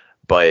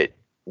 But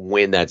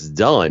when that's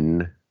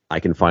done, I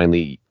can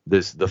finally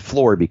the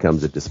floor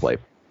becomes a display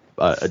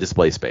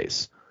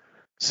space.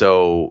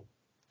 So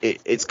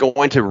it's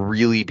going to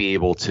really be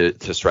able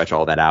to stretch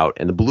all that out.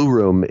 And the blue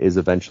room is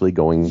eventually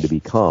going to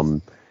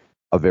become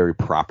a very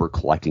proper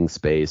collecting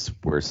space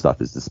where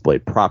stuff is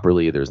displayed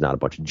properly. There's not a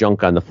bunch of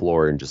junk on the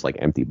floor and just like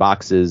empty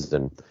boxes,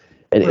 and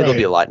it'll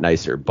be a lot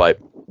nicer. But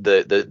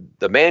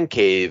the man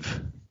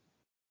cave,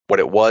 what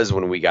it was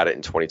when we got it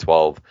in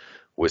 2012,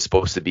 was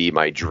supposed to be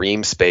my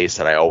dream space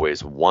that I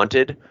always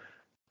wanted.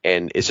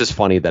 And it's just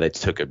funny that it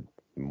took a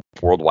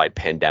worldwide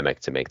pandemic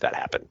to make that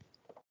happen.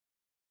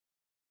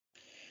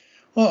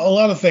 Well, a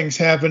lot of things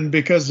happened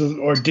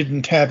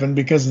didn't happen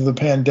because of the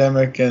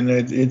pandemic, and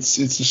it's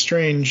a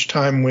strange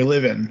time we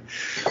live in.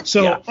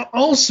 So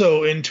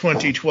also in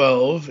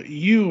 2012,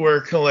 you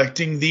were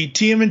collecting the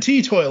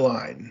TMNT toy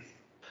line.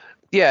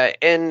 Yeah,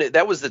 and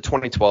that was the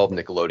 2012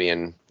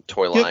 Nickelodeon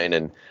toy line,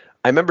 and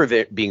I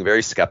remember being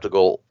very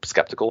skeptical.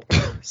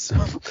 So,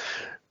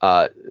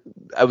 I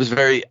was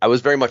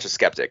very much a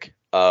skeptic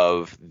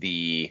of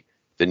the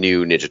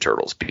new Ninja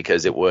Turtles,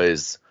 because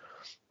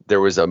there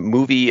was a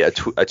movie, a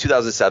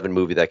 2007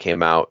 movie that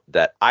came out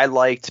that I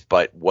liked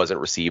but wasn't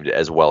received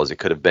as well as it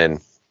could have been.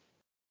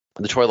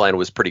 The toy line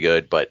was pretty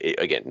good, but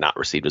again, not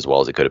received as well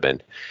as it could have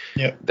been.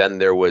 Yeah. Then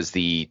there was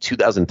the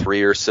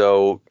 2003 or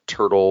so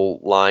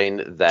Turtle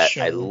line that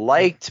I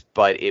liked,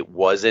 but it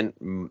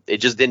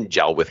just didn't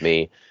gel with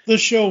me. The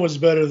show was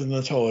better than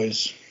the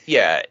toys.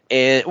 Yeah,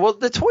 and well,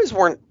 the toys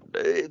weren't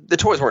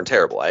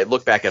terrible. I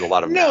look back at a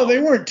lot of them. No, they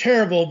weren't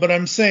terrible, but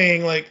I'm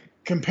saying, like,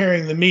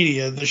 comparing the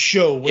media, the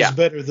show was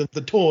better than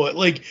the toy.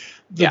 Like,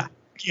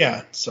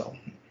 so.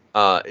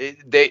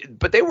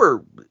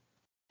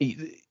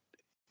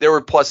 There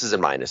were pluses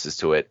and minuses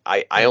to it.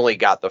 I only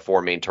got the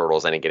 4 main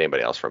turtles. I didn't get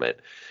anybody else from it.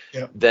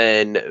 Yeah.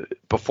 Then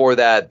before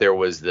that, there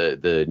was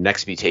the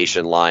Next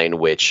Mutation line,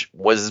 which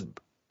was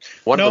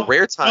one of the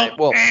rare times.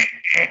 Well,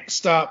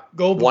 stop.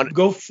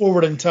 Go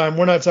forward in time.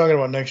 We're not talking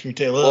about Next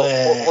Mutation.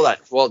 Hold on.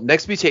 Well,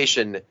 Next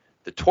Mutation,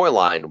 the toy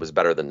line was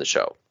better than the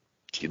show.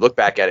 If you look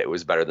back at it, it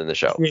was better than the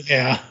show.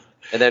 Yeah.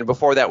 And then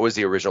before that was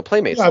the original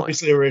Playmates line.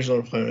 Obviously, the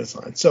original Playmates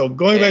line. So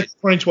going back to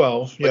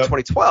 2012. Yeah.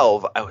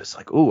 2012, I was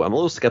like, ooh, I'm a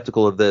little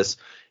skeptical of this.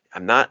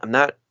 I'm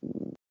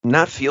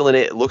not feeling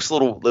it. It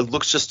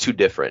looks just too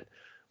different.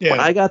 Yeah. When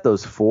I got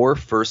those 4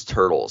 first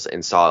turtles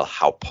and saw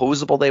how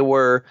posable they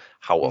were,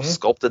 how well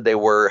sculpted they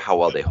were, how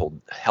well they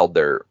held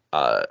their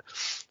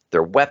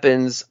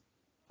weapons,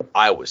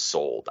 I was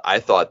sold. I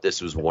thought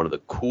this was one of the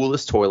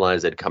coolest toy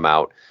lines that had come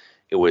out.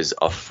 It was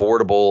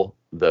affordable.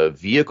 The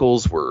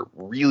vehicles were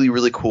really,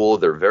 really cool.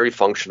 They're very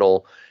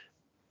functional.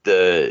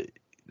 I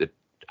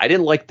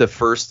didn't like the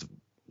first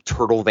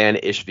turtle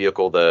van-ish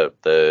vehicle,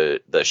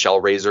 the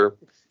Shell Razor.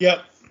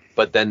 Yep.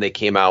 But then they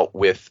came out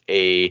with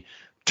a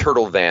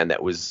turtle van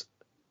that was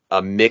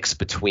a mix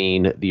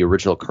between the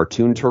original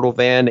cartoon turtle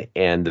van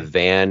and the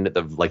van,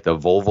 the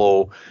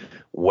Volvo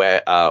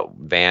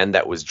van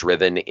that was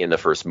driven in the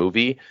first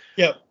movie.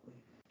 Yep.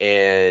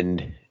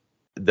 And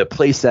the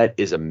playset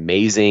is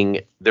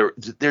amazing. There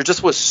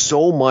just was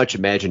so much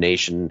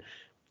imagination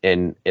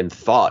and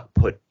thought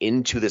put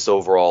into this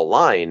overall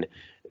line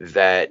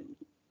that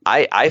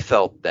I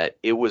felt that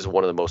it was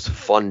one of the most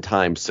fun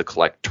times to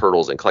collect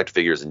turtles and collect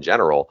figures in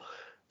general,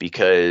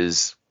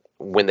 because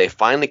when they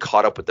finally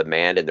caught up with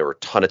demand and there were a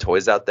ton of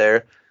toys out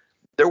there,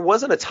 there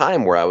wasn't a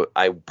time where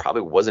I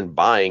probably wasn't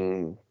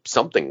buying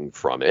something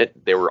from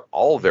it. They were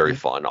all very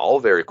fun,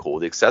 all very cool.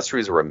 The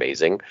accessories were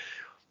amazing.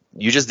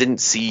 You just didn't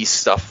see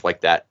stuff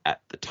like that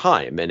at the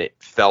time, and it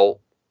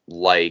felt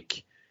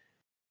like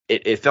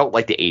it felt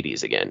like the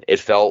 80s again. It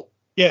felt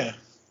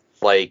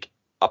like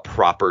a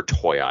proper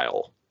toy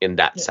aisle in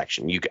that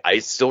section. I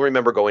still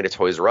remember going to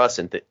Toys R Us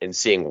and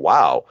seeing,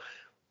 wow,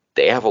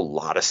 they have a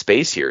lot of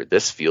space here.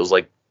 This feels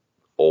like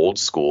old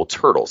school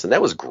Turtles, and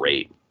that was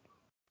great.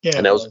 Yeah,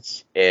 and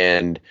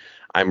and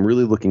I'm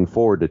really looking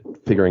forward to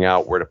figuring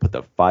out where to put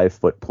the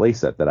 5-foot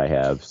playset that I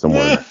have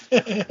somewhere.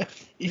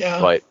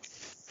 Yeah,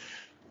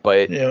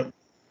 but yeah.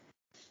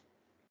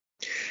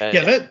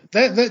 That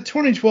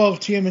 2012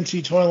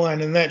 TMNT toy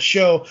line and that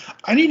show,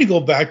 I need to go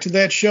back to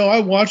that show.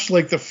 I watched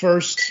like the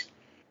first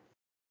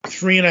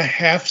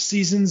 3.5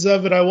 seasons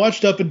of it. I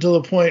watched up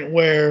until the point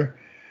where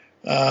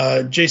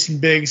Jason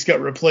Biggs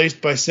got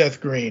replaced by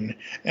Seth Green,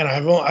 and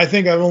I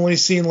think I've only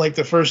seen like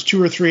the first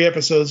 2 or 3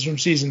 episodes from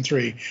season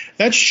 3.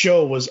 That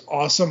show was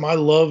awesome. I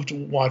loved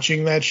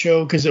watching that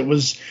show because it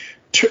was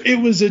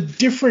a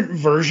different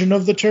version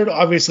of the turtle,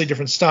 obviously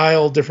different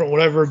style, different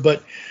whatever,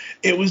 but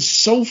it was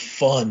so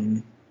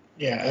fun.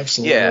 Yeah,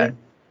 absolutely. Yeah,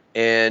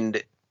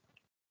 and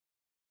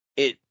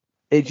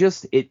it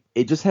just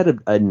had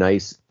a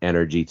nice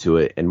energy to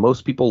it, and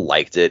most people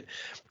liked it.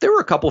 There were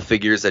a couple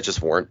figures that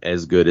just weren't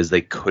as good as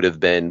they could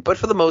have been, but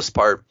for the most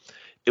part,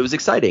 it was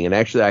exciting. And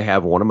actually, I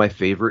have one of my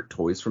favorite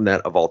toys from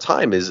that of all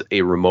time is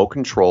a remote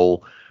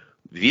control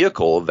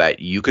vehicle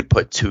that you could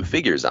put 2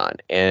 figures on.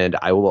 And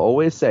I will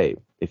always say,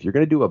 if you're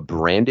going to do a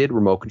branded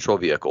remote control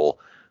vehicle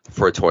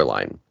for a toy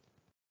line,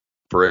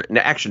 for an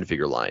action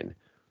figure line,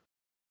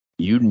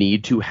 you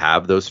need to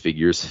have those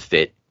figures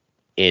fit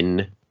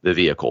in the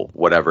vehicle,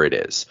 whatever it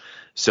is.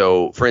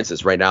 So, for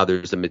instance, right now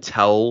there's a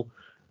Mattel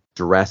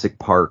Jurassic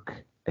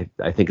Park,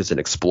 I think it's an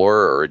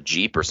Explorer or a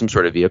Jeep or some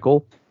sort of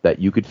vehicle that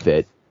you could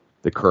fit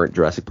the current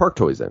Jurassic Park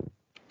toys in.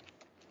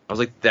 I was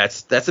like,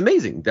 that's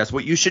amazing. That's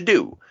what you should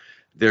do.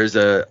 There's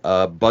a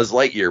Buzz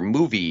Lightyear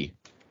movie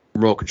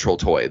remote control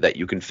toy that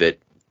you can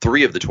fit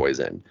 3 of the toys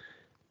in.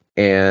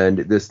 And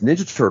this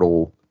Ninja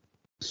Turtle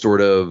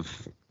sort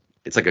of,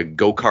 it's like a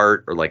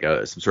go-kart or like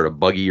some sort of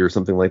buggy or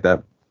something like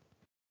that.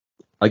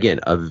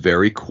 Again, a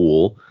very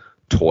cool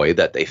toy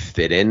that they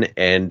fit in,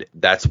 and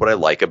that's what I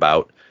like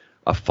about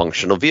a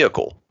functional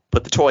vehicle.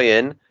 Put the toy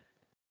in.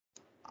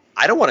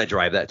 I don't want to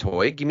drive that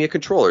toy. Give me a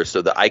controller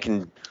so that I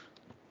can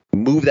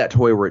move that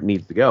toy where it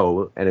needs to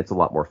go, and it's a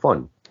lot more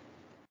fun.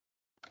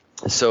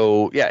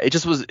 So yeah, it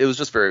was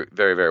just very,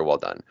 very, very well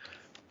done.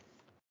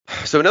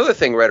 So another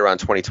thing right around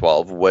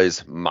 2012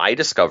 was my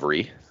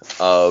discovery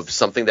of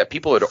something that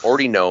people had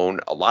already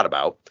known a lot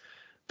about,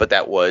 but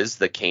that was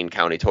the Kane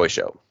County Toy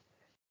Show.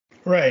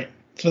 Right.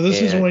 So this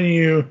is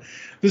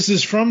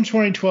is from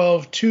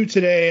 2012 to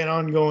today and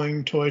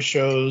ongoing toy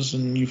shows,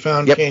 and you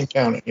found Kane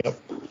County.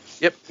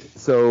 Yep.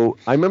 So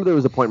I remember there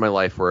was a point in my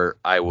life where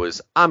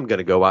I'm going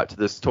to go out to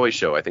this toy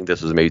show. I think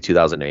this was maybe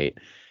 2008.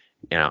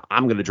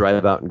 I'm going to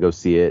drive out and go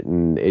see it.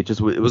 And it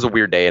was a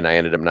weird day, and I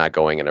ended up not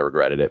going, and I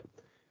regretted it.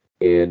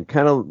 And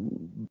kind of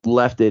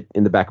left it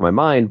in the back of my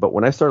mind. But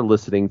when I started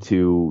listening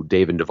to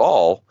Dave and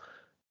Duvall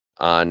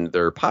on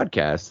their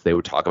podcasts, they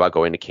would talk about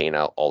going to Kane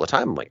out all the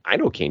time. I'm like, I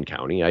know Kane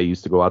County. I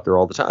used to go out there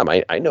all the time.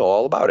 I know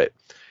all about it.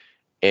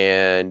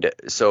 And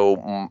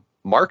so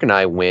Mark and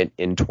I went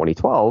in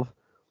 2012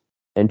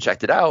 and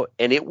checked it out,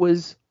 and it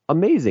was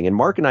amazing. And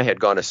Mark and I had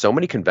gone to so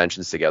many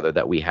conventions together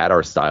that we had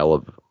our style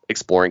of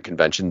exploring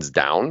conventions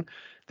down,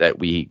 that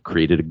we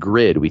created a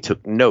grid. We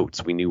took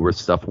notes. We knew where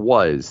stuff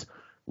was.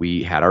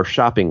 We had our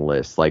shopping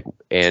list,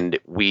 and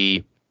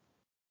we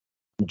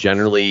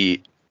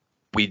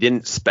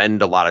didn't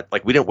spend a lot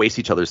of, we didn't waste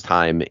each other's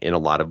time in a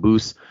lot of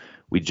booths.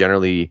 We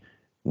generally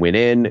went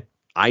in.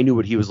 I knew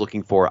what he was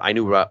looking for. I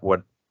knew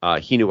what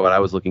he knew what I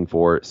was looking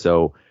for.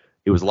 So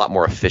it was a lot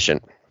more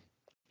efficient.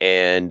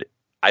 And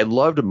I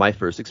loved my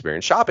first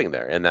experience shopping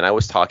there. And then I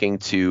was talking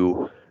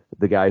to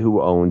the guy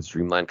who owns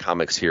Dreamland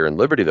Comics here in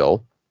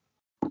Libertyville,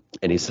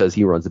 and he says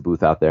he runs a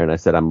booth out there. And I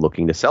said, I'm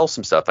looking to sell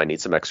some stuff. I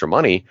need some extra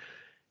money.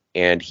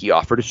 And he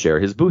offered to share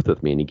his booth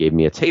with me, and he gave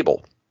me a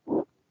table.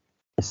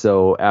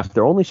 So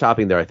after only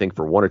shopping there, I think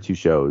for 1 or 2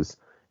 shows,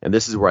 and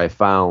this is where I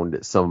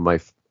found some of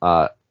my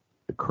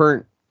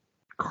current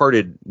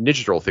carded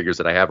Ninja Turtle figures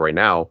that I have right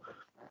now,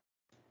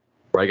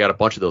 where I got a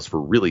bunch of those for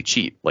really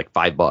cheap, like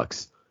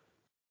 $5.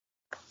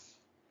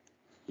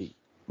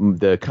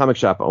 The comic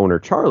shop owner,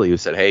 Charlie, who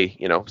said, hey,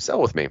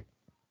 sell with me.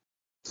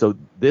 So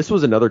this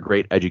was another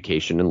great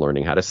education in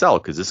learning how to sell,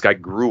 because this guy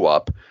grew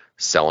up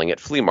selling at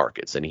flea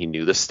markets, and he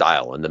knew the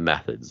style and the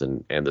methods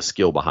and the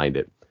skill behind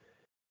it.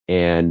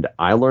 And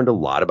I learned a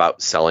lot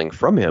about selling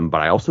from him,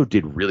 but I also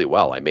did really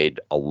well. I made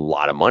a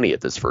lot of money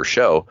at this first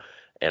show,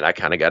 and I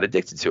kind of got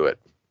addicted to it.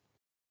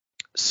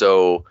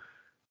 So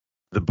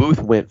the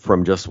booth went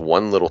from just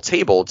one little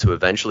table to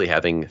eventually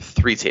having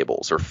 3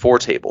 tables or 4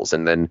 tables.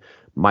 And then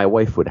my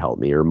wife would help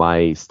me, or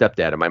my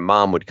stepdad and my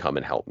mom would come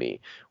and help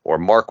me, or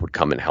Mark would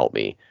come and help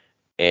me.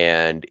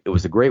 And it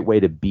was a great way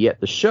to be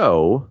at the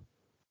show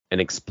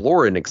and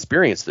explore and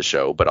experience the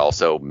show, but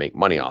also make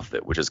money off of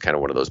it, which is kind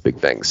of one of those big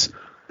things.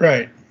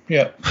 Right.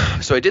 Yeah.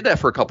 So I did that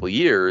for a couple of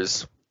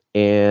years,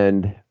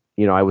 and,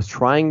 I was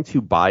trying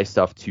to buy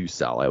stuff to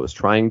sell. I was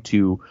trying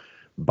to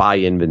buy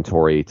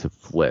inventory to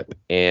flip,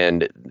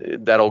 and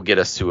that'll get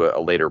us to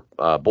a later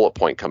bullet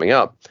point coming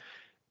up.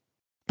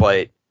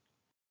 But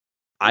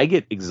I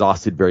get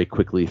exhausted very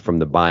quickly from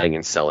the buying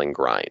and selling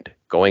grind,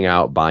 going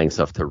out, buying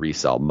stuff to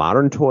resell.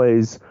 Modern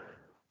toys,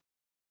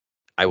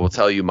 I will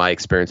tell you my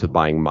experience with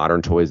buying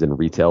modern toys in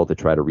retail to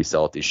try to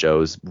resell at these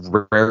shows,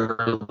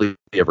 rarely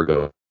ever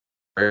go.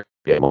 Rarely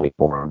get money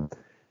for them.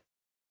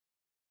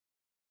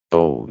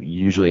 So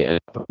usually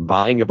end up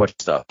buying a bunch of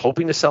stuff,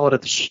 hoping to sell it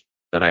at the show,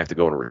 then I have to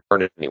go and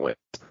return it anyway.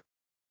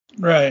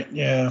 Right,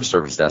 yeah.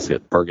 Service desk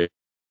at Target.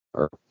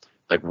 Or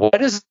like,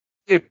 what is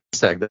a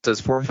tag that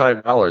says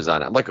 $45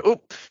 on it? I'm like,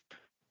 oh,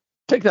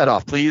 take that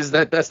off, please.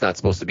 That's not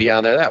supposed to be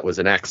on there. That was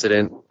an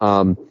accident.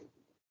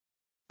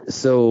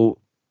 So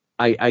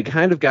I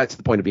kind of got to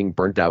the point of being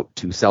burnt out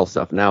to sell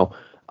stuff. Now,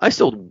 I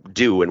still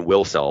do and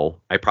will sell.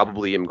 I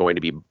probably am going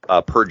to be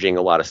purging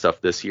a lot of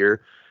stuff this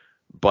year,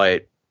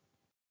 but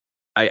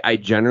I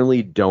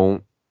generally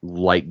don't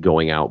like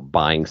going out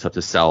buying stuff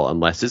to sell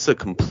unless it's a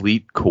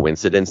complete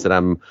coincidence that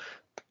I'm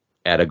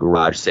at a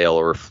garage sale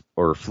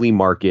or flea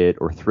market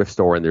or thrift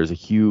store and there's a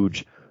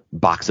huge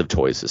box of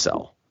toys to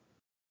sell.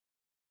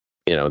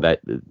 That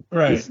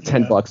right, is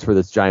 $10 for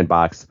this giant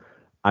box.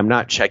 I'm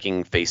not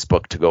checking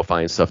Facebook to go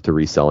find stuff to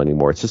resell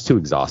anymore. It's just too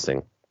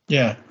exhausting.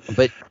 Yeah.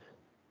 But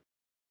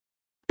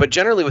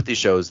generally with these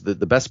shows,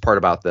 the best part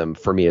about them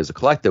for me as a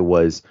collector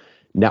was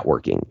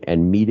networking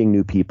and meeting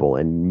new people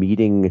and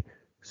meeting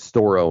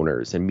store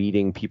owners and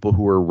meeting people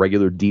who are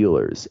regular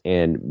dealers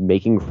and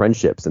making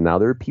friendships. And now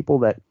there are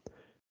people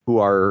who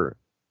are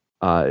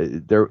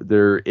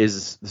there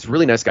is this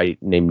really nice guy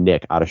named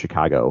Nick out of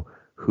Chicago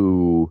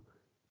who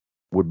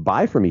would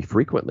buy from me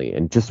frequently,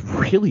 and just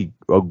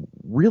a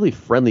really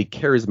friendly,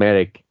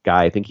 charismatic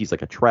guy. I think he's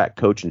like a track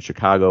coach in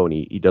Chicago, and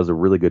he does a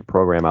really good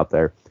program out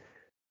there.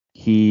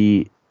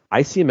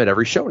 I see him at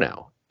every show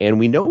now, and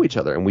we know each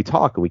other and we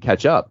talk and we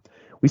catch up.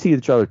 We see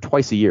each other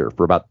twice a year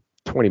for about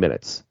 20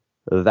 minutes.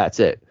 That's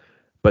it.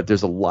 But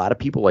there's a lot of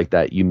people like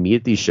that you meet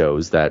at these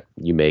shows that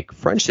you make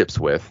friendships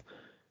with.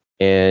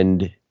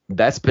 And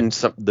that's been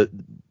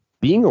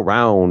being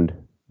around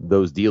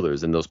those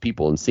dealers and those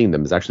people and seeing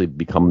them has actually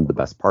become the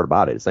best part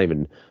about it. It's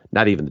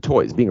not even the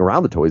toys. Being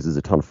around the toys is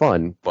a ton of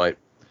fun, but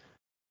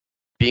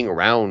being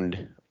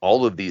around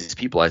all of these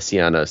people I see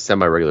on a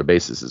semi-regular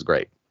basis is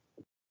great.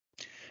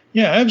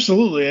 Yeah,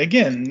 absolutely.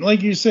 Again,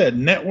 like you said,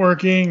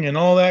 networking and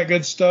all that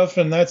good stuff.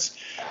 And that's,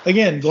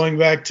 again, going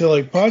back to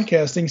like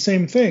podcasting,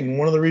 same thing.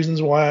 One of the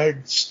reasons why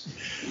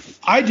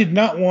I did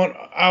not want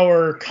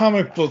our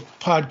comic book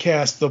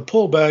podcast, The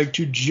Pull Bag,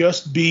 to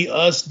just be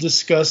us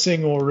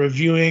discussing or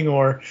reviewing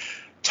or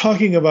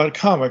talking about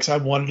comics. I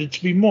wanted it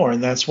to be more,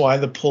 and that's why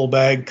the Pull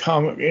Bag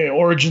comic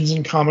origins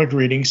and comic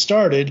reading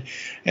started.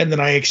 And then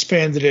I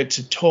expanded it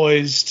to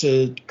toys,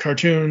 to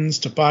cartoons,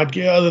 to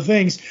podcast, other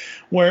things,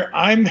 where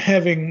I'm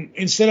having,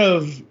 instead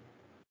of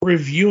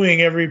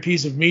reviewing every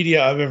piece of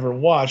media I've ever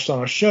watched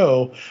on a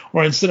show,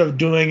 or instead of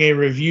doing a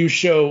review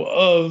show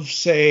of,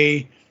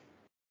 say,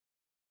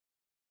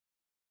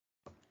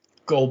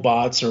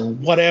 GoBots or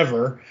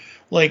whatever,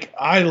 like,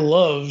 I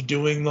love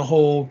doing the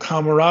whole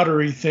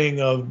camaraderie thing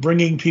of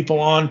bringing people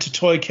on to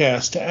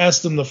Toycast to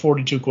ask them the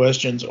 42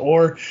 questions,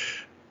 or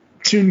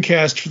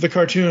Tooncast for the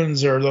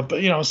cartoons, or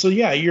the, so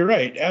yeah, you're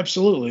right.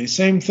 Absolutely.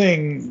 Same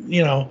thing.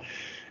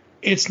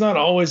 It's not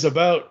always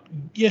about,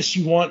 yes,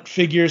 you want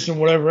figures and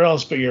whatever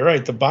else, but you're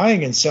right. The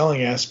buying and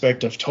selling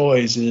aspect of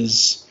toys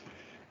is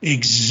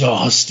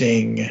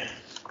exhausting.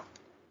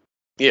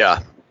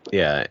 Yeah.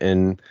 Yeah.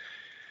 And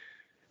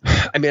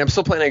I mean, I'm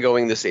still planning on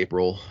going this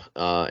April,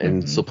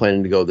 and still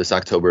planning to go this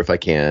October if I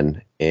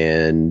can.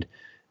 And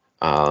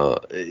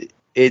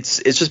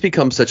it's just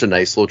become such a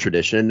nice little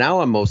tradition. And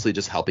now I'm mostly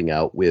just helping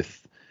out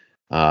with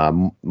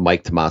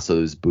Mike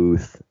Tommaso's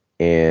booth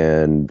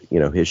and,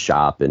 his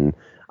shop. And,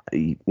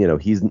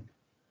 he's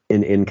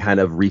in kind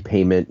of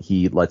repayment.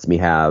 He lets me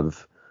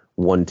have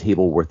one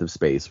table worth of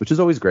space, which is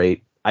always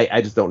great.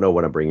 I just don't know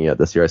what I'm bringing out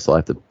this year. I still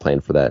have to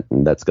plan for that.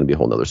 And that's going to be a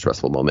whole nother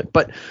stressful moment.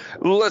 But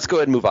let's go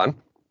ahead and move on.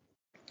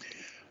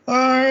 All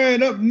right,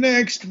 up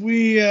next,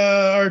 we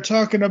are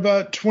talking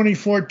about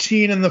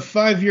 2014 and the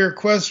 5-year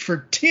quest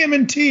for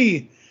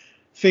TMNT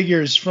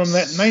figures from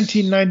that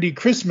 1990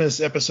 Christmas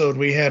episode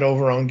we had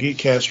over on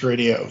Geekcast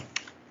Radio.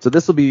 So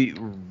this will be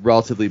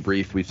relatively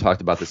brief. We've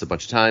talked about this a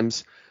bunch of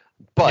times,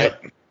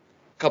 but a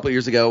couple of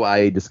years ago,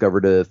 I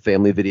discovered a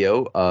family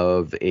video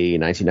of a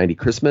 1990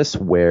 Christmas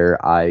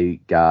where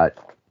I got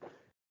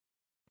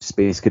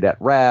Space Cadet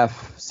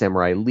Raph,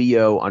 Samurai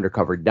Leo,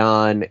 Undercover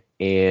Don,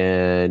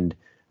 and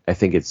I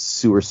think it's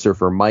Sewer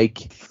Surfer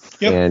Mike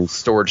and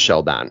Storage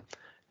Shell Don.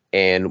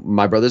 And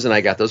my brothers and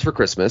I got those for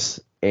Christmas.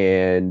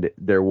 And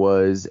there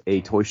was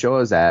a toy show I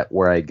was at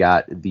where I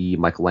got the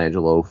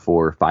Michelangelo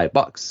for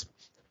 $5.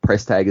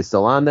 Price tag is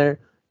still on there.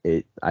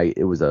 It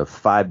was a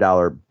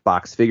 $5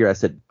 box figure. I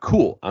said,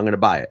 cool, I'm going to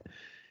buy it.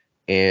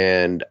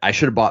 And I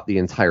should have bought the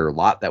entire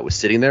lot that was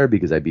sitting there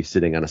because I'd be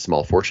sitting on a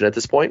small fortune at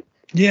this point.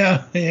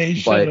 Yeah, you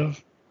should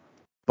have.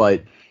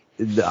 But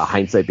the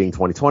hindsight being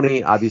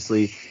 2020,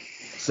 obviously.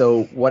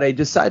 So what I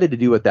decided to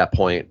do at that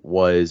point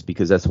was,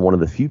 because that's one of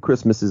the few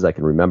Christmases I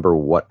can remember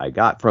what I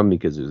got from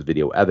because there's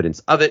video evidence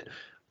of it,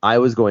 I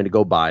was going to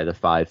go buy the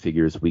 5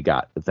 figures we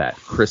got that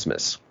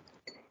Christmas.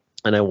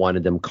 And I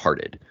wanted them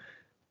carded.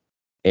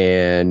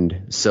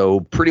 And so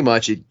pretty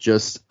much it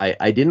just,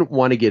 I didn't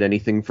want to get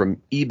anything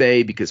from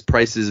eBay because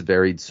prices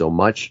varied so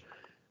much.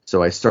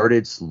 So I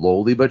started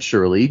slowly but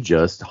surely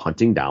just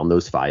hunting down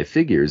those 5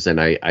 figures. And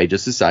I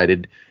just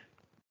decided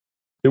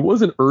it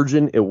wasn't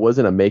urgent. It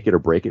wasn't a make it or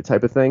break it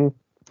type of thing.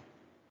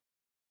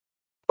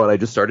 But I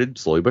just started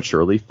slowly but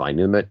surely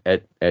finding them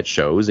at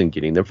shows and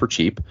getting them for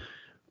cheap.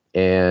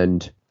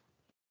 And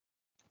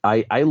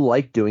I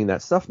like doing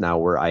that stuff now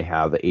where I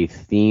have a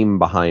theme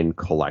behind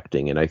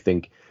collecting. And I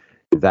think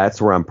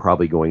that's where I'm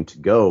probably going to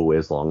go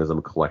as long as I'm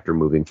a collector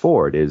moving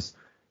forward, is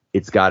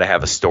it's got to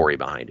have a story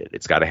behind it.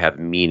 It's got to have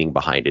meaning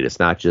behind it. It's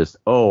not just,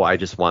 oh, I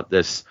just want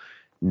this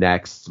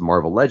next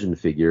Marvel Legend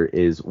figure.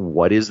 Is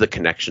what is the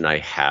connection I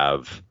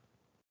have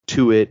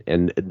to it?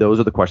 And those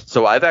are the questions.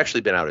 So I've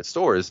actually been out at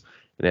stores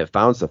and have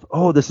found stuff.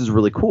 Oh, this is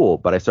really cool.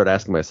 But I start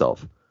asking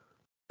myself,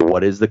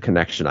 what is the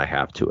connection I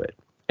have to it?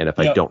 And if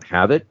I don't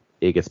have it,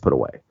 it gets put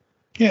away.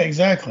 Yeah,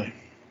 exactly.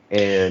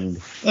 And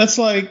that's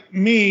like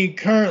me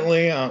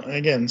currently,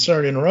 again,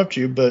 sorry to interrupt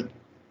you, but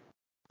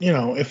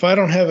if I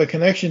don't have a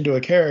connection to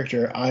a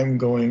character, I'm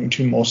going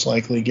to most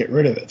likely get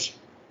rid of it.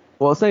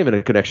 Well, it's not even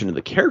a connection to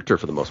the character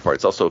for the most part.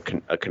 It's also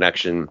a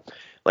connection,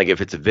 like if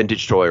it's a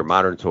vintage toy or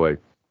modern toy,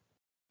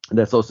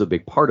 that's also a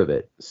big part of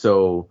it.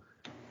 So,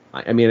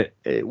 I mean,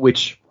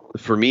 which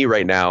for me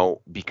right now,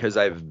 because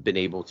I've been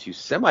able to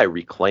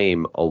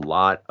semi-reclaim a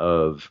lot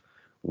of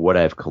what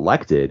I've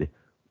collected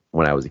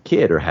when I was a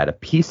kid or had a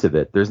piece of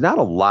it, there's not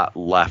a lot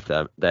left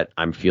that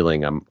I'm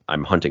feeling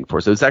I'm hunting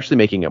for. So it's actually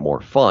making it more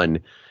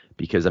fun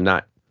because I'm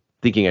not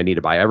thinking I need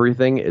to buy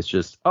everything. It's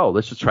just,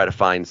 let's just try to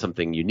find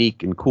something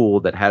unique and cool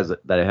that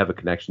I have a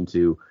connection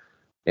to.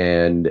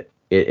 And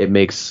it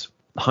makes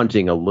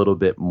hunting a little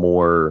bit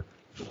more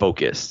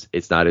focused.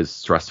 It's not as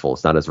stressful.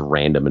 It's not as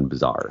random and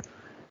bizarre.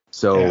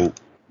 So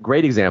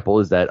great example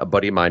is that a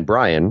buddy of mine,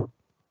 Brian,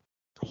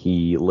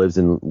 he lives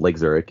in Lake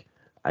Zurich.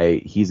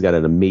 He's got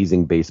an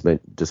amazing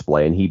basement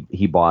display, and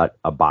he bought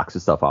a box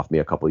of stuff off me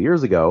a couple of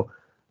years ago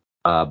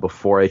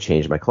before I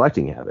changed my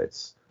collecting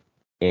habits.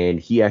 And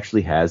he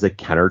actually has a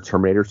Kenner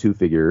Terminator 2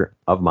 figure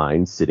of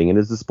mine sitting in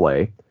his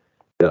display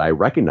that I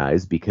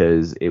recognize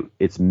because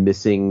it's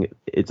missing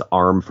its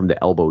arm from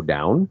the elbow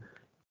down.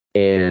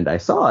 And I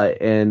saw it,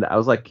 and I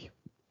was like,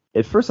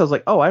 at first I was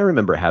like, oh, I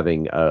remember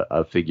having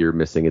a figure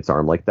missing its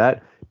arm like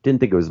that. Didn't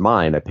think it was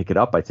mine. I pick it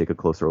up, I take a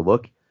closer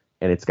look,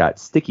 and it's got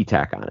sticky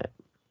tack on it.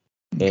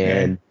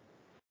 Okay. And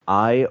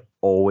I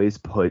always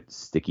put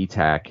sticky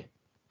tack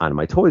on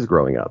my toys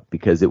growing up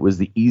because it was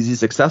the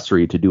easiest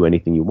accessory to do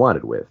anything you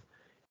wanted with.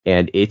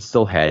 And it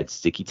still had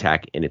sticky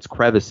tack in its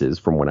crevices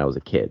from when I was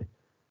a kid.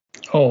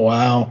 Oh,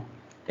 wow.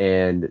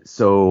 And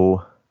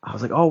so I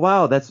was like, oh,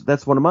 wow,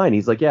 that's one of mine.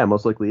 He's like, yeah,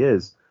 most likely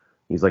is.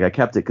 He's like, I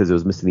kept it because it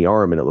was missing the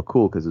arm and it looked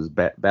cool because it was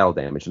battle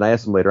damage. And I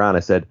asked him later on,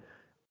 I said,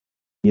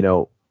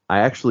 I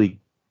actually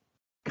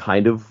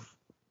kind of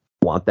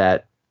want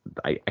that.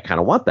 I kind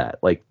of want that.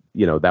 Like,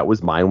 that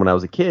was mine when I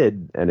was a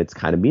kid and it's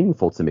kind of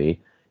meaningful to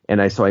me.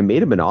 And so I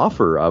made him an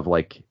offer of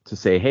to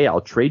say, hey,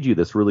 I'll trade you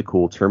this really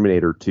cool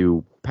Terminator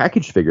 2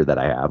 package figure that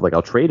I have. Like,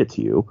 I'll trade it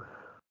to you,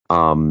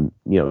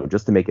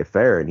 just to make it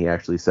fair. And he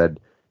actually said,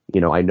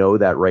 I know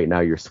that right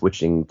now you're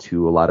switching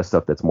to a lot of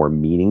stuff that's more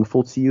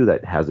meaningful to you,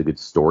 that has a good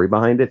story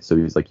behind it. So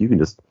he's like, you can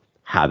just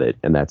have it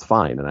and that's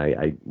fine. And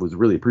I was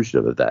really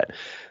appreciative of that.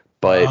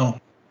 But,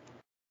 wow.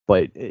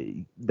 but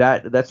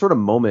that sort of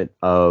moment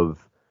of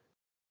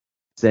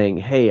saying,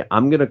 hey,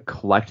 I'm going to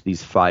collect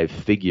these 5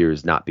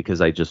 figures, not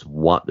because I just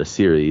want the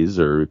series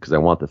or because I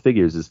want the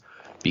figures, is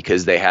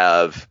because they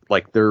have,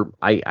 like,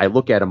 I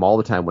look at them all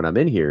the time when I'm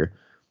in here.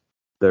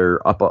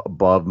 They're up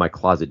above my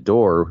closet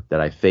door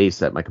that I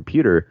face at my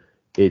computer.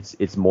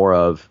 It's more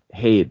of,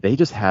 hey, they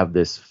just have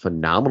this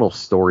phenomenal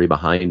story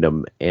behind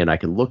them, and I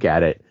can look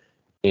at it,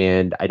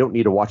 and I don't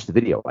need to watch the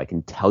video. I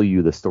can tell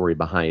you the story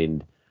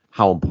behind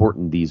how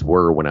important these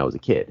were when I was a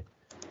kid.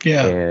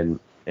 Yeah.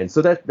 And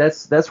so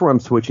that's where I'm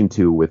switching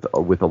to with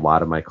a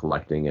lot of my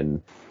collecting,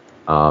 and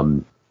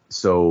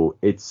so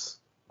it's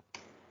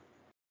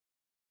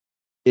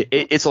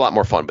a lot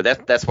more fun.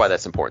 But that's why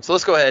that's important. So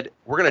let's go ahead.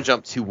 We're gonna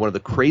jump to one of the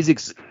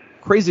craziest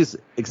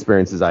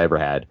experiences I ever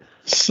had.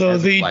 So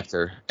the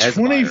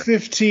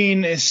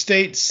 2015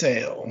 estate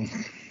sale.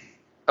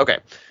 Okay,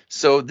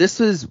 so this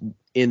is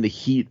in the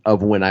heat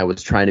of when I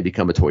was trying to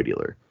become a toy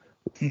dealer.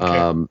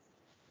 Okay.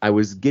 I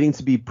was getting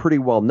to be pretty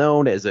well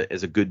known as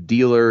a good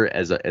dealer,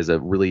 as a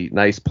really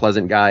nice,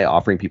 pleasant guy,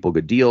 offering people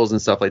good deals and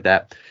stuff like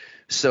that.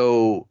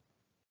 So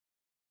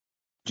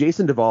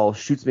Jason Duvall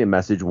shoots me a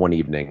message one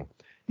evening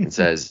and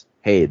says,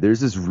 hey, there's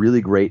this really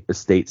great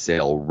estate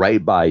sale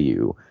right by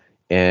you.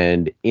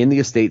 And in the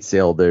estate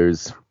sale,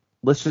 there's,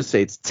 let's just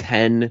say it's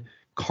 10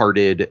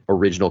 carded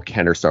original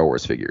Kenner Star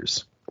Wars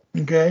figures.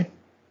 Okay.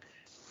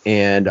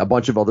 And a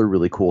bunch of other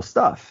really cool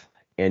stuff.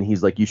 And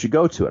he's like, you should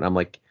go to it. And I'm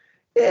like,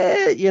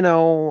 I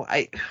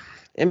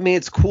mean,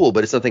 it's cool,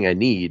 but it's something I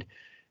need.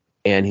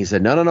 And he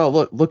said, no,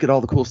 look at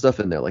all the cool stuff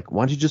in there. Like,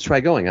 why don't you just try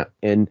going?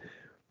 And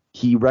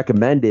he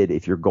recommended,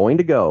 if you're going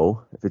to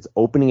go, if it's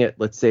opening at,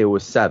 let's say it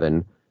was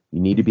 7, you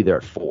need to be there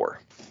at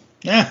 4.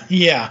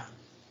 Yeah.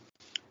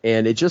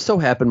 And it just so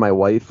happened my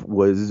wife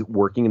was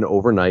working an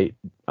overnight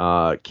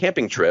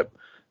camping trip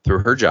through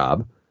her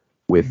job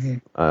with,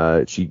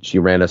 she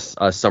ran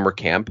a summer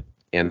camp,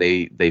 and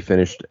they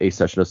finished a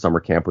session of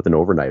summer camp with an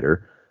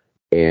overnighter.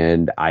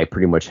 And I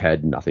pretty much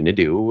had nothing to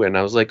do. And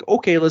I was like,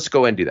 okay, let's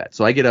go and do that.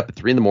 So I get up at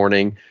 3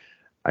 a.m.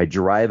 I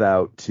drive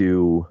out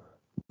to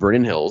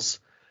Vernon Hills,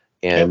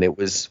 and it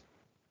was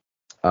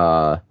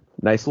a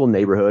nice little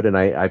neighborhood. And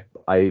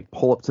I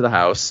pull up to the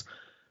house,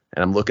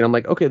 and I'm looking. I'm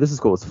like, okay, this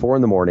is cool. It's 4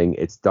 a.m.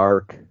 It's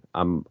dark.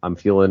 I'm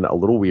feeling a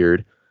little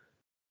weird.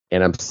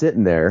 And I'm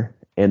sitting there,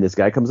 and this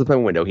guy comes up to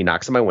my window. He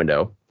knocks on my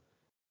window,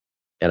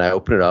 and I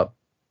open it up,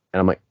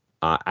 and I'm like,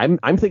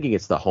 I'm thinking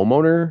it's the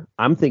homeowner.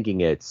 I'm thinking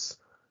it's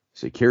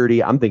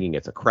security. I'm thinking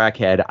it's a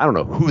crackhead. I don't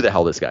know who the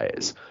hell this guy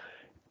is.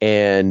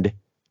 And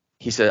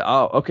he said,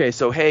 oh, okay.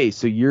 So, hey,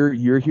 so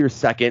you're here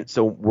second.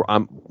 So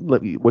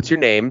what's your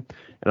name?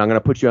 And I'm going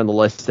to put you on the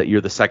list that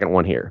you're the second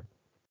one here.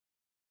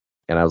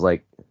 And I was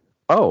like,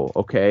 oh,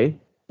 okay.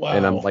 Wow.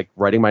 And I'm like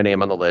writing my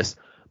name on the list.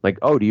 I'm like,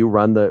 oh, do you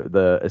run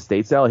the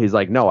estate sale? He's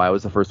like, no, I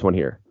was the first one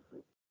here.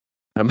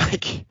 I'm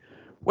like,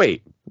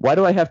 wait, why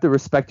do I have to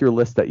respect your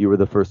list that you were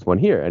the first one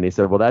here? And he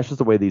said, well, that's just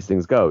the way these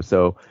things go.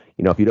 So,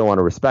 if you don't want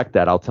to respect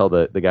that, I'll tell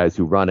the guys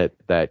who run it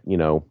that,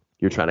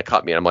 you're trying to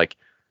cut me. And I'm like,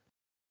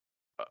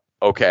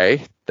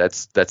 okay,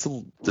 this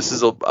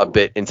is a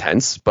bit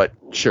intense, but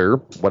sure,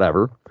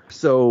 whatever.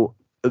 So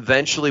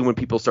eventually when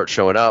people start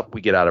showing up,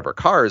 we get out of our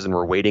cars and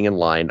we're waiting in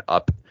line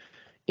up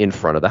in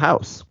front of the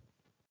house.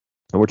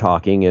 And we're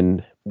talking,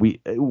 and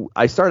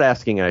I start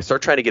asking, and I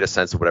start trying to get a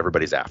sense of what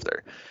everybody's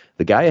after.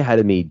 The guy ahead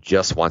of me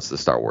just wants the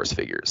Star Wars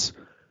figures.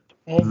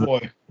 Oh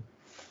boy.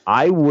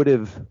 I would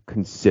have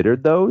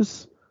considered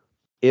those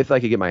if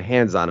I could get my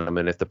hands on them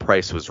and if the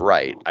price was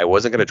right. I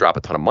wasn't going to drop a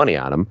ton of money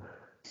on them.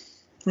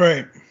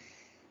 Right.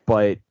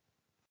 But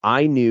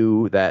I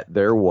knew that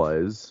there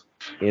was,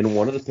 in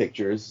one of the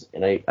pictures,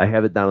 and I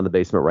have it down in the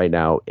basement right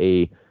now,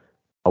 a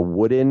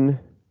wooden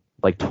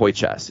like toy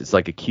chest. It's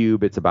like a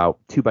cube. It's about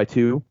 2 by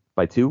 2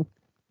 by 2.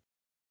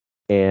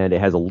 And it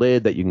has a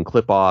lid that you can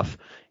clip off.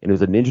 And it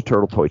was a Ninja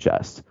Turtle toy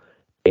chest.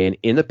 And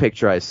in the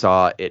picture I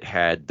saw, it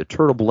had the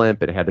turtle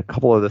blimp. It had a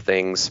couple other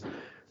things.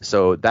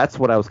 So that's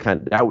what I was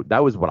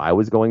that was what I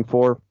was going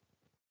for.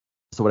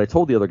 So what I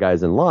told the other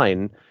guys in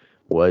line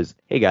was,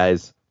 hey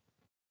guys,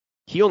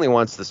 he only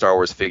wants the Star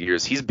Wars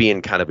figures. He's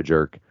being kind of a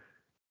jerk.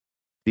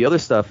 The other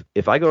stuff,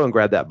 if I go and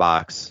grab that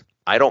box,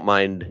 I don't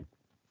mind,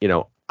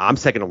 I'm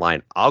second in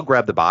line. I'll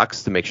grab the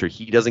box to make sure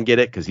he doesn't get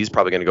it, because he's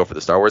probably going to go for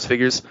the Star Wars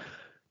figures.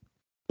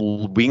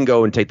 We can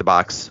go and take the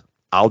box.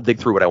 I'll dig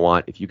through what I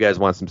want. If you guys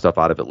want some stuff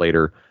out of it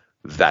later,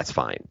 that's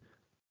fine.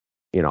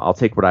 I'll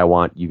take what I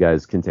want. You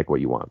guys can take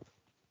what you want.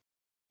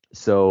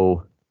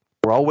 So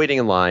we're all waiting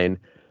in line.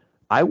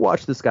 I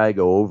watched this guy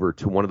go over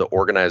to one of the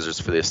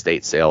organizers for the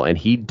estate sale, and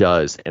he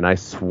does, and I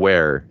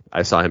swear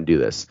I saw him do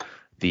this,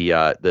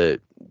 the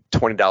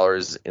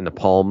 $20 in the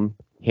palm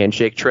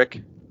handshake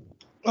trick.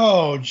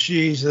 Oh,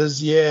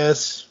 Jesus,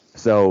 yes.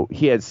 So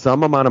he had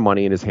some amount of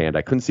money in his hand.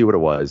 I couldn't see what it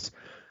was.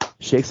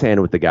 Shakes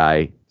hand with the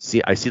guy.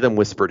 I see them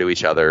whisper to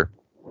each other.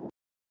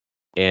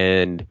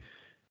 And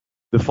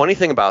the funny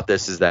thing about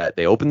this is that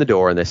they open the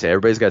door and they say,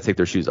 everybody's got to take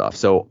their shoes off.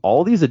 So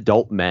all these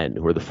adult men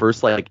who are the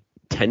first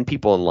 10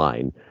 people in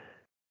line,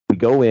 we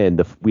go in,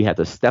 we have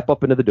to step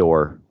up into the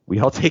door. We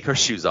all take our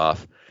shoes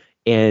off.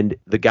 And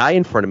the guy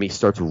in front of me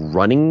starts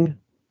running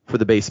for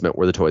the basement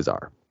where the toys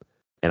are.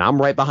 And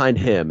I'm right behind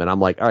him. And I'm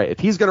like, all right, if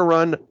he's going to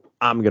run,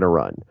 I'm going to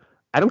run.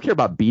 I don't care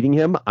about beating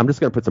him. I'm just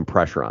going to put some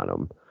pressure on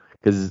him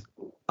because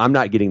I'm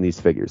not getting these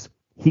figures.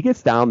 He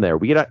gets down there.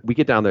 We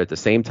get down there at the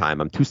same time.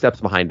 I'm 2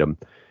 steps behind him.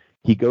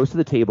 He goes to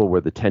the table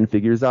where the 10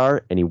 figures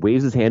are, and he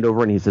waves his hand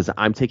over, and he says,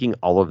 I'm taking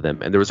all of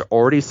them. And there was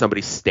already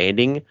somebody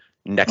standing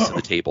next to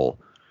the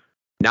table,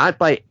 not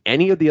by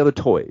any of the other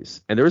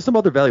toys. And there was some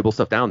other valuable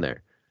stuff down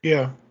there.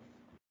 Yeah.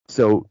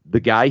 So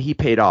the guy he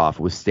paid off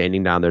was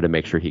standing down there to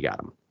make sure he got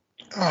him.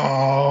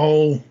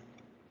 Oh.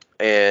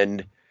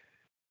 And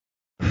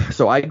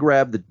so I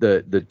grab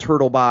the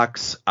turtle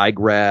box. I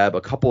grab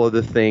a couple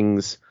other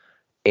things,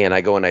 and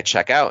I go and I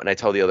check out, and I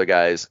tell the other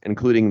guys,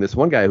 including this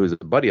one guy who's a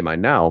buddy of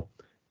mine now,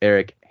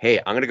 Eric, hey,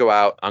 I'm going to go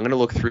out. I'm going to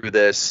look through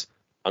this.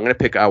 I'm going to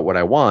pick out what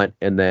I want.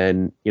 And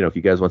then, if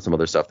you guys want some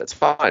other stuff, that's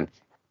fine.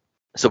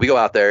 So we go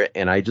out there,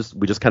 and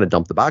we just kind of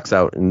dump the box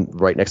out and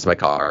right next to my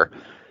car.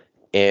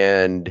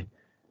 And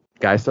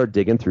guys start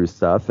digging through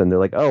stuff, and they're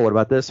like, oh, what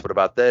about this? What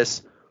about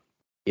this?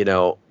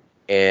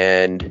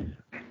 And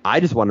I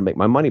just want to make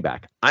my money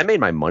back. I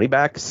made my money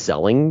back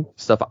selling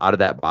stuff out of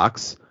that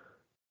box.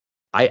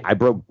 I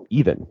broke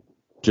even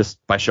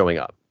just by showing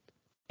up.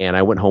 And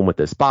I went home with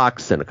this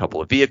box and a couple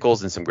of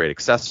vehicles and some great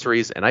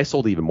accessories. And I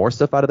sold even more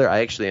stuff out of there.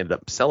 I actually ended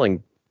up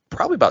selling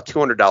probably about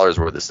 $200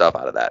 worth of stuff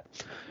out of that.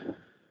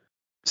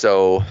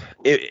 So,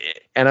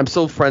 and I'm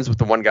still friends with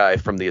the one guy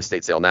from the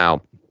estate sale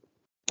now.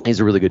 He's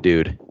a really good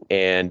dude.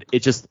 And it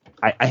just,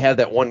 I have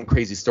that one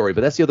crazy story. But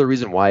that's the other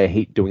reason why I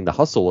hate doing the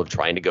hustle of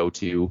trying to go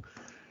to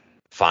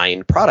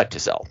find product to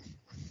sell.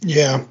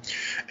 Yeah.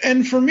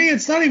 And for me,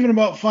 it's not even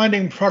about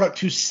finding product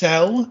to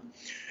sell.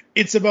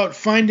 It's about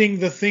finding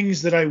the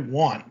things that I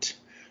want.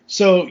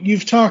 So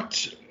you've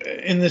talked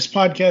in this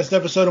podcast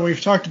episode, and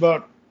we've talked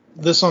about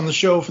this on the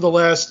show for the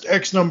last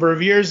X number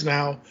of years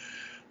now,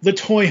 the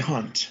toy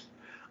hunt.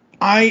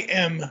 I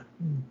am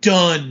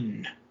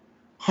done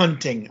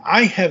hunting.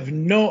 I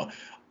know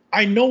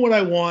what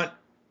I want,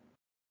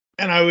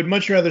 and I would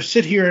much rather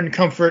sit here in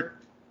comfort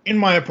in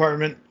my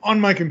apartment, on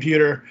my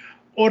computer,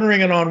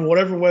 ordering it on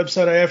whatever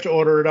website I have to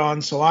order it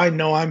on, so I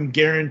know I'm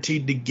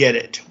guaranteed to get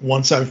it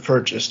once I've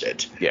purchased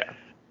it. Yeah.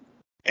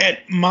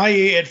 At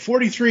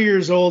 43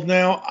 years old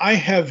now, I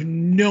have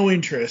no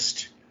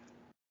interest.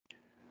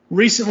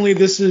 Recently,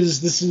 this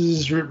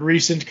is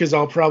recent because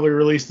I'll probably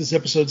release this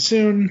episode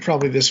soon,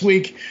 probably this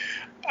week.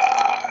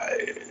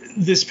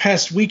 This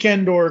past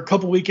weekend or a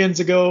couple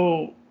weekends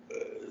ago,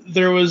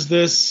 there was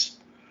this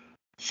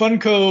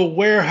Funko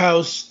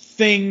warehouse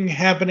thing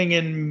happening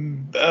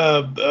in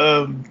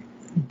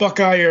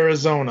Buckeye,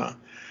 Arizona,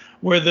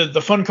 where the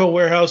Funko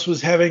warehouse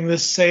was having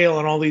this sale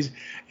and all these,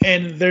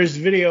 and there's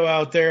video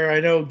out there. I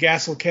know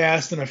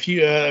Gasselcast and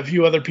a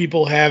few other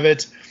people have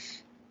it,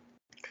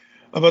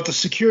 about the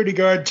security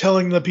guard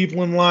telling the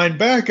people in line,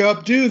 back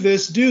up, do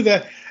this, do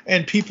that,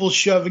 and people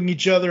shoving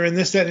each other and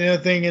this, that, and the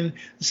other thing. And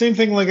the same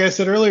thing, like I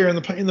said earlier in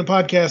the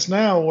podcast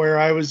now, where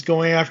I was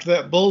going after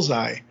that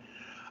bullseye.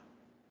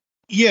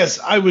 Yes,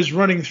 I was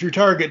running through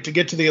Target to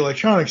get to the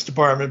electronics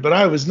department, but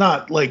I was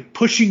not like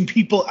pushing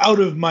people out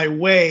of my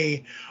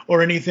way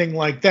or anything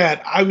like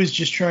that. I was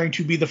just trying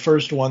to be the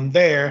first one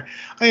there.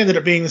 I ended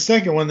up being the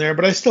second one there,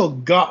 but I still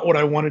got what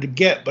I wanted to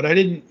get. But I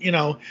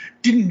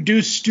didn't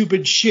do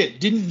stupid shit,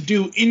 didn't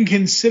do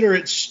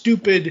inconsiderate,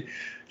 stupid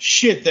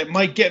shit that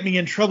might get me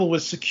in trouble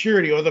with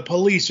security or the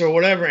police or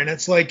whatever. And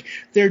it's like,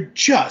 they're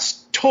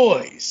just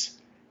toys.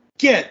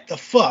 Get the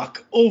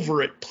fuck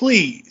over it,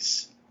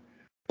 please.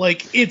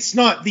 Like, it's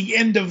not the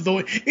end of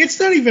it's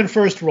not even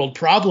first world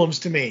problems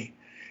to me.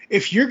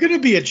 If you're going to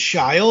be a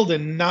child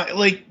and not,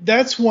 like,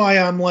 that's why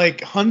I'm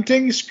like,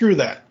 hunting, screw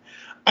that.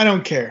 I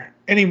don't care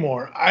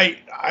anymore.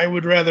 I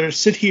would rather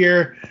sit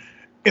here.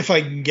 If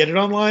I can get it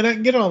online, I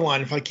can get it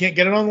online. If I can't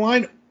get it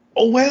online,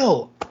 oh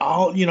well,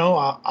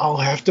 I'll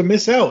have to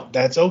miss out.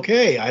 That's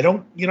okay. I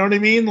don't, you know what I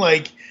mean?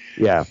 Like,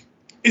 yeah,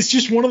 it's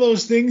just one of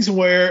those things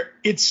where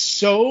it's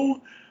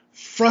so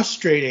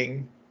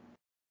frustrating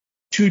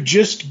to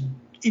just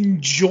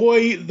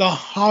enjoy the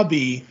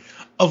hobby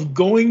of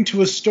going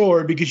to a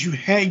store because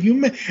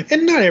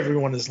and not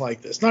everyone is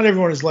like this. Not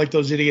everyone is like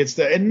those idiots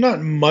and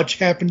not much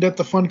happened at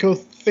the Funko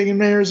thing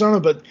in Arizona,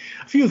 but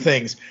a few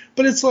things.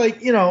 But it's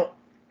like,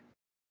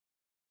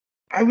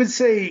 I would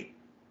say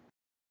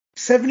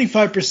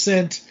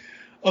 75%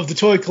 of the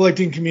toy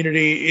collecting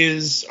community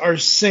are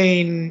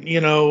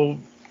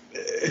sane,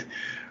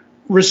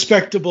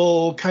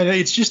 respectable kind of.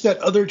 It's just that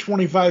other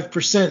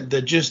 25%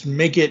 that just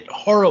make it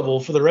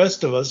horrible for the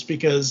rest of us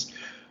because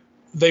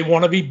they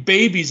want to be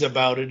babies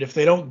about it. If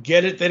they don't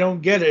get it, they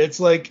don't get it. It's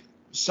like,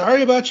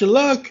 sorry about your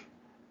luck.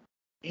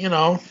 I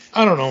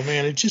don't know,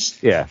 man. It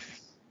just, yeah.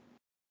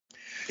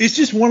 It's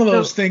just one of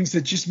those things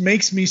that just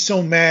makes me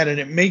so mad, and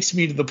it makes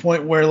me to the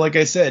point where, like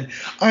I said,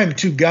 I'm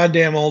too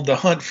goddamn old to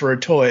hunt for a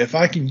toy. If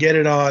I can get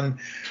it on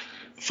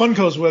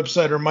Funko's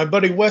website or my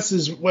buddy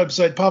Wes's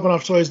website,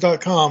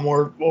 poppinofftoys.com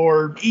or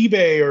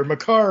eBay or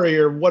Mercari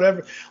or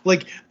whatever,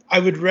 like, I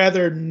would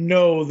rather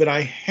know that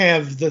I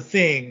have the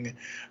thing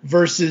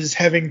versus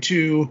having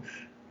to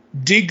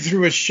dig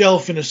through a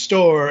shelf in a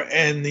store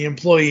and the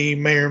employee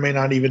may or may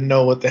not even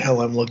know what the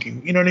hell I'm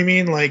looking. You know what I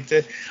mean? Like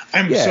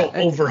I'm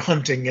over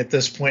hunting at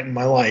this point in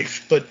my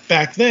life. But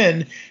back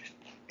then,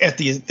 at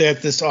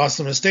this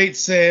awesome estate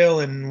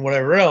sale and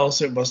whatever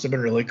else, it must have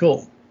been really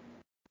cool.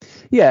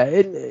 Yeah,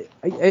 and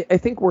I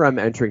think where I'm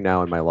entering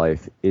now in my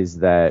life is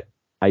that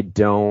I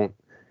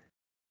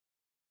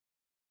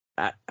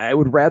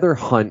would rather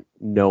hunt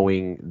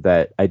knowing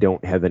that I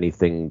don't have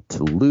anything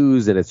to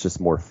lose and it's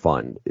just more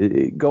fun.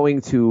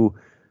 Going to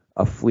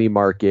a flea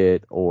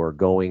market or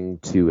going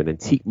to an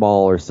antique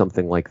mall or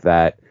something like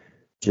that,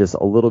 just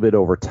a little bit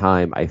over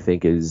time, I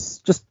think is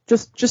just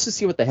to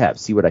see what they have,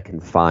 see what I can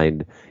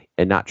find,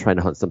 and not trying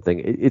to hunt something.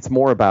 It's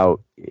more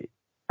about,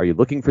 are you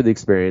looking for the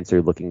experience or are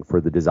you looking for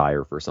the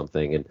desire for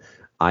something? And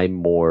I'm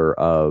more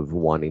of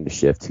wanting to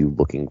shift to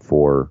looking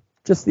for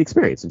just the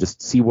experience and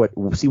just see what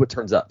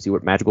turns up, see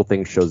what magical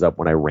thing shows up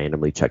when I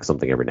randomly check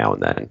something every now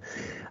and then.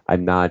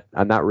 I'm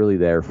not really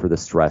there for the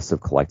stress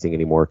of collecting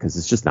anymore, because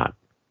it's not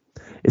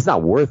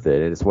worth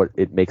it. And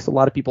it makes a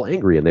lot of people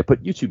angry, and they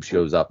put YouTube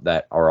shows up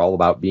that are all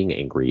about being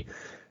angry.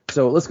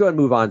 So let's go ahead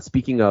and move on.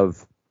 Speaking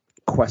of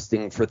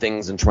questing for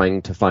things and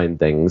trying to find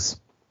things.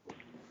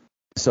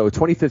 So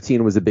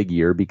 2015 was a big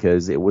year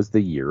because it was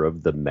the year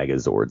of the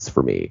Megazords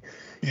for me.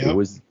 Yep.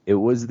 It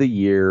was the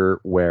year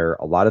where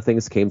a lot of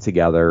things came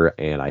together,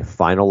 and I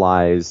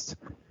finalized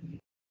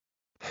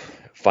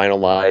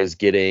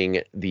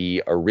getting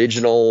the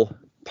original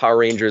Power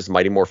Rangers,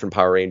 Mighty Morphin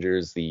Power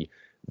Rangers, the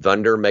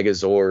Thunder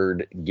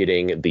Megazord,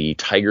 getting the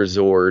Tiger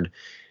Zord.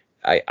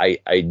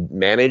 I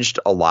managed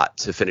a lot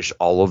to finish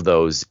all of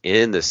those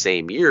in the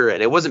same year,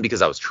 and it wasn't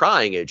because I was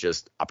trying. It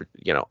just,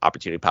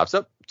 opportunity pops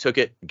up, took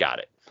it, got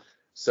it.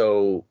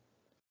 So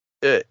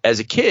as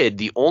a kid,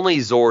 the only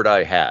Zord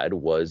I had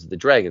was the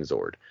Dragon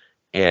Zord.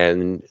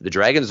 And the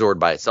Dragon Zord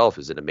by itself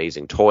is an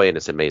amazing toy and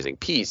it's an amazing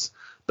piece,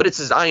 but it's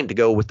designed to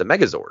go with the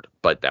Megazord.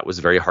 But that was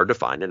very hard to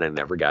find, and I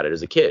never got it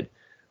as a kid.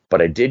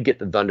 But I did get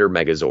the Thunder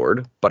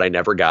Megazord, but I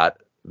never got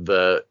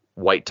the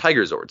White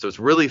Tiger Zord. So it's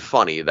really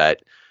funny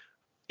that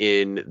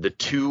in the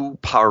two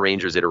Power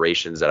Rangers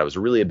iterations that I was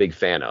really a big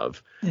fan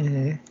of,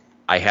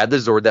 I had the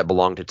Zord that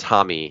belonged to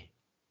Tommy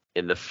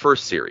in the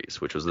first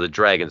series, which was the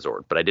Dragon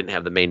Zord, but I didn't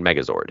have the main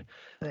Megazord.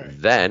 Right.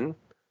 Then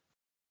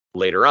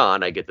later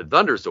on, I get the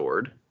Thunder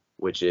Zord,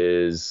 which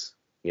is,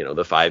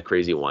 the 5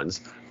 crazy ones,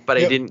 but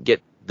I didn't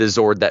get the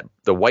Zord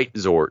the White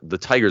Zord, the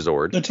Tiger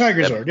Zord. The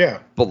Tiger Zord,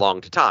 yeah.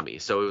 Belonged to Tommy.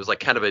 So it was like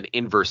kind of an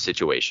inverse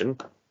situation.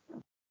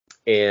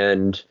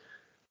 And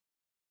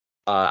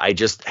I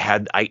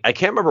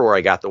can't remember where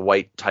I got the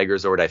White Tiger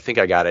Zord. I think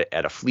I got it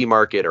at a flea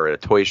market or at a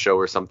toy show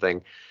or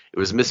something. It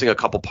was missing a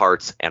couple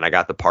parts, and I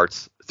got the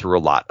parts through a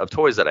lot of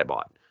toys that I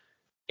bought,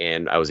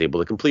 and I was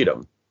able to complete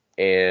them.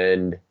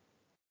 And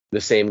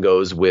the same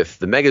goes with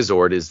the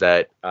Megazord, is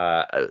that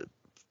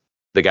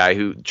the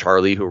guy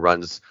Charlie, who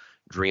runs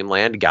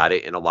Dreamland, got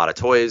it in a lot of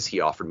toys.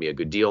 He offered me a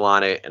good deal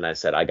on it, and I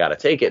said, I got to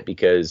take it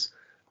because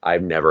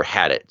I've never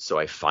had it. So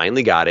I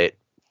finally got it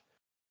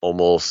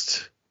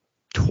almost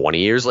 20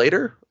 years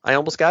later. I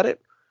almost got it.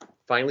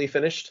 Finally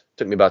finished.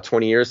 Took me about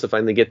 20 years to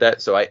finally get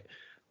that. So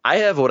I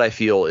have what I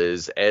feel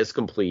is as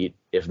complete,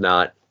 if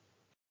not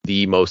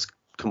the most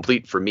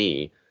complete for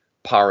me,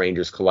 Power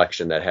Rangers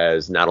collection that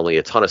has not only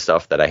a ton of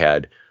stuff that I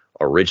had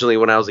originally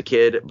when I was a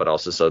kid, but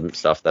also some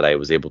stuff that I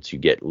was able to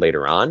get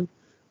later on.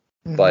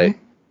 But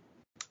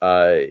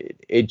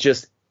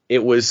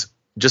it was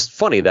just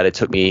funny that it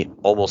took me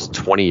almost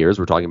 20 years.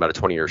 We're talking about a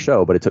 20-year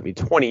show, but it took me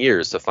 20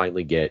 years to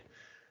finally get,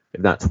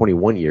 if not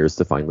 21 years,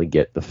 to finally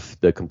get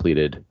the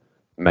completed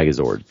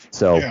Megazord.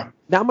 So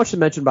not much to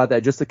mention about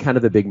that. Just a kind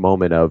of a big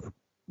moment of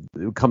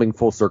coming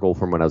full circle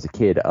from when I was a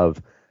kid,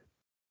 of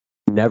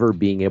never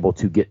being able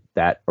to get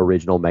that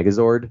original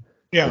Megazord,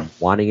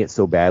 wanting it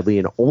so badly,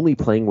 and only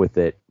playing with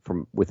it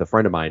with a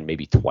friend of mine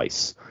maybe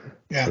twice,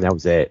 and that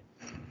was it.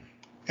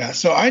 Yeah,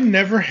 so I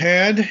never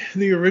had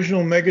the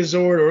original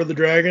Megazord or the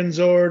Dragon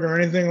Zord or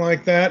anything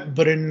like that,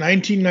 but in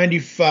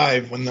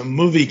 1995, when the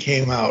movie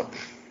came out,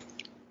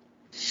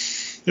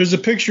 there's a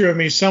picture of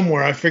me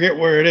somewhere, I forget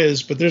where it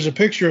is, but there's a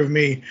picture of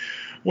me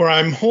where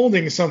I'm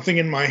holding something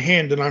in my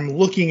hand and I'm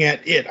looking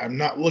at it. I'm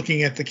not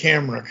looking at the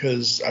camera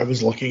because I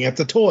was looking at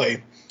the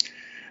toy.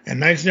 In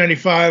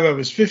 1995, I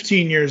was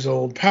 15 years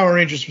old. Power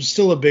Rangers was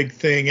still a big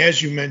thing.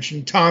 As you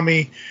mentioned,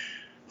 Tommy.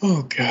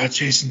 Oh, God,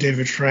 Jason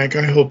David Frank,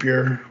 I hope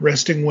you're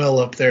resting well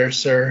up there,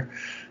 sir.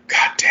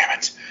 God damn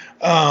it.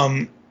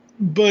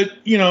 But,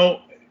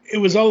 it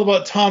was all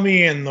about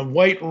Tommy and the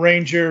White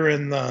Ranger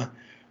and the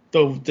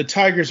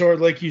Tiger Zord,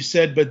 like you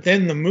said. But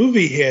then the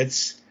movie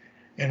hits,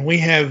 and we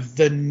have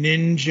the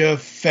Ninja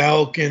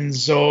Falcon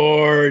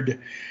Zord.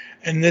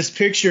 And this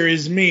picture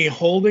is me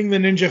holding the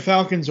Ninja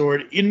Falcon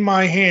Zord in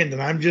my hand,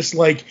 and I'm just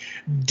like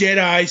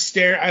dead-eye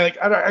stare.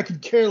 I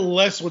could care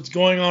less what's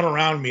going on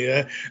around me.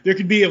 There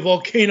could be a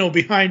volcano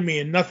behind me,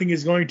 and nothing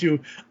is going to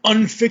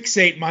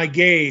unfixate my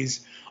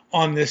gaze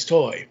on this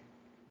toy.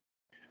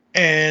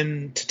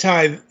 And to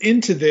tie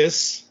into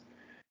this,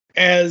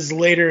 as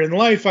later in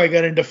life I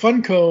got into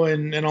Funko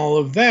and all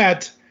of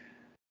that,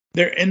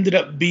 there ended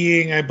up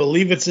being, I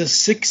believe it's a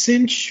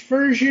 6-inch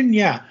version.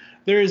 Yeah,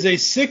 there is a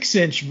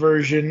 6-inch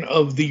version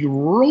of the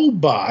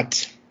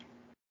robot.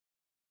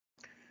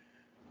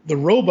 The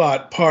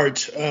robot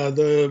part,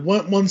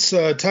 once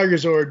Tiger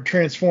Zord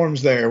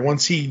transforms there,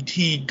 once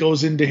he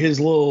goes into his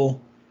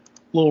little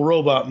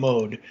robot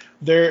mode,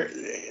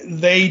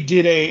 they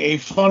did a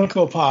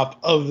Funko Pop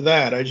of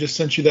that. I just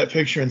sent you that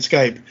picture in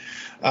Skype,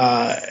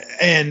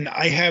 and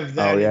I have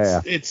that. Oh,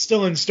 yeah. It's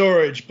still in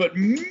storage, but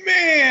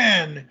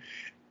man,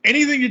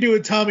 anything to do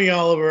with Tommy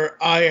Oliver,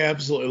 I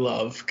absolutely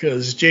love,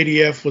 because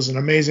JDF was an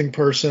amazing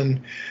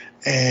person,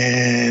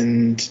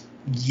 and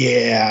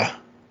yeah,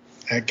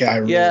 that guy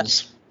rules. Yeah.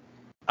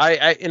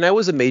 I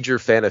was a major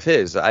fan of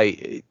his.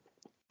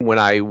 When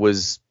I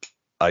was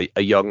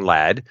a young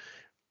lad,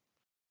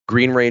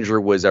 Green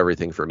Ranger was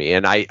everything for me.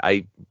 And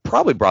I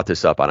probably brought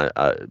this up on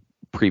a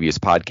previous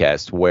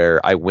podcast where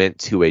I went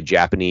to a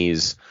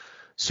Japanese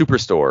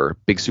superstore,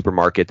 big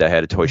supermarket that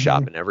had a toy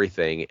shop and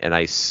everything. And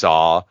I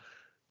saw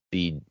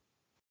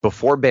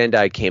before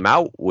Bandai came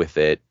out with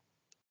it,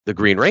 the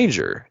Green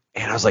Ranger.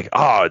 And I was like,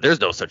 oh,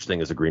 there's no such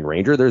thing as a Green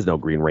Ranger. There's no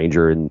Green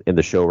Ranger in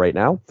the show right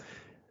now.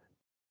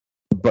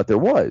 But there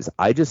was.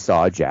 I just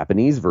saw a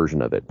Japanese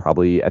version of it.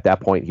 Probably at that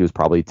point, he was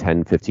probably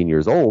 10, 15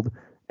 years old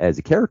as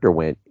a character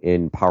went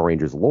in Power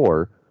Rangers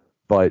lore.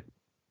 But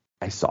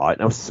I saw it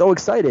and I was so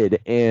excited.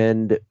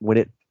 And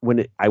when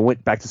I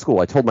went back to school,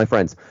 I told my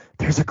friends,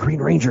 "There's a Green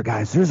Ranger,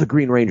 guys. There's a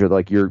Green Ranger." They're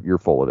like, "You're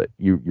full of it.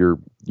 You're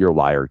a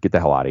liar. Get the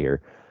hell out of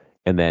here."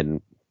 And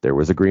then there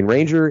was a Green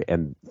Ranger,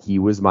 and he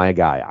was my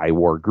guy. I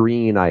wore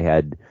green.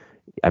 I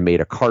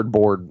made a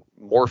cardboard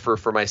morpher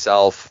for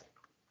myself.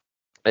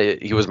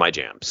 He was my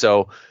jam.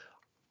 So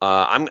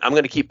I'm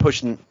going to keep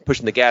pushing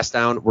the gas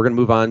down. We're going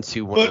to move on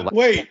to one of the last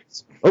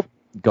ones. Oh,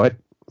 go ahead.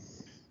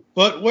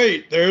 But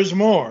wait, there's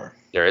more.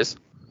 There is.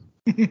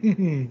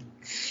 You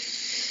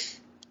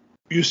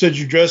said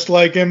you dressed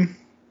like him.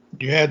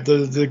 You had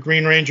the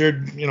Green Ranger,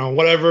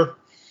 whatever.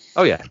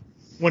 Oh, yeah.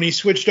 When he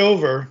switched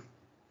over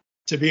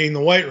to being the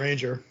White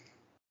Ranger,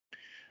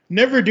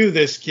 never do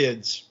this,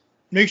 kids.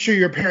 Make sure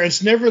your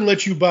parents never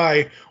let you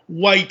buy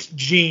white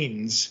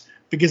jeans.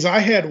 Because I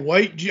had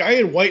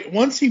white.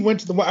 Once he went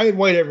to I had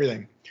white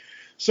everything.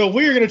 So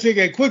we're going to take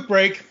a quick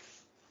break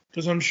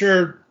because I'm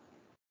sure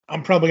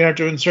I'm probably going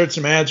to have to insert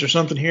some ads or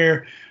something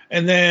here.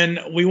 And then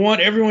we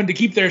want everyone to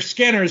keep their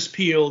scanners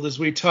peeled as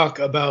we talk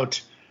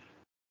about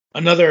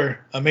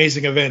another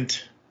amazing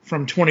event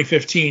from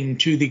 2015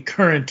 to the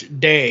current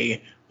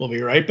day. We'll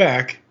be right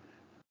back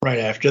right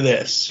after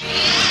this.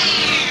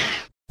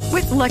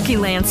 With Lucky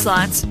Land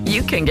Slots,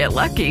 you can get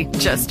lucky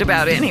just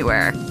about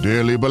anywhere.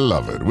 Dearly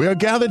beloved, we are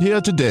gathered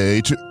here today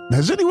to...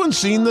 Has anyone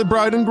seen the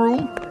bride and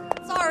groom?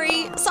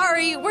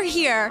 Sorry, we're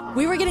here.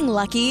 We were getting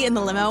lucky in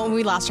the limo and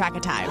we lost track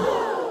of time.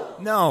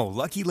 No,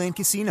 Lucky Land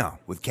Casino,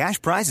 with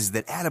cash prizes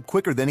that add up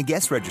quicker than a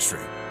guest registry.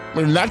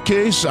 In that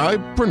case, I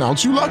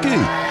pronounce you lucky.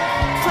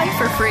 Play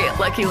for free at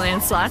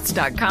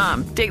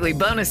LuckyLandSlots.com. Daily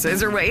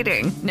bonuses are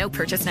waiting. No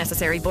purchase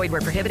necessary. Void where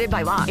prohibited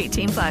by law.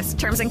 18+.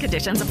 Terms and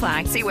conditions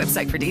apply. See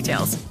website for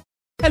details.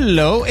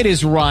 Hello, it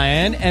is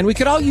Ryan, and we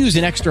could all use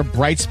an extra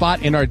bright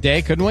spot in our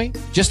day, couldn't we?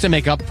 Just to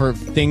make up for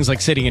things like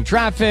sitting in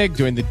traffic,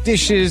 doing the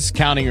dishes,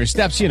 counting your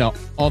steps,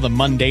 all the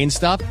mundane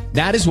stuff.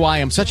 That is why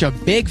I'm such a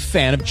big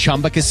fan of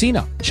Chumba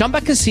Casino. Chumba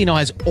Casino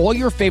has all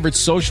your favorite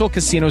social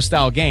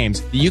casino-style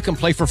games that you can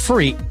play for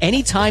free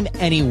anytime,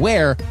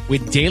 anywhere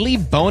with daily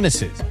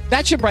bonuses.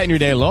 That should brighten your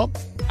day a little.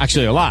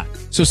 Actually, a lot.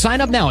 So sign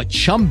up now at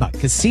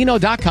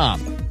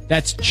ChumbaCasino.com.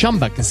 That's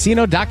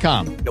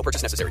ChumbaCasino.com. No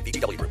purchase necessary.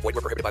 VGW Group. Void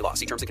where prohibited by law.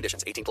 See terms and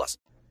conditions. 18+.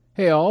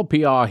 Hey all,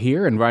 PR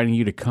here, inviting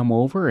you to come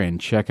over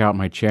and check out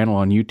my channel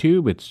on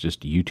YouTube. It's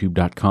just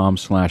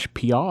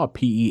youtube.com/PR,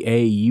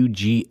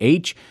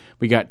 PEAUGH.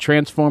 We got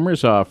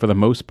Transformers for the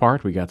most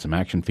part. We got some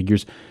action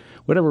figures.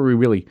 Whatever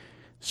really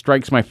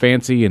strikes my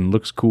fancy and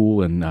looks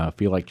cool and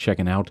feel like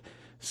checking out.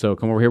 So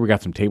come over here. We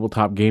got some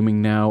tabletop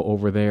gaming now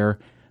over there.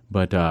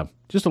 But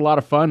just a lot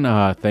of fun.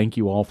 Thank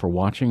you all for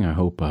watching. I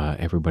hope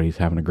everybody's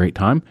having a great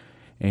time.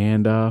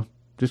 And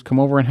just come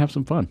over and have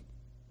some fun.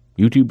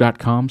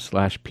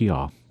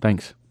 youtube.com/PR.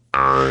 Thanks.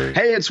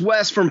 Hey, it's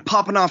Wes from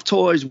Poppin' Off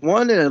Toys.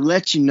 Wanted to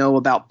let you know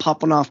about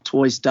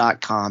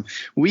PoppinOffToys.com.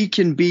 We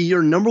can be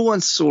your number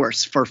one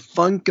source for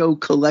Funko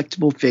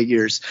collectible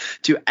figures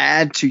to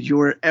add to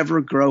your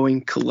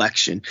ever-growing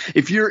collection.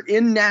 If you're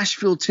in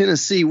Nashville,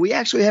 Tennessee, we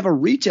actually have a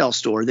retail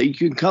store that you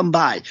can come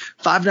by,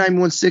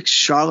 5916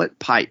 Charlotte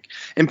Pike.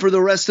 And for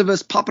the rest of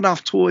us,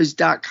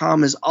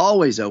 PoppinOffToys.com is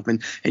always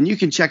open, and you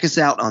can check us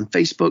out on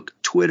Facebook,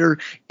 Twitter,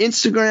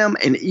 Instagram,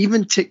 and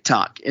even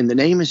TikTok. And the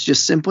name is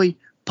just simply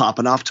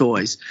Poppin' Off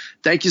Toys.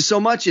 Thank you so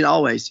much, and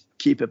always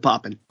keep it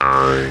poppin'.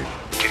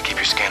 Keep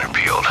your scanner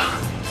peeled.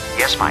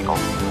 Yes, Michael.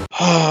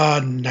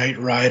 Knight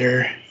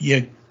Rider.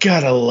 You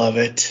gotta love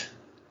it.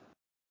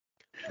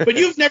 But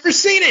you've never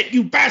seen it,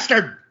 you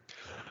bastard!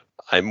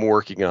 I'm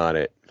working on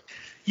it.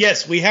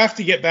 Yes, we have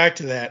to get back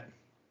to that.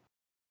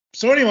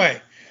 So anyway,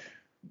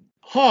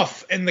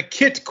 Hoff and the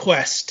Kit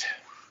Quest.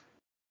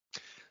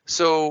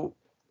 So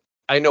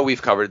I know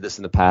we've covered this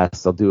in the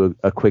past. I'll do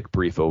a quick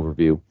brief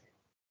overview.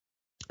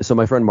 So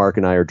my friend Mark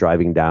and I are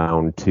driving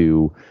down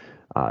to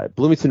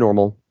Bloomington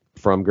Normal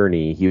from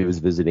Gurnee. He was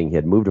visiting. He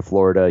had moved to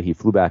Florida. He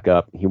flew back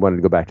up. He wanted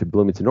to go back to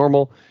Bloomington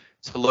Normal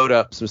to load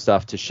up some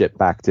stuff to ship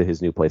back to his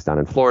new place down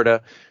in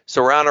Florida.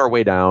 So we're on our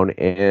way down,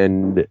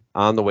 and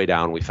on the way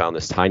down, we found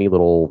this tiny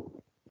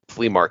little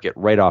flea market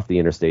right off the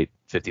Interstate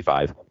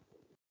 55.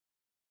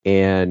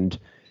 And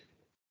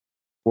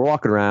we're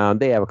walking around.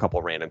 They have a couple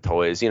of random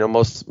toys. You know,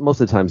 most of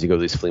the times you go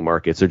to these flea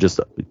markets, they're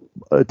just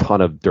a ton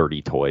of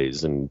dirty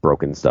toys and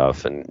broken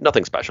stuff and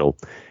nothing special.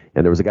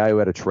 And there was a guy who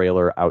had a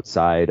trailer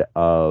outside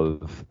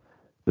of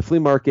the flea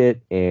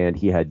market, and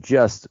he had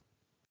just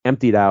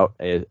emptied out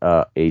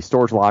a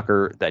storage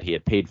locker that he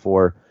had paid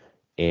for,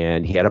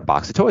 and he had a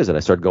box of toys. And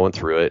I started going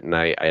through it, and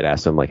I had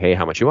asked him, like, hey,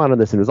 how much you want on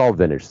this? And it was all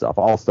vintage stuff,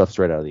 all stuff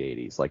straight out of the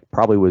 80s. Like,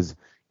 probably was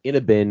in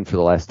a bin for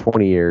the last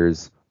 20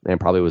 years. And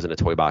probably was in a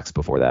toy box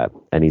before that.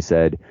 And he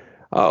said,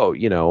 oh,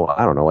 you know,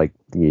 I don't know, like,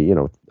 you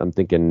know, I'm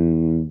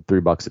thinking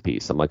 $3 a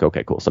piece. I'm like,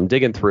 okay, cool. So I'm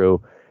digging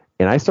through,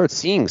 and I start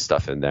seeing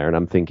stuff in there, and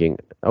I'm thinking,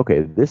 okay,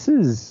 this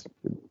is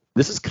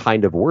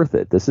kind of worth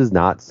it. This is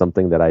not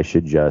something that I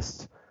should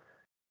just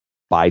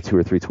buy 2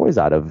 or 3 toys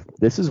out of.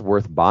 This is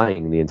worth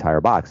buying the entire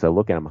box. So I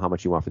look at him, how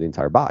much you want for the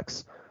entire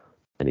box?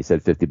 And he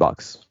said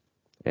 $50.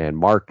 And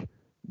Mark,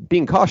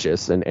 being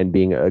cautious and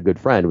being a good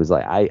friend, was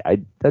like,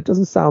 I that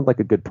doesn't sound like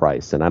a good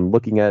price. And I'm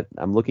looking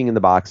in the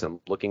box,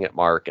 I'm looking at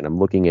Mark, and I'm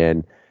looking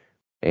in,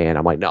 and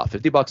I'm like, no,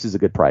 $50 is a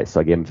good price.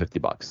 So I gave him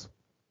 $50.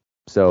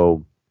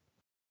 So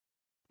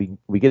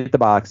we get the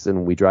box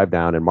and we drive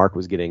down, and Mark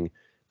was getting,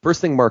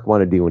 first thing Mark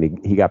wanted to do when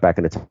he got back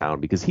into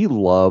town, because he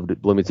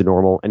loved Bloomington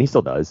Normal, and he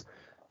still does.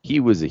 He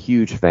was a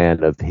huge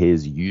fan of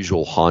his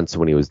usual haunts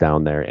when he was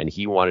down there, and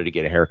he wanted to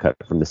get a haircut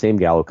from the same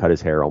gal who cut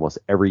his hair almost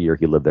every year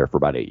he lived there for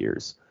about 8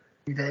 years.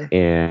 Okay.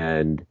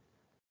 And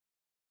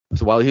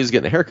so while he was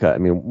getting a haircut, I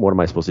mean, what am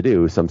I supposed to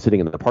do? So I'm sitting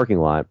in the parking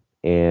lot,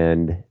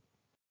 and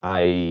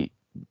I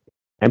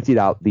emptied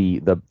out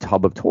the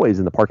tub of toys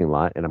in the parking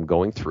lot, and I'm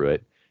going through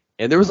it.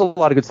 And there was a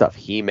lot of good stuff.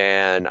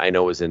 He-Man, I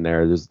know, was in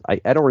there. I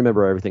don't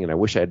remember everything, and I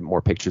wish I had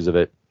more pictures of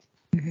it.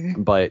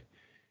 Mm-hmm. But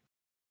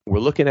we're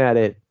looking at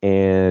it,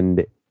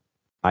 and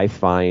I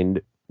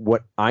find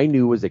what I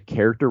knew was a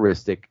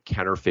characteristic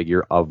Kenner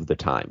figure of the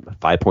time.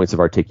 5 points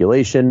of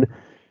articulation,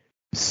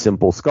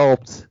 simple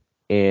sculpt,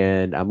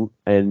 and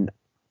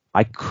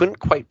I couldn't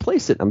quite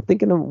place it. I'm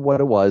thinking of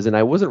what it was, and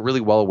I wasn't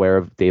really well aware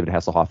of David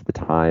Hasselhoff at the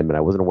time, and I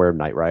wasn't aware of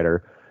Knight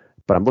Rider.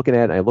 But I'm looking at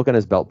it, and I look at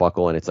his belt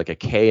buckle, and it's like a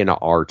K and an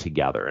R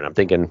together. And I'm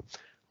thinking,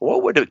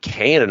 what would a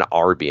K and an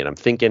R be? And I'm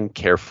thinking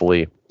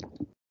carefully,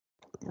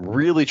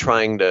 really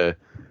trying to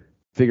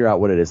figure out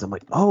what it is. I'm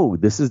like, oh,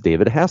 this is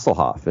David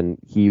Hasselhoff. And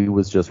he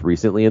was just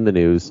recently in the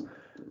news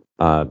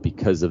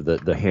because of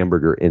the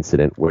hamburger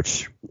incident,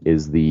 which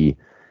is the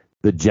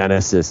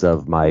genesis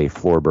of my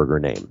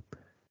Floorburger name.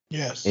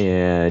 Yes.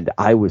 And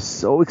I was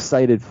so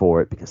excited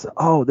for it because,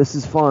 oh, this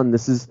is fun.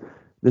 This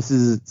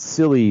is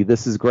silly.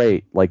 This is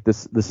great. Like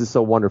this is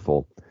so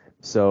wonderful.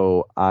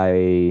 So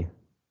I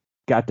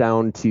got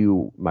down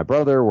to my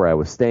brother where I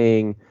was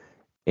staying,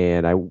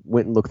 and I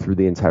went and looked through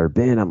the entire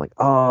bin. I'm like,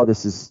 oh,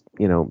 this is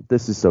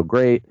so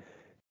great.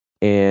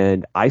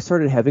 And I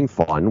started having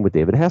fun with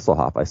David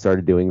Hasselhoff. I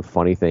started doing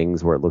funny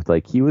things where it looked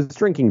like he was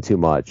drinking too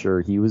much,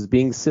 or he was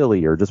being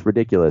silly, or just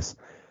ridiculous.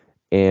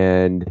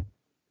 And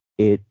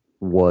it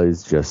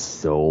was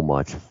just so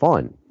much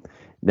fun.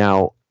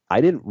 Now,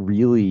 I didn't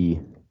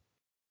really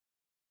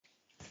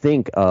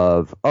think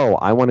of, oh,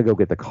 I want to go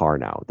get the car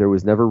now. There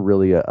was never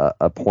really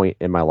a point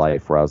in my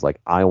life where I was like,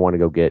 I want to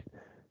go get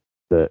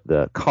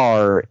the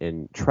car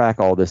and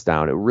track all this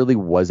down. It really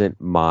wasn't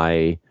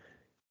my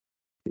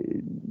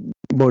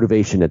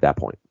motivation at that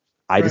point.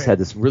 I just had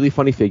this really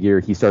funny figure.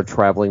 He started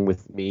traveling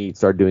with me,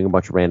 started doing a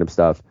bunch of random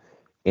stuff,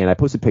 and I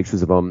posted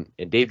pictures of him.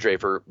 And Dave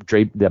Draper,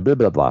 blah, blah,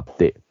 blah, blah.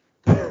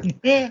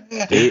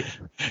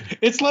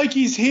 It's like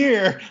he's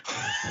here.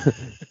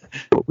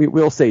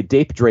 We'll say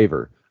Dave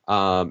Draper.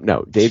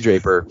 No, Dave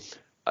Draper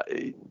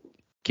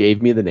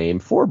gave me the name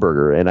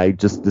Floorburger, and I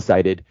just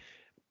decided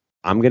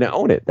I'm going to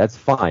own it. That's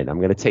fine. I'm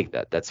going to take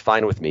that. That's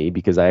fine with me,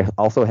 because I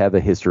also have a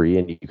history,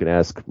 and you can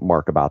ask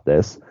Mark about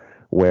this,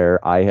 where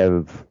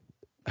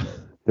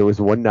there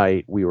was one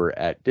night we were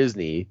at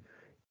Disney,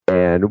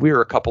 and we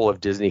were a couple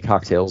of Disney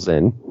cocktails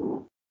in,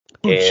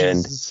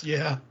 and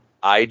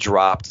I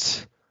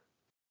dropped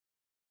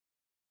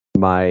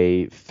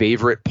my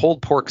favorite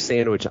pulled pork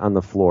sandwich on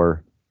the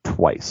floor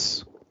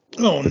twice.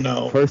 Oh,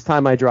 no. First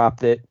time I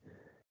dropped it,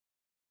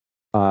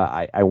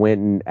 I went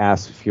and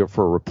asked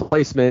for a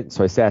replacement.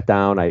 So I sat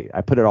down.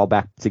 I put it all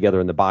back together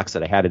in the box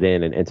that I had it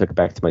in, and took it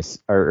back to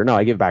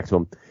I gave it back to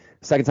him.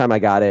 Second time I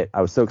got it,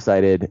 I was so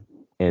excited,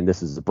 and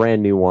this is a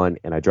brand new one,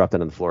 and I dropped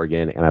it on the floor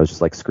again, and I was just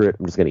like, screw it,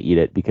 I'm just going to eat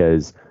it,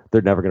 because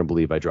they're never going to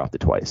believe I dropped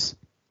it twice.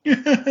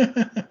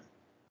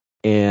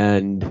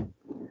 And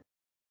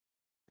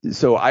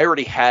so I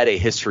already had a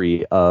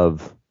history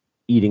of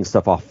eating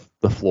stuff off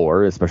the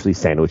floor, especially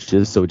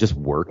sandwiches, so it just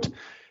worked.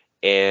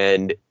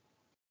 And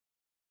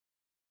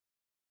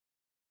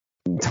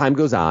time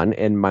goes on,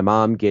 and my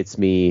mom gets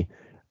me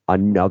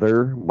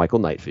another Michael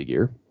Knight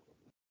figure,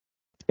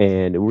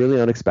 and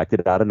really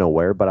unexpected out of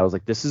nowhere. But I was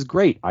like, this is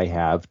great. I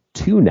have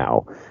two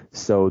now.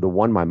 So the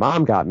one my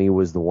mom got me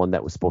was the one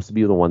that was supposed to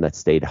be the one that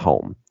stayed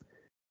home.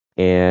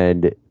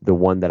 And the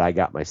one that I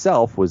got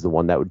myself was the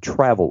one that would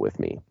travel with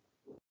me.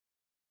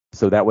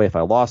 So that way, if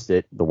I lost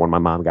it, the one my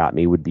mom got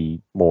me would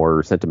be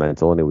more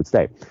sentimental and it would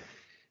stay.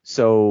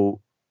 So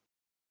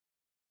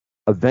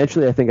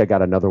eventually, I think I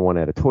got another one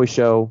at a toy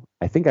show.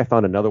 I think I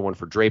found another one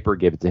for Draper,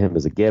 gave it to him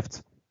as a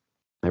gift,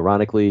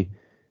 ironically.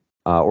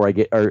 Or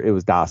it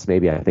was Das,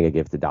 maybe. I think I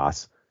gave it to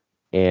Das.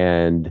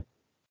 And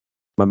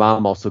my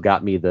mom also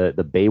got me the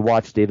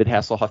Baywatch David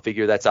Hasselhoff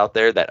figure that's out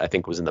there that I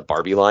think was in the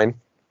Barbie line.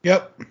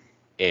 Yep.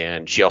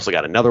 And she also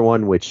got another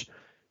one, which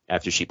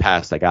after she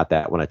passed, I got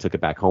that when I took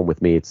it back home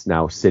with me. It's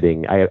now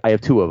sitting. I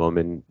have two of them,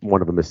 and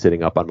one of them is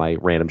sitting up on my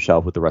random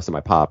shelf with the rest of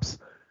my pops,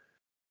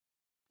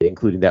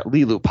 including that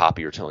Lilu pop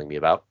you were telling me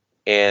about.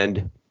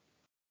 And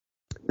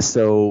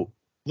so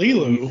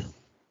Lilu,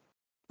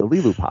 the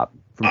Lilu pop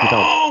from 2000.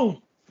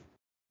 Oh,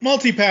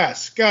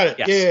 Multipass. Got it.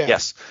 Yes, yeah.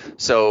 Yes.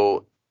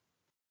 So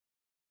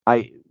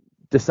I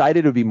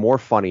decided it would be more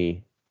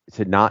funny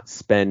to not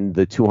spend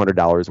the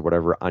 $200 or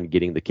whatever on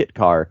getting the kit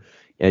car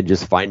and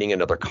just finding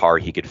another car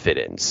he could fit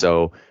in.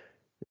 So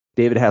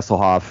David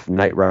Hasselhoff,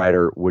 Knight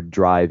Rider, would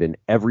drive in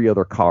every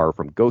other car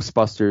from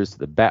Ghostbusters to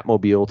the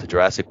Batmobile to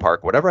Jurassic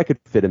Park, whatever I could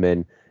fit him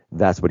in,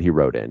 that's what he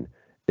rode in.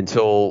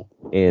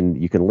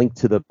 And you can link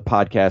to the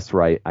podcast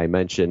where I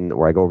mention,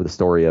 where I go over the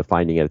story of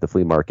finding it at the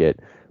flea market.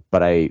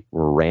 But I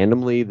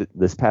randomly,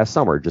 this past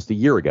summer, just a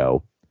year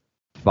ago,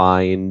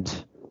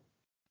 find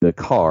the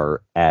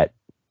car at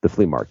the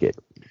flea market.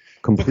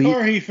 The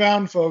car he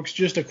found, folks,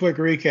 just a quick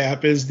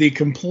recap, is the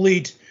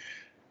complete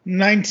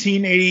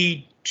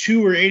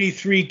 1982 or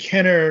 83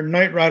 Kenner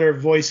Knight Rider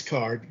voice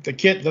card, the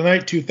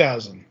Knight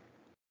 2000.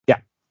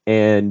 Yeah,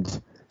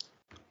 and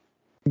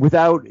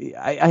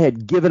I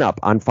had given up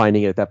on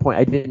finding it at that point.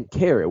 I didn't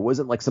care. It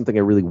wasn't like something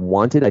I really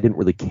wanted. I didn't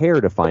really care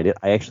to find it.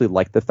 I actually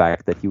liked the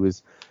fact that he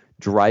was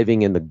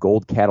driving in the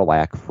gold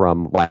Cadillac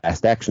from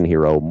Last Action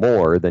Hero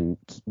more than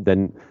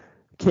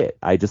Kit.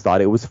 I just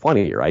thought it was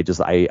funnier.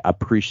 I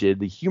appreciated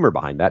the humor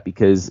behind that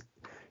because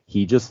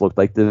he just looked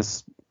like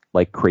this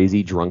like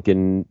crazy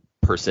drunken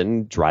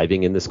person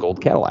driving in this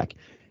gold Cadillac.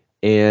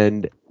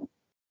 And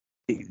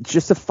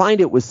just to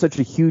find it was such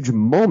a huge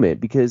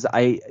moment because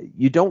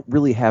you don't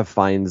really have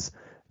finds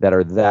that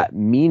are that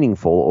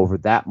meaningful over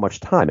that much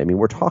time. I mean,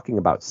 we're talking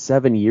about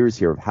 7 years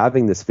here of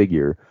having this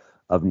figure,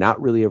 of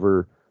not really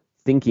ever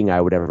thinking I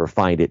would ever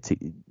find it.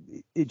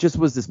 It just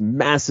was this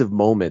massive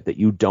moment that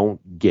you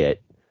don't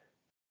get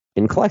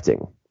in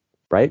collecting,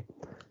 right?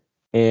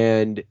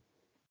 And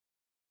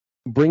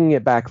bringing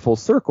it back full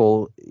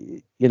circle,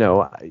 you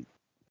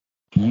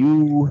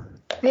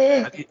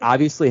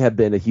obviously have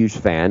been a huge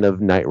fan of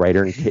Knight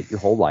Rider and Kit your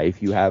whole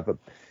life. You have,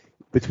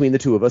 between the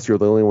two of us, you're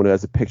the only one who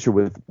has a picture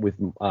with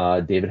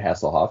David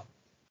Hasselhoff.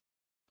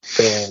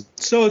 And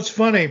so it's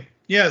funny.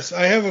 Yes,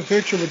 I have a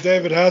picture with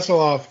David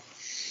Hasselhoff.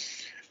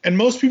 And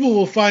most people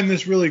will find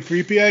this really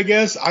creepy, I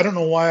guess. I don't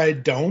know why I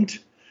don't.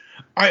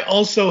 I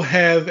also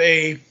have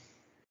a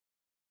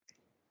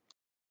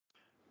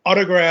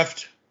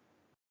autographed,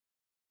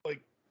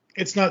 like,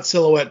 it's not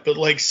silhouette, but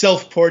like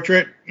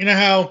self-portrait. You know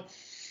how,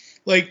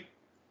 like,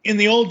 in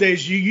the old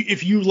days,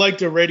 if you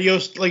liked a radio,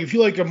 like if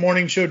you liked a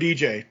morning show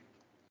DJ,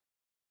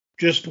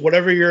 just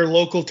whatever your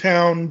local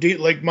town,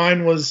 like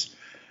mine was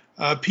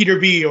Peter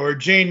B. or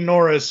Jane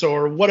Norris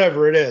or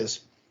whatever it is,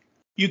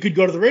 you could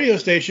go to the radio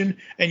station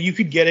and you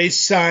could get a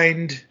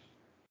signed,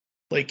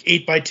 like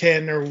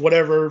 8x10 or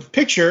whatever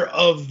picture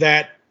of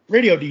that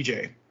radio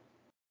DJ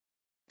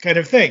kind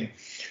of thing.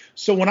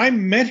 So when I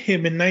met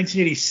him in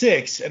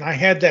 1986 and I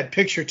had that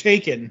picture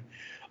taken,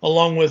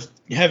 along with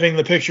having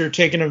the picture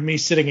taken of me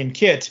sitting in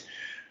Kit,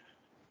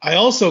 I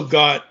also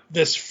got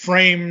this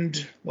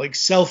framed, like,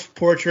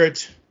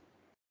 self-portrait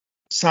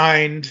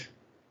signed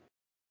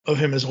of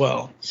him as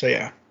well. So,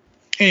 yeah.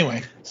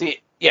 Anyway.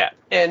 See, yeah.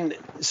 And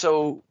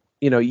so,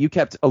 you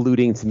kept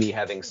alluding to me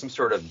having some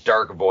sort of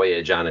dark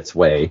voyage on its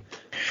way.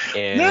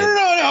 And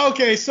No.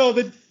 Okay, so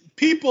the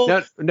people.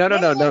 No.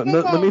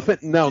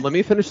 Let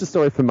me finish the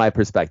story from my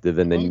perspective,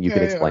 and then you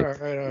can explain. All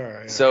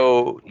right.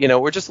 So,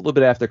 we're just a little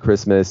bit after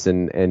Christmas,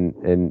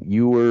 and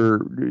you were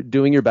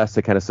doing your best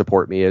to kind of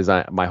support me as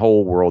my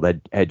whole world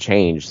had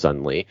changed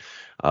suddenly,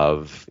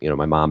 of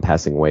my mom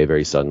passing away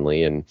very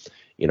suddenly, and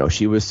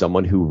she was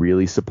someone who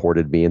really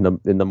supported me in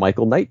the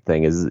Michael Knight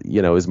thing.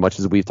 As much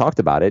as we've talked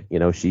about it,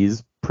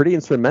 she's pretty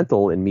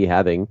instrumental in me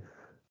having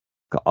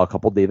a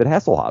couple David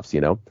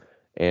Hasselhoffs,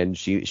 and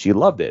she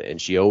loved it, and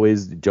she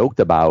always joked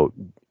about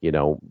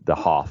the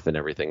Hoff and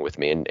everything with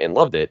me, and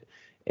loved it.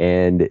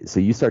 And so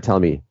you start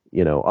telling me,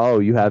 oh,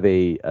 you have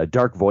a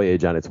dark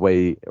voyage on its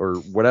way, or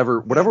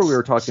whatever we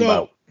were talking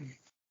about.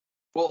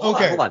 Well,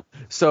 hold on.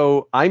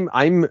 So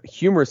I'm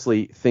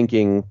humorously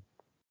thinking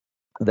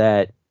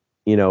that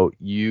I'm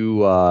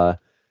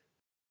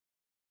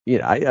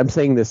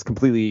saying this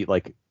completely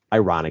like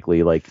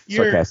ironically, like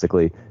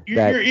sarcastically.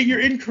 You're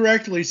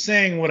incorrectly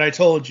saying what I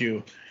told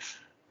you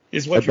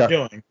is what you're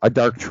doing. A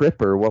dark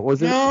trip, or what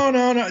was it?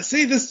 No.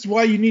 See, this is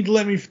why you need to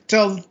let me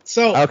tell.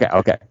 So.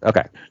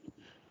 Okay.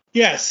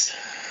 Yes.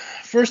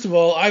 First of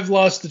all, I've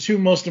lost the two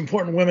most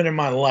important women in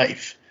my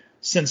life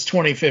since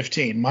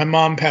 2015. My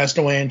mom passed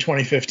away in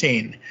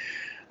 2015.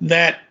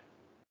 That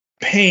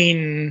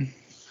pain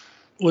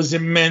was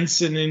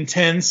immense and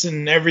intense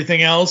and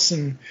everything else.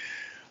 And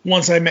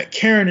once I met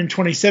Karen in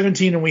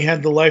 2017 and we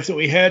had the life that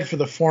we had for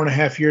the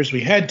 4.5 years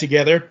we had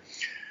together,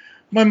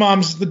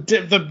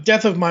 the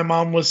death of my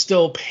mom was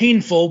still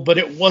painful, but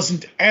it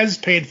wasn't as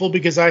painful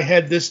because I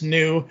had this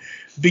new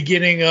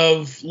beginning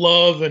of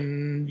love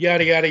and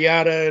yada, yada,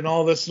 yada, and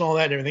all this and all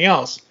that and everything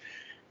else.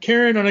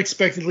 Karen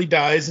unexpectedly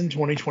dies in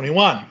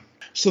 2021.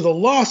 So the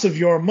loss of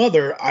your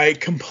mother, I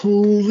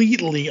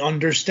completely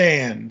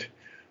understand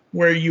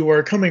where you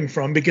are coming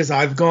from because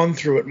I've gone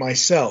through it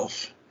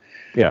myself.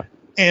 Yeah.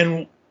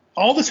 And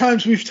all the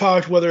times we've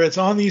talked, whether it's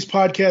on these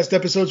podcast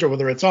episodes or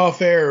whether it's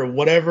off air or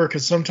whatever,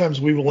 because sometimes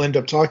we will end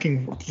up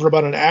talking for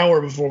about an hour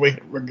before we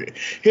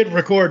hit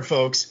record,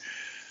 folks.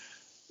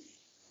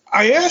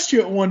 I asked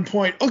you at one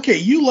point, okay,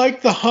 you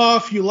like the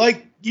Hoff, you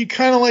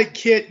kind of like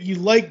Kit, you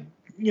like,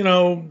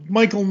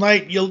 Michael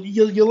Knight,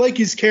 you like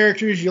his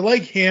characters, you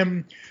like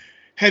him.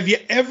 Have you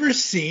ever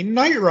seen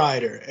Knight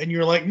Rider? And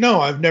you're like, no,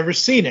 I've never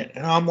seen it.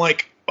 And I'm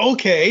like,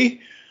 okay,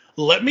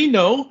 let me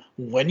know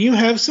when you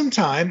have some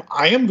time.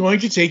 I am going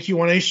to take you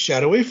on a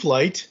shadowy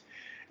flight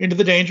into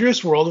the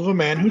dangerous world of a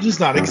man who does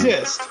not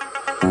exist.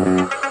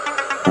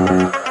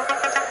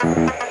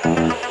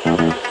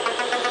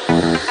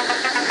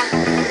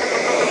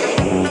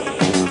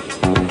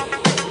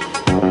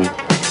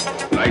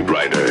 Knight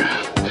Rider,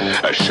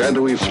 a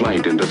shadowy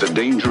flight into the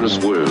dangerous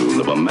world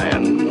of a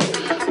man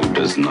who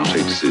does not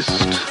exist.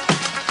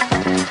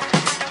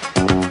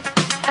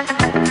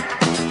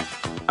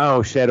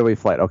 Oh, shadowy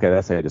flight. Okay,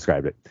 that's how I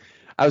described it.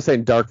 I was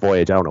saying dark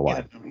voyage. I don't know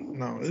why.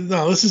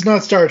 No, this is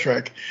not Star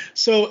Trek.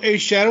 So a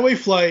shadowy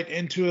flight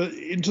into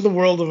the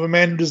world of a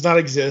man who does not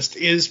exist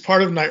is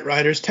part of Knight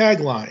Rider's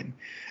tagline.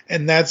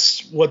 And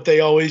that's what they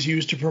always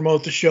use to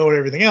promote the show and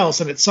everything else.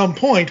 And at some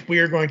point, we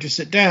are going to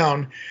sit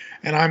down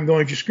and I'm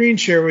going to screen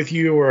share with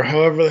you or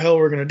however the hell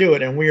we're going to do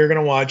it. And we are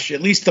going to watch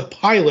at least the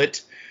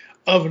pilot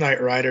of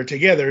Knight Rider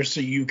together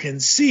so you can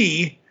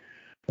see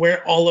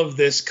where all of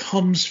this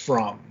comes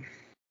from.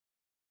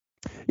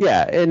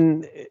 Yeah,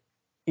 and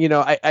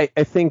I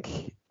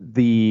think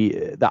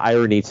the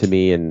irony to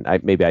me, and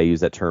maybe I use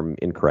that term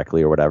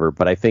incorrectly or whatever,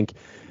 but I think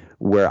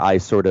where I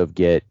sort of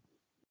get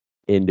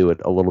into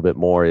it a little bit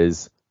more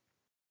is,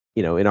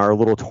 in our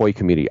little toy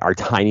community, our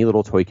tiny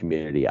little toy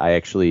community, I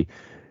actually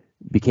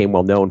became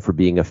well known for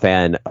being a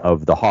fan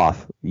of the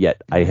Hoff,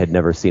 yet I had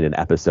never seen an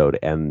episode,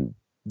 and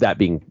that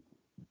being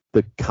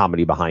the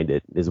comedy behind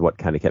it is what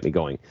kind of kept me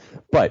going.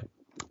 But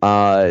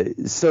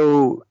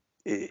so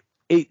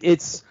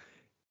it's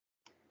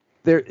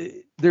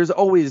there's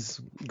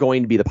always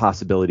going to be the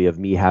possibility of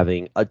me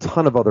having a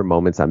ton of other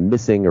moments I'm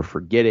missing or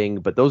forgetting,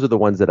 but those are the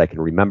ones that I can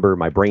remember.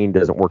 My brain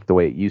doesn't work the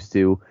way it used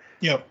to.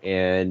 Yep.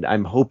 And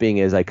I'm hoping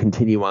as I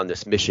continue on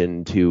this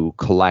mission to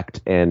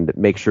collect and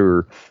make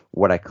sure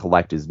what I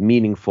collect is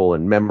meaningful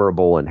and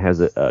memorable and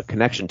has a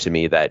connection to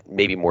me, that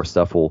maybe more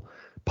stuff will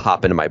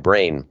pop into my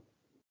brain.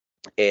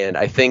 And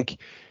I think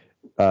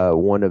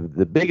one of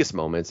the biggest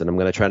moments, and I'm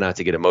going to try not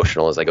to get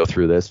emotional as I go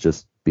through this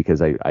just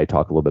because I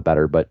talk a little bit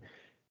better, but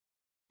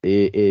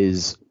it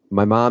is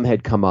my mom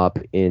had come up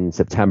in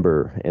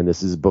September, and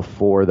this is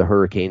before the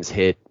hurricanes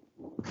hit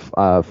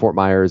Fort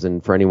Myers.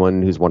 And for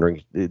anyone who's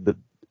wondering, the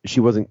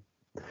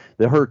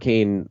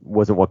hurricane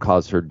wasn't what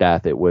caused her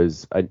death. It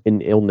was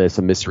an illness,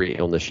 a mystery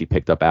illness she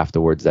picked up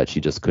afterwards that she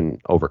just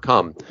couldn't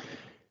overcome.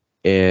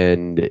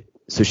 And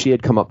so she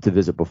had come up to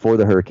visit before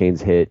the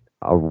hurricanes hit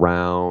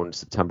around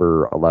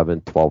September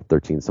 11th, 12th,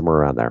 13th, somewhere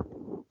around there.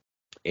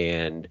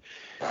 And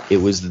it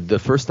was the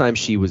first time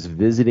she was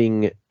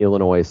visiting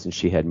Illinois since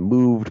she had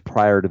moved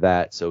prior to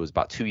that. So it was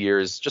about 2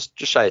 years, just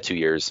shy of 2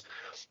 years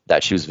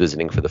that she was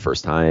visiting for the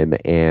first time.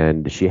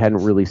 And she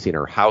hadn't really seen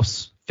her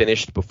house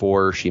finished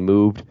before she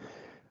moved,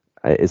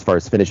 as far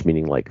as finished,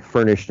 meaning like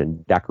furnished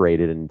and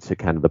decorated and to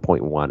kind of the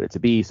point we wanted it to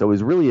be. So it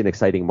was really an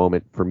exciting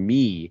moment for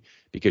me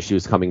because she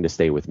was coming to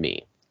stay with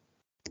me.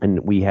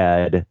 And we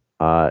had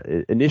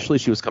initially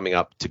she was coming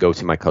up to go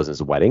to my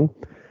cousin's wedding,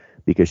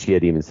 because she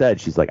had even said,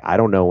 she's like, I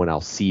don't know when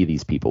I'll see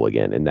these people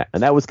again.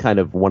 And that was kind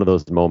of one of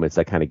those moments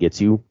that kind of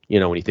gets you,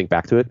 when you think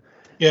back to it,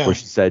 where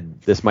she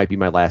said, this might be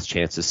my last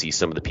chance to see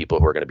some of the people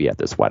who are going to be at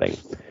this wedding.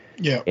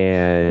 Yeah.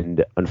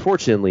 And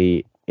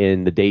unfortunately,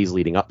 in the days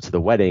leading up to the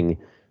wedding,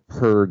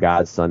 her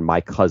godson,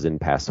 my cousin,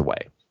 passed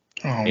away.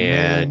 Oh,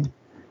 and man.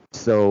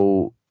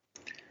 So,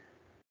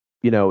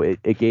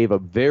 it gave a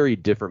very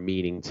different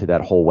meaning to that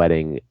whole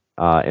wedding,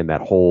 and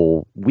that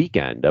whole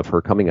weekend of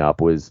her coming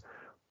up was,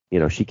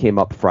 she came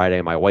up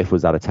Friday. My wife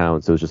was out of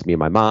town, so it was just me and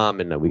my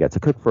mom, and we got to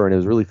cook for her, and it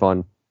was really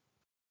fun.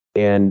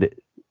 And,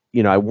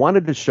 I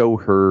wanted to show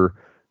her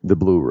the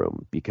Blue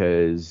Room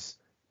because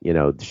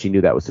she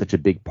knew that was such a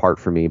big part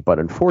for me. But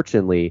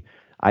unfortunately,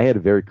 I had a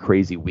very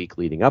crazy week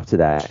leading up to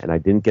that, and I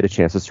didn't get a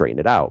chance to straighten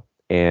it out.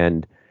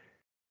 And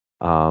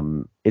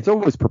it's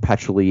always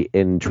perpetually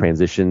in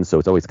transition, so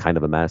it's always kind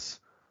of a mess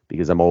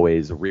because I'm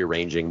always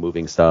rearranging,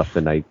 moving stuff,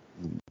 and I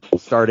will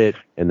start it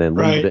and then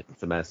leave it.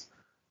 It's a mess.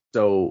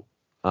 So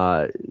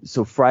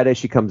Friday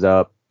she comes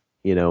up,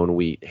 and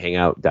we hang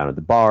out down at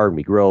the bar, and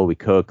we grill, we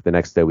cook. The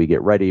next day we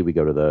get ready, we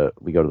go to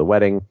the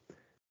wedding.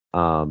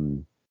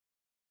 And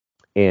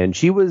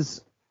she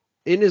was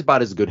in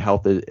about as good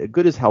health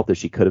as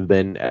she could have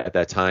been at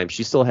that time.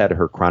 She still had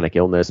her chronic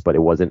illness, but it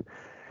wasn't.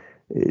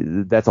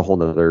 That's a whole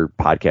nother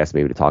podcast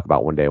maybe to talk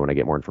about one day when I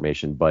get more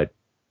information. But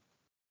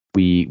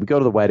we go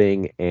to the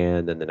wedding,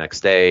 and then the next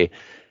day,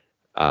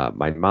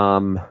 my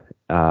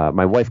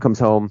wife comes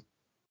home,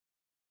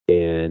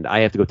 and I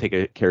have to go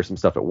take care of some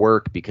stuff at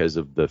work because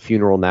of the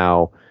funeral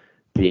now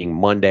being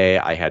Monday.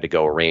 I had to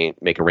go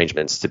make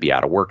arrangements to be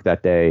out of work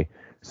that day.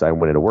 So I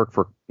went into work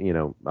for,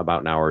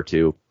 about an hour or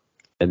two,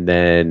 and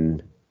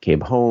then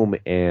came home,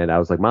 and I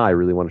was like, Ma, I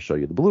really want to show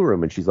you the blue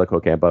room. And she's like,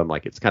 okay, but I'm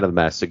like, it's kind of a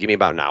mess, so give me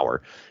about an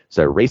hour.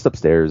 So I raced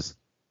upstairs,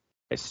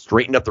 I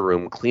straightened up the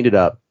room, cleaned it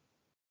up,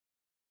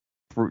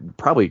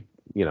 probably,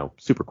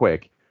 super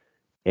quick,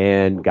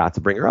 and got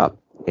to bring her up.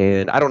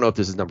 And I don't know if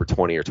this is number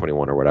 20 or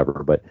 21 or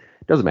whatever, but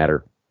it doesn't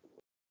matter.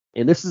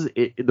 And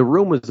the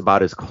room was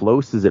about as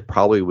close as it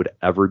probably would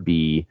ever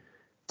be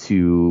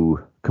to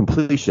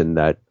completion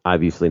that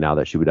obviously now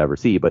that she would ever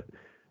see. But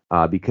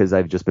because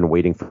I've just been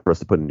waiting for us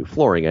to put in new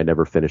flooring, I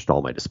never finished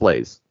all my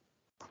displays.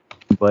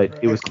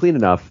 But it was clean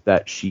enough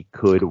that she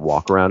could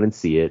walk around and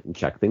see it and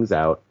check things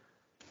out.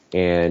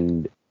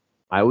 And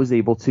I was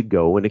able to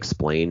go and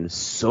explain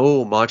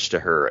so much to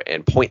her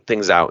and point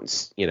things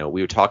out. And,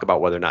 we would talk about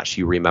whether or not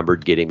she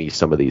remembered getting me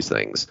some of these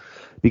things,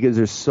 because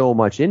there's so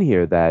much in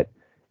here that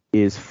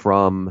is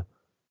from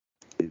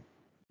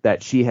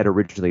that she had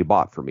originally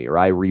bought for me, or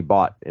I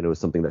rebought, and it was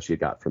something that she had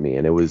got for me.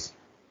 And it was,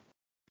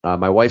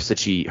 my wife said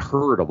she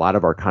heard a lot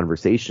of our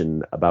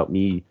conversation about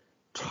me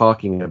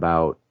talking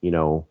about,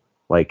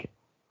 like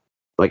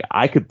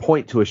I could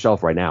point to a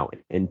shelf right now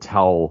and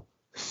tell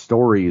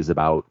stories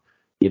about,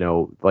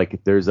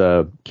 like there's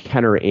a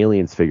Kenner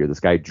Aliens figure, this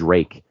guy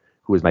Drake,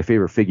 who was my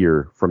favorite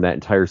figure from that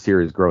entire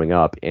series growing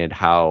up, and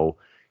how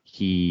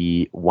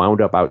he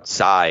wound up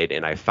outside,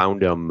 and I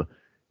found him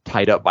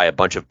tied up by a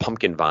bunch of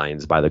pumpkin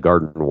vines by the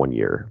garden one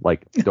year.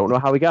 Like, don't know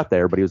how he got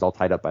there, but he was all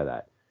tied up by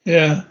that.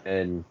 Yeah.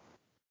 And,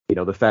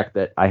 the fact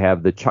that I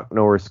have the Chuck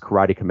Norris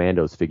Karate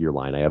Commandos figure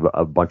line, I have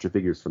a bunch of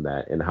figures from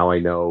that, and how I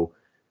know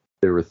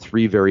there were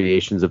 3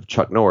 variations of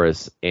Chuck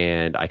Norris,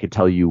 and I could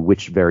tell you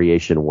which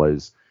variation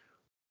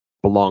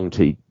belonged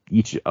to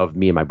each of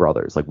me and my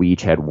brothers. Like, we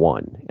each had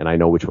one, and I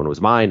know which one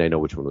was mine. I know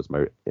which one was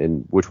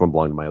and which one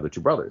belonged to my other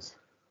 2 brothers.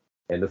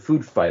 And the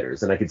food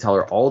fighters, and I could tell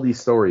her all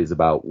these stories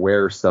about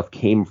where stuff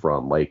came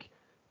from, like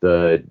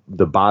the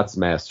Bots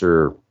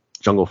Master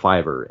Jungle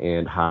Fiver,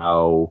 and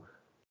how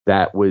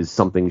that was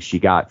something she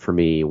got for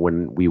me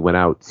when we went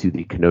out to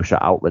the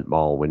Kenosha Outlet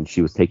Mall when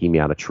she was taking me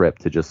on a trip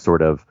to just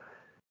sort of,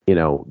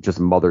 just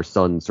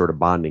mother-son sort of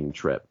bonding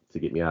trip to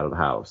get me out of the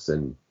house.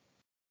 And,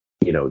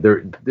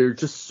 there are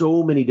just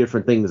so many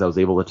different things I was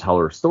able to tell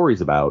her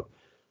stories about,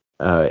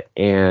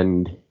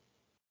 and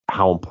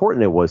how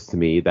important it was to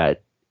me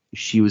that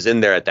she was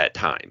in there at that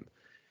time.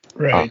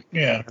 Right.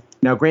 Yeah.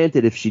 Now,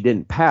 granted, if she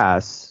didn't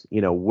pass,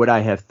 would I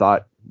have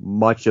thought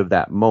much of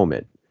that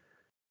moment?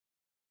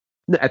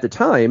 At the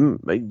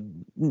time,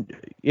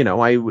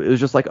 I was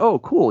just like, oh,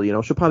 cool.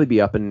 She'll probably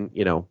be up in,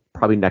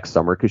 probably next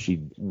summer, because she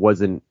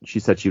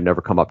said she would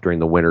never come up during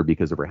the winter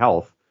because of her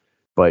health.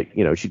 But,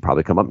 she'd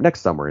probably come up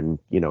next summer. And,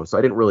 so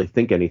I didn't really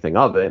think anything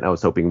of it. And I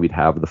was hoping we'd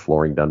have the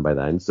flooring done by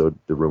then, so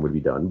the room would be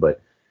done.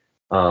 But,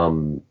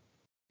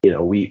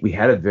 we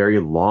had a very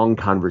long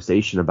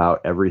conversation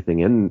about everything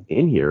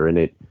in here.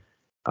 And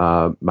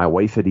my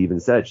wife had even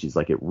said, she's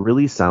like, it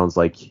really sounds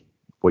like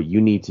what you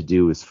need to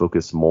do is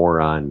focus more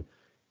on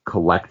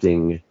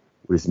collecting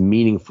what is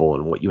meaningful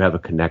and what you have a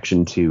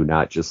connection to,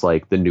 not just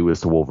like the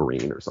newest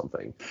Wolverine or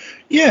something.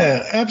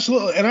 Yeah,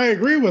 absolutely. And I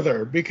agree with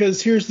her,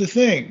 because here's the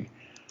thing.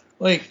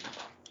 Like,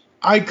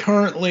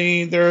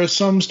 there are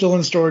some still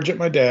in storage at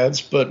my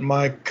dad's, but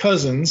my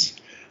cousins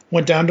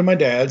went down to my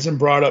dad's and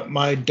brought up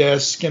my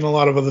desk and a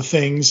lot of other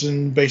things,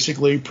 and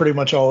basically pretty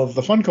much all of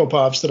the Funko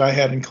Pops that I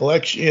had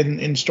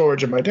in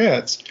storage at my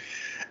dad's.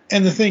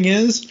 And the thing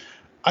is,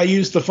 I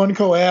use the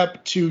Funko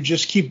app to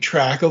just keep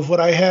track of what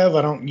I have.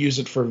 I don't use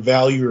it for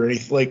value or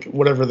anything, like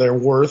whatever they're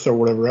worth or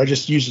whatever. I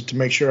just use it to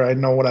make sure I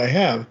know what I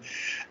have.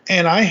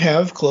 And I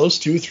have close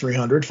to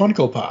 300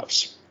 Funko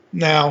Pops.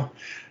 Now,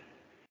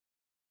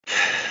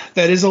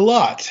 that is a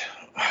lot.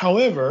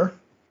 However,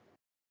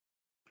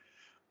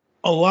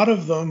 a lot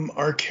of them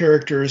are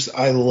characters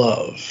I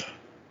love.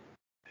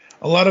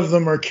 A lot of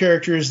them are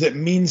characters that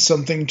mean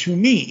something to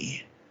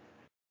me.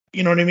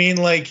 You know what I mean?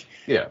 Like,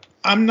 yeah.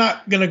 I'm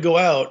not going to go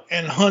out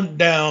and hunt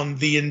down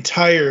the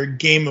entire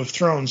Game of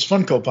Thrones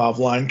Funko Pop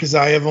line, because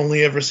I have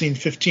only ever seen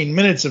 15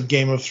 minutes of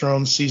Game of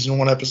Thrones Season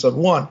 1, Episode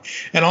 1.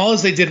 And all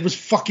they did was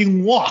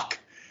fucking walk.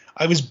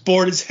 I was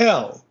bored as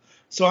hell.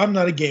 So I'm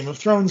not a Game of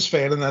Thrones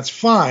fan, and that's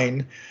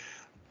fine.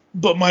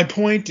 But my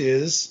point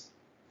is,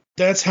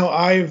 that's how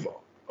I've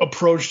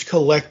approached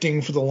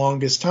collecting for the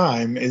longest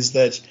time, is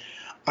that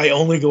I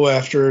only go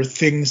after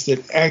things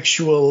that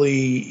actually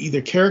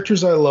either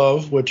characters I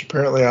love, which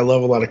apparently I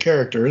love a lot of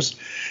characters,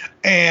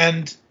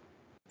 and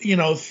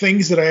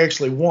things that I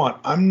actually want.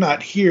 I'm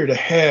not here to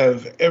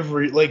have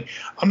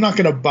I'm not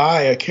going to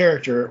buy a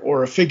character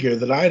or a figure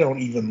that I don't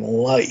even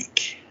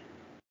like.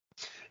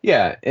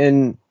 Yeah,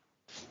 and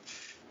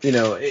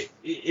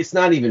it's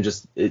not even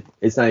just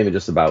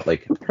about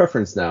like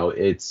preference now.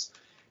 It's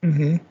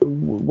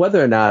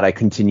whether or not I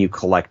continue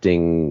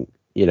collecting,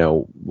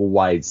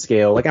 wide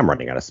scale. Like I'm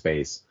running out of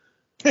space.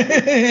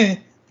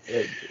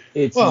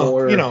 It's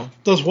more,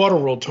 those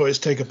Waterworld toys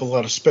take up a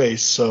lot of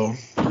space. So,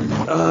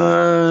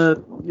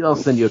 I'll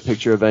send you a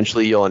picture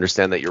eventually. You'll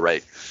understand that you're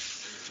right.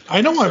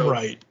 I know I'm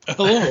right.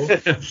 Hello.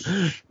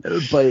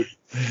 But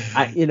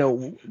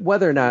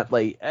whether or not,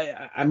 like,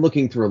 I'm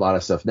looking through a lot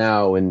of stuff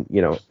now, and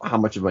how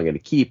much am I going to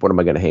keep? What am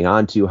I going to hang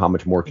on to? How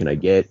much more can I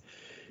get?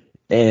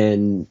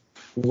 And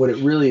what it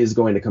really is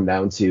going to come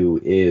down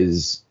to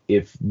is,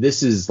 if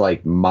this is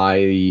like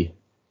my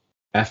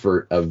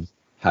effort of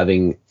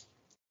having,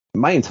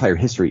 my entire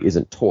history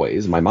isn't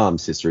toys. My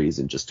mom's history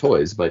isn't just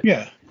toys, but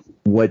yeah.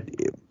 What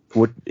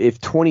if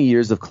 20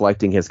 years of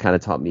collecting has kind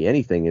of taught me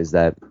anything, is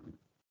that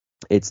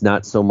it's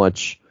not so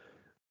much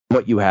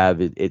what you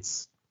have.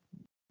 It's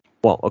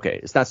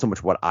not so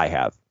much what I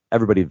have.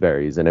 Everybody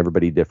varies and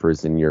everybody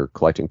differs in your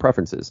collecting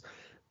preferences,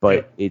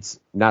 but it's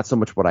not so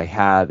much what I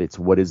have. It's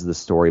what is the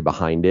story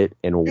behind it,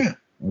 and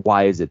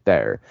why is it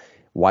there?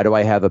 Why do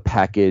I have a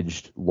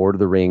packaged Lord of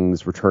the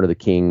Rings, Return of the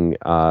King,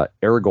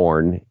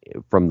 Aragorn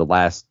from the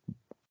last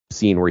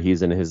scene where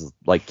he's in his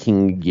like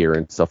king gear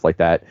and stuff like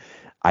that?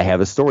 I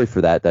have a story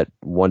for that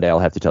one day I'll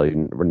have to tell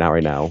you, not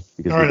right now,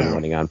 because we've been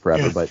running on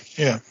forever. But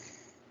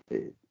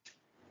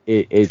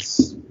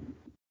it's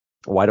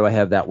why do I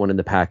have that one in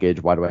the package?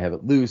 Why do I have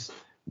it loose?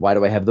 Why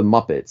do I have the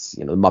Muppets?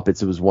 The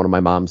Muppets, it was one of my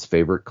mom's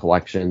favorite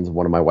collections,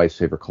 one of my wife's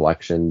favorite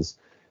collections.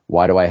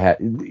 Why do I have?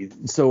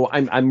 So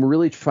I'm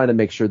really trying to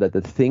make sure that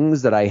the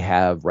things that I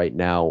have right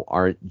now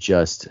aren't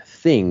just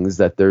things,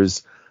 that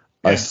there's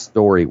a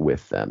story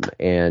with them,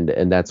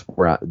 and that's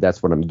what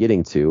I'm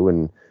getting to,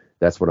 and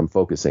that's what I'm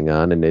focusing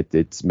on, and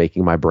it's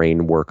making my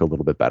brain work a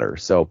little bit better.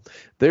 So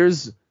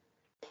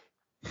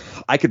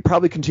I could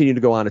probably continue to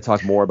go on and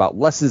talk more about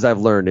lessons I've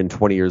learned in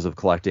 20 years of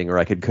collecting, or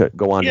I could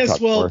go on to talk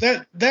more.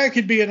 That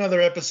could be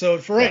another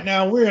episode. For right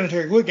now, we're going to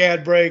take a quick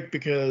ad break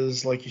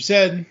because, like you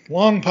said,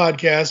 long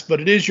podcast,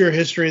 but it is your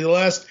history. The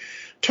last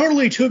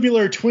totally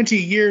tubular 20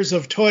 years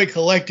of toy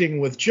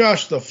collecting with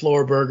Josh the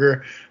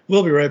Floorburger.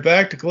 We'll be right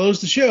back to close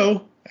the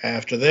show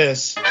after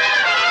this.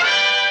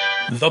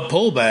 The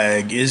Pull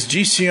Bag is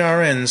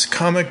GCRN's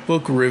comic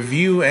book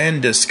review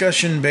and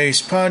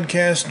discussion-based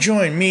podcast.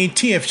 Join me,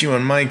 TFG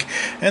and Mike,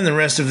 and the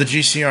rest of the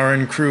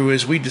GCRN crew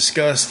as we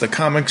discuss the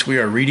comics we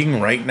are reading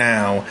right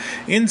now.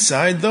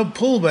 Inside the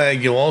Pull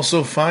Bag, you'll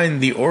also find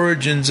the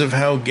origins of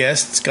how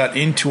guests got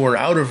into or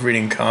out of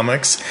reading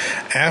comics,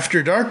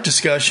 after dark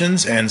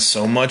discussions, and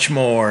so much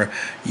more.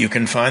 You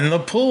can find the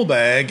Pull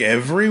Bag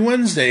every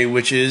Wednesday,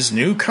 which is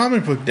New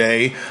Comic Book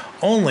Day,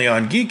 only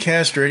on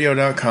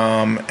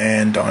GeekCastRadio.com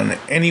and on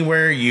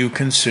anywhere you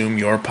consume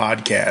your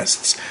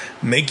podcasts.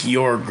 Make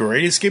your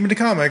great escape into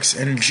comics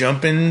and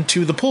jump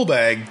into the Pull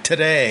Bag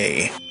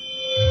today.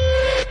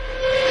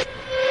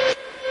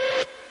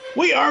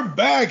 We are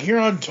back here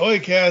on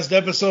Toycast,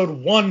 episode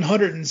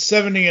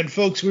 170, and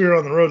folks, we are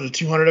on the road to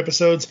 200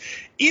 episodes.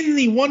 In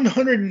the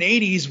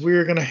 180s,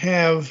 we're going to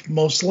have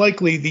most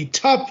likely the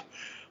top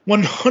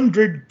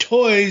 100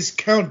 toys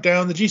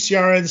countdown. The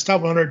GCRN's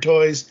top 100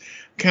 toys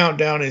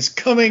countdown is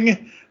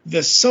coming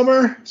this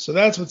summer, so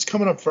that's what's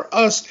coming up for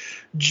us.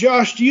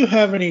 Josh, do you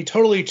have any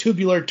totally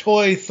tubular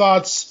toy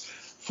thoughts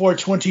for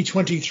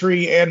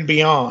 2023 and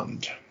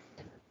beyond?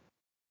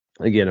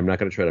 Again, I'm not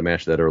going to try to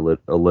match that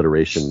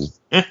alliteration.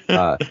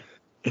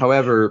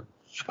 However,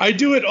 I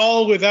do it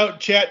all without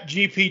Chat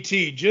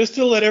GPT, just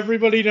to let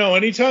everybody know.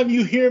 Anytime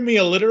you hear me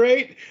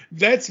alliterate,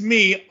 that's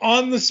me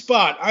on the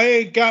spot.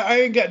 I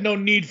ain't got no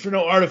need for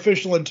no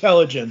artificial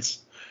intelligence.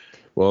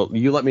 Well,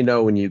 you let me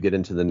know when you get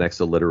into the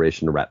next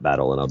alliteration rap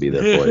battle, and I'll be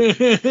there for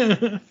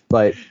it.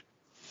 But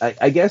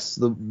I guess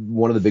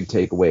one of the big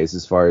takeaways,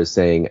 as far as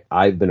saying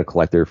I've been a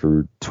collector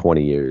for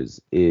 20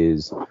 years,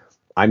 is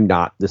I'm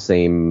not the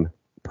same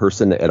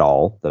person at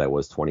all that I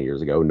was 20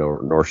 years ago,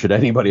 nor should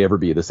anybody ever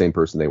be the same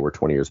person they were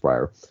 20 years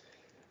prior.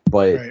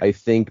 But right. I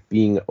think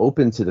being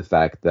open to the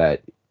fact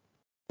that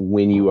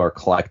when you are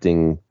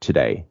collecting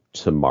today,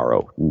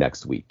 tomorrow,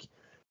 next week,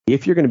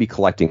 if you're going to be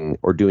collecting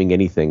or doing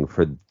anything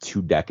for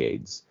 2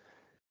 decades,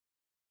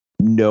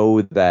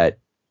 know that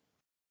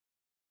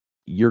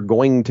you're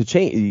going to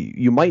change.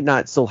 You might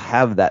not still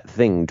have that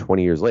thing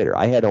 20 years later.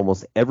 I had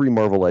almost every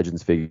Marvel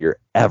Legends figure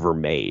ever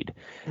made.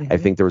 Mm-hmm. I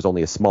think there was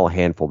only a small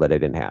handful that I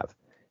didn't have.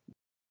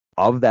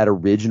 Of that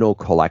original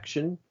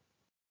collection,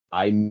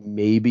 I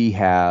maybe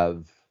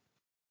have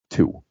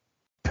 2.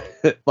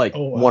 Like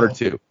 1 or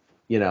 2.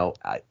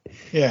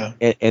 Yeah.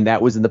 And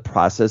that was in the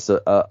process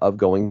of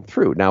going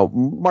through. Now,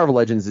 Marvel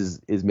Legends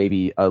is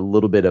maybe a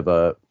little bit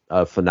of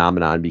a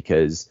phenomenon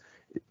because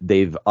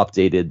they've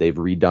updated, they've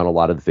redone a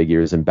lot of the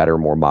figures in better,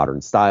 more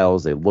modern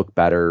styles. They look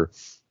better.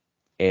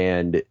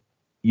 And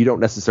you don't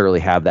necessarily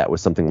have that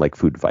with something like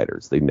Food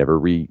Fighters. They never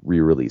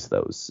re-release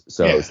those.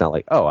 So It's not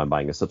like, oh, I'm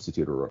buying a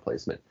substitute or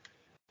replacement.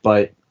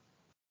 But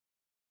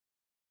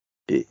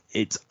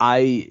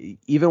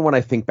even when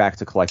I think back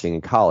to collecting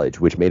in college,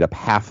 which made up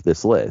half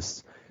this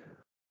list,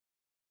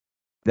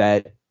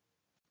 that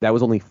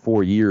was only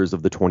 4 years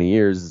of the 20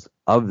 years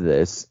of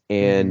this.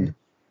 And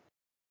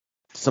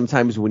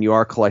sometimes when you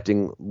are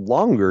collecting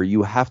longer,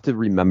 you have to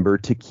remember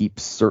to keep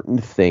certain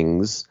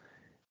things,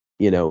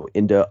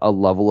 into a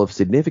level of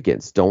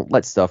significance. Don't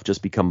let stuff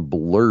just become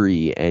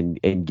blurry and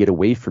get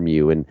away from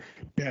you. And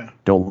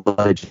don't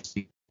let it just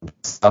be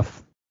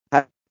stuff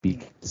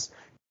because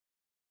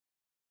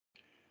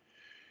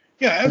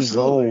absolutely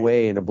go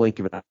away in a blink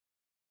of an eye.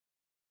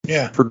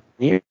 Yeah. For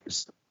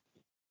years.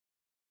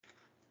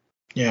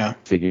 Yeah.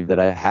 Figure that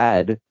I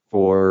had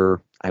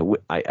for,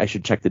 I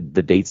should check the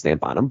date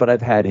stamp on him, but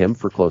I've had him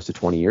for close to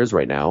 20 years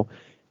right now.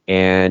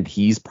 And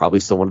he's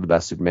probably still one of the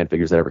best Superman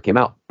figures that ever came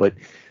out. But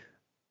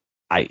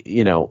I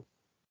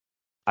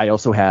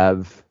also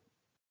have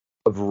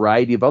a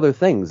variety of other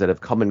things that have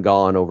come and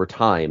gone over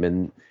time.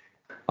 And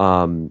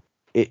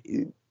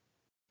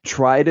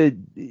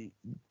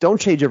don't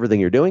change everything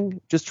you're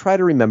doing. Just try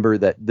to remember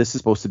that this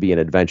is supposed to be an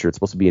adventure. It's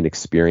supposed to be an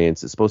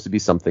experience. It's supposed to be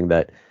something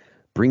that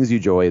brings you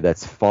joy,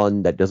 that's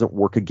fun, that doesn't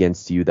work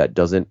against you, that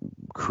doesn't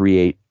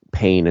create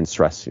pain and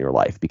stress in your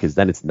life, because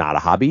then it's not a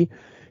hobby,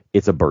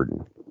 it's a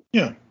burden.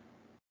 Yeah.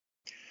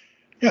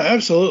 Yeah,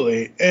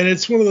 absolutely. And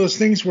it's one of those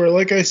things where,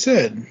 like I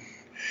said,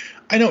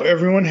 I know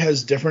everyone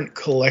has different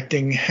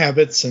collecting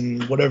habits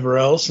and whatever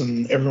else,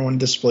 and everyone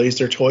displays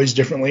their toys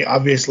differently,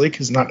 obviously,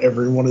 because not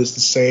everyone is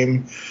the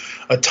same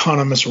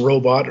autonomous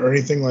robot or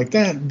anything like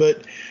that.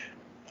 But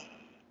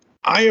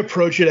I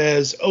approach it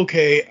as,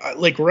 okay,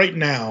 like right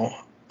now,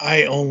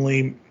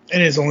 and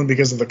it's only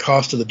because of the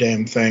cost of the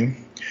damn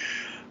thing.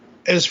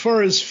 As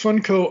far as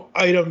Funko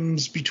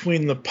items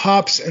between the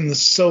Pops and the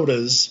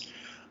sodas,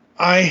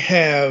 I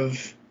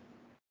have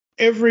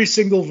every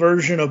single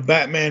version of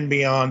Batman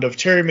Beyond, of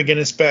Terry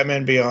McGinnis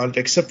Batman Beyond,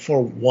 except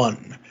for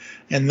one.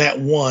 And that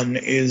one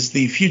is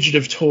the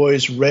Fugitive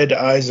Toys Red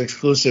Eyes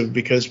exclusive,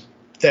 because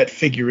that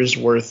figure is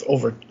worth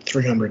over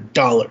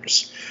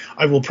 $300.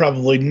 I will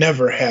probably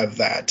never have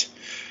that,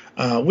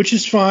 which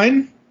is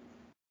fine.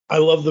 I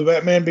love the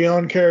Batman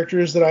Beyond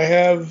characters that I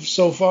have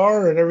so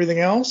far and everything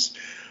else.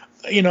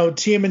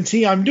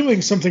 TMNT, I'm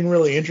doing something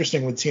really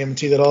interesting with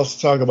TMNT that I'll also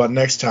talk about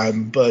next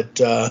time, but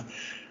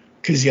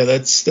because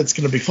that's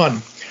going to be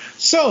fun.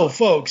 So,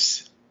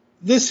 folks,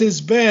 this has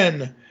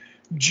been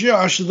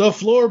Josh the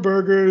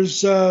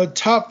Floorburger's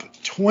top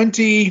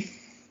 20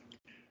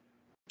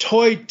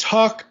 toy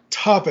talk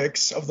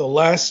topics of the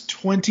last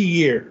 20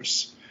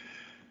 years.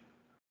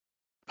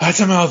 That's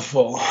a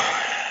mouthful.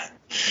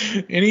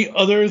 Any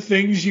other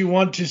things you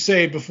want to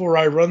say before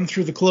I run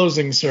through the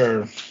closing,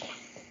 sir?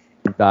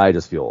 I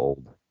just feel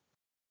old.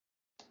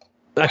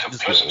 That's a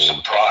pleasant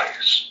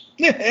surprise.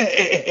 I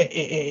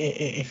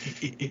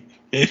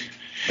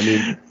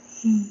mean,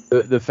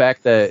 the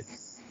fact that,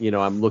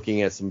 I'm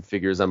looking at some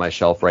figures on my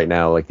shelf right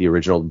now, like the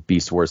original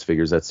Beast Wars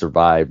figures that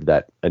survived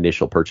that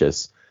initial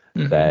purchase,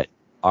 that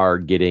are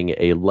getting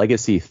a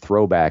legacy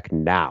throwback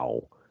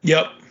now.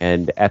 Yep.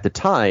 And at the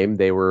time,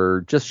 they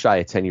were just shy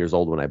of 10 years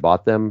old when I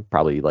bought them,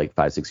 probably like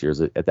 5-6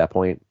 years at that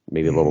point,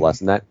 maybe a little less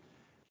than that.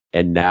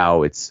 And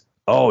now it's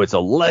a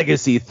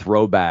legacy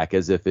throwback,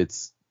 as if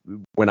it's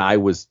when I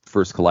was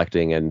first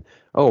collecting, and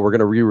we're going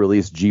to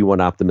re-release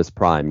G1 Optimus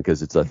Prime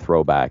because it's a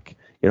throwback.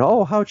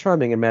 How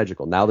charming and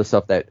magical. Now the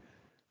stuff that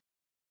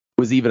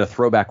was even a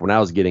throwback when I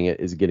was getting it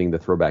is getting the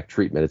throwback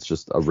treatment. It's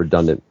just a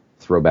redundant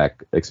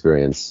throwback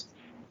experience.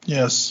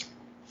 Yes.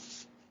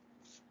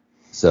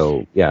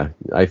 So, yeah,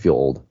 I feel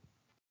old.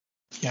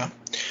 Yeah.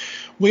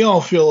 We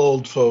all feel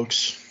old,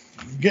 folks.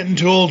 Getting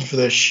too old for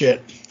this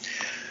shit.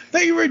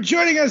 Thank you for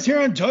joining us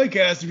here on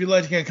Toycast. If you'd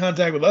like to get in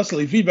contact with us or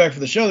leave feedback for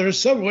the show, there's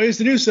several ways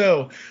to do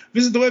so.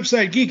 Visit the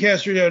website,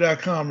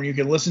 geekcastradio.com, where you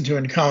can listen to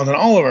and comment on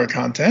all of our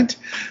content.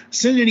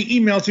 Send any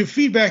email to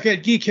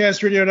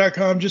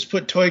feedback@geekcastradio.com. Just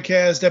put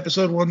Toycast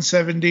episode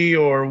 170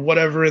 or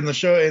whatever in the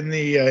show in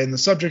the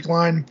subject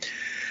line.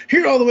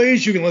 Here are all the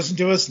ways you can listen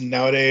to us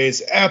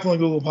nowadays. Apple and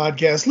Google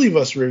Podcasts. Leave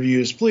us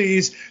reviews,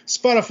 please.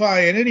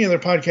 Spotify and any other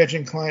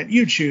podcatching client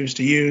you choose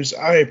to use.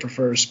 I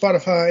prefer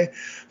Spotify.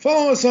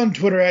 Follow us on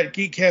Twitter at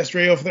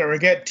GeekCastRadio for the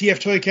network, at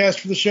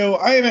TFToycast for the show.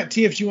 I am at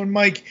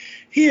TFG1Mike.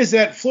 He is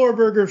at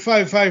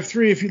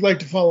Floorburger553 if you'd like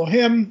to follow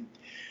him.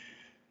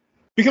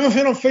 Become a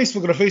fan on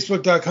Facebook at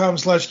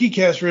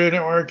facebook.com/GeekCastRadio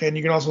Network, and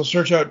you can also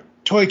search out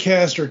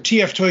Toycast or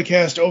TF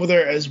Toycast over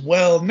there as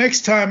well.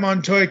 Next time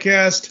on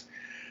Toycast,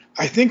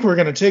 I think we're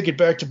going to take it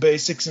back to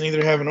basics and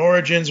either have an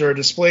Origins or a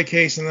display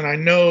case, and then I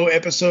know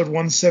episode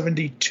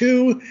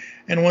 172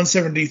 and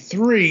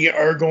 173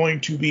 are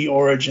going to be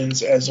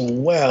Origins as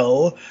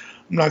well.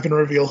 I'm not going to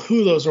reveal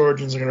who those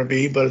origins are going to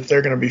be, but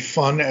they're going to be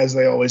fun, as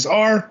they always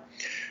are.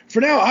 For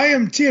now, I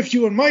am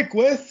TFU and Mike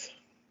with...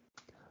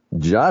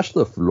 Josh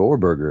the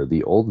Floorburger,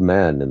 the old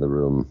man in the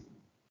room.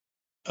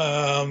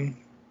 No.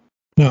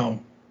 In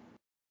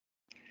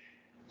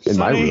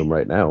my room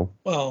right now.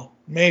 Well,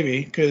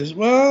 maybe, because, I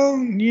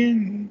don't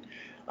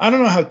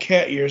know how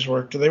cat ears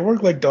work. Do they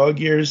work like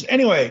dog ears?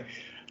 Anyway,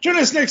 join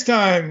us next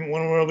time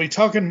when we'll be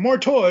talking more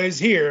toys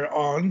here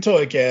on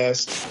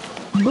ToyCast.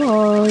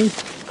 Bye.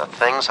 The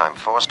things I'm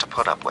forced to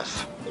put up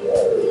with.